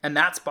 And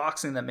that's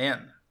boxing them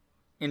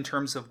in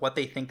terms of what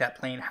they think that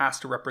plane has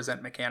to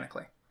represent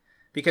mechanically.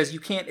 Because you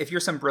can't, if you're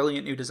some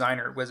brilliant new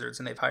designer at Wizards,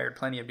 and they've hired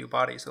plenty of new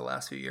bodies the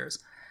last few years,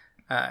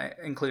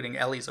 including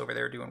Ellie's over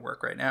there doing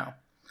work right now.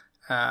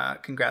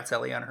 Congrats,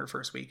 Ellie, on her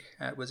first week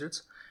at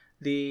Wizards.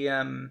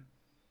 Those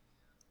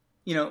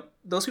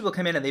people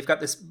come in and they've got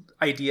this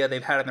idea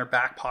they've had in their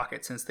back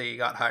pocket since they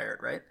got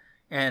hired, right?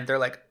 And they're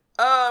like,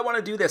 I want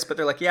to do this. But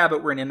they're like, yeah,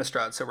 but we're in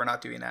Innistrad, so we're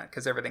not doing that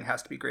because everything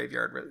has to be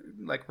graveyard,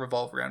 like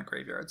revolve around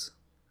graveyards.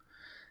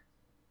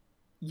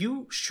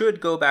 You should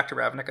go back to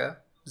Ravnica,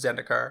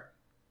 Zendikar,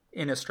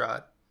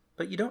 Innistrad,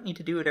 but you don't need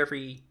to do it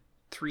every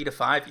 3 to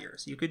 5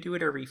 years. You could do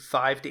it every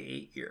 5 to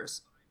 8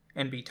 years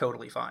and be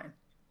totally fine.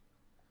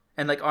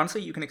 And like,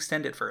 honestly, you can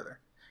extend it further.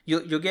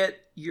 You'll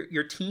get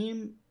your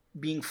team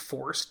being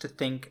forced to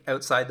think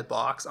outside the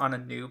box on a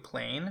new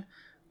plane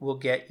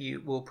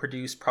will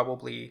produce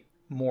probably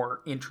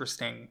more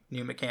interesting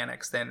new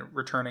mechanics than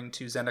returning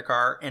to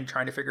Zendikar and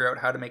trying to figure out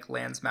how to make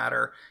lands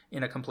matter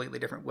in a completely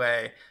different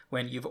way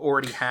when you've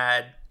already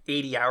had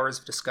 80 hours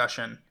of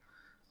discussion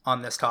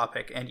on this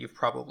topic and you've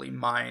probably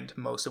mined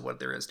most of what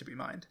there is to be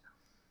mined.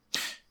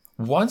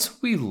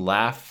 Once we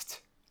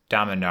left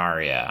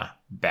Dominaria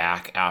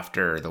back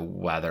after the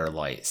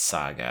Weatherlight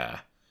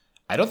saga,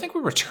 I don't think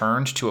we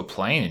returned to a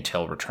plane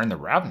until Return to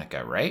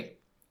Ravnica, right?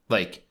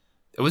 Like,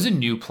 it was a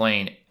new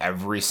plane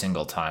every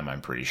single time,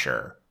 I'm pretty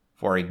sure,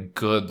 for a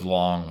good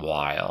long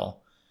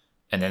while.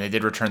 And then they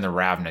did Return to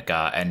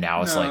Ravnica, and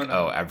now it's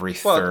every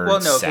third set. Well,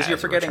 no, because you're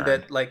forgetting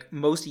that like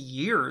most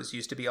years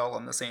used to be all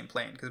on the same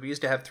plane, because we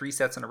used to have 3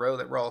 sets in a row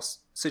that were all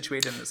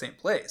situated in the same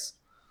place.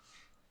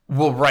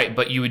 Well, right,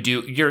 but you would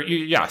do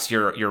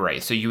you're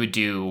right. So you would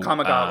do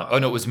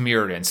Kamigawa. It was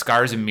Mirrodin.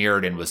 Scars of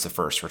Mirrodin was the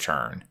first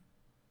return,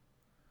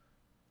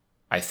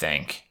 I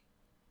think,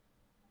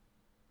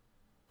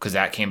 because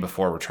that came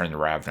before Return to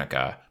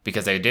Ravnica.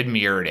 Because they did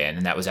Mirrodin,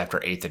 and that was after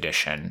 8th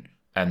edition.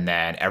 And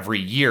then every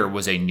year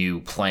was a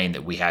new plane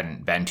that we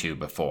hadn't been to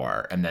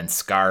before. And then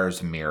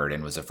Scars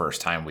Mirrodin was the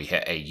first time we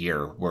hit a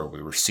year where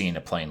we were seeing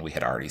a plane we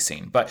had already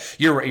seen. But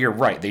you're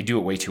right. They do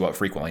it way too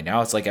frequently.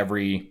 Now it's like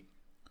every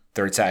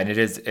third set. And it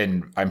is,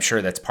 and I'm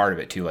sure that's part of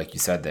it too. Like you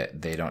said,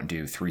 that they don't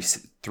do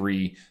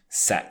three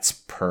sets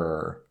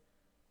per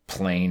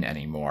plane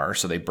anymore.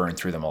 So they burn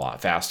through them a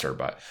lot faster.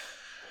 But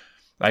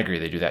I agree.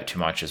 They do that too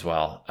much as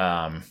well.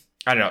 I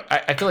don't know.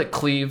 I feel like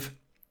Cleave,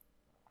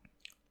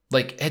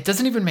 like, it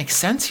doesn't even make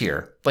sense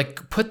here.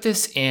 Like, put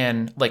this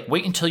in, like,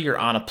 wait until you're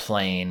on a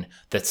plane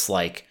that's,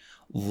 like,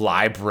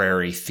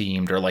 library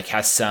themed or, like,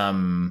 has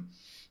some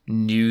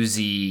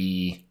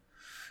newsy,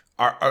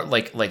 or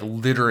like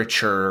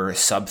literature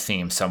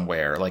sub-theme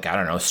somewhere. Like, I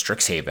don't know,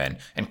 Strixhaven,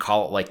 and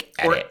call it, like,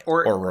 Edit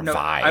or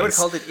Revise. No, I would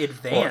call it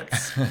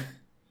Advance.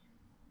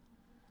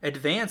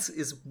 Advance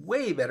is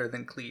way better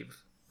than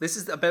Cleave. This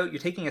is about,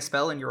 you're taking a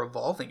spell and you're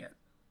evolving it.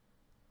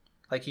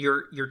 Like,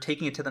 you're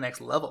taking it to the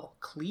next level.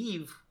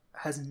 Cleave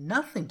has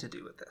nothing to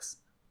do with this.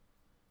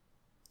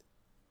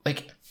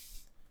 Like,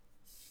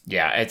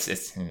 Yeah, it's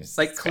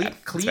like it's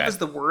bad. cleave is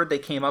the word they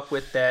came up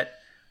with that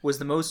was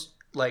the most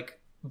like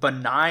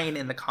benign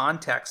in the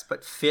context,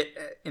 but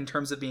fit in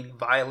terms of being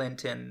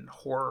violent and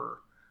horror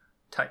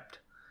typed.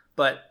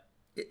 But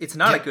it's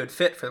not a good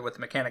fit for what the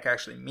mechanic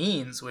actually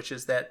means, which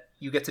is that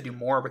you get to do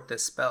more with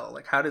this spell.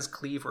 Like, how does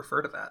cleave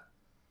refer to that?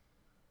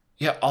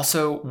 Yeah,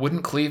 also,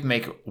 wouldn't cleave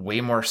make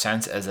way more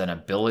sense as an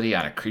ability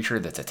on a creature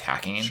that's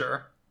attacking?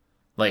 Sure.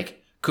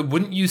 Like,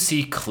 wouldn't you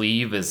see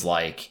cleave as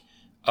like,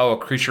 oh, a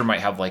creature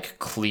might have like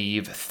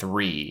cleave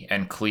 3,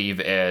 and cleave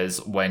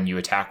is when you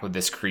attack with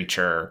this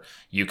creature,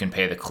 you can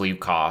pay the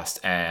cleave cost,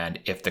 and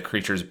if the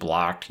creature's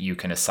blocked, you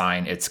can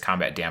assign its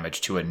combat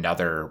damage to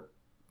another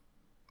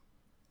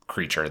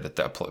creature that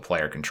the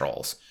player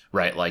controls,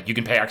 right? Like, you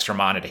can pay extra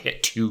mana to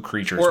hit 2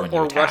 creatures when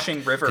you attack. Or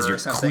Rushing River or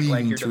something,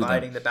 like you're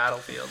dividing the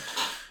battlefield.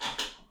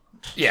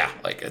 Yeah,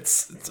 like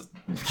it's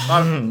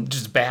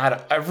just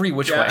bad every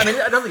which way. I mean,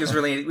 I don't think it's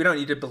really, we don't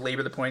need to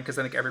belabor the point because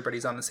I think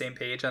everybody's on the same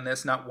page on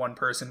this. Not one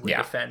person would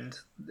defend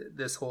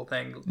this whole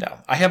thing. No,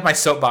 I have my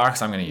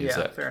soapbox. I'm going to use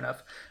it. Fair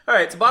enough. All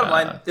right, so bottom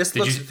line, this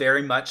looks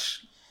very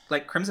much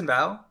like Crimson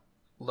Vow,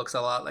 looks a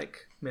lot like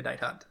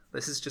Midnight Hunt.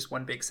 This is just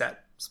one big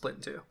set split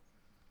in 2.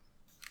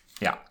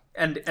 Yeah.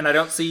 And I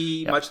don't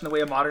see much in the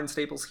way of modern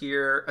staples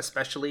here,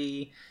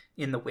 especially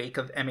in the wake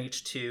of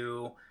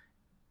MH2.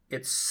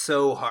 It's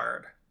so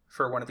hard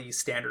for one of these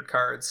standard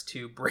cards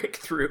to break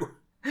through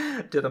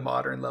to the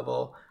modern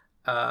level.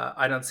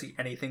 I don't see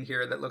anything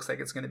here that looks like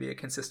it's going to be a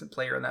consistent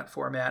player in that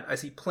format. I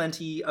see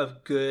plenty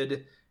of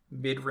good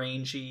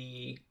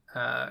mid-rangey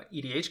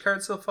EDH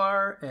cards so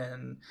far,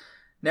 and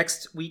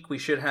next week we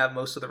should have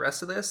most of the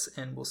rest of this,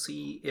 and we'll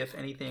see if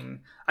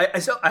anything.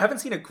 I haven't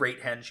seen a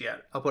Great Henge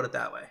yet. I'll put it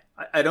that way.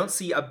 I don't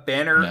see a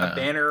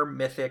banner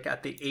mythic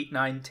at the 8,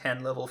 9,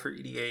 10 level for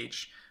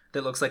EDH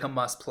that looks like a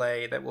must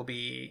play that will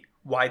be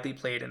widely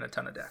played in a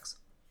ton of decks.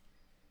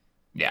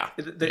 Yeah.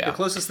 The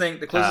closest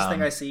thing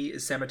I see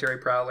is Cemetery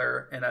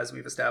Prowler, and as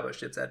we've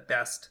established, it's at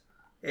best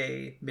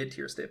a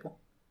mid-tier staple.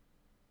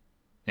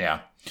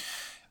 Yeah.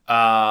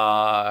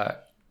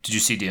 Did you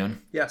see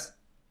Dune? Yes.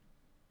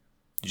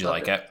 Did you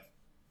like it?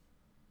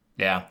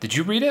 Yeah. Did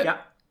you read it? Yeah,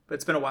 but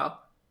it's been a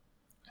while.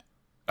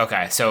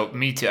 Okay, so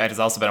me too. It has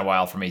also been a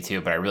while for me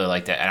too, but I really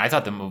liked it, and I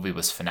thought the movie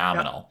was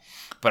phenomenal. Yeah.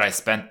 But I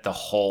spent the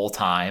whole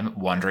time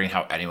wondering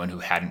how anyone who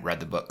hadn't read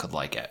the book could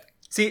like it.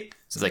 See,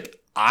 so it's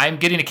like, I'm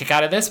getting a kick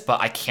out of this,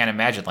 but I can't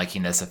imagine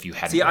liking this if you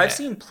hadn't read I've it.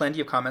 seen plenty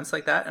of comments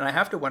like that, and I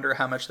have to wonder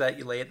how much that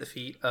you lay at the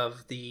feet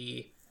of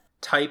the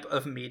type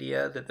of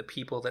media that the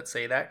people that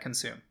say that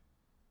consume.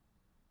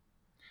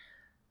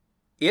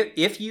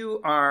 If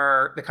you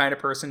are the kind of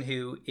person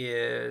who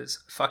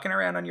is fucking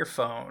around on your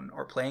phone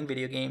or playing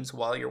video games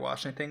while you're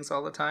watching things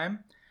all the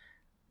time,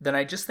 then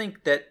I just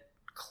think that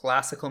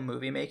classical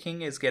movie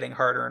making is getting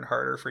harder and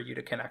harder for you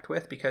to connect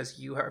with because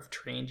you have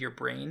trained your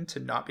brain to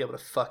not be able to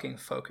fucking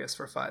focus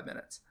for 5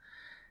 minutes.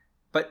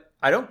 But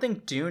I don't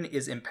think Dune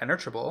is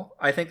impenetrable.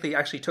 I think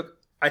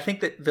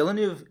that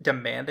Villeneuve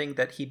demanding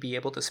that he be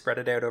able to spread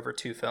it out over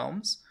 2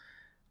 films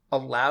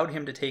allowed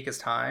him to take his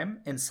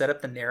time and set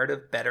up the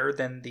narrative better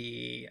than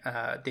the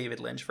David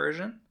Lynch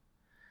version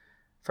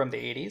from the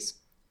 80s.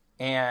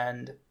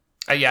 And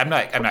I'm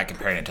not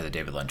comparing it to the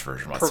David Lynch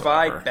version whatsoever.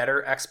 Provide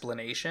better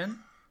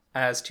explanation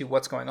as to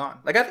what's going on.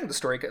 Like, I think the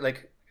story,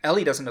 like,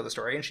 Ellie doesn't know the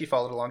story and she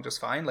followed along just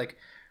fine. Like,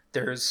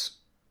 there's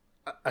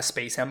a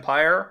space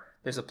empire.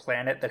 There's a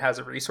planet that has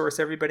a resource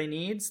everybody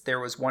needs. There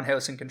was one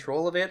house in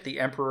control of it. The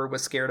emperor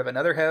was scared of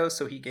another house,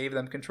 so he gave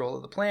them control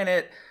of the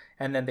planet.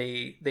 And then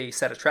they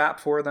set a trap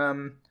for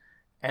them.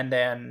 And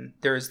then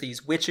there's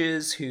these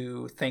witches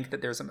who think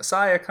that there's a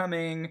messiah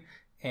coming.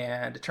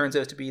 And it turns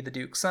out to be the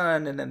Duke's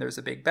son. And then there's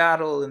a big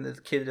battle and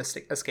the kid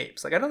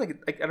escapes. Like, I don't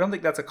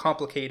think that's a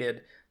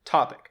complicated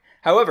topic.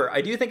 However, I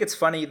do think it's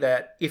funny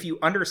that if you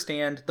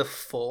understand the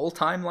full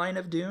timeline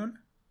of Dune,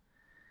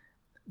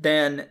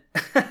 then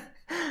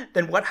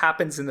what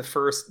happens in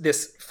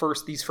these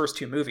first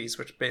 2 movies,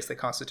 which basically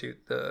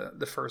constitute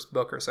the first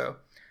book or so,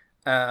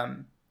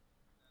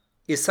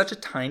 is such a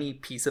tiny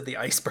piece of the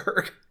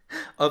iceberg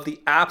of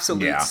the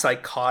absolute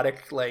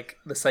psychotic, like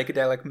the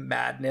psychedelic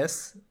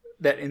madness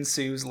that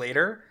ensues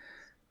later,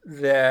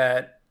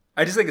 that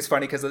I just think it's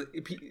funny because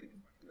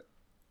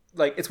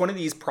like it's one of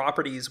these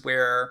properties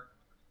where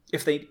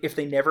if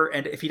they never,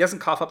 and if he doesn't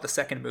cough up the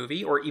second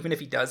movie, or even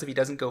if he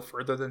doesn't go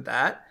further than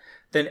that,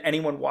 then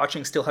anyone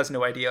watching still has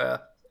no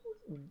idea,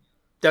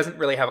 doesn't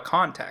really have a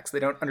context. They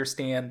don't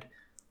understand,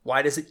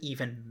 why does it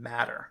even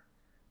matter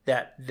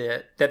that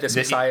this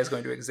Messiah is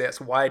going to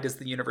exist? Why does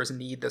the universe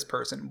need this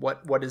person?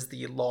 What is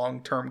the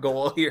long-term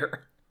goal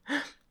here?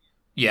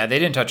 Yeah, they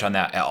didn't touch on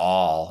that at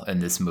all in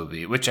this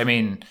movie, which, I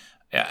mean,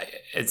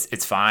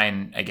 it's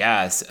fine, I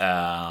guess.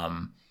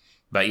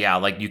 But yeah,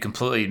 like, you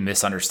completely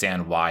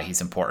misunderstand why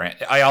he's important.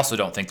 I also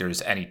don't think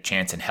there's any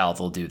chance in hell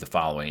they'll do the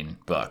following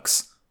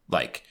books.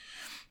 Like,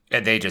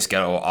 they just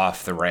go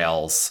off the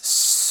rails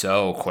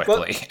so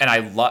quickly. And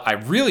I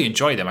really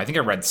enjoyed them. I think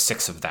I read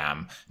 6 of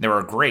them. They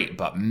were great,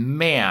 but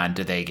man,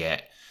 did they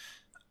get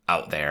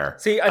out there.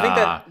 See, I think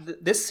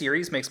that this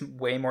series makes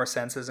way more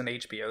sense as an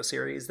HBO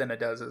series than it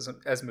does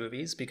as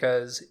movies,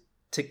 because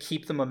to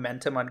keep the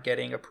momentum on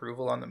getting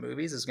approval on the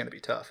movies is going to be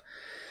tough.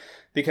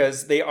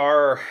 Because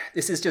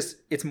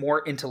it's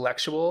more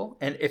intellectual,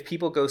 and if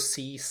people go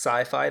see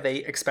sci-fi, they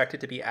expect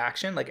it to be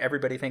action. Like,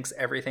 everybody thinks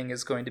everything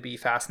is going to be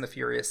Fast and the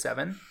Furious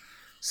 7.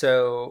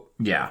 So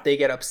they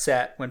get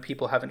upset when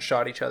people haven't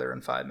shot each other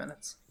in 5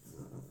 minutes.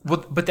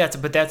 Well, but that's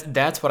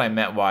what I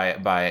meant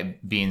by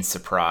being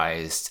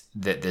surprised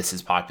that this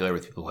is popular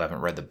with people who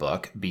haven't read the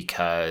book,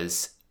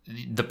 because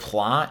the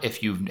plot,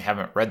 if you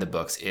haven't read the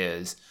books,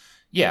 is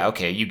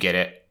okay, you get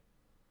it,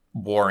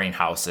 warring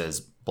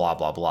houses, blah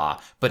blah blah,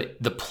 but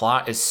the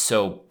plot is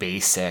so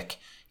basic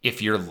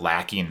if you're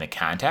lacking the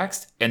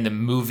context, and the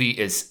movie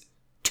is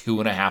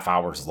 2.5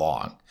 hours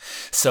long,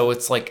 so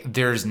it's like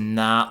there's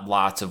not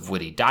lots of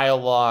witty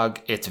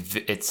dialogue.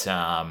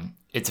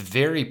 It's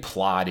very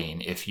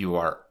plotting if you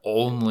are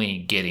only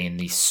getting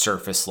the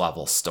surface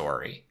level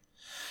story.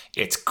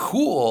 It's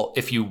cool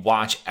if you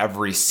watch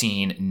every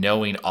scene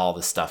knowing all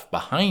the stuff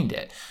behind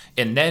it,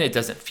 and then it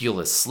doesn't feel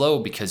as slow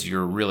because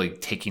you're really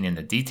taking in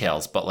the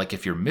details. But like,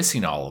 if you're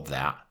missing all of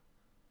that,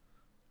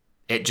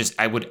 I'm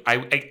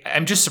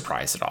just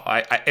surprised at all.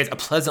 I'm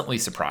pleasantly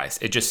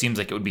surprised. It just seems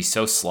like it would be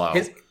so slow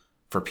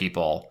for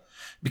people,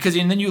 because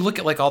and then you look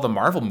at like all the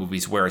Marvel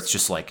movies where it's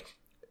just like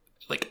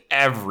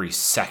every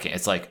second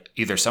it's like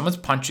either someone's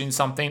punching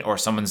something or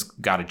someone's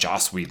got a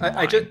Joss Whedon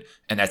line,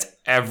 and that's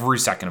every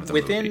second of the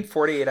movie. Within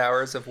 48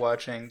 hours of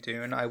watching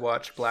Dune, I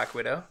watched Black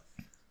Widow,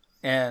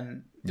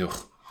 and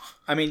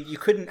I mean, you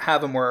couldn't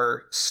have a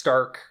more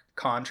stark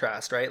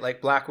contrast, right?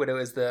 Like, Black Widow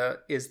is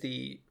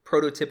the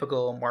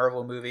prototypical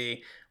Marvel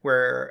movie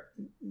where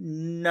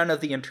none of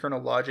the internal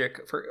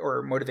logic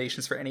or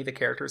motivations for any of the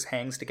characters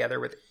hangs together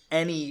with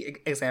any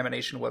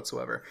examination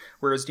whatsoever.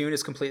 Whereas Dune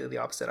is completely the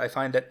opposite. I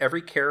find that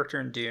every character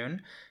in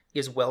Dune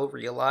is well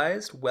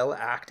realized, well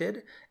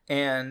acted,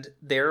 and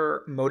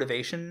their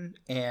motivation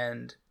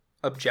and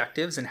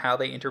objectives and how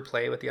they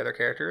interplay with the other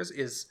characters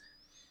is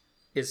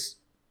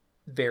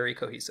very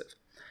cohesive.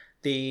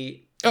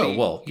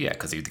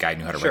 Because the guy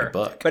knew how to write a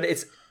book. But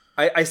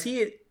I see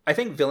it. I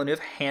think Villeneuve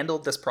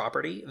handled this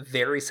property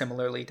very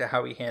similarly to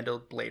how he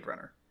handled Blade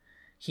Runner.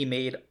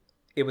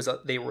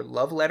 They were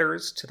love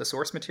letters to the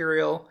source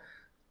material.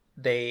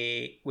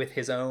 With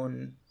his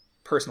own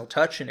personal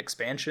touch and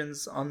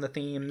expansions on the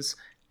themes,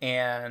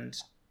 and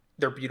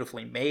they're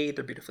beautifully made.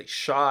 They're beautifully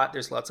shot.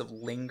 There's lots of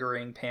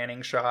lingering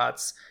panning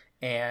shots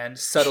and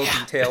subtle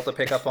detail to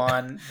pick up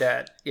on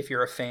that if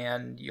you're a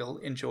fan, you'll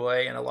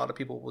enjoy, and a lot of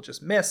people will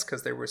just miss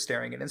because they were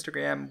staring at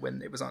Instagram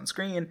when it was on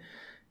screen.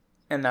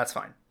 And that's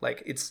fine.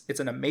 Like, it's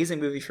an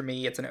amazing movie for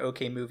me. It's an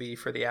okay movie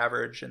for the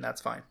average, and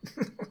that's fine.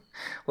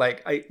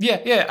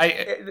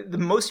 The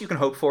most you can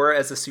hope for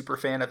as a super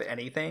fan of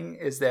anything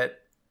is that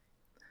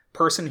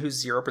person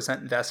who's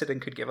 0% invested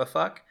and could give a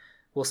fuck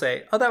will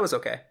say, "Oh, that was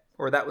okay,"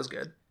 or "That was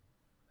good."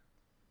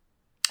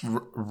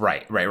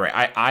 Right.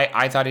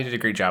 I thought he did a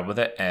great job with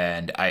it,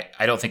 and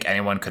I don't think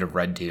anyone could have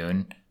read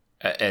Dune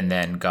and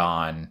then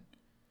gone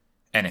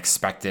and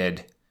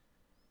expected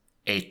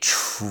a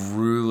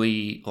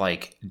truly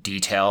like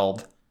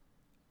detailed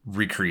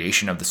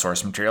recreation of the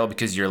source material,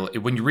 because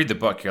when you read the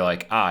book, you're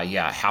like,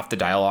 half the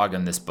dialogue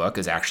in this book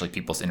is actually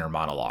people's inner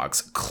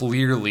monologues.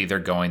 Clearly they're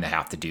going to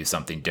have to do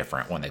something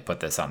different when they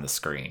put this on the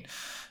screen.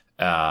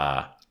 He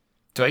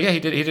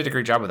did a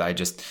great job with it.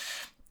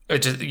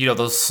 It just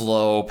those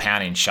slow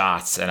panning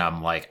shots, and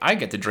I'm like, I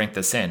get to drink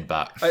this in,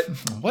 but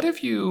what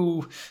if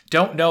you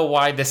don't know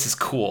why this is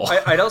cool?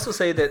 I'd also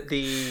say that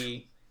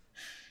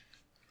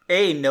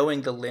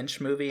knowing the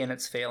Lynch movie and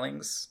its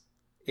failings,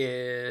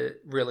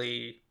 it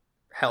really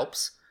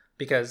helps,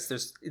 because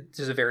there's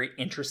a very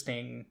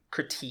interesting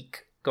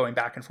critique going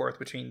back and forth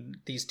between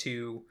these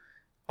two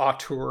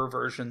auteur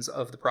versions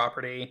of the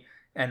property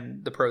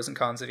and the pros and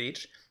cons of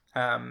each.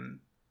 You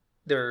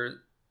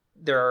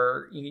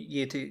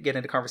get to get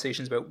into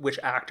conversations about which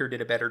actor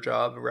did a better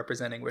job of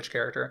representing which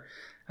character.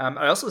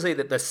 I also say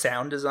that the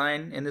sound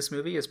design in this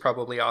movie is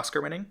probably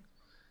Oscar winning.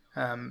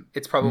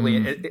 It's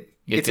probably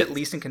it's at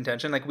least in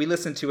contention. Like, we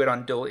listened to it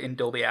in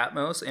Dolby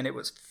Atmos, and it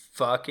was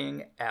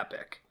fucking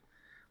epic.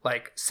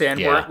 Like,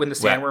 when the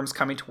sandworm's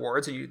coming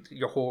towards you,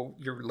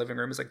 your living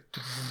room is like.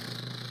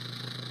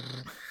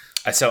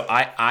 So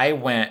I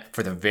went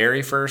for the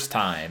very first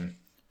time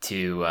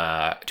to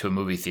a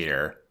movie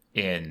theater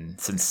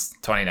since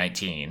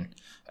 2019.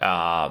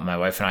 My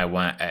wife and I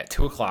went at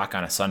 2:00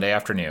 on a Sunday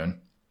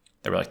afternoon.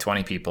 There were like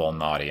 20 people in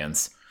the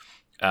audience,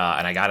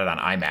 and I got it on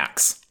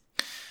IMAX.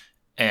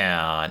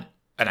 And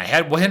I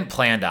hadn't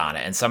planned on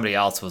it, and somebody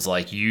else was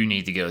like, "You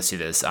need to go see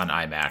this on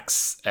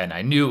IMAX." And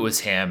I knew it was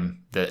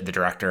him, the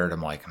director, and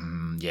I'm like,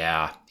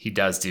 he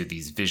does do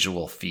these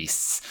visual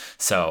feasts.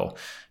 So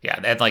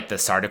and like the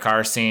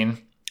Sardaukar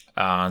scene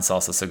on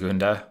Salsa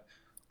Segunda,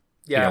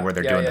 where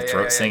they're doing the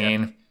throat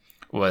singing,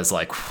 was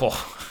like, whoa,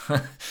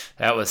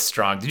 that was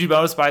strong. Did you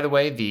notice, by the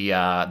way,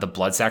 the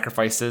blood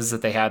sacrifices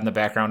that they had in the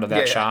background of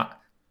that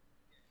shot?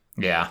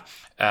 Yeah.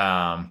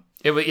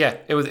 It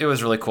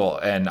was really cool.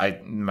 And I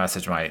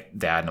messaged my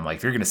dad and I'm like,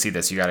 if you're going to see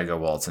this, you got to go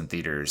while it's in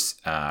theaters.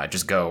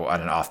 Just go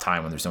on an off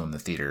time when there's no one in the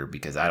theater,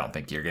 because I don't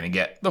think you're going to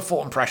get the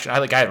full impression. I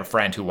have a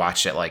friend who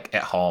watched it like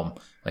at home,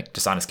 like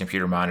just on his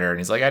computer monitor. And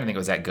he's like, I didn't think it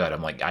was that good.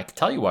 I'm like, I can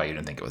tell you why you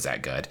didn't think it was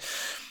that good.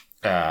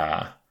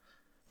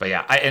 But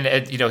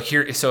yeah,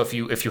 here. So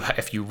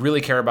if you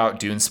really care about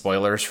Dune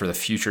spoilers for the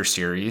future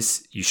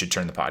series, you should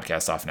turn the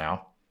podcast off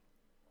now.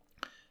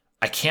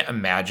 I can't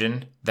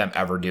imagine them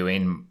ever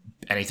doing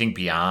anything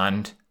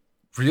beyond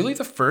really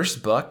the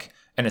first book,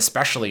 and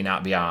especially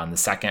not beyond the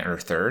second or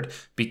third,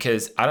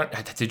 because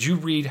did you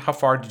read, how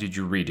far did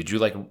you read? Did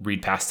you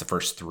read past the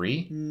first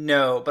 3?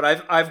 No,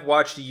 but I've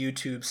watched a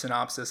YouTube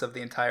synopsis of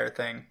the entire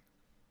thing.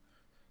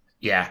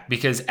 Yeah,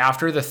 because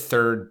after the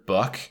third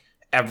book,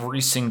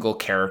 every single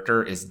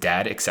character is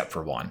dead except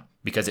for one,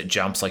 because it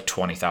jumps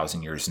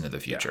 20,000 years into the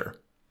future.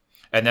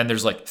 Yeah. And then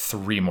there's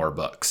 3 more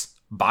books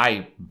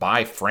by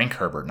Frank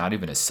Herbert, not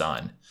even his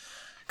son,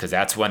 because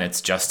that's when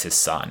it's just his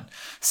son.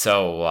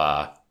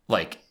 So,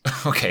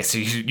 okay, so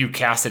you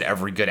casted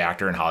every good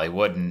actor in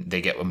Hollywood and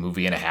they get a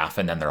movie and a half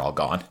and then they're all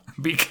gone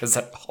because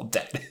they're all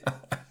dead.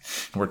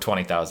 We're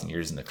 20,000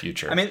 years in the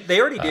future. I mean,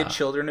 they already did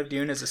Children of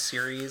Dune as a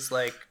series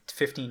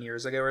 15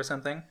 years ago or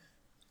something.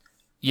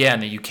 Yeah, in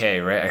the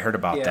UK, right? I heard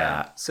about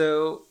that.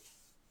 So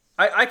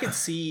I could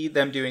see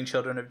them doing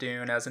Children of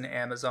Dune as an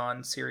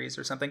Amazon series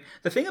or something.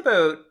 The thing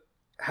about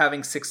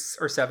having 6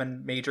 or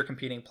 7 major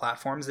competing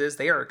platforms is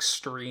they are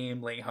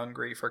extremely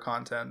hungry for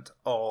content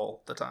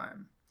all the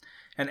time.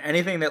 And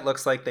anything that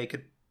looks like they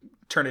could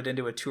turn it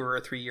into a 2 or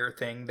 3 year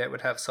thing that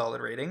would have solid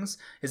ratings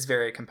is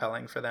very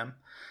compelling for them.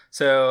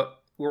 So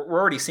we're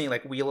already seeing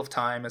Wheel of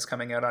Time is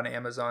coming out on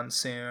Amazon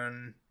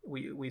soon.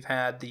 We've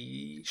had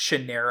the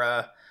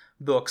Shannara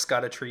books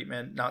got a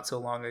treatment not so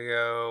long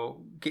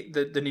ago.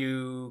 The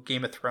new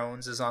Game of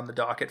Thrones is on the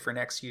docket for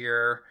next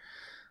year.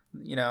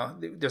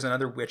 There's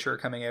another Witcher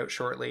coming out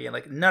shortly,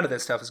 and none of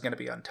this stuff is going to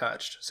be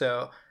untouched.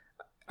 So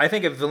I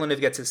think if Villeneuve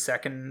gets his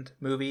second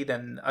movie,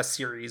 then a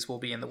series will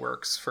be in the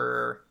works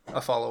for a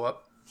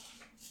follow-up.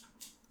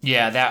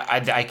 Yeah,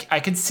 that I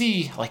could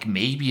see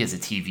maybe as a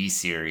TV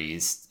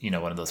series,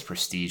 one of those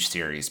prestige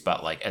series,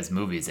 but as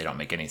movies, they don't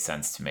make any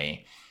sense to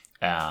me.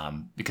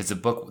 Because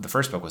the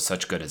first book was so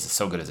good as a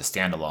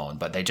standalone,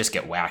 but they just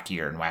get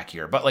wackier and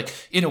wackier. But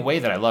in a way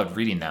that I loved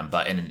reading them,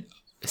 but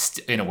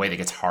in a way that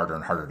gets harder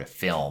and harder to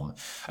film.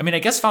 I mean, I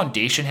guess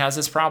Foundation has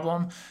this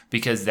problem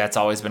because that's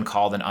always been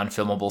called an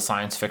unfilmable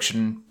science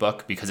fiction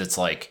book, because it's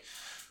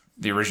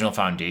the original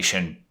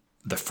Foundation,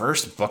 the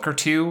first book or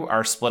 2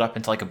 are split up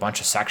into a bunch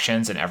of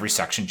sections, and every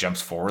section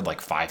jumps forward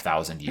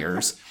 5,000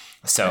 years.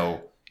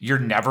 So you're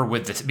never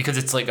with this, because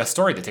it's a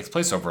story that takes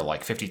place over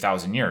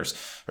 50,000 years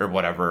or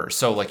whatever.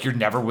 So you're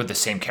never with the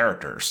same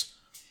characters,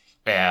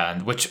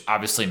 and which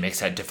obviously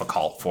makes that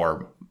difficult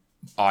for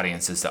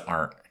audiences that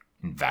aren't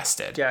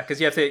invested. Yeah, because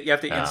you have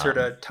to insert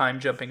a time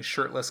jumping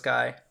shirtless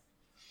guy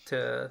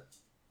to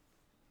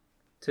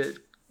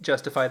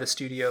justify the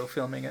studio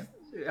filming it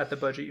at the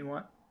budget you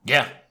want.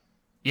 Yeah.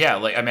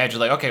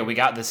 Imagine okay, we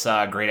got this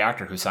great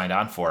actor who signed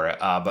on for it,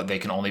 but they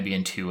can only be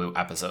in 2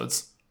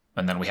 episodes,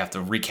 and then we have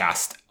to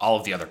recast all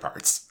of the other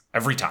parts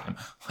every time.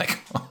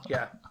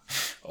 Yeah,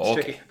 okay.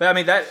 Tricky. But I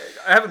mean, that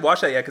I haven't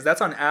watched that yet because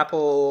that's on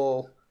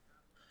Apple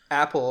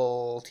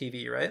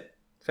TV, right?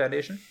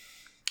 Foundation.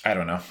 I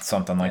don't know,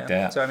 something like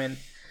that. So I mean,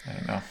 I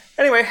don't know.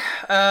 Anyway,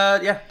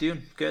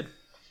 Dune, good,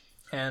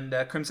 and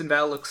Crimson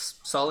Vow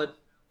looks solid,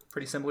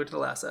 pretty similar to the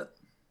last set.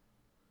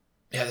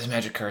 Yeah, there's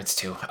magic cards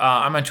too.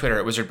 I'm on Twitter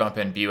at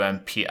WizardBumpin,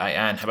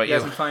 BUMPIN. How about you? You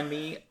guys can find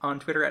me on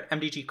Twitter at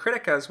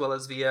MTGCritic, as well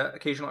as via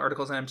occasional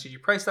articles on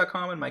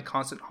MTGPrice.com and my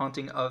constant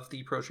haunting of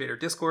the Pro Trader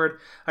Discord.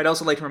 I'd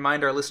also like to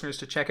remind our listeners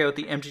to check out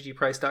the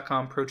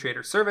MTGPrice.com Pro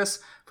Trader service.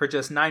 For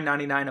just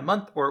 $9.99 a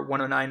month or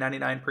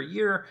 $109.99 per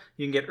year,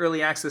 you can get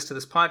early access to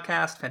this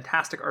podcast,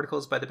 fantastic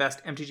articles by the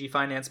best MTG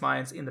finance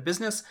minds in the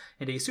business,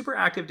 and a super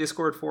active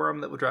Discord forum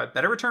that will drive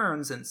better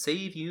returns and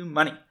save you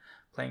money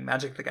playing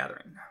Magic the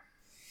Gathering.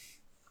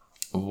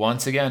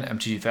 Once again,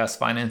 MTG Fast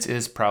Finance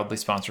is proudly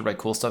sponsored by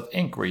Cool Stuff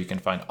Inc., where you can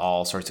find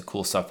all sorts of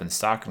cool stuff in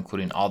stock,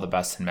 including all the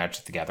best in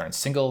Magic the Gathering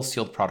singles,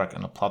 sealed product,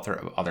 and a plethora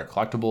of other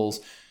collectibles.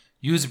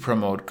 Use the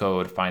promo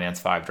code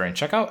FINANCE5 during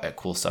checkout at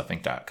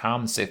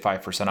CoolStuffInc.com and save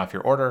 5% off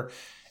your order.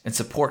 And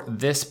support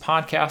this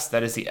podcast.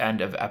 That is the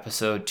end of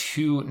episode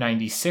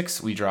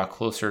 296. We draw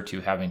closer to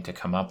having to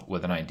come up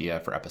with an idea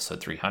for episode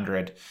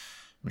 300.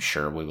 I'm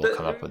sure we will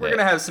come up with it. We're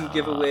going to have some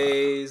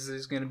giveaways.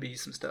 There's going to be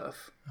some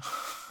stuff.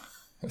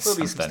 There'll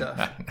be some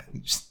stuff.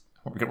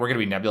 We're going to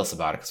be nebulous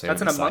about it.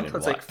 That's in a month.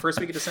 That's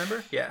first week of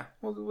December. Yeah,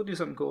 we'll do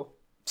something cool.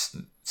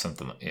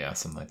 Something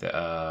like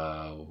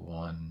that.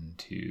 1,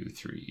 2,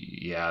 3.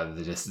 Yeah,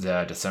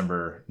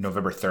 the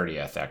November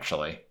 30th,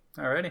 actually.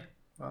 Alrighty.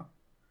 Well,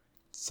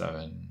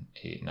 7,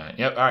 8, 9.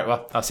 Yep. All right.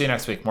 Well, I'll see you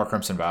next week. More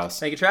Crimson Vows.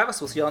 Thank you,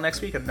 Travis. We'll see you all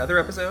next week on another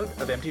episode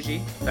of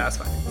MTG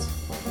Fast Finance.